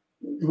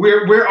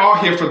we're all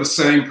here for the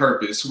same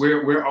purpose.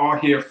 We're all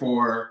here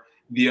for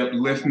the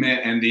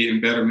upliftment and the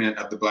embetterment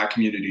of the Black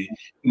community.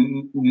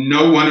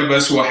 No one of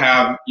us will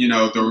have, you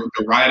know, the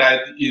right,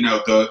 you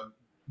know,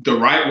 the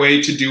right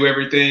way to do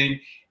everything.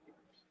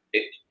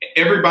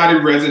 Everybody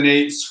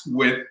resonates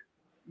with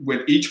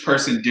each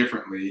person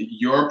differently.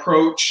 Your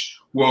approach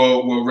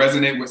will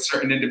resonate with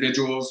certain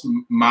individuals.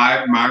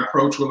 My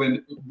approach will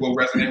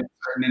resonate with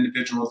certain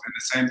individuals, and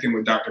the same thing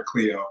with Dr.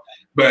 Cleo.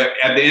 But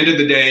at the end of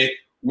the day,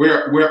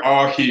 we're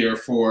all here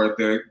for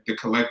the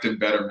collective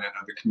betterment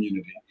of the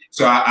community.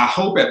 So I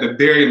hope at the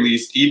very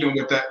least, even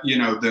with that, you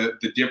know,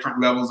 the different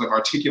levels of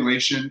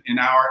articulation in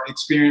our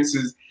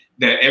experiences,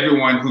 that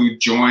everyone who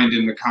joined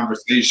in the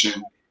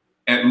conversation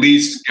at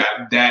least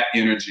got that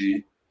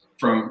energy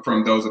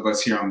from those of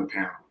us here on the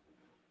panel.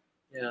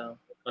 Yeah,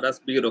 well, that's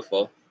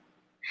beautiful.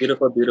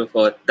 Beautiful,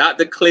 beautiful.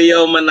 Dr.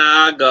 Cleo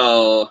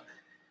Manago,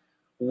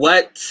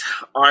 what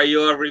are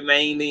your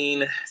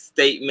remaining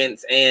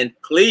statements? And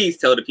please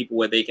tell the people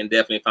where they can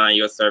definitely find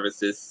your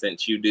services,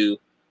 since you do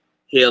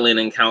healing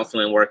and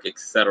counseling work,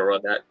 etc.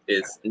 That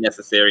is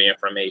necessary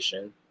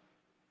information.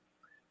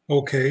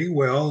 Okay,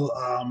 well,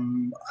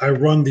 I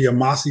run the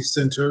Amasi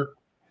Center,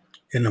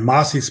 and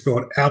Amasi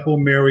spelled Apple,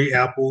 Mary,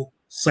 Apple,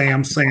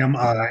 Sam,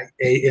 I,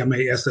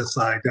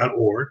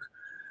 AMASSI.org.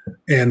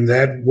 And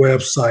that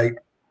website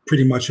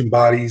pretty much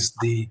embodies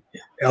the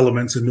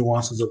elements and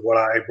nuances of what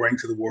I bring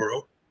to the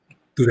world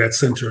through that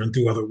center and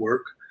through other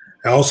work.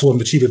 I also am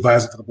the chief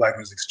advisor for the Black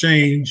Men's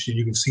Exchange, and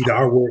you can see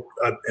our work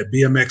at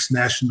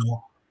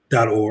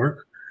bmxnational.org.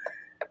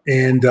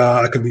 And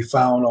I can be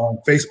found on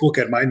Facebook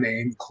at my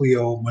name,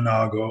 Cleo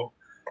Manago,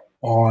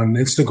 on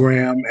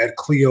Instagram at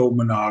Cleo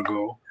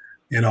Manago,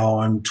 and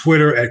on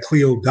Twitter at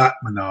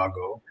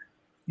Cleo.Manago.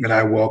 And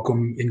I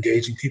welcome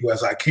engaging people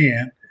as I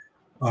can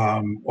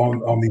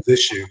on these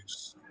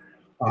issues.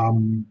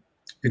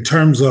 In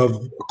terms of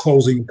a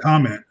closing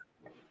comment,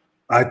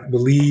 I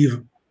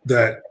believe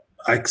that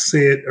I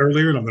said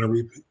earlier, and I'm going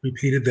to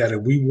repeat it, that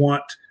if we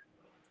want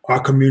our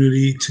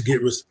community to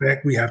get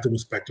respect, we have to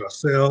respect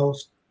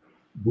ourselves.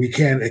 We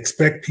can't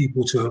expect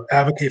people to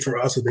advocate for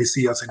us if they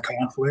see us in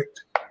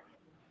conflict.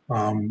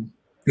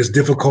 It's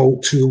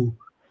difficult to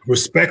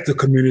respect the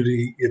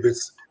community if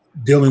it's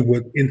dealing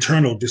with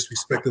internal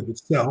disrespect of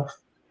itself.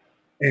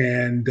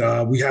 And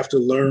we have to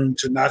learn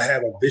to not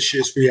have a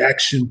vicious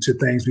reaction to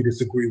things we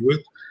disagree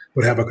with,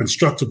 but have a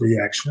constructive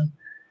reaction.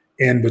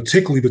 And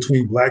particularly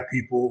between Black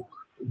people,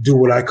 do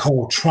what I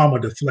call trauma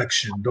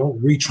deflection.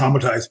 Don't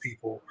re-traumatize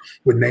people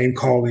with name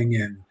calling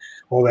and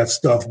all that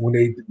stuff when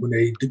they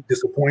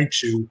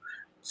disappoint you.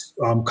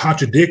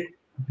 Contradict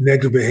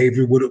negative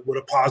behavior with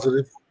a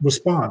positive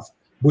response,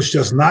 which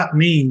does not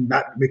mean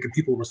not making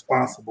people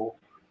responsible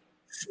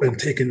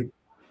and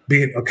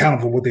being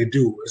accountable for what they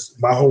do.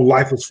 My whole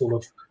life is full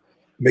of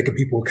making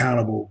people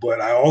accountable,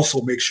 but I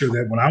also make sure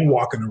that when I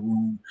walk in the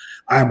room,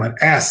 I'm an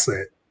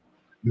asset,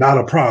 not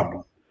a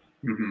problem.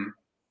 Mm-hmm.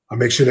 I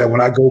make sure that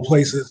when I go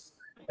places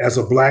as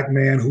a Black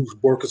man whose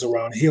work is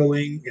around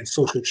healing and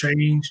social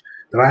change,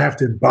 that I have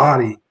to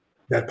embody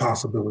that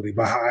possibility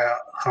by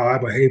how I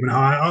behave and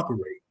how I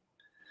operate.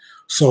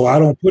 So I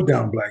don't put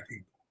down Black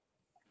people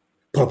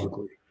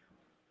publicly.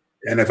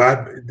 And if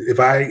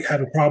I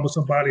have a problem with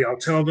somebody, I'll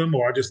tell them,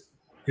 or I just,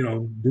 you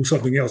know, do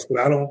something else. But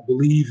I don't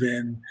believe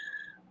in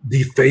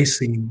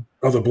defacing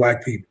other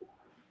Black people.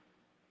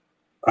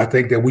 I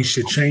think that we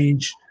should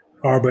change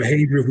our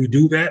behavior if we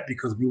do that,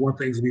 because we want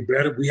things to be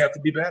better. We have to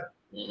be better.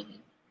 Mm-hmm.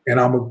 And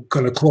I'm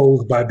going to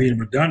close by being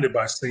redundant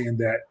by saying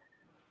that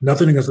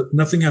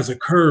nothing has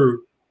occurred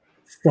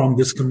from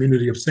this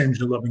community of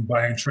same-gender loving,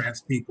 bi and trans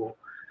people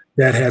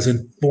that has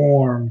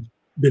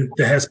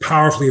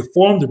powerfully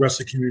informed the rest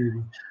of the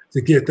community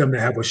to get them to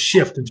have a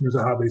shift in terms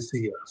of how they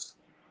see us.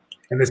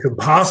 And it's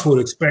impossible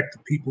to expect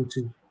people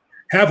to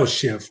have a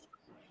shift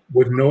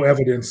with no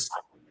evidence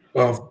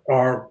of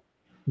our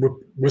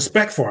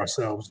respect for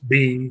ourselves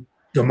being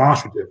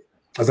demonstrative.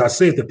 As I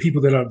said, the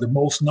people that are the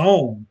most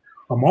known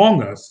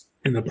among us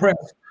in the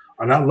press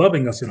are not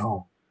loving us at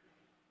home.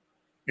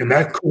 And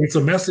that creates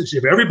a message.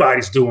 If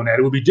everybody's doing that,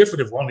 it would be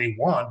different if only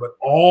one, but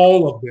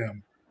all of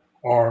them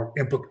are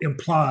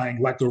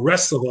implying, like the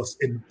rest of us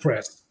in the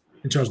press,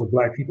 in terms of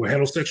Black people,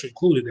 heterosexual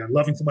included, that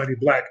loving somebody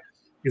Black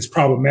is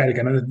problematic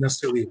and not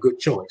necessarily a good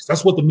choice.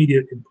 That's what the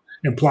media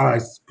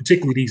implies,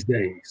 particularly these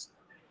days.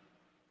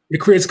 It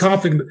creates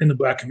conflict in the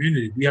Black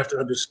community. We have to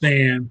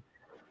understand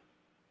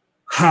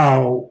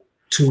how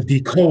to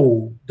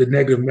decode the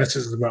negative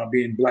messages about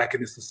being Black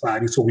in this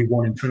society, so we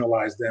won't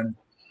internalize them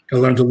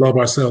and learn to love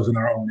ourselves in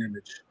our own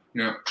image.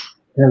 Yeah.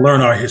 And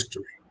learn our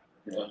history.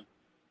 Yeah,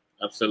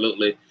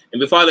 absolutely. And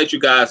before I let you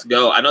guys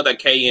go, I know that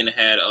KN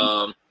had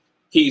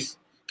he's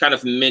kind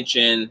of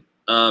mentioned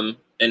and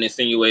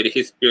insinuated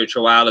his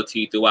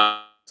spirituality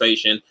throughout the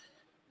conversation.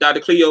 Dr.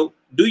 Cleo,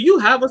 do you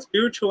have a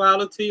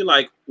spirituality?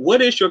 Like,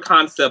 what is your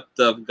concept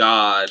of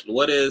God?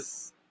 What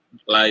is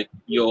like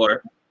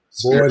your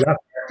boy?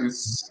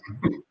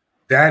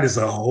 That is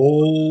a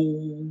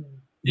whole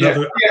we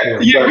can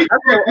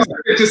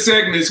into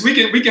segments. We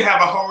can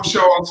have a whole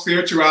show on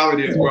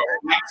spirituality as well.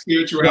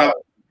 Spirituality.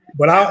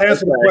 But I'll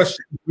answer the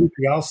question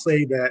briefly. I'll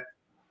say that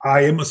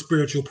I am a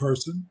spiritual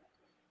person.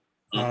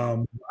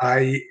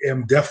 I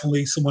am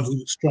definitely someone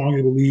who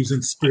strongly believes in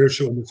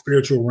the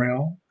spiritual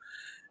realm.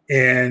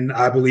 And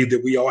I believe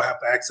that we all have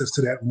access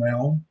to that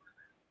realm.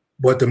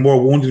 But the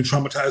more wounded and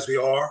traumatized we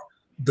are,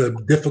 the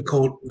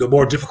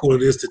more difficult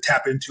it is to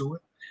tap into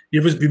it. You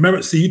ever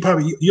remember? See,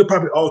 you're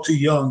probably all too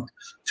young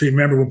to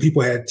remember when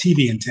people had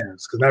TV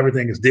antennas, because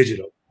everything is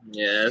digital.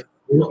 Yeah.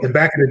 And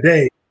back in the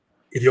day,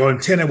 if your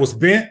antenna was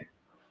bent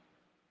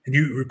and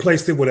you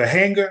replaced it with a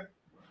hanger,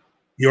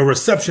 your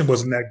reception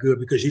wasn't that good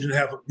because you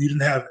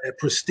didn't have a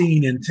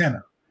pristine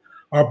antenna.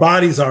 Our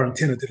bodies are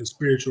antenna to the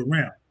spiritual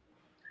realm,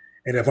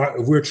 and if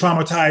we're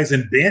traumatized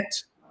and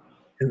bent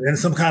in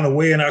some kind of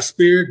way in our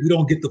spirit, we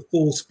don't get the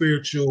full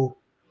spiritual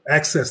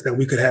access that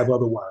we could have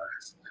otherwise.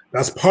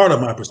 That's part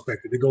of my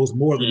perspective. It goes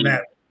more than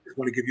that. I just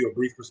want to give you a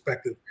brief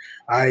perspective.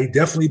 I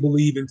definitely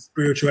believe in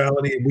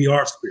spirituality, and we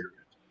are spirit.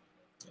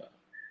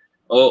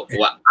 Oh,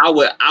 well,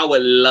 I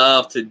would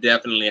love to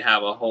definitely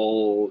have a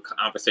whole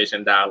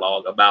conversation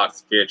dialogue about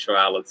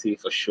spirituality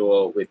for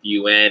sure with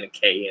you and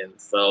KN.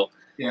 So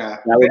yeah,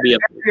 that would be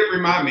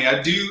remind me.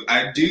 I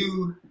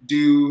do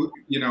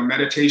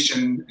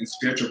meditation and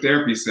spiritual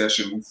therapy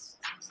sessions.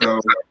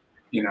 So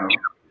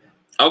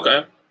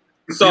Okay.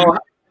 So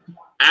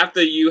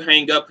after you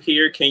hang up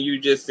here, can you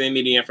just send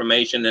me the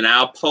information and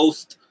I'll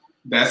post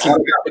I'll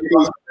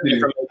post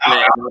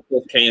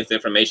KN's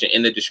information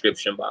in the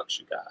description box,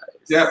 you guys.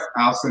 Yep,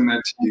 I'll send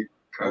that to you.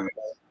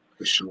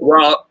 For sure.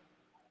 Well,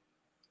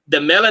 the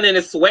melanin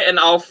is sweating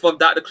off of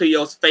Dr.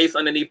 Cleo's face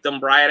underneath them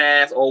bright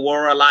ass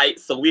Aurora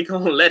lights, so we're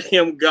gonna let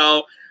him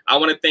go. I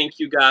want to thank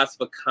you guys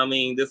for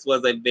coming. This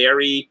was a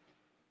very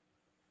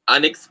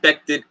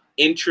unexpected,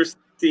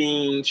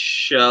 interesting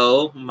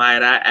show,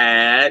 might I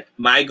add.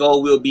 My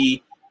goal will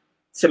be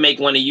to make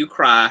one of you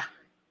cry.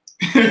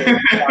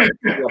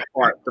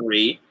 Part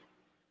 3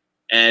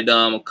 and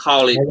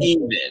call it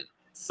even.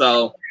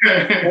 So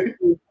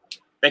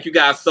thank you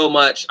guys so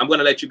much. I'm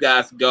gonna let you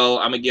guys go.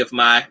 I'm gonna give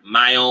my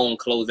own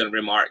closing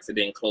remarks and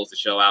then close the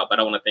show out, but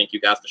I want to thank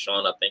you guys for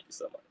showing up. Thank you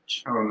so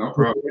much. Oh, no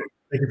problem.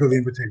 Thank you for the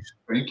invitation.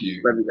 Thank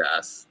you. Love you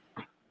guys.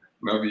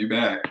 Love you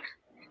back.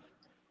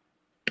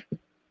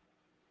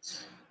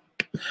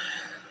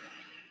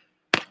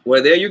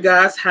 Well, there you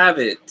guys have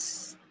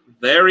it.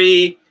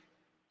 Very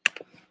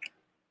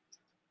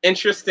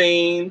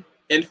interesting,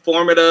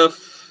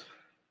 informative,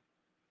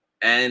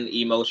 and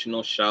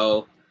emotional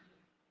show.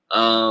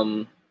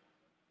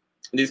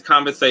 These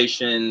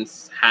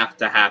conversations have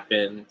to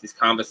happen. These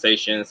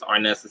conversations are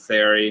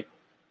necessary.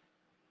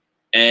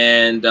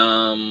 And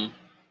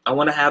I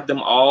want to have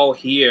them all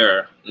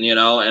here, and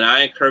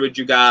I encourage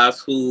you guys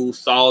who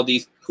saw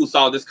this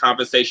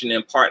conversation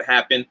in part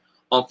happen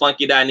on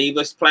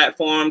Funky.Neva's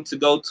platform to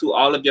go to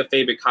all of your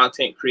favorite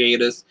content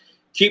creators.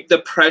 Keep the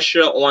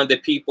pressure on the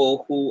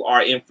people who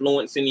are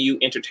influencing you,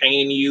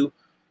 entertaining you,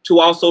 to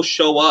also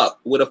show up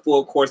with a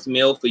full course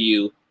meal for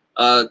you.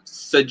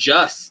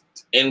 Suggest,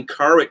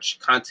 encourage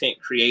content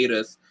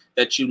creators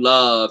that you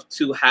love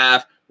to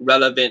have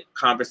relevant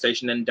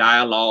conversation and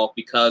dialogue,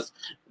 because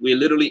we're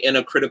literally in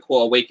a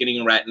critical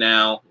awakening right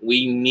now.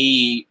 We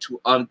need to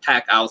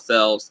unpack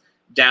ourselves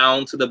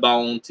down to the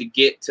bone to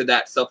get to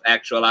that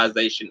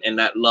self-actualization and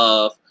that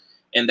love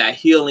and that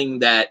healing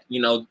that,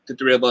 the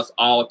three of us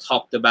all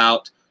talked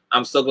about.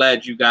 I'm so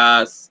glad you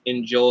guys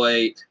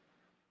enjoyed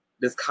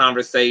this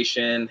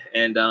conversation.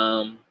 And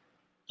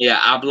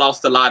yeah, I've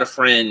lost a lot of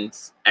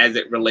friends as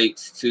it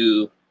relates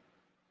to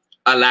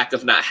a lack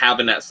of not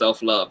having that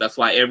self-love. That's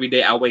why every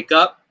day I wake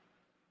up,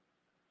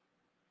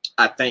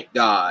 I thank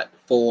God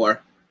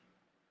for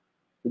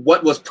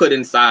what was put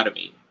inside of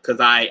me, because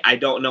I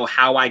don't know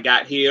how I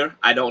got here.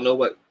 I don't know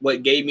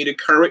what gave me the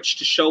courage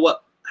to show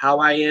up how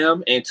I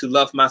am and to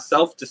love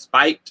myself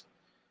despite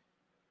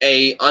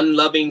a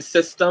unloving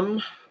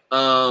system.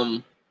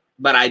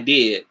 But I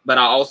did. But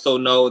I also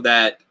know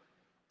that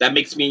That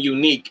makes me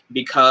unique,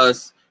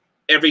 because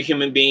every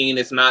human being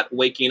is not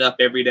waking up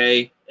every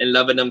day and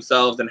loving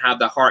themselves and have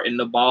the heart and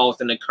the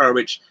balls and the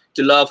courage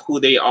to love who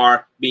they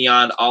are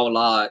beyond all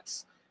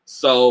odds.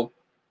 So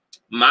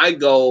my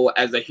goal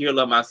as a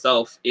healer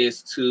myself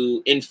is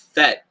to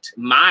infect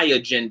my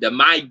agenda,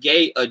 my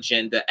gay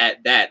agenda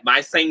at that,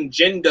 my same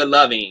gender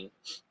loving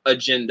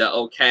agenda,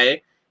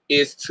 okay,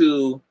 is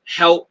to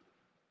help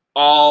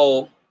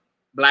all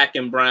Black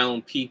and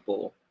brown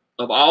people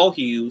of all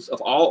hues, of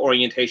all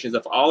orientations,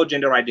 of all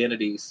gender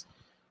identities,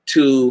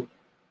 to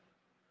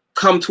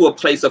come to a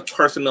place of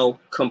personal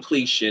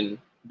completion,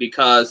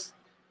 because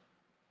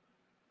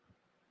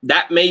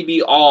that may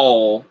be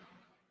all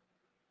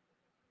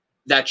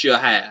that you'll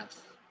have.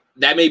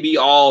 That may be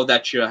all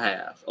that you'll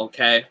have,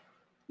 okay?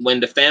 When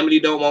the family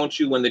don't want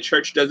you, when the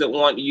church doesn't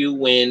want you,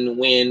 when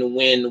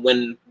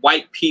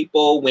white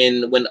people,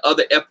 when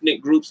other ethnic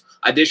groups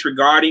are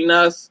disregarding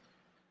us,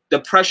 the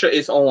pressure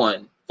is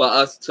on for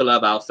us to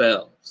love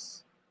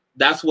ourselves.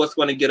 That's what's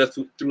going to get us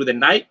through the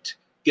night,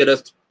 get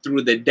us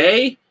through the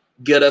day,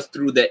 get us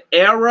through the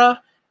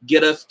era,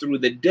 get us through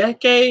the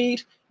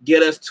decade,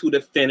 get us to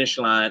the finish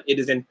line. It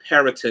is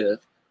imperative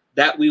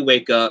that we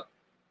wake up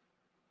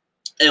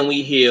and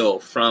we heal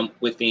from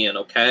within,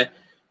 okay?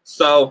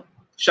 So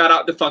shout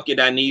out to Funky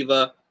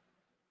Dineva.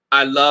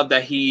 I love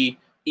that he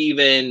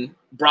even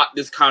brought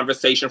this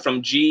conversation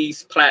from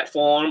G's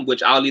platform,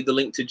 which I'll leave the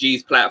link to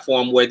G's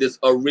platform where this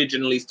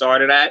originally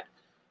started at,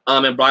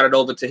 and brought it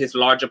over to his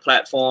larger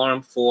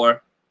platform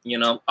for, you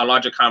know, a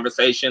larger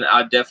conversation.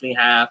 I'll definitely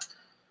have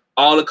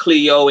all of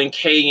Cleo and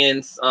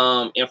Kayan's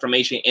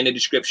information in the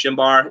description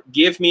bar.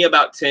 Give me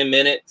about 10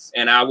 minutes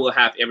and I will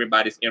have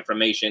everybody's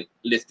information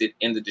listed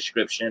in the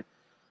description.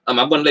 I'm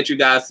going to let you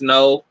guys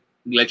know,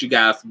 let you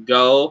guys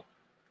go.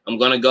 I'm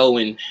going to go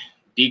and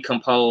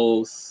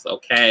decompose,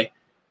 okay?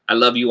 I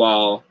love you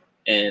all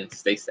and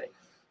stay safe.